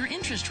spike in your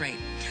interest rate.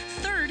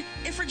 Third,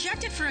 if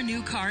rejected for a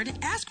new card,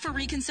 ask for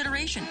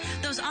reconsideration.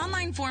 Those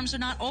online forms are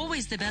not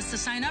always the best to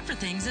sign up for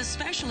things,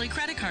 especially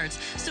credit cards.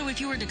 So if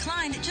you are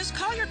declined, just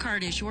call your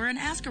card issuer and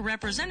ask a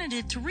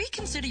representative to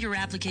reconsider your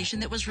application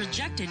that was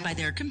rejected by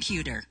their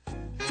computer.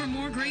 For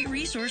more great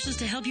resources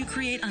to help you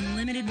create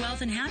unlimited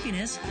wealth and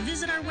happiness,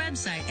 visit our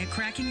website at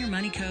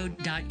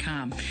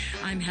crackingyourmoneycode.com.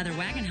 I'm Heather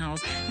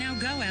Wagenhals. Now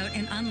go out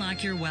and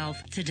unlock your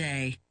wealth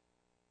today.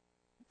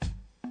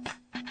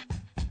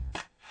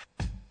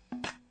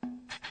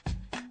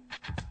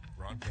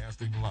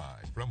 Broadcasting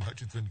live from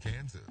Hutchinson,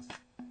 Kansas.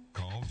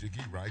 Call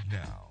Jiggy right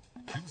now.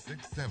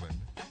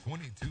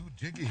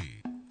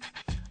 267-22-JIGGY.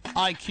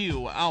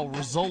 IQ Al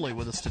Rizzoli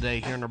with us today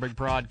here in our big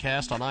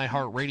broadcast on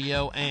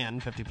iHeartRadio and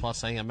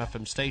 50-plus AM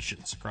FM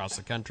stations across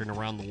the country and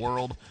around the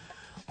world.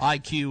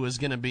 IQ is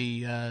going to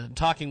be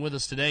talking with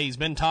us today. He's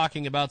been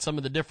talking about some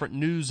of the different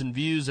news and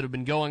views that have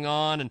been going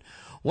on, and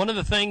one of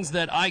the things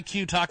that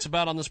IQ talks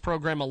about on this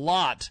program a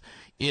lot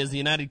is the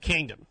United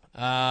Kingdom.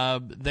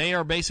 They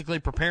are basically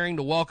preparing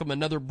to welcome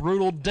another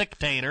brutal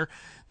dictator.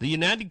 The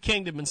United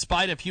Kingdom, in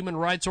spite of human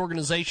rights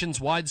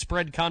organizations'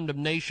 widespread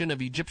condemnation of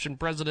Egyptian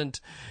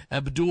President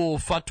Abdul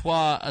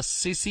Fattah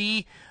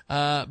al-Sisi,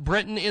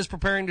 Britain is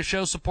preparing to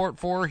show support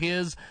for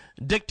his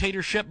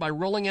dictatorship by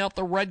rolling out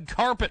the red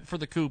carpet for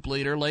the coup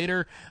leader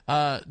later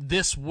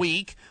this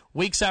week,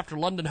 weeks after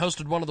London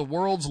hosted one of the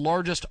world's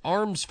largest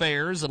arms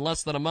fairs, and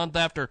less than a month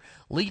after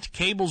leaked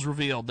cables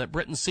revealed that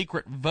Britain's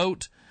secret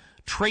vote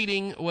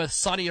trading with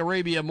Saudi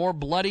Arabia more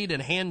bloodied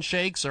and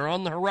handshakes are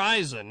on the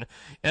horizon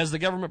as the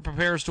government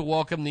prepares to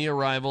welcome the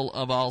arrival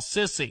of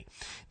al-Sisi.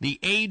 The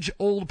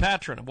age-old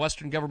patron of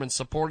Western governments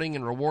supporting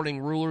and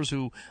rewarding rulers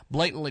who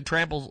blatantly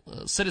trample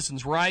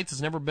citizens' rights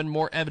has never been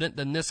more evident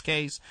than this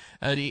case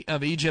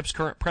of Egypt's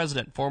current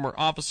president, former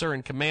officer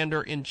and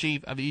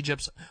commander-in-chief of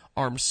Egypt's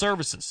armed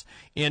services.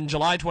 In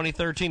July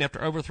 2013,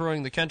 after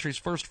overthrowing the country's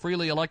first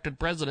freely elected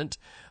president,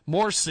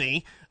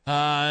 Morsi,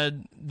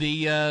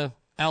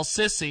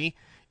 al-Sisi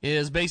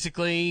is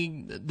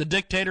basically the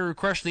dictator who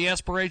crushed the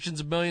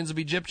aspirations of millions of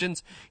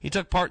Egyptians. He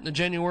took part in the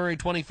January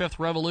 25th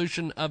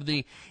revolution of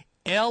the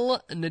El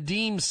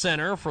Nadim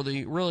Center for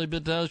the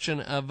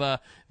Rehabilitation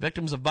of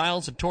Victims of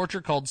Violence and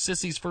Torture, called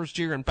Sisi's first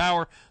year in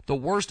power the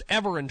worst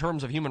ever in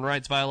terms of human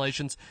rights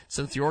violations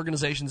since the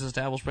organization's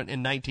establishment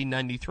in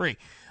 1993.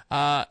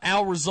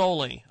 Al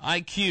Rizzoli,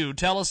 IQ,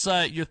 tell us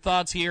your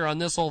thoughts here on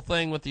this whole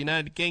thing with the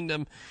United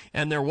Kingdom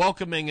and their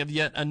welcoming of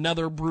yet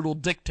another brutal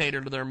dictator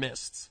to their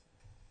midst.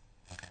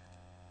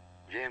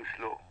 James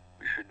Lowe,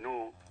 we should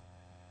know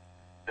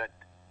that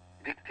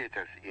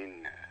dictators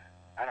in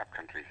Arab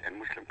countries and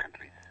Muslim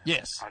countries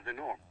are the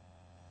norm.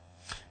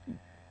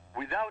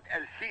 Without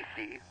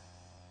al-Sisi,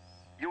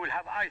 you will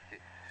have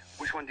ISIS.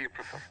 Which one do you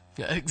prefer?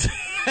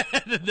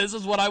 This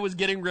is what I was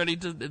getting ready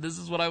to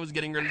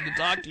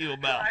talk to you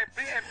about.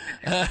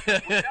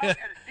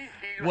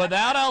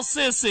 Without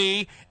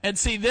al-Sisi, and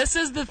see, this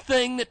is the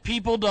thing that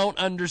people don't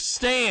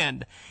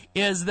understand,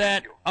 is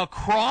that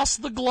across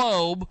the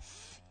globe,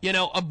 you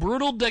know, a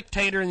brutal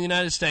dictator in the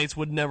United States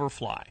would never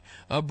fly.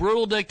 A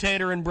brutal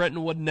dictator in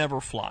Britain would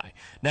never fly.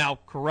 Now,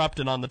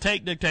 corrupt and on the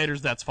take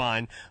dictators, that's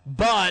fine.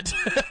 But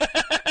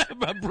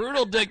a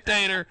brutal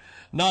dictator,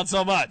 not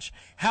so much.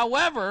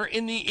 However,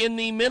 in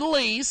the Middle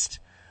East,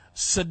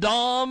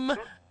 Saddam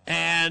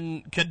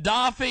and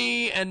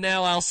Gaddafi and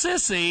now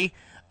al-Sisi,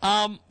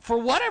 for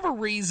whatever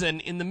reason,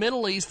 in the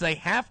Middle East, they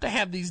have to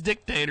have these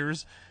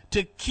dictators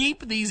to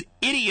keep these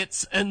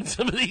idiots and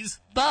some of these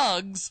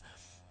thugs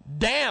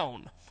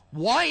down.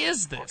 Why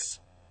is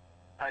this?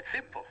 It's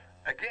simple.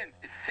 Again,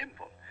 it's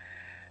simple.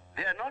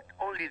 They are not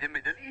only the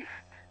Middle East.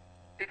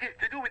 It is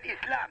to do with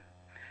Islam.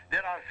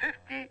 There are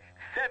 57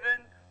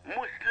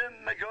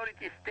 Muslim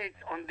majority states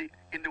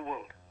in the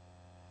world.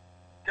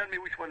 Tell me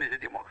which one is a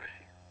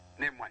democracy.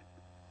 Name one.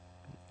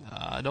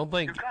 I don't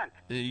think. You can't.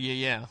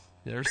 Yeah.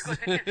 Because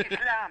it is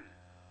Islam.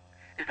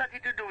 It's nothing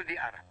to do with the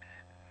Arabs.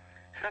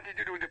 It's nothing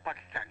to do with the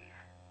Pakistanis.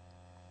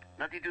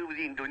 Nothing to do with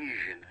the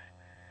Indonesians.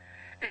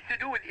 It's to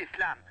do with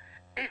Islam.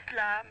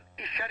 Islam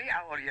is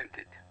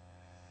Sharia-oriented.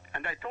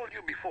 And I told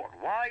you before,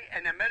 why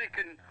an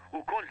American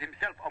who calls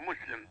himself a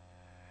Muslim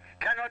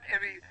cannot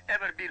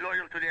ever be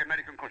loyal to the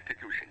American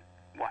Constitution.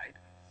 Why?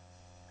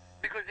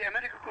 Because the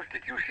American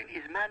Constitution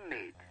is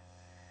man-made.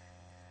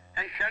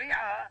 And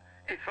Sharia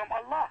is from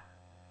Allah.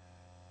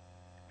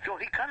 So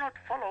he cannot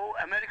follow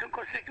American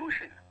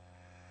Constitution.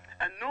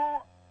 And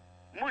no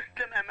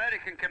Muslim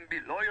American can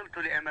be loyal to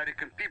the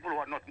American people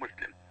who are not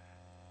Muslim.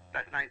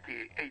 That's 98%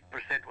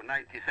 or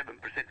 97%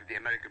 of the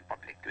American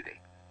public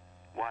today.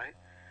 Why?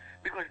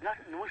 Because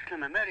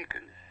non-Muslim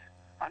Americans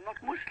are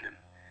not Muslim.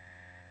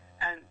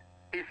 And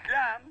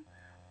Islam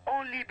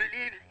only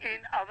believes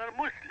in other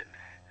Muslims.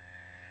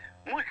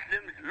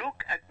 Muslims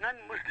look at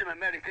non-Muslim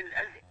Americans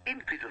as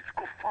infidels,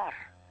 kuffar.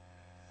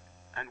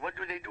 And what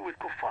do they do with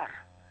kuffar?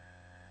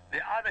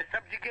 They either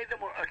subjugate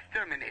them or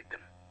exterminate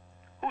them.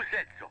 Who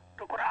said so?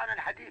 The Quran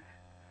and Hadith.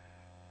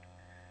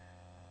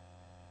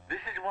 This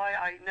is why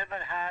I never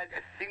had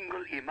a single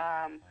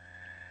imam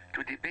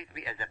to debate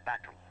me as a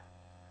battle.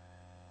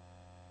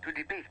 To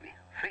debate me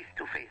face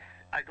to face.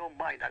 I don't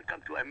mind. I'll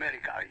come to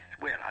America. I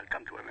swear I'll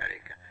come to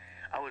America.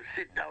 I will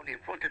sit down in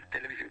front of the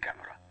television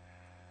camera.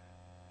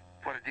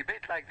 For a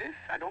debate like this,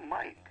 I don't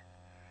mind.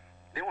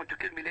 They want to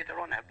kill me later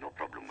on. I have no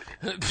problem with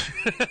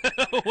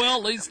it. Well,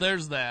 at least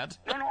there's that.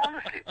 No,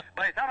 honestly.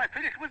 By the time I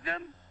finish with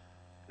them,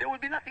 there will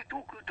be nothing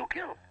to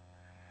kill.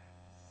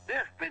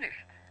 They're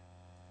finished.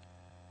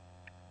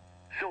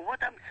 So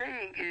what I'm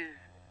saying is,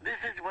 this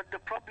is what the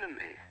problem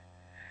is.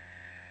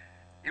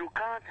 You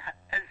can't...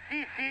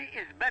 Al-Sisi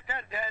is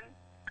better than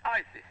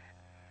ISIS.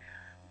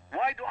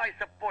 Why do I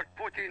support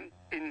Putin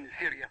in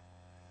Syria?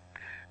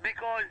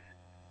 Because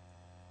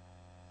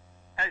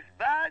as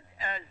bad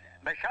as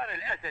Bashar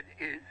al-Assad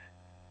is,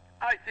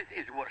 ISIS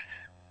is worse.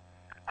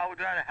 I would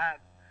rather have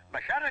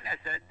Bashar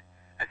al-Assad,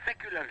 a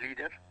secular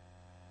leader,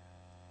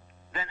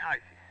 than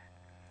ISIS.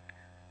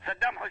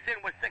 Saddam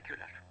Hussein was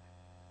secular.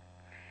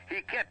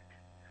 He kept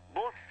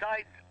both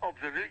sides of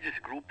the religious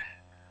groups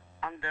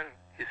under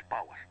his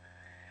power.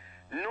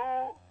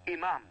 No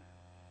imam,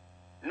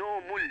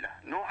 no mullah,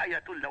 no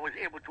ayatollah was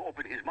able to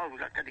open his mouth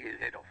without cutting his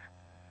head off.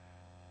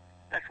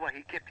 That's why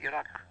he kept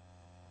Iraq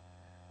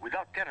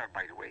without terror,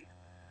 by the way.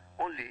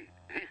 Only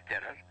his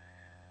terror,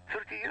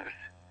 30 years.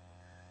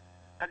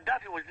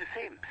 Gaddafi was the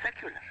same,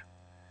 secular.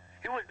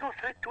 He was no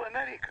threat to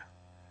America.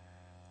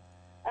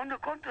 On the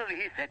contrary,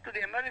 he said to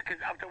the Americans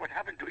after what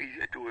happened to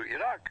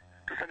Iraq,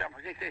 to Saddam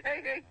Hussein, say,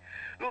 hey,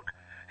 look,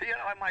 here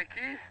are my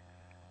keys,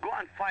 go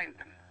and find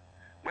them.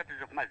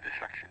 Weapons of mass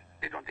destruction.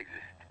 They don't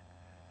exist.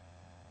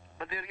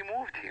 But they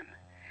removed him.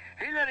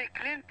 Hillary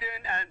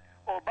Clinton and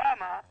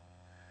Obama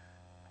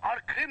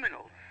are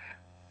criminals.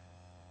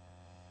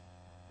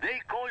 They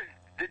caused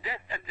the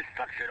death and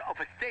destruction of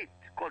a state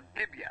called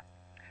Libya.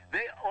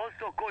 They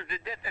also caused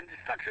the death and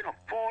destruction of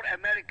 4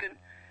 American,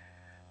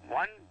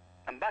 1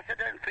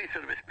 ambassador and 3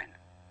 servicemen.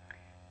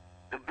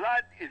 The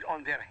blood is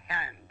on their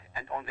hand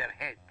and on their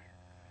head.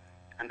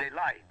 And they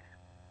lied.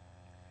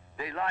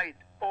 They lied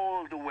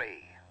all the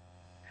way.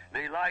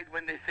 They lied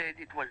when they said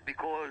it was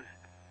because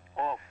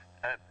of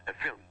a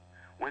film,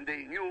 when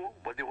they knew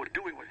what they were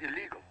doing was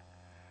illegal.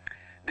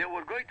 They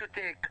were going to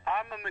take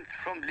armaments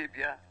from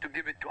Libya to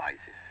give it to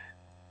ISIS.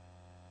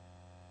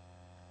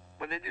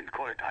 But they didn't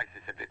call it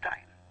ISIS at the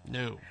time.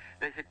 No.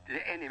 They said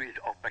the enemies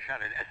of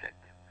Bashar al-Assad.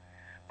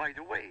 By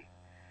the way,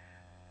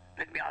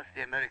 let me ask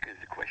the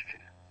Americans a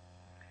question.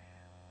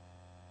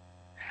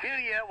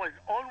 Syria was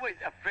always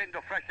a friend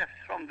of Russia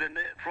from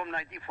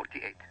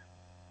 1948.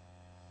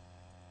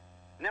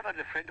 Never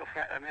the friend of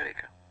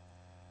America.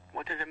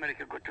 What has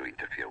America got to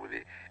interfere with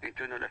the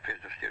internal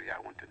affairs of Syria? I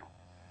want to know.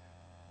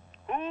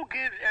 Who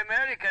gives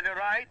America the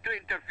right to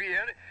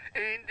interfere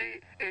in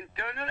the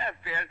internal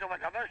affairs of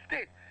another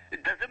state?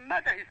 It doesn't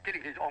matter he's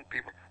killing his own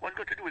people. What's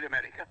got to do with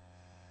America?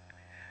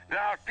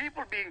 There are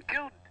people being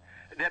killed.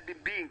 They have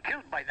been being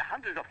killed by the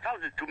hundreds of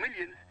thousands to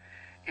millions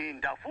in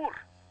Darfur,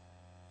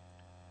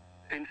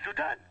 in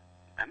Sudan.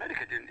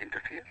 America didn't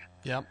interfere.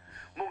 Yep.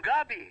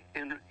 Mugabe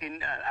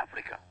in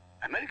Africa.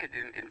 America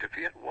didn't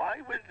interfere.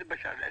 Why with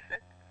Bashar al-Assad?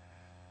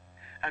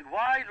 And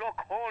why lock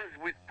horns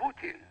with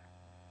Putin?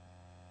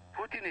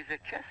 Putin is a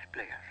chess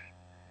player.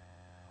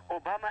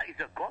 Obama is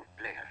a golf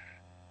player.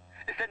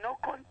 It's a no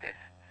contest.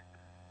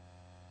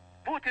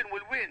 Putin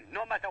will win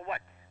no matter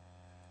what.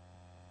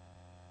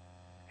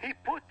 He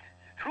put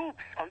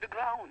troops on the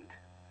ground.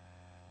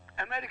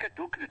 America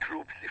took the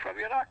troops from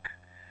Iraq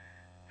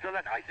so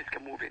that ISIS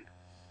can move in.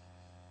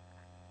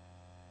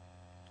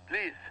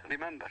 Please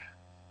remember,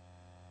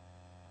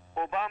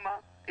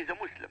 Obama is a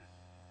Muslim,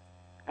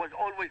 was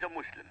always a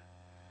Muslim.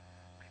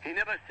 He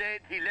never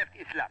said he left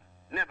Islam.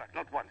 Never,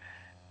 not once.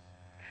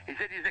 He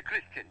said he's a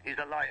Christian. He's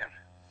a liar.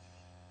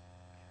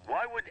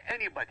 Why would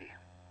anybody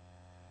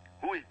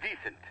who is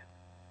decent,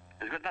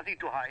 has got nothing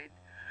to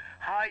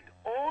hide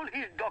all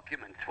his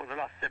documents for the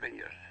last 7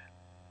 years?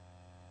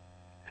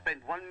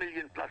 Spend $1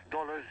 million+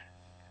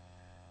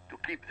 to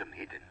keep them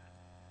hidden.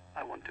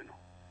 I want to know.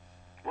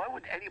 Why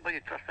would anybody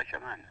trust such a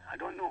man? I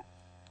don't know.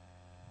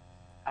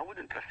 I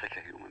wouldn't trust such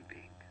a human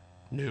being.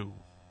 No.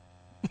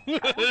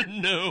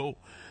 No.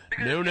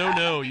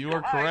 You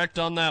are correct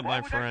on that,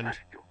 my friend.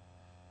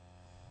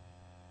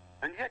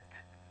 And yet,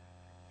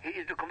 he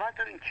is the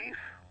commander-in-chief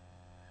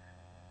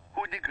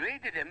who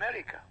degraded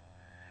America.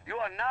 You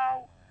are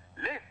now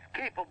less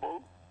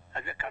capable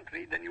as a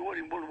country than you were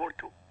in World War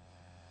II.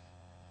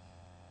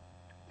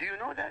 Do you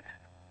know that?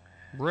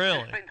 Really?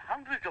 You spend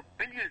hundreds of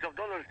billions of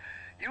dollars.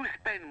 You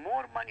spend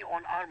more money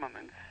on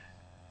armaments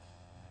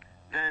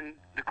than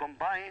the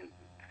combined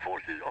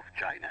forces of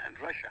China and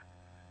Russia.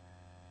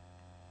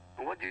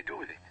 And what do you do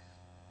with it?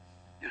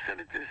 You sell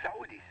it to the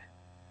Saudis.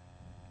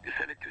 You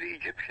sell it to the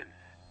Egyptians.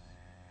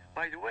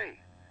 By the way,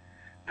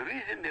 the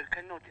reason there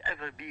cannot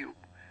ever be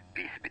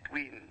peace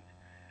between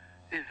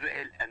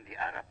Israel and the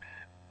Arabs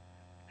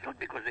is not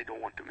because they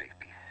don't want to make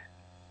peace.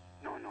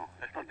 No,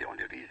 that's not the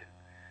only reason.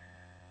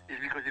 It's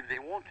because if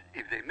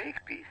they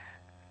make peace,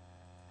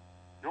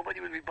 nobody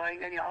will be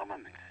buying any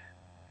armaments.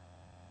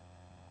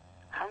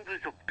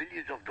 hundreds of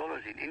billions of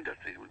dollars in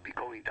industries will be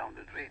going down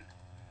the drain.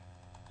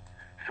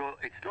 So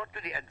it's not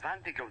to the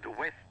advantage of the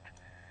West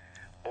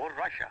or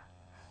Russia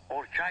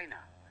or China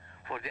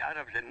for the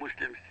Arabs and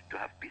Muslims to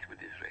have peace with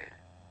Israel.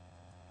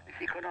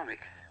 It's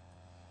economics.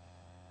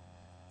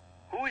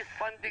 Who is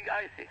funding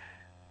ISIS?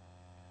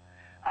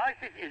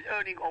 ISIS is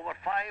earning over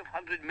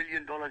 $500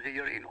 million a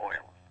year in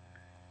oil.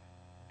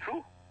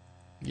 True?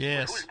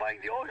 Yes. But who's buying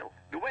the oil?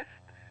 The West.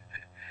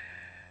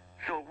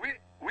 So we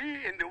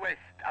in the West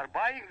are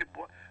buying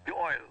the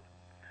oil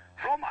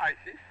from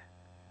ISIS.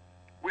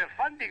 We're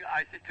funding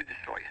ISIS to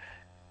destroy us.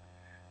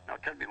 Now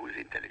tell me who's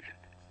intelligent.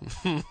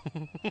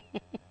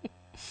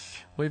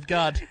 We've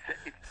got...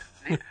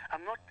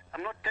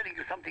 I'm not telling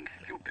you something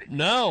stupid.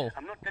 No.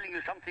 I'm not telling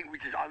you something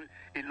which is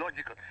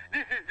illogical.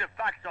 This is the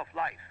facts of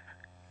life.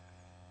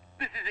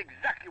 This is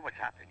exactly what's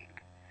happening.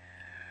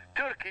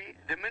 Turkey,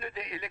 the minute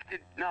they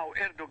elected now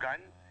Erdogan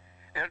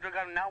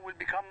now will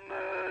become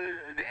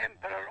the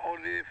emperor or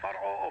the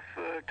pharaoh of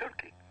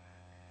Turkey.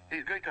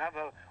 He's going to have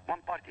a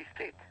one-party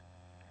state.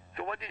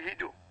 So what did he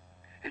do?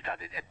 He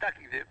started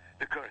attacking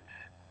the Kurds.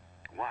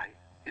 Why?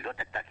 He's not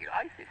attacking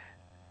ISIS.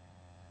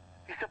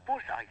 He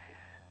supports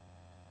ISIS.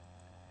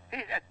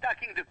 He's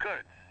attacking the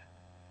Kurds.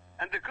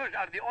 And the Kurds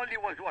are the only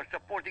ones who are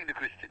supporting the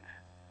Christians.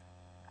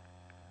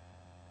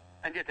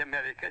 And yet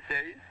America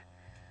says,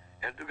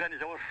 Erdogan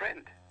is our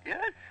friend.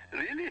 Yes,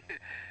 really?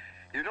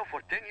 You know,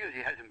 for 10 years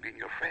he hasn't been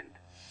your friend.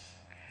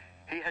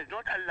 He has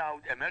not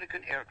allowed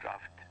American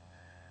aircraft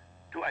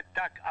to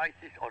attack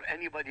ISIS or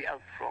anybody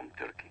else from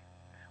Turkey.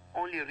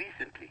 Only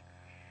recently,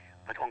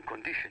 but on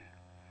condition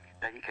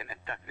that he can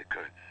attack the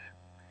Kurds.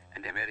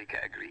 And America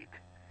agreed.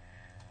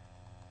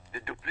 The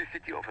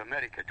duplicity of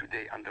America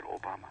today under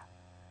Obama,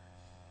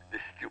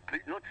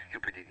 not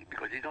stupidity,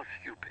 because he's not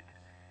stupid.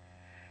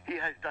 He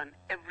has done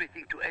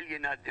everything to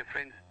alienate the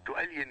friends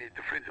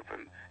of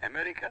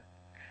America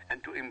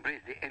and to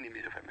embrace the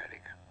enemies of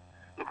America.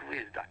 Look what he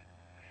has done.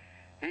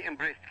 He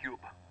embraced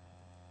Cuba.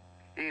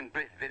 He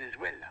embraced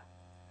Venezuela.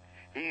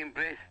 He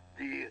embraced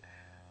the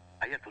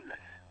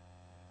Ayatollahs.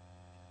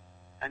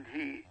 And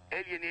he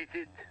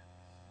alienated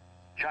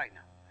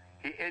China.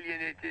 He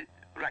alienated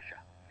Russia.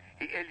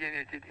 He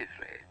alienated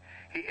Israel.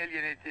 He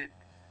alienated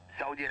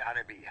Saudi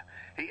Arabia.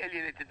 He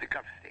alienated the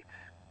Gulf states.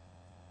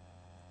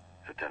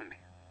 So tell me,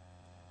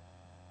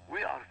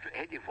 we are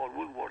heading for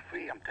World War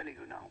III, I'm telling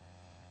you now.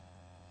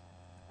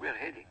 We are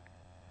heading.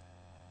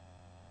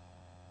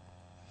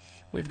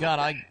 We've got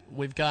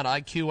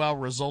IQ Al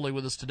Rizzoli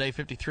with us today,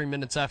 53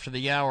 minutes after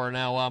the hour.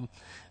 Now,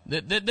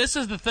 this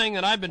is the thing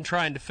that I've been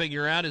trying to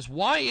figure out is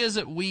why is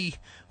it we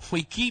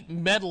keep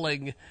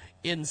meddling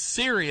in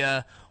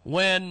Syria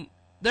when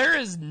there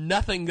is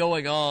nothing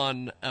going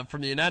on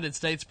from the United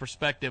States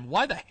perspective.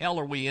 Why the hell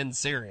are we in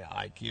Syria,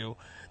 IQ?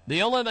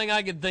 The only thing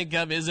I can think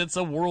of is it's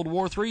a World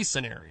War III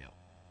scenario.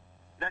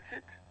 That's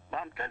it. But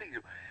I'm telling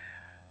you,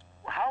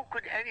 how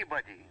could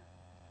anybody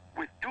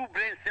with two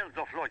brain cells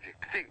of logic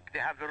think they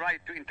have the right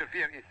to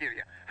interfere in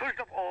Syria? First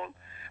of all,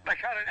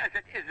 Bashar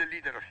al-Assad is the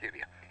leader of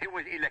Syria. He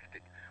was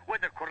elected.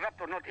 Whether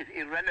corrupt or not is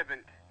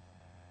irrelevant.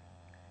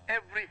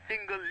 Every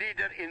single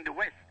leader in the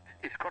West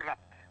is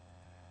corrupt.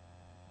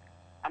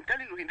 I'm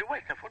telling you, in the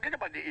West, forget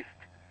about the East.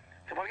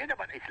 So forget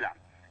about Islam.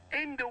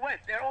 In the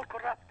West, they're all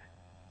corrupt.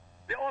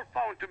 They're all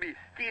found to be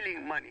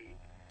stealing money,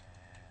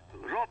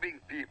 robbing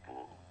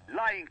people,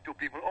 lying to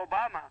people.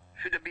 Obama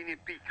should have been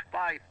impeached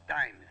 5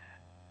 times.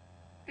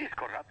 He's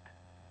corrupt.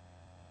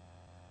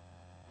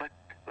 But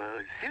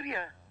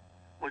Syria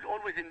was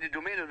always in the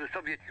domain of the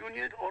Soviet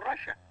Union or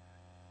Russia.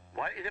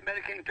 Why is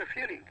America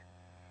interfering?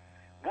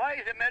 Why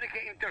is America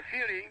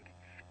interfering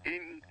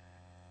in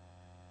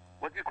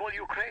what we call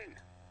Ukraine?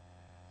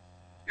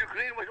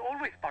 Ukraine was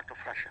always part of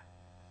Russia,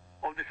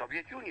 of the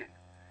Soviet Union.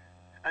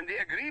 And the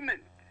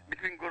agreement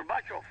between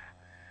Gorbachev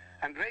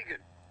and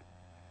Reagan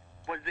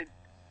was that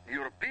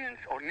Europeans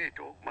or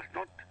NATO must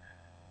not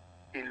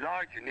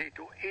enlarge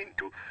NATO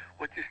into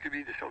what used to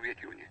be the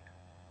Soviet Union.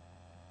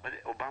 But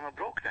Obama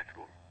broke that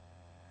rule.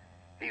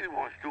 He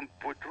wants to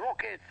put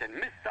rockets and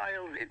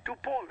missiles into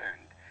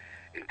Poland,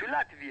 into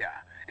Latvia,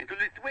 into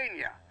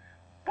Lithuania.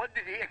 What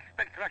did he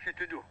expect Russia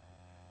to do?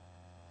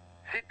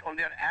 Sit on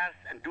their ass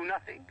and do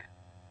nothing?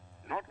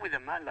 Not with a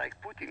man like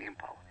Putin in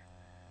power.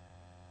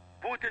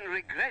 Putin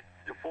regrets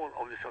the fall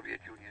of the Soviet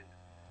Union.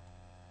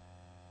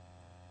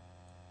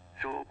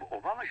 So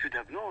Obama should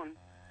have known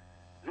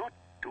not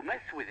to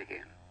mess with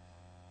him,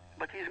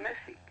 but he's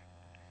messing.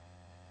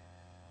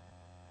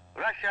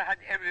 Russia had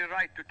every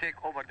right to take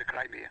over the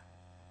Crimea.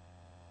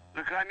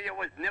 The Crimea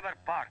was never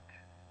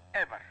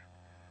ever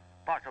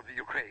part of the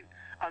Ukraine,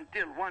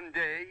 until one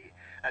day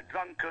a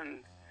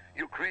drunken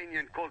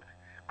Ukrainian called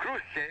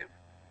Khrushchev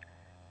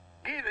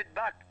gave it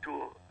back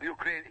to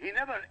Ukraine. He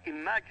never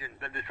imagined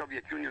that the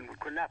Soviet Union would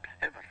collapse,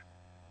 ever.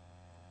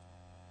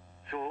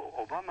 So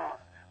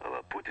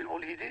Putin,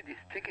 all he did is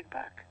take it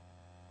back.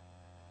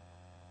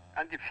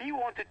 And if he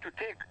wanted to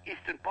take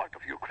eastern part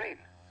of Ukraine,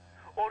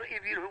 or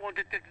if he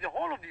wanted to take the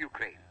whole of the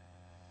Ukraine,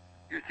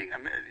 you think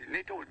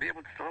NATO would be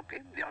able to stop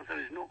him? The answer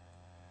is no.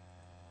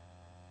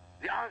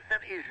 The answer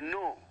is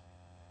no.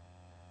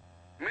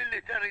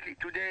 Militarily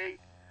today,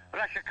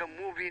 Russia can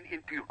move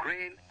into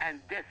Ukraine and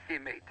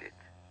decimate it.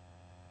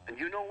 And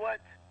you know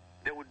what?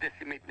 They will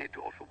decimate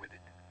NATO also with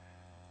it.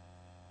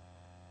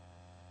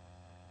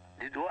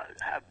 They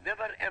have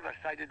never ever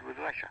sided with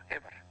Russia,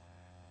 ever.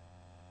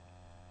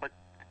 But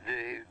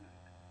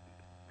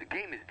the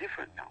game is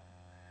different now.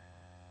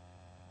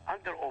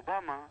 Under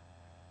Obama,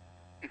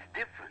 it's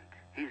different.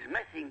 He's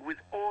messing with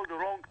all the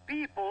wrong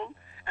people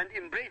and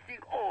embracing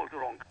all the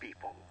wrong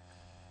people.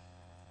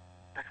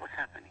 That's what's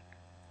happening.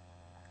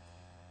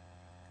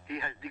 He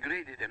has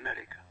degraded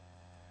America.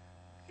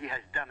 He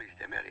has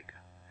damaged America.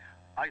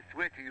 I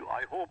swear to you,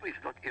 I hope it's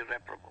not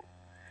irreparable.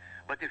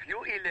 But if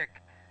you elect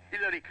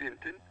Hillary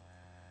Clinton,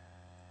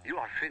 you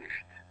are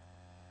finished.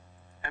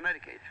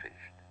 America is finished.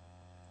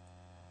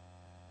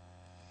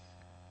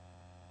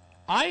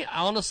 I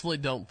honestly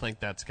don't think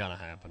that's going to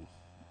happen.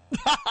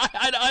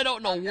 I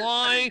don't know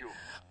why.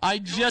 I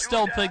just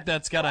don't think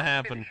that's going to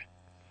happen.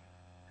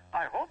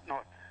 I hope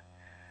not.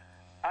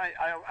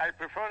 I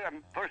prefer a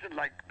person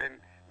like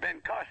Ben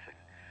Carson.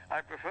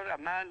 I prefer a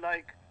man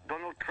like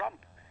Donald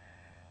Trump.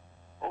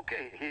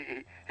 Okay,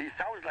 he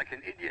sounds like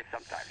an idiot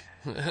sometimes.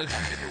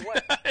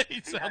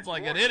 He sounds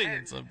like an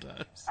idiot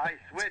sometimes. I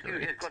swear to you,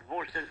 he's got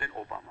more sense than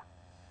Obama.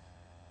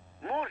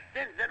 More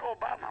sense than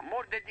Obama.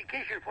 More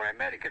dedication for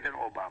America than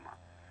Obama.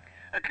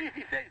 At least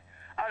he says,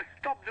 I'll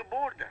stop the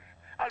border.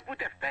 I'll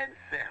put a fence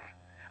there.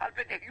 I'll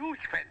put a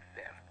huge fence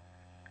there.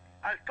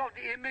 I'll stop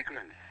the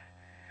immigrants.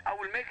 I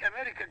will make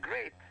America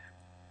great.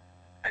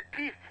 At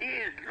least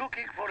he is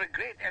looking for a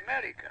great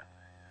America.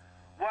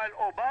 While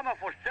Obama,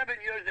 for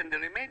 7 years and the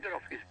remainder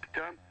of his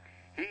term,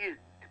 he has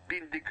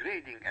been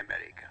degrading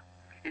America.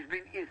 He's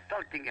been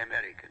insulting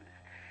Americans.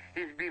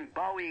 He's been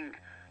bowing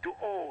to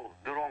all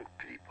the wrong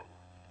people.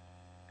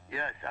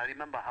 Yes, I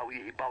remember how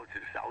he bowed to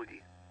the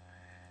Saudi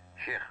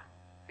Sheikh.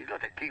 He's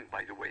not a king,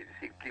 by the way,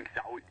 King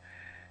Saud.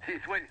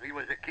 Since when he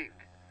was a king?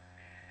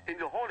 In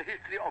the whole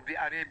history of the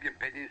Arabian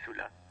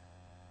Peninsula,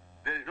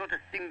 there is not a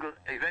single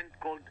event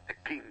called a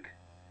king.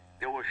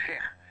 There was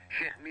Sheikh.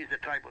 Sheikh means the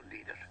tribal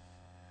leader.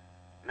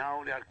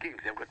 Now they are kings.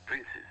 They've got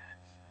princes.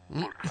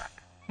 Bull crap.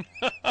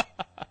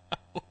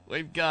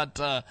 We've got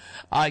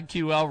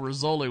IQ Al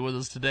Rizzoli with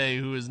us today,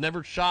 who is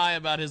never shy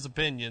about his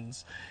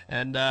opinions,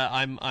 and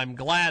I'm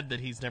glad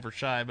that he's never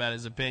shy about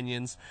his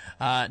opinions.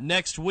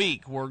 Next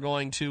week we're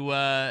going to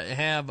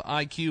have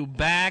IQ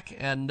back,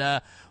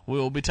 and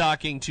we'll be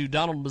talking to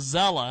Donald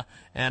Mazzella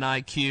and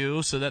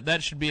IQ, so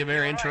that should be a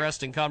very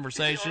interesting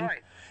conversation.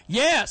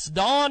 Yes,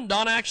 Don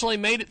actually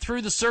made it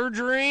through the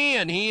surgery,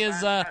 and he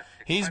is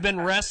he's been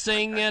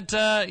resting at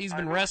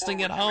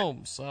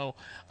home. So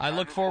I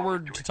look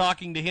forward to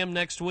talking to him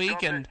next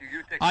week. And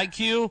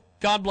IQ,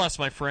 God bless,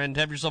 my friend.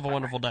 Have yourself a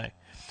wonderful day.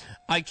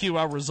 IQ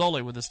Al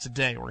Rizzoli with us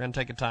today. We're going to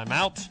take a time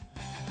out,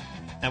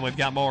 and we've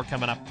got more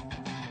coming up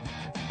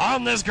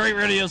on this great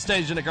radio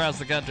station across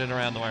the country and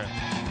around the world.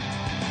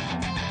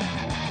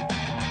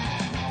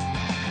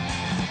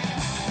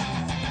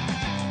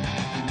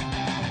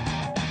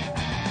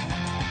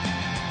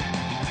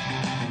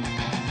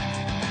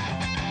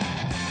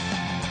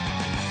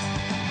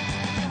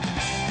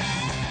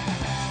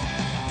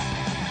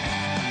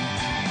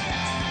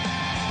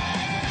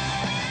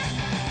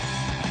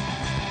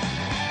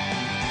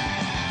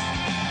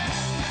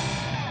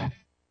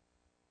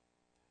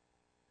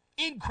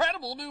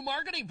 Incredible new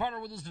marketing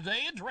partner with us today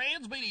at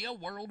Transmedia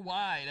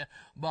Worldwide.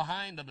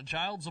 Behind on a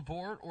child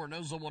support or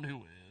know someone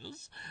who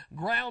is?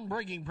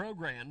 Groundbreaking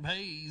program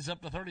pays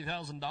up to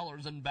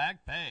 $30,000 in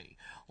back pay.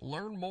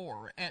 Learn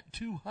more at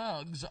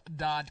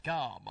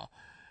 2hugs.com.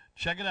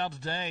 Check it out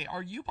today.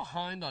 Are you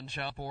behind on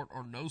child support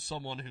or know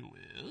someone who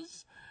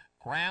is?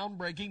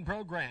 Groundbreaking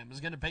program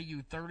is going to pay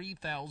you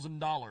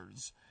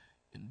 $30,000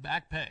 in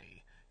back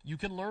pay. You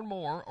can learn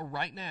more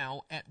right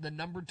now at the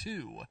number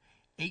 2,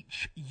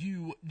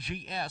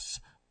 HUGS.com,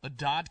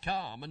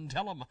 and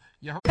tell them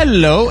you heard.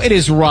 Hello, it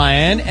is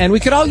Ryan, and we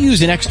could all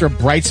use an extra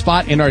bright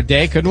spot in our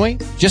day, couldn't we?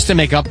 Just to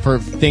make up for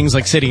things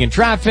like sitting in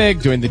traffic,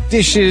 doing the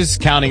dishes,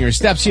 counting your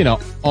steps,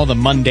 all the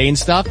mundane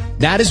stuff.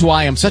 That is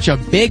why I'm such a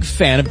big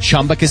fan of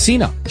Chumba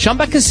Casino.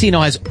 Chumba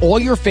Casino has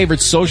all your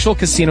favorite social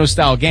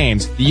casino-style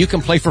games that you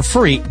can play for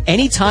free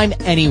anytime,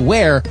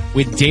 anywhere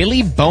with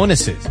daily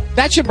bonuses.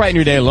 That should brighten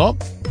your day a little.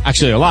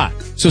 Actually, a lot.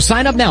 So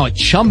sign up now at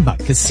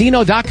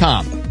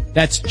ChumbaCasino.com.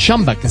 That's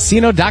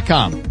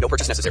ChumbaCasino.com. No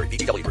purchase necessary.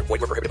 VGW Group.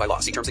 Void where prohibited by law.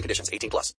 See terms and conditions. 18+.